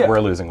two. yeah. We're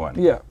losing one.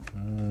 Yeah.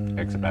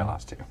 Except I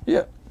lost two.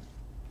 Yeah.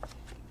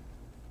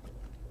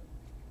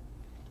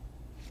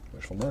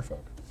 Wishful merfolk.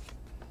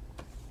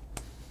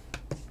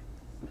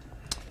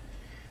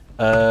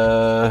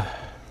 I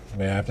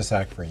mean, I have to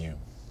sack for you.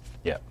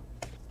 Yeah.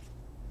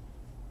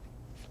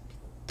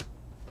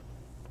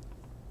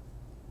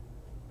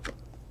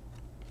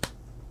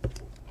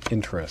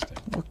 Interesting.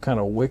 What kind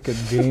of wicked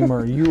game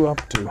are you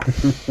up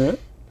to?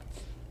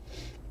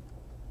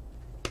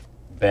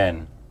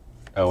 Ben.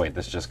 Oh wait,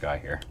 this just got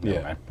here. Never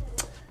Yeah. mind.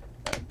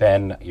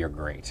 Ben, you're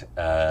great.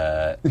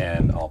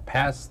 And I'll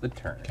pass the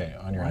turn. Okay,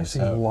 on your Why end is he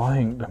step,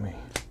 lying to me?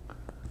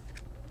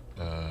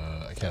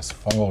 I cast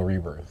Fungal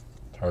Rebirth,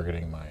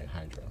 targeting my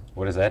Hydra.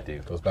 What does that do?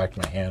 Goes back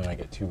to my hand, and I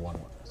get 2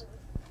 1/1s.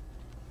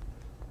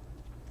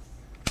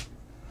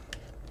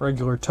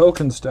 Regular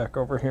token stack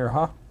over here,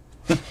 huh?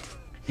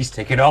 He's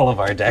taken all of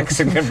our decks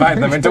and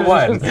combined them into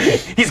one.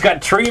 He's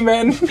got tree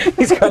men.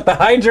 He's got the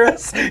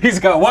Hydras. He's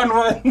got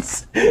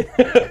 1/1s.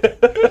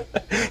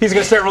 He's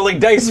gonna start rolling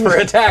dice for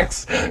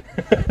attacks.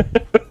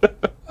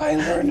 I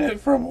learned it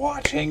from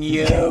watching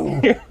you.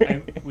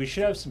 And we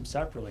should have some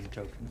sapperling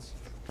tokens.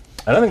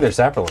 I don't think they're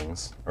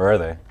saplings, or are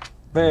they?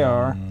 They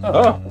are.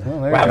 Oh,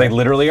 wow! They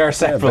literally are Yeah,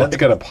 saplings. Ben's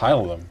got a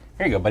pile of them.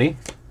 Here you go, buddy.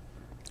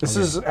 This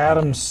is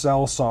Adam's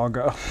Cell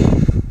Saga.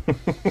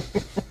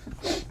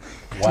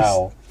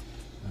 Wow.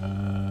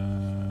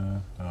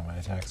 Oh, my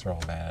attacks are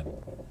all bad.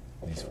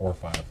 These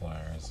 4/5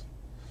 flyers.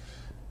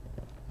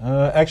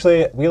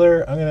 Actually,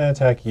 Wheeler, I'm gonna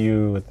attack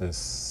you with this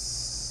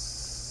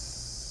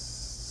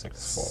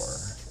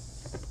 6/4.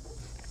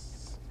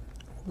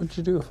 What'd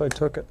you do if I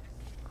took it?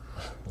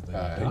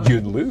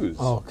 You'd lose.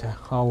 Oh, okay.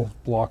 I'll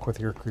block with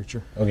your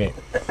creature. Okay.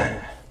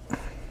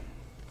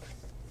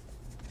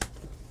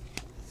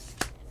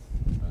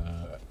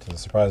 To the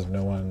surprise of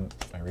no one,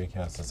 I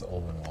recast this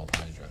Ulvenwald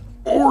Hydra.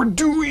 Or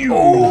do you?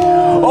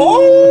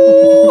 Oh!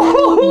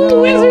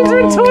 Wizard's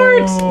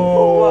Retort!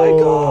 Oh my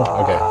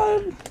god.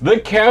 Okay. The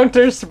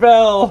counter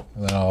spell.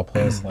 And then I'll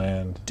place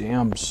land.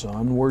 Damn,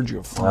 son. Where'd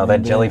you find Oh,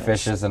 that it?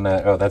 jellyfish isn't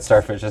a. Oh, that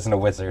starfish isn't a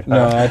wizard.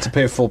 No, I had to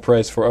pay full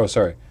price for. Oh,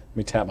 sorry. Let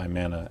me tap my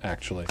mana.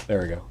 Actually,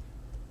 there we go.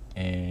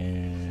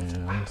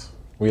 And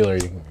Wheeler,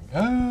 you can.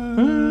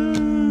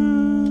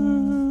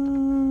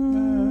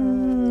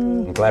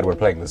 I'm glad we're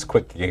playing this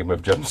quick game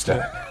of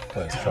Jumpstart.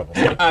 That's trouble.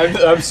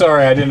 I'm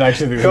sorry. I didn't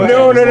actually do that.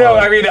 No.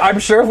 I mean, I'm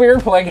sure if we were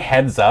playing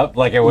heads up,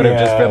 like it would have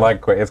just Yeah. been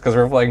like quick. It's because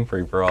we're playing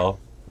free for all.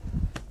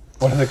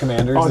 What are the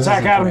commanders? I'll This attack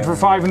is the Adam for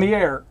commander. 5 in the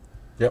air.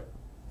 Yep.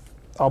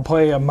 I'll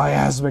play a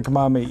miasmic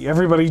mummy.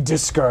 Everybody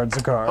discards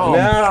a card.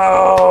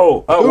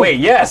 No! Oh, wait,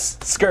 yes!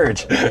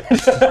 Scourge.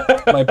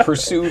 My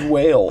pursued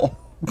whale.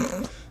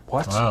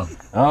 What? Wow.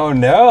 Oh, I'm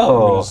no.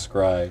 gonna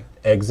scry.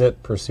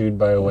 Exit pursued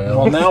by a whale.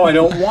 Well, now I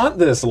don't want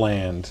this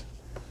land.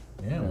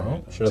 Yeah,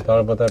 well, should have thought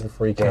about that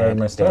before you countered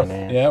my stuff.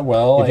 Yeah,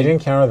 well, If you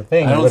didn't counter the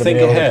thing, I you don't would have been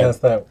think able ahead. to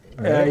cast that.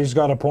 Yeah, he's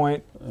got a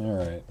point. all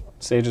right.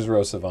 Sage's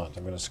Row Savant.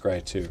 I'm gonna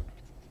scry 2.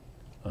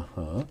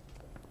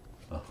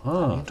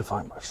 I need to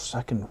find my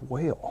second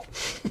whale.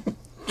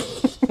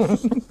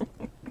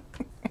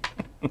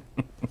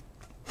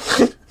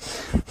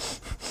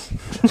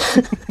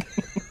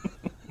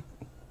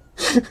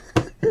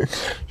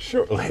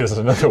 Surely there's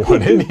another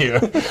one in here.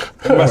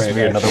 There must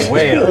be another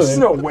whale. There's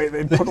no way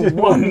they'd put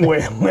one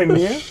whale in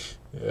here.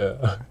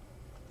 Yeah.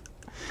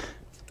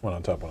 One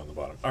on top, one on the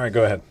bottom. All right,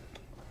 go ahead.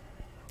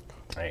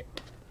 Right.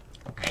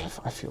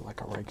 I feel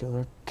like a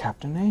regular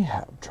Captain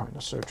Ahab trying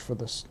to search for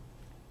this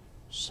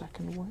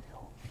second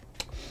whale.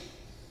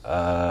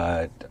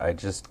 I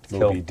just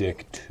Moby killed.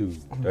 Dick 2.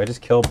 Do I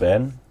just kill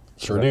Ben?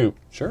 Sure do.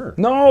 Sure.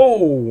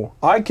 No!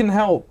 I can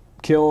help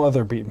kill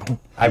other people.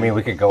 I mean,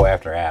 we could go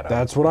after Adam.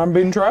 That's what I've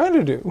been trying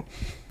to do.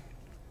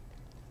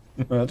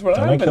 That's what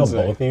Can I I've kill been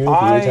saying. both of you if you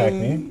attack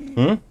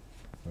me?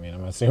 I mean,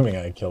 I'm assuming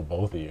I kill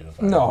both of you.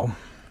 If I- No.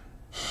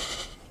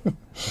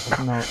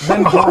 No.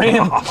 Then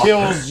Graham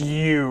kills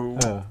you.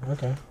 Oh,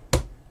 okay.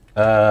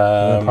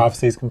 The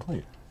prophecy is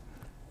complete.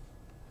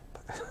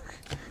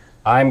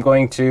 I'm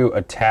going to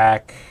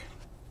attack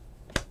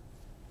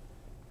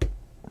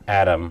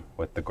Adam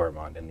with the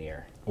Gourmand in the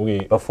air.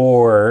 We.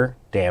 Before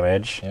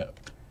damage, Yep.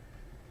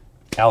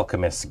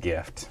 Alchemist's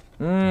Gift.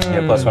 Yeah,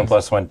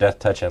 +1/+1 Death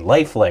Touch and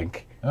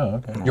Lifelink. Oh,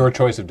 okay. Your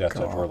choice of death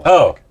touch or life.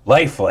 Oh,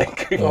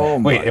 Lifelink. Oh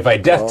Wait, my if I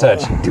Death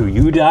Touch, do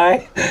you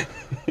die?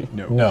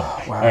 No.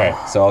 All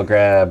right. So I'll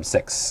grab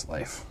 6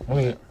 life.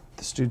 We.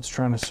 This dude's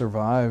trying to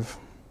survive.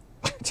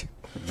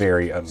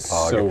 Very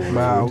unpog. So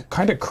Wow,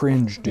 kind of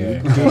cringe,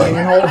 dude.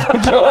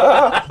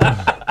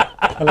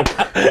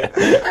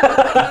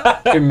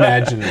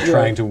 imagine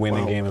trying to win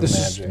a game of This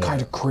Magic. is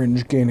kind of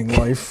cringe gaining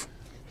life.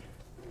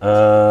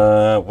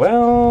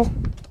 Well,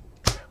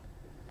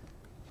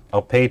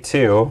 I'll pay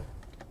 2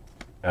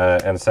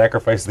 and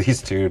sacrifice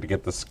these 2 to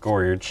get the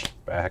Scourge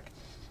back.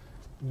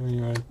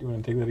 You want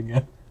to take that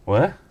again?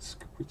 What?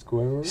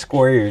 Square.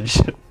 Scourge.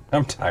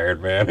 I'm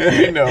tired,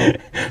 man. No.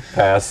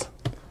 Pass.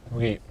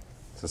 Wait.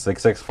 It's a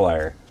 6/6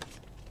 flyer.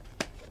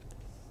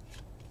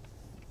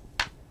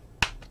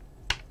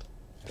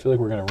 I feel like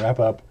we're going to wrap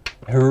up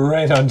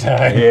right on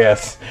time.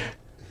 Yes.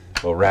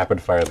 We'll rapid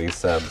fire these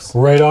subs.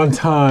 Right on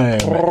time.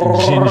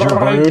 Ginger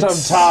Right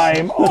roots. on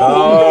time.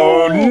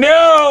 Oh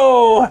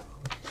no!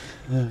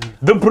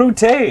 The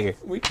Brute.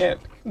 We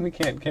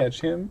can't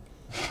catch him.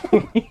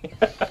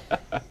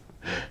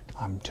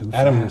 I'm too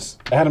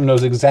Adam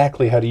knows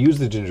exactly how to use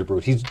the ginger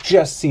brute. He's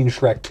just seen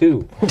Shrek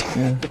 2.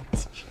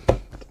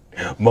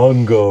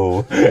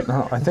 Mungo.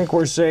 No, I think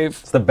we're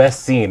safe. It's the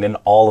best scene in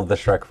all of the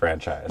Shrek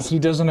franchise. He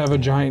doesn't have a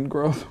giant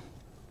growth.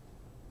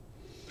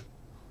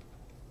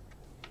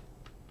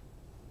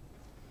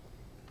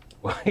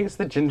 Why is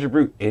the Ginger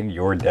Brute in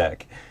your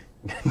deck?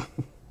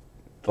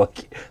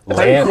 Like,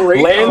 a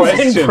great lands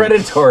question. in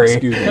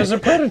predatory. As a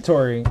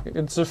predatory,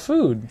 it's a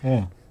food.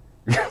 Yeah.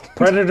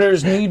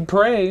 Predators need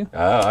prey.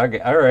 Oh, okay.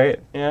 All right.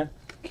 Yeah.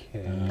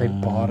 They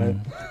bought it.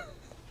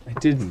 I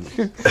didn't.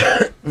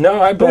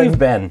 No, I believe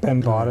Ben.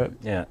 Ben bought it.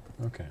 Yeah.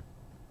 Okay.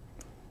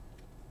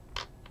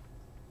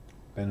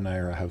 Ben and I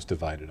are a house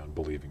divided on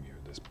believing you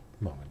at this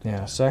moment.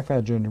 Yeah, sack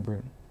that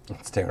gingerbread.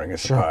 It's tearing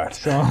us Show,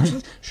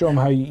 apart. show him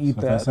how you eat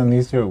If I that. send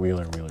these two at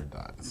Wheeler, Wheeler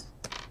dies.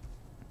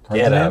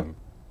 Cards Get in him.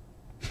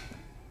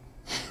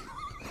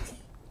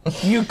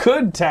 You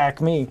could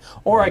tack me,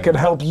 or I could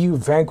help you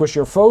vanquish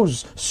your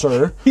foes,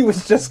 sir. He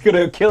was just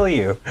gonna kill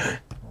you. 4,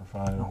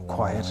 5,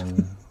 quiet.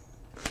 1,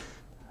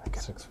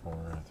 6, 4,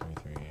 3,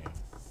 3,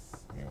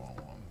 3, 1, 1.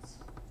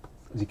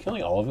 Is he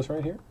killing all of us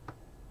right here?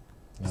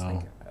 Just No.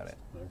 thinking about it.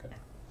 Okay.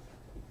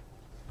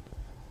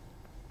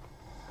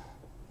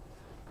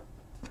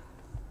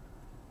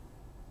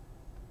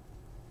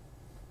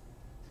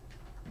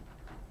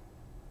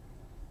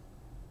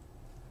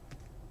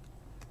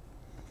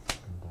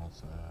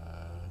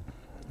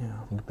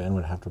 I think Ben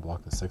would have to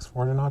block the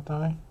 6/4 to not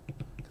die.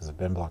 Because if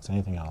Ben blocks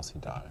anything else, he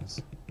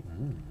dies.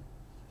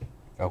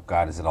 Oh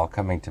God, is it all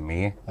coming to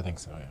me? I think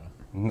so,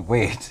 yeah.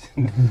 Wait.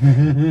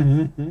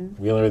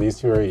 Wheeler, these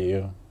two are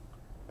you.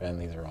 Ben,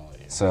 these are all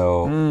you.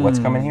 So what's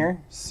coming here?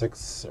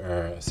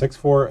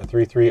 6/4, a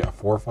 3/3, a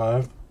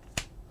 4/5,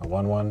 a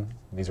 1/1.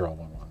 These are all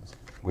 1/1s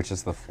Which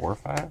is the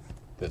 4/5?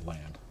 that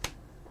land.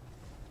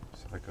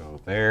 So I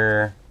go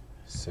there.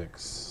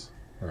 6,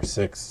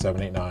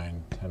 7, 8,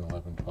 9, 10,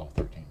 11, 12,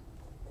 13.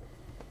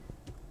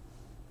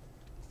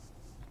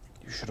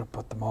 You should have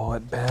put them all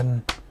at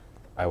Ben.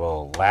 I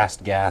will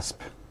last gasp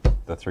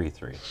the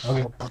 3/3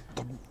 Okay.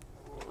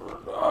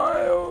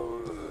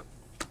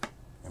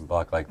 and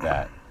block like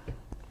that,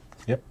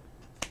 Yep.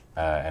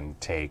 and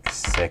take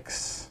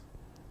 6.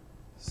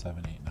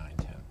 7, 8, 9,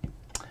 10.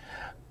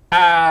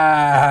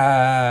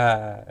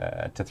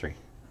 To 3.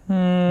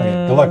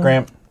 Okay, good luck,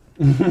 Graham.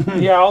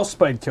 Yeah, I'll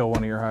spite kill one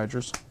of your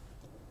hydras.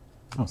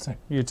 Oh, sick.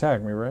 You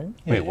attack me, right?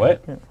 Wait,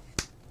 what?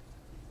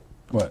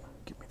 What?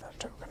 Give me that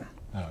token.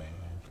 Oh, yeah.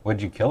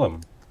 What'd you kill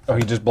him? Oh,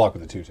 he just blocked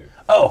with a 2/2.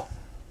 Oh,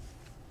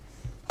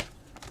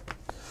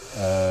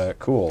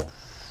 Cool.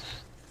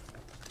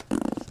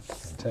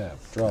 Tap,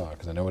 draw,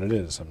 because I know what it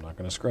is. I'm not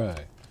going to scry.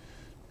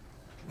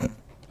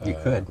 you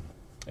could.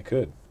 I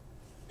could.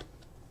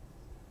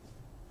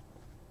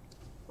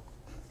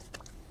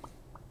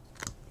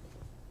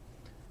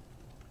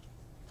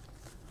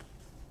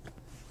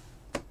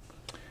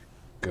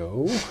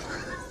 Go.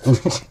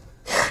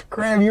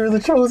 Graham, you're the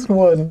chosen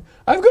one.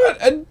 I've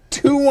got a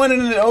 2/1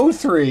 and an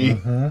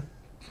 0/3. I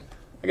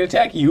can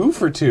attack you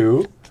for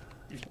 2.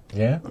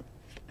 Yeah?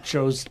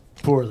 Chose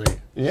poorly.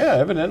 Yeah,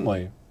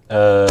 evidently.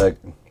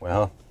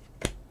 Well,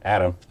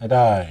 Adam. I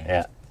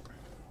die.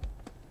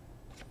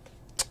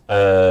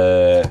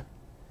 Yeah.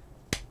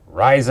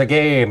 Rise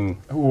again.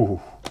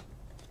 Ooh.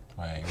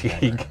 Why,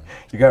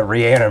 You got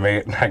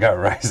reanimate, and I got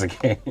rise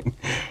again.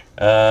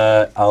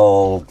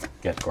 I'll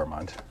get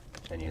Gourmand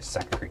and use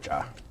second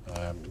creature.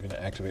 I'm going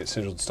to activate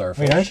Sigiled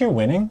Starfish. Wait, aren't you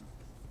winning?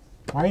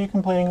 Why are you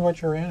complaining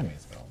about your enemy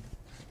spell?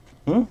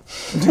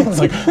 It's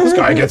like, this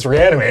guy gets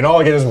reanimated.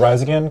 All I get is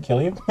rise again,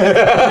 kill you.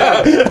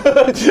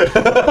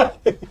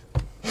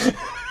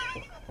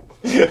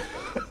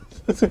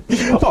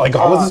 All I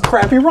got was this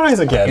crappy rise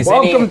again. Is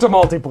Welcome to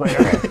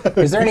multiplayer.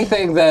 Is there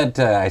anything that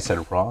I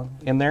said wrong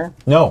in there?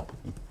 No.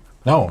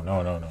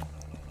 No.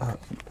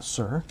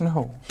 Sir?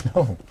 No.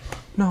 No.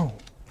 No.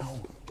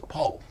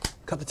 Paul,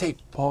 cut the tape.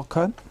 Paul,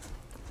 cut.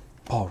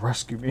 Paul,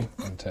 rescue me.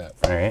 Untap.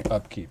 All right.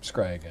 Upkeep.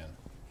 Scry again.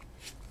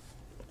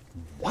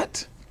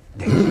 What?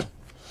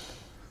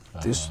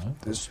 This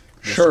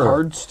Sure.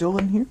 card's still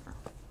in here?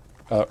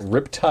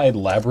 Riptide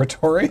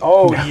Laboratory?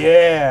 Oh,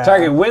 yeah.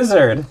 Target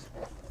wizard.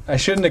 I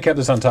shouldn't have kept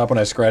this on top when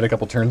I scried a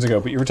couple turns ago,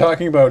 but you were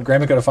talking about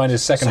Graham got to find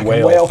his second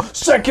whale.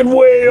 Second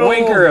whale.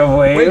 Winker of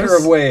waves. Winker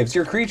of waves.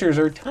 Your creatures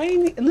are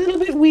tiny, a little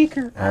bit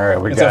weaker. All right,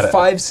 we It's got a it.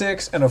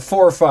 5/6 and a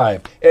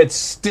 4/5. It's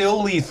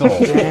still lethal.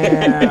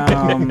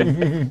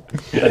 Damn.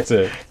 That's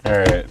it. All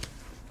right.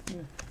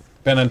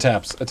 Ben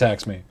untaps,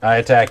 attacks me. I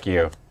attack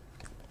you.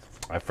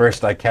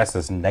 First, I cast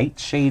this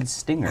Nightshade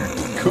Stinger.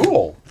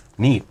 Cool.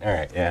 Neat. All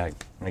right. Yeah,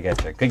 I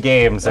get you. Good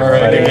games, All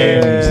right, everybody.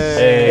 good games.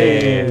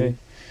 Hey.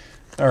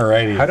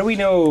 Alrighty. How do we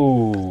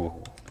know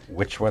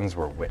which ones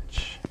were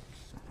which?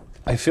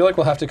 I feel like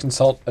we'll have to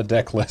consult a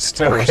deck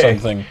list or Okay.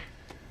 something.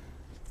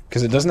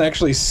 Because it doesn't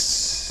actually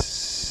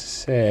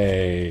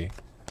say.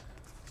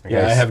 Yeah,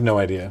 I Yes. have no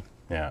idea.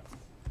 Yeah.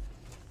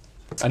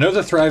 I know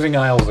the Thriving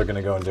Isles are going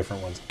to go in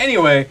different ones.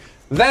 Anyway,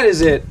 that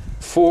is it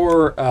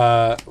for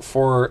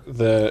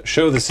the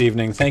show this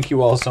evening. Thank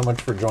you all so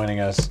much for joining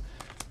us.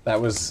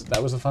 That was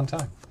a fun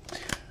time.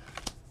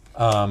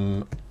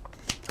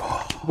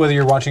 Whether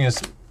you're watching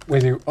us,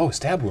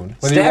 stab wound.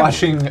 Whether you're Stab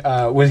watching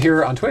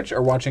here on Twitch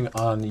or watching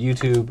on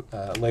YouTube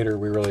later,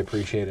 we really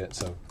appreciate it.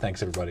 So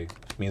thanks everybody.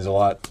 It means a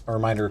lot. A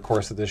reminder, of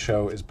course, that this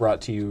show is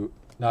brought to you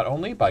not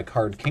only by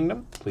Card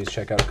Kingdom. Please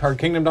check out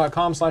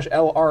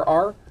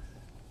cardkingdom.com/LRR.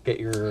 Get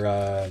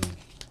your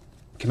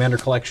Commander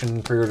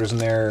Collection pre-orders in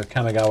there.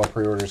 Kamigawa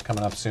pre-orders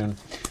coming up soon.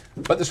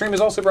 But the stream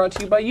is also brought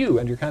to you by you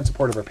and your kind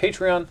support of our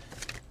Patreon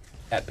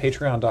at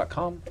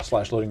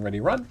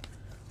patreon.com/loadingreadyrun.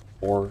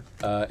 Or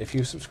if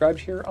you subscribed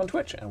here on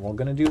Twitch, and we're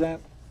going to do that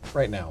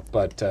right now.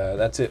 But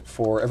that's it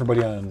for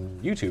everybody on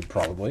YouTube,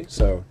 probably.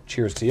 So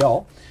cheers to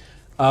y'all.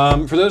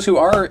 For those who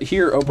are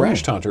here,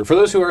 Brash Taunter. For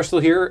those who are still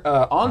here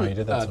on you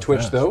did that so Twitch,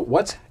 fast. though,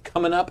 what's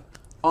coming up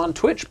on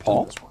Twitch,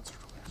 Paul?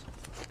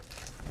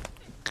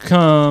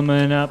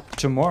 Coming up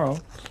tomorrow,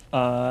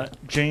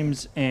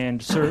 James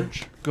and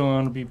Serge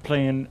going to be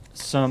playing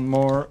some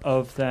more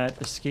of that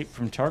Escape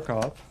from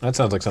Tarkov. That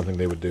sounds like something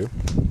they would do.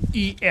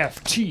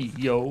 EFT,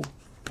 yo.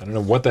 I don't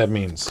know what that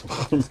means.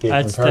 Escape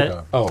That's from that-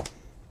 Tarkov. Oh,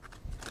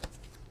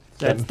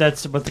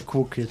 That's what the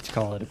cool kids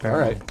call it, all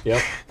apparently. right.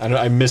 Yep.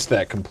 I missed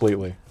that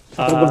completely.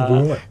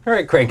 All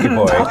right, cranky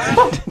boy.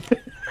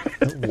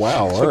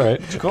 Wow. All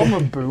right. Call him a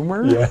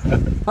boomer? Yeah.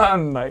 Ah,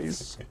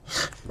 nice.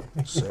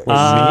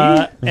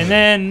 And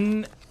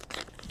then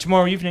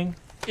tomorrow evening,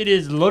 it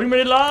is Loading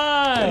Ready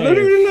Live.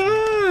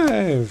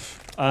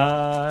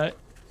 Live.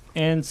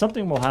 And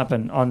something will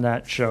happen on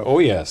that show. Oh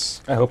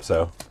yes. I hope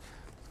so.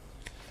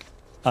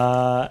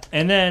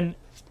 And then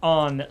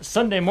on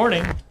Sunday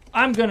morning,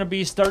 I'm going to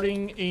be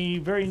starting a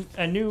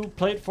new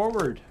Play It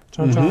Forward.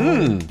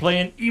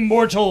 Playing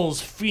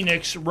Immortals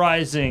Phoenix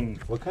Rising.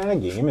 What kind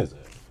of game is it?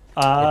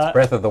 It's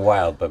Breath of the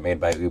Wild, but made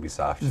by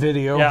Ubisoft.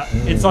 Video. Yeah,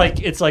 it's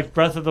like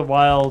Breath of the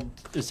Wild,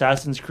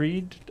 Assassin's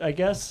Creed, I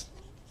guess.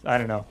 I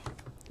don't know.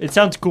 It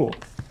sounds cool.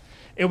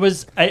 It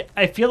was.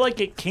 I feel like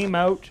it came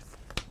out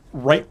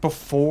right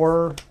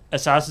before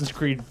Assassin's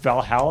Creed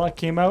Valhalla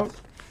came out,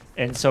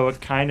 and so it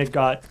kind of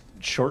got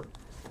shorted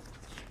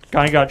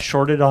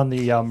on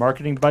the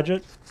marketing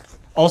budget.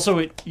 Also,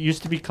 it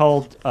used to be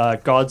called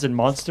Gods and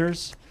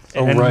Monsters,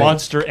 and then right.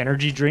 Monster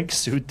Energy Drink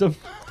sued them.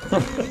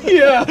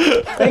 Yeah.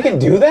 They can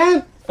do that?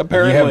 You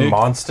Apparently. have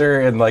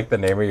Monster in like the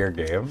name of your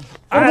game.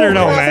 I don't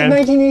know, Classic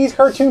man. 1980s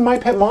cartoon My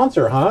Pet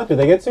Monster, huh? Did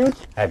they get sued?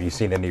 Have you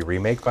seen any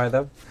remake by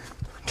them?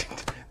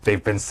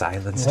 They've been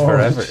silenced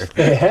forever.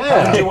 They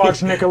have. Did you watch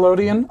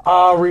Nickelodeon?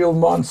 Ah, real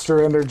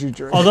Monster Energy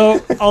drink.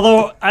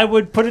 Although I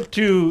would put it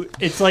to,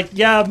 it's like,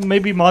 yeah,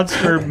 maybe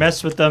Monster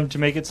messed with them to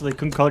make it so they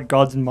couldn't call it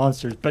Gods and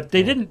Monsters, but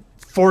they didn't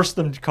force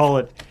them to call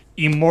it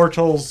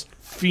Immortals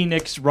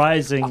Phoenix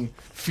Rising,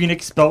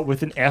 Phoenix spelt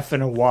with an F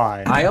and a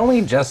Y. I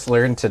only just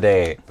learned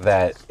today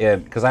that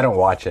because I don't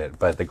watch it,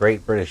 but the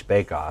Great British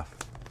Bake Off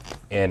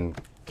in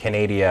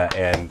Canada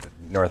and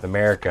North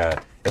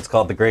America, it's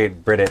called the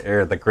Great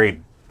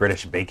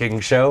British Baking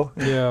Show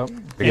Yeah.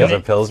 because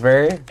of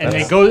Pillsbury.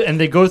 and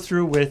they go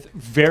through with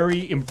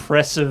very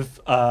impressive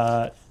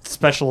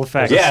special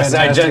effects. Yes,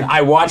 fantastic.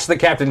 I watched the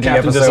Captain D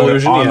Captain episode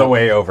Disillusion, on yeah. the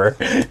way over.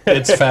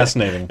 It's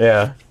fascinating.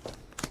 Yeah.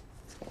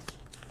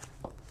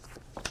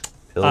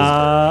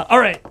 Pillsbury. All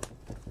right,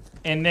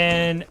 and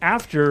then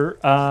after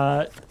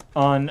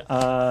on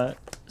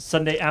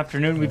Sunday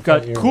afternoon we've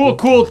got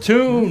Cool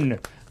Tune,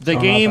 the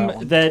game that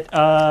one.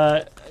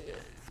 that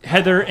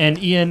Heather and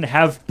Ian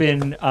have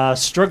been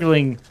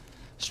struggling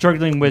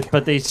with,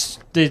 but they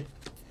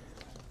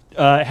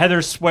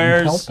Heather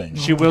swears helping.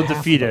 she will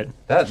defeat it.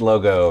 That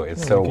logo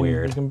is so We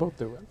weird. can both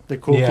do it. The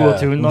cool Yeah.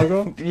 Toon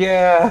logo.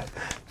 Yeah.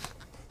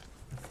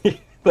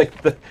 Like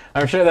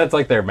I'm sure that's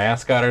like their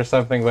mascot or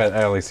something, but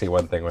I only see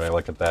one thing when I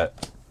look at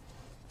that.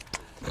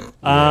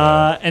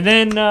 And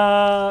then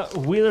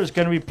Wheeler's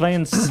going to be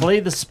playing Slay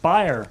the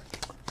Spire.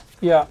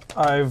 Yeah,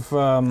 I've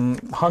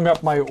hung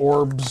up my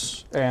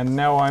orbs, and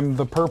now I'm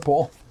the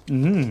purple.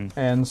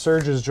 And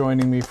Serge is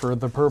joining me for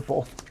the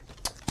purple.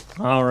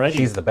 Alrighty.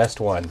 She's the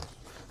best one.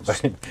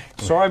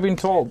 So I've been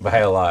told. By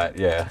a lot,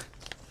 yeah.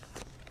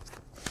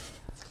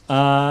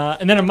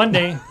 And then on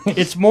Monday,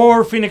 it's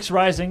more Phoenix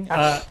Rising.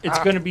 It's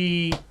going to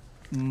be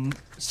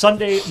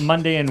Sunday,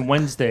 Monday, and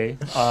Wednesday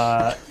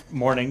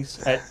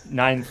mornings at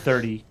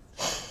 9:30.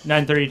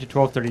 9:30 to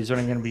 12:30 is when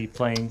I'm going to be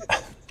playing.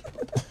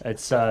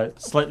 It's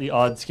slightly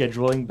odd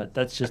scheduling, but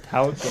that's just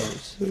how it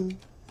goes.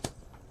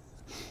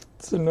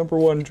 It's the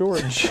 #1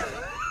 George.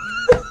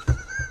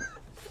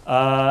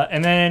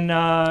 And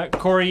then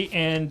Corey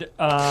and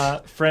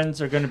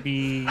friends are going to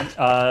be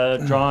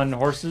drawing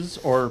horses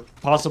or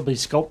possibly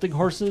sculpting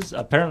horses.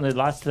 Apparently,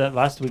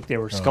 last week they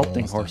were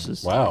sculpting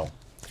horses. Wow.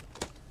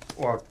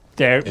 Or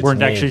they It's weren't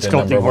me, actually the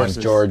sculpting #1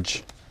 horses.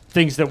 George.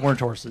 Things that weren't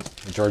horses.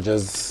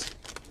 George's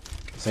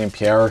St.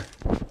 Pierre.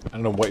 I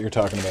don't know what you're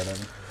talking about,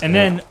 Evan. And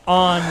then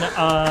on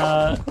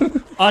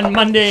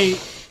Monday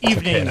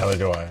evening, Okay, neither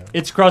do I.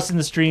 it's Crossing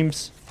the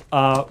Streams,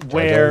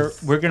 where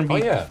George's. we're going to Oh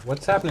be yeah,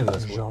 what's happening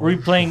this week? we're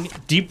playing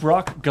Deep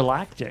Rock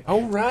Galactic.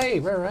 Oh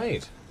right.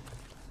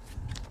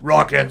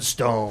 Rock and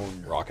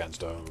Stone. Rock and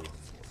Stone.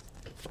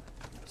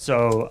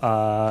 So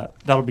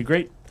that'll be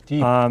great.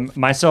 Deep.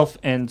 Myself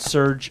and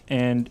Serge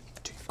and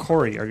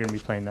Corey are going to be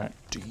playing that.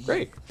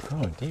 Great.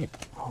 Oh, deep.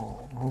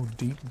 Oh,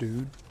 deep,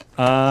 dude.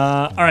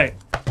 All right.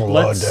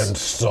 Blood Let's- and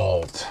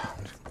salt.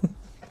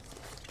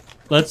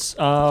 Let's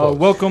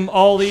welcome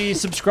all the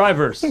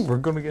subscribers. We're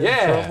gonna get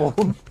Yeah. in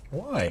trouble.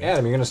 Why?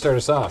 Adam, you're gonna start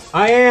us off.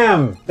 I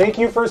am. Thank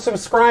you for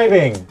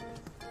subscribing.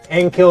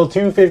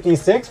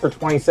 Nkill256 for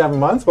 27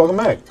 months. Welcome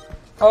back.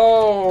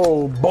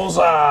 Oh,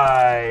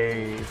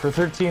 bullseye for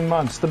 13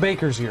 months. The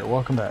baker's here.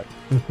 Welcome back.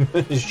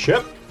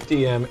 Ship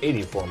DM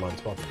 84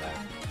 months. Welcome back.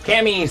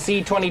 Cammy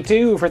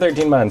C22 for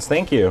 13 months.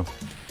 Thank you.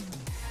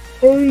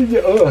 Orange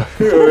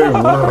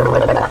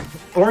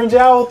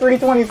Owl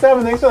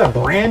 327. Thanks for that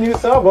brand new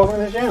sub. Welcome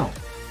to the channel.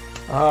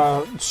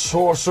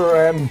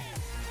 Sorcerer M,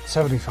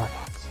 75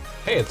 months.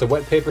 Hey, it's a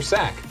wet paper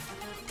sack.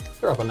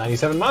 They're up on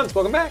 97 months.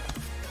 Welcome back.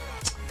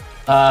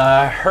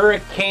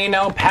 Hurricane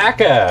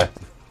Alpaca.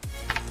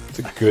 It's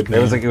a good It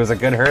was a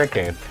good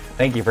hurricane.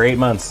 Thank you for 8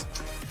 months.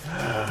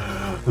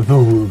 The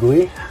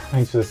Woogly.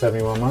 Thanks for the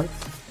 71 months.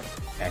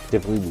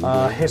 Actively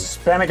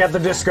Hispanic at the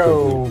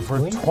Disco for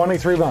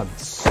 23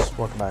 months.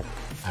 Welcome back.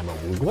 I'm a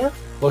Woogler.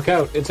 Look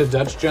out, it's a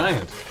Dutch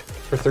giant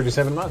for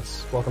 37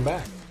 months. Welcome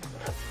back.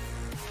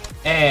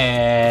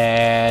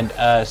 And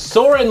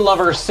Soren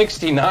Lover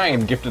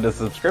 69 gifted a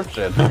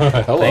subscription.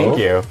 Hello. Thank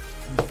you.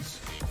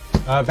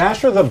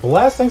 Basher the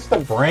Blessed. Thanks for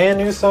the brand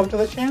new sub to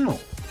the channel.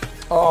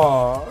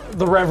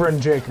 The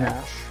Reverend Jake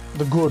Nash.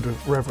 The good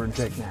Reverend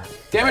Jake Nash.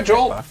 Damn it,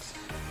 Joel.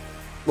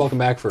 Welcome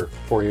back for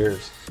 4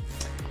 years.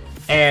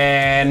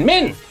 And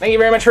Min, thank you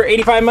very much for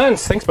 85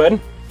 months. Thanks, bud.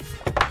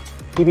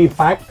 P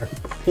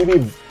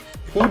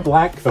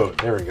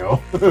Blackcoat. There we go.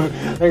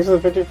 Thanks for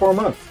the 54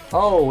 months.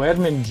 Oh,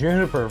 Edmund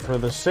Juniper for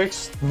the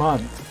 6th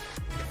month.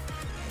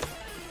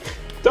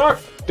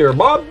 Dr.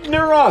 Bob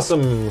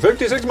Awesome,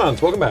 56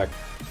 months. Welcome back.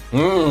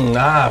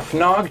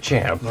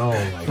 Fnogchamp. Oh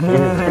my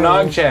goodness.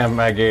 Fnogchamp,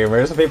 my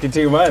gamers,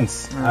 52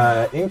 months.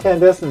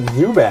 Incandescent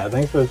Zubat.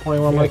 Thanks for the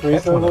 21 month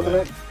catch resub. one of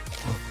Welcome back.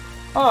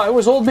 Oh, it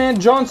was Old Man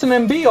Johnson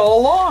MB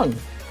all along.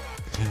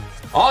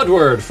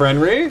 Oddward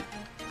Frenry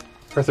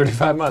for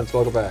 35 months.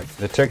 Welcome back.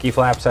 The turkey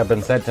flaps have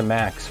been set to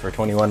max for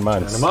 21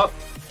 months. Turn them up.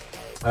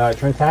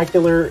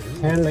 Trentacular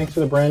 10. Thanks for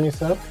the brand new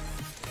sub.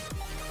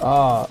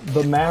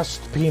 The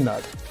Masked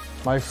Peanut.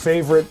 My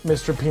favorite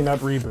Mr. Peanut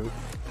reboot.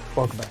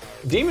 Welcome back.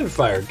 Demon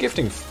Fire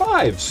gifting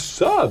 5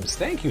 subs.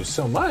 Thank you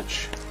so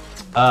much.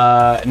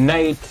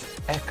 Night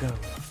Echo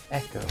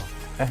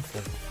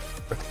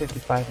for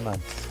 55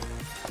 months.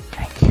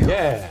 Thank you.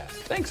 Yeah.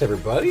 Thanks,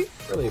 everybody.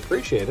 Really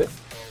appreciate it.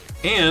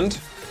 And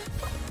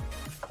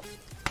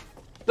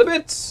the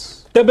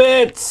bits. The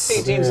bits.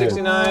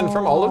 1869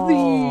 from all of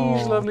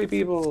these lovely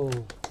people.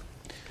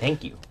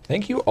 Thank you.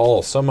 Thank you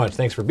all so much.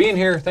 Thanks for being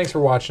here. Thanks for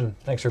watching.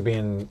 Thanks for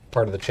being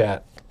part of the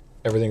chat.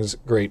 Everything's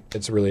great.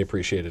 It's really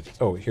appreciated.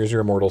 Oh, here's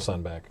your immortal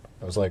son back.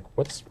 I was like,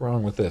 what's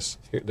wrong with this?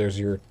 Here, there's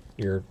your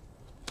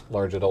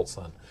large adult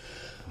son.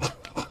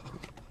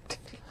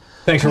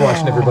 Thanks for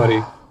watching,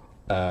 everybody.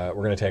 We're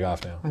going to take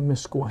off now. I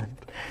miss Gwen.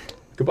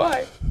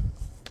 Goodbye.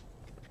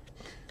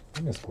 I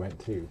miss Gwent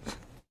too.